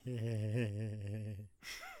waiting.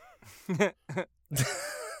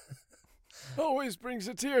 Always brings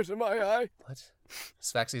a tear to my eye. What?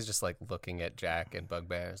 Sfaxy's just like looking at Jack and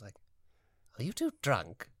Bugbear. Is like, are you two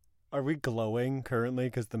drunk? Are we glowing currently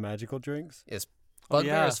because the magical drinks? Is Oh,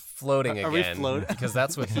 Bugbear yeah. is floating Are we again float- because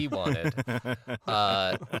that's what he wanted.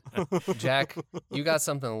 Jack, you got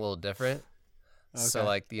something a little different. So Okay.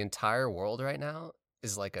 like the entire world right now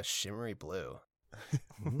is like a shimmery blue.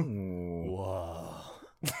 Ooh. Whoa.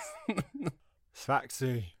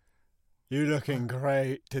 Sfaxy, you looking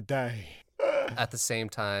great today. At the same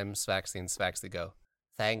time, Sfaxy and Sfaxy go,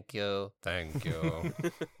 "Thank you, thank you."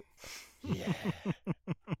 Yeah.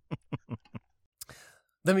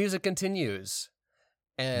 The music continues,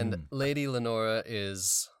 and Lady Lenora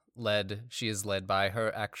is led. She is led by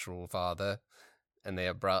her actual father, and they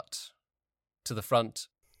have brought to the front,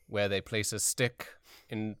 where they place a stick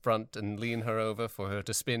in front and lean her over for her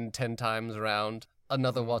to spin 10 times around.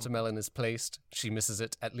 Another watermelon is placed. She misses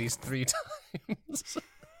it at least 3 times,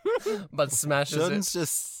 but smashes Sheldon's it.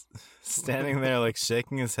 just standing there, like,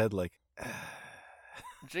 shaking his head, like...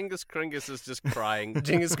 Jingus Kringus is just crying.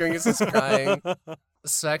 Jingus Kringus is crying.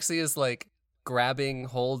 Svaxi is, like, grabbing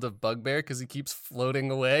hold of Bugbear because he keeps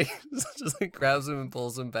floating away. Just, like, grabs him and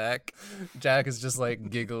pulls him back. Jack is just,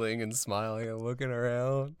 like, giggling and smiling and looking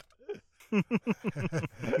around.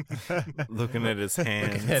 Looking at his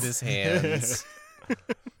hands. Looking at his hands.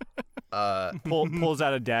 Pulls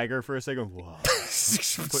out a dagger for a second. Whoa.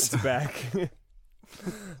 Puts it back.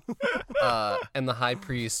 And the high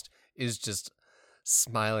priest is just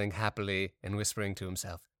smiling happily and whispering to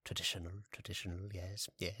himself, traditional, yes,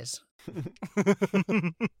 yes.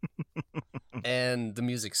 And the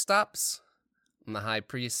music stops, and the high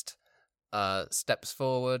priest steps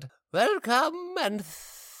forward. Welcome, and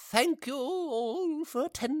thank you all for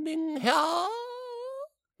attending here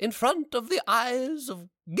in front of the eyes of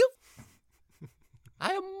guilt.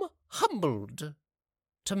 I am humbled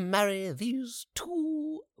to marry these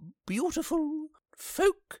two beautiful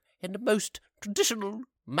folk in the most traditional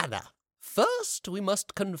manner. First, we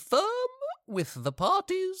must confirm with the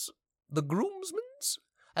parties, the groomsmen,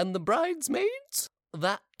 and the bridesmaids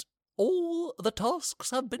that all the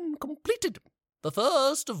tasks have been completed. The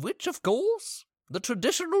first of which, of course, the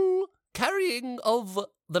traditional carrying of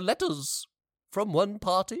the letters from one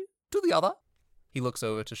party to the other. He looks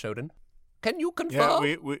over to Shodan. Can you confirm?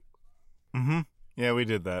 Yeah, we Yeah, we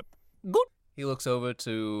did that. Good. He looks over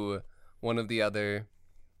to one of the other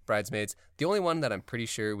bridesmaids. The only one that I'm pretty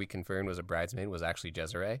sure we confirmed was a bridesmaid was actually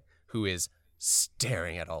Jezere, who is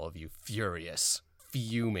staring at all of you, furious,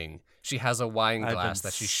 fuming. She has a wine glass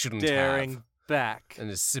that she shouldn't staring have. Back. And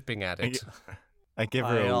is sipping at it. I give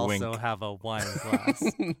her I a also wink. have a wine glass,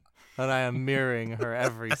 and I am mirroring her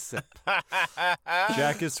every sip.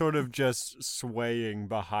 Jack is sort of just swaying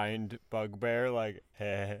behind Bugbear, like,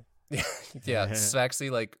 heh. Yeah, Svaxi,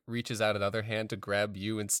 like, reaches out another hand to grab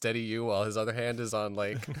you and steady you while his other hand is on,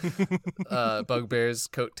 like, Bugbear's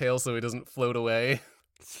coattail so he doesn't float away.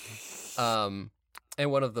 And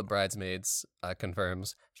one of the bridesmaids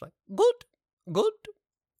confirms. She's like, good.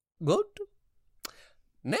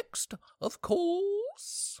 Next, of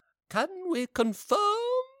course, can we confirm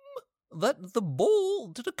that the ball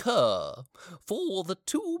did occur for the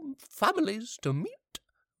two families to meet,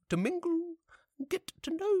 to mingle, get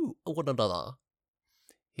to know one another?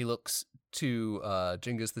 He looks to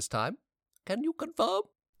Jingus this time. Can you confirm?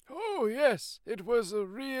 Oh, yes, it was a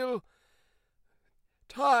real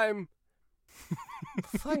time.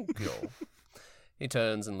 Thank you. He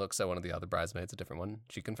turns and looks at one of the other bridesmaids, a different one.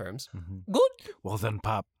 She confirms. Mm-hmm. Good. Well done,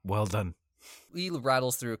 Pop. Well done. He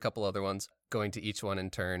rattles through a couple other ones, going to each one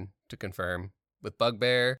in turn to confirm. With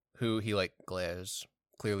Bugbear, who he, like, glares,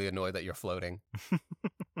 clearly annoyed that you're floating.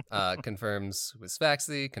 Confirms with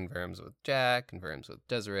Svaxi, confirms with Jack, confirms with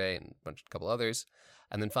Desiree, and a couple others.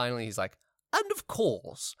 And then finally he's like, and of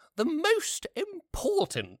course, the most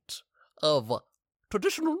important of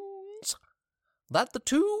traditions, that the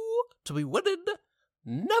two to be wedded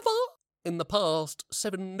never in the past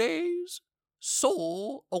 7 days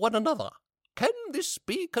saw one another. Can this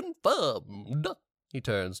be confirmed? He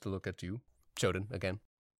turns to look at you, Shodan, again.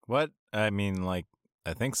 What? I mean, like,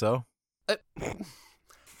 I think so.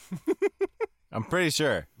 I'm pretty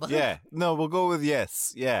sure. Yeah. No, we'll go with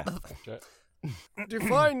yes. Yeah.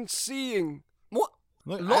 Define seeing. What?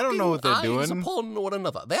 Look, I don't know what they're Locking eyes doing. upon one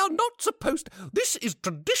another. They are not supposed. This is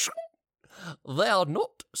tradition. They are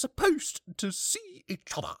not supposed to see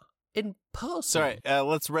each other in person. Sorry,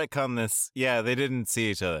 let's retcon this. Yeah, they didn't see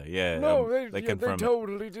each other. Yeah. No, they they confirmed it.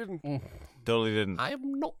 totally didn't. Totally didn't. I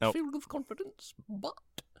am not Nope. filled with confidence, but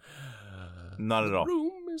Not at the all.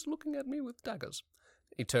 room is looking at me with daggers.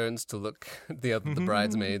 He turns to look at the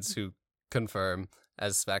bridesmaids who confirm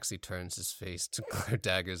as Svaxi turns his face to glare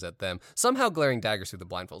daggers at them, somehow glaring daggers through the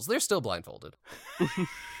blindfolds. They're still blindfolded.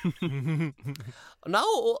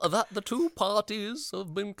 Now that the two parties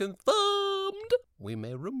have been confirmed, we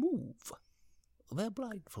may remove their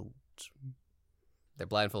blindfolds. Their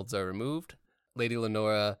blindfolds are removed. Lady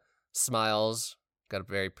Lenora smiles, got a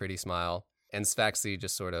very pretty smile, and Svaxi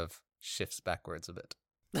just sort of shifts backwards a bit.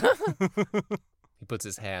 He puts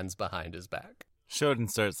his hands behind his back. Shodan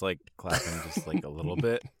starts, like, clapping just, like, a little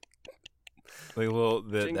bit. Like a little,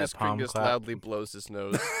 that Jingus palm Kringus clap. loudly blows his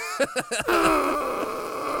nose.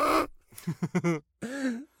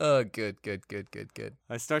 Oh, good.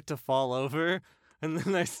 I start to fall over, and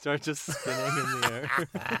then I start just spinning in the air.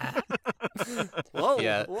 Whoa!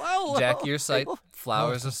 Yeah. Whoa! Jack, your sight,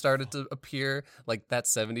 flowers have started to appear, like that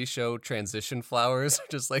 70s show transition flowers are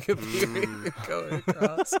just like appearing and going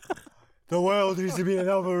across. The world is being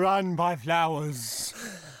overrun by flowers.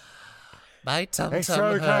 My tum It's tum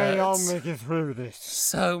okay, I'll hurts make it through this.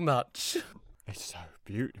 so much. It's so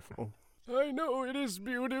beautiful. I know it is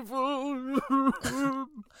beautiful.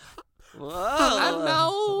 Whoa! And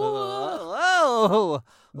now, Whoa!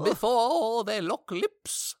 before they lock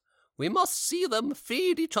lips, we must see them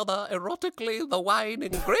feed each other erotically the wine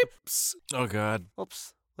and grapes. Oh God.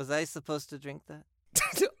 Oops. Was I supposed to drink that?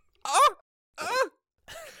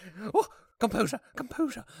 Oh, composure,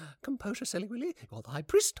 Silly Willy. You're the high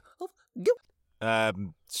priest of guilt.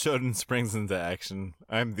 Shoten springs into action.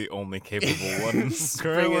 I'm the only capable one.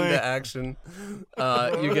 Spring currently. into action.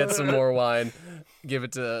 You get some more wine. Give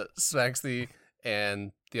it to Svaxi,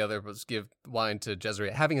 and the other was give wine to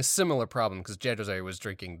Jezreel, having a similar problem because Jezreel was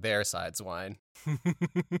drinking their side's wine.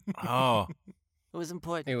 Oh. It was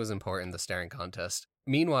important. It was important, the staring contest.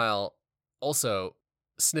 Meanwhile, also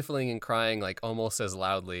sniffling and crying like almost as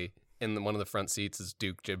loudly in one of the front seats is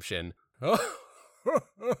Duke Jibshin.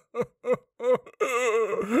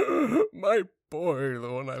 My boy,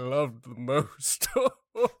 the one I loved the most.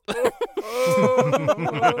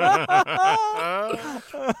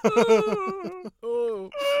 Oh,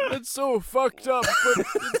 it's so fucked up, but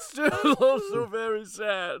it's still also very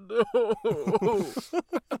sad.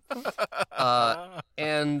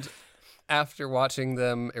 And after watching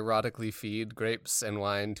them erotically feed grapes and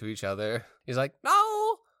wine to each other, he's like,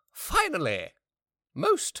 now, finally,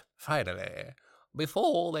 most finally,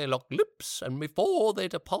 before they lock lips and before they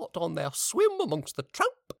depart on their swim amongst the trout,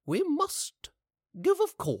 we must give,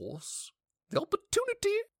 of course, the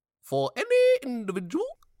opportunity for any individual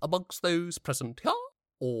amongst those present here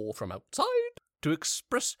or from outside to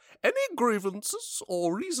express any grievances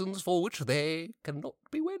or reasons for which they cannot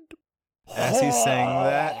be wed. As he's saying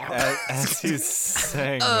that, as he's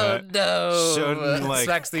saying Oh that, no! Shoten, like,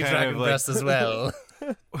 Smacks the kind dragon of, like- breast as well.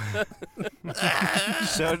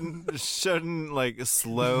 Shoten like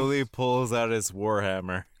slowly pulls out his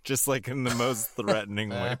warhammer, just like in the most threatening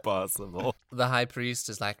way possible. The high priest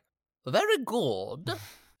is like, very good.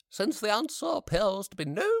 Since the answer appears to be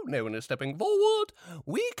no, no one is stepping forward,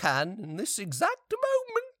 we can, in this exact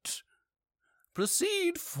moment,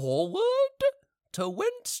 proceed forward to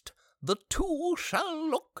whence the two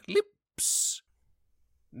shall lock lips.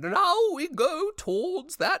 Now we go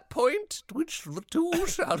towards that point at which the two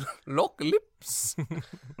shall lock lips.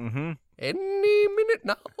 Mm-hmm. Any minute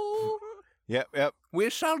now, Yep. we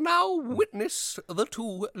shall now witness the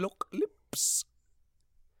two lock lips.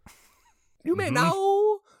 You may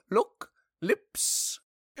now look lips.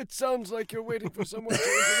 It sounds like you're waiting for someone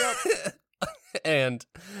to interrupt. And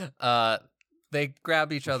they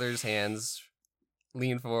grab each other's hands,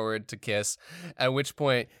 lean forward to kiss, at which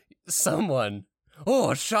point someone,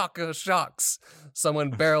 oh, shock of shocks, someone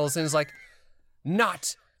barrels in and is like,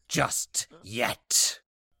 not just yet.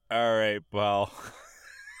 All right, well.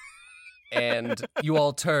 And you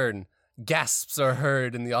all turn. Gasps are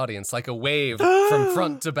heard in the audience like a wave from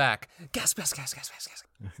front to back. Gasp, gasp, gasp, gasp, gasp, gasp.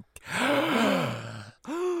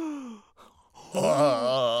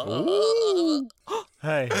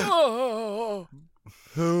 Hey, Oh,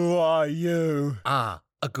 who are you? Ah,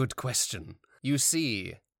 a good question. You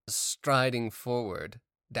see, striding forward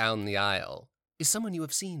down the aisle is someone you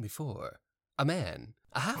have seen before. A man,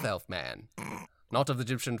 a half-elf man. Not of the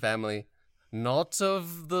Egyptian family, not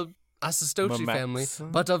of the Asistochi family,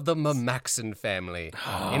 Mamaxen? but of the Mamaxen family.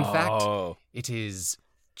 In fact, Oh. it is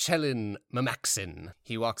Chelin Mamaxen.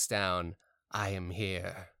 He walks down. I am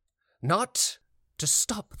here. Not to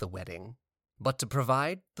stop the wedding, but to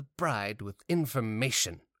provide the bride with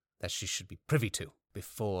information that she should be privy to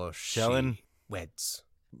before Chelin? she weds.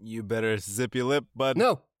 You better zip your lip, bud.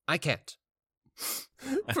 No, I can't.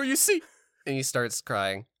 For you see, and he starts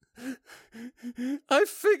crying. I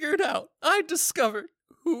figured out, I discovered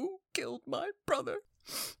who killed my brother,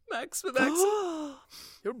 Max Mamaxen.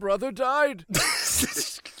 your brother died.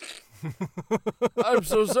 I'm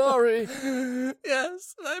so sorry.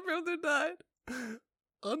 Yes, my brother died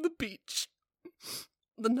on the beach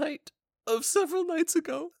the night of several nights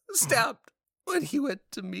ago, stabbed when he went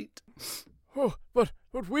to meet. Oh, but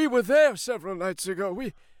we were there several nights ago.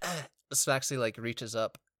 Svaxi like reaches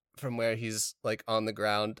up from where he's like on the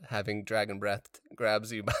ground having dragon breath,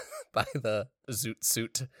 grabs you by the zoot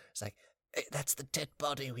suit. It's like, "Hey, that's the dead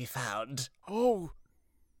body we found." Oh,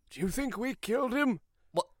 do you think we killed him?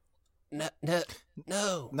 What? No.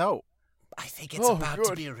 No. I think it's Oh, about to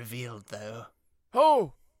good. be revealed, though.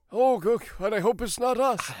 Oh, Oh, good. And I hope it's not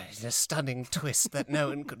us. A stunning twist that no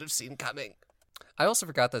one could have seen coming. I also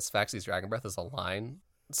forgot that Sphaxy's Dragon Breath is a line,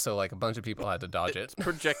 so like a bunch of people had to dodge it.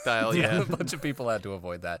 Projectile, yeah. A bunch of people had to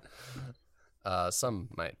avoid that. Some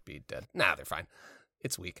might be dead. Nah, they're fine.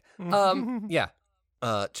 It's weak. Yeah.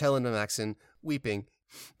 Chelin and Maxon weeping.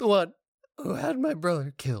 The one who had my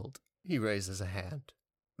brother killed. He raises a hand.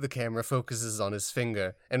 The camera focuses on his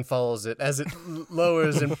finger and follows it as it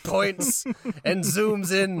lowers and points and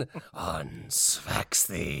zooms in on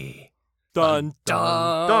Sphaxy. Dun,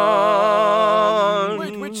 dun, dun.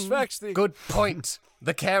 Wait, which Sphaxy? Good point.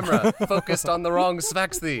 The camera, focused on the wrong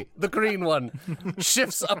Sphaxy, the green one,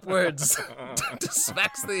 shifts upwards to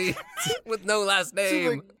Sphaxy with no last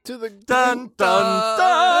name. To the dun,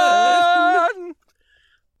 dun,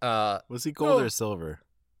 dun. Was he gold or silver?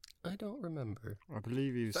 I don't remember. I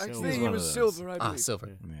believe he was Sphaxy, silver. he was silver, I believe.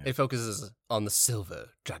 Silver. Yeah. It focuses on the silver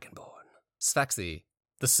dragonborn. Sphaxy,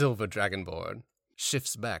 the silver dragonborn,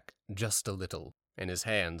 shifts back just a little, and his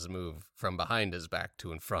hands move from behind his back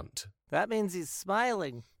to in front. That means he's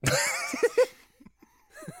smiling.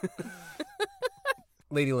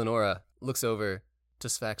 Lady Lenora looks over to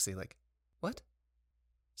Sphaxy like, what?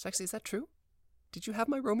 Sphaxy, is that true? Did you have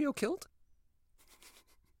my Romeo killed?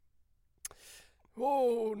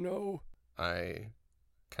 Oh, no. I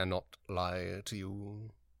cannot lie to you.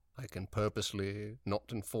 I can purposely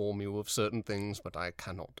not inform you of certain things, but I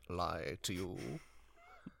cannot lie to you.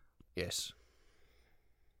 Yes,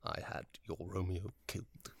 I had your Romeo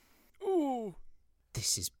killed. Ooh.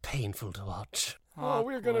 This is painful to watch. Oh,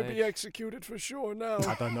 we're going to be executed for sure now.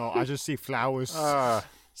 I don't know. I just see flowers. right,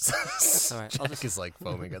 Jack is like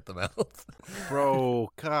foaming at the mouth.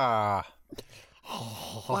 Bro, ka.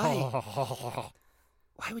 Why?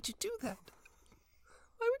 Why would you do that?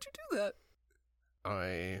 Why would you do that?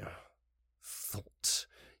 I thought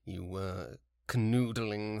you were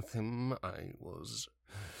canoodling with him. I was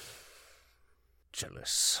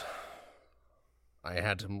jealous. I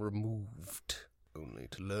had him removed, only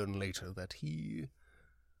to learn later that he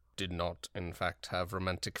did not, in fact, have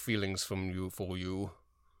romantic feelings for you.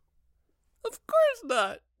 Of course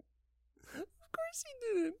not. Of course he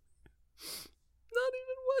didn't. Not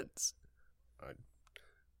even once.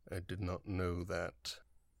 I did not know that.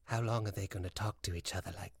 How long are they going to talk to each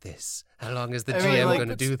other like this? How long is the GM going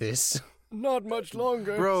to do this? Not much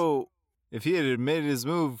longer. Bro, if he had admitted his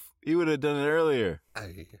move, he would have done it earlier.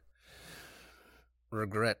 I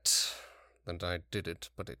regret that I did it,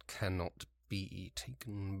 but it cannot be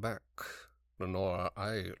taken back. Lenora,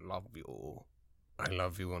 I love you. I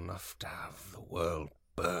love you enough to have the world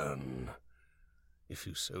burn, if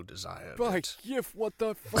you so desired By it. Gif, what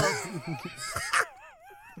the fuck?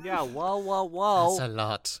 Yeah, whoa. That's a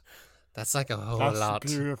lot. That's like a whole That's lot.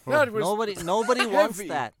 beautiful. That was Nobody wants heavy.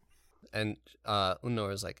 that. And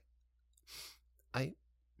Lenora's like, I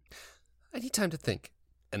need time to think.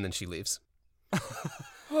 And then she leaves.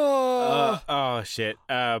 Oh shit.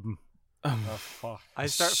 Oh, fuck. I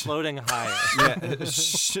start floating higher. Yeah,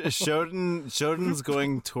 Shodan's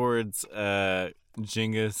going towards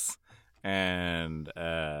Jingus and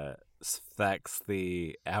Sthax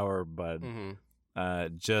the Hourbud,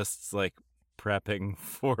 just like prepping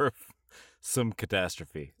for some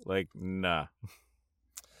catastrophe. Like, nah.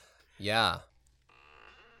 Yeah.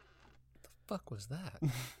 What the fuck was that?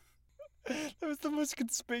 That was the most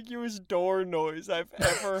conspicuous door noise I've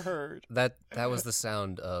ever heard. That was the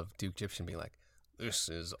sound of Duke Gyptian being like, "This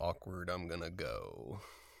is awkward, I'm gonna go."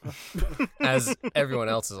 As everyone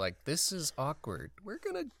else is like, "This is awkward, we're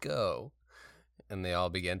gonna go." And they all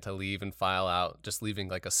begin to leave and file out, just leaving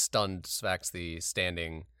like a stunned Sphaxy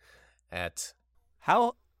standing at...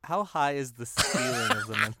 How high is the ceiling of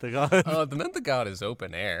the Menthagon? Oh, the Menthagon is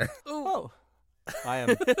open air. Oh. I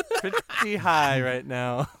am pretty high right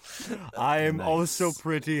now. I am also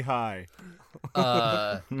pretty high.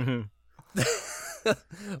 Bugbear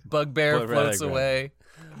But floats rather away.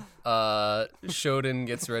 Shodan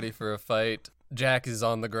gets ready for a fight. Jack is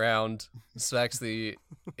on the ground. Sphaxy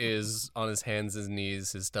is on his hands and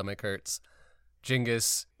knees. His stomach hurts.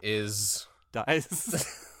 Jingus is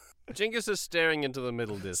Dies. Jingus is staring into the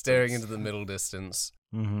middle distance. staring into the middle distance.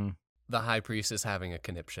 Mm-hmm. The high priest is having a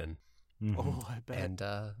conniption. Oh, I bet. And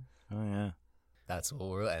Oh yeah. that's where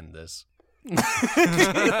we'll end this.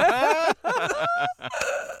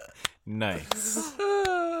 Nice.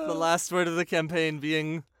 The last word of the campaign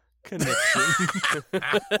being conniption.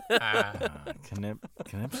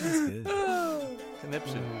 Conniption's good.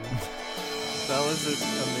 Conniption. That was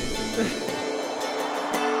amazing.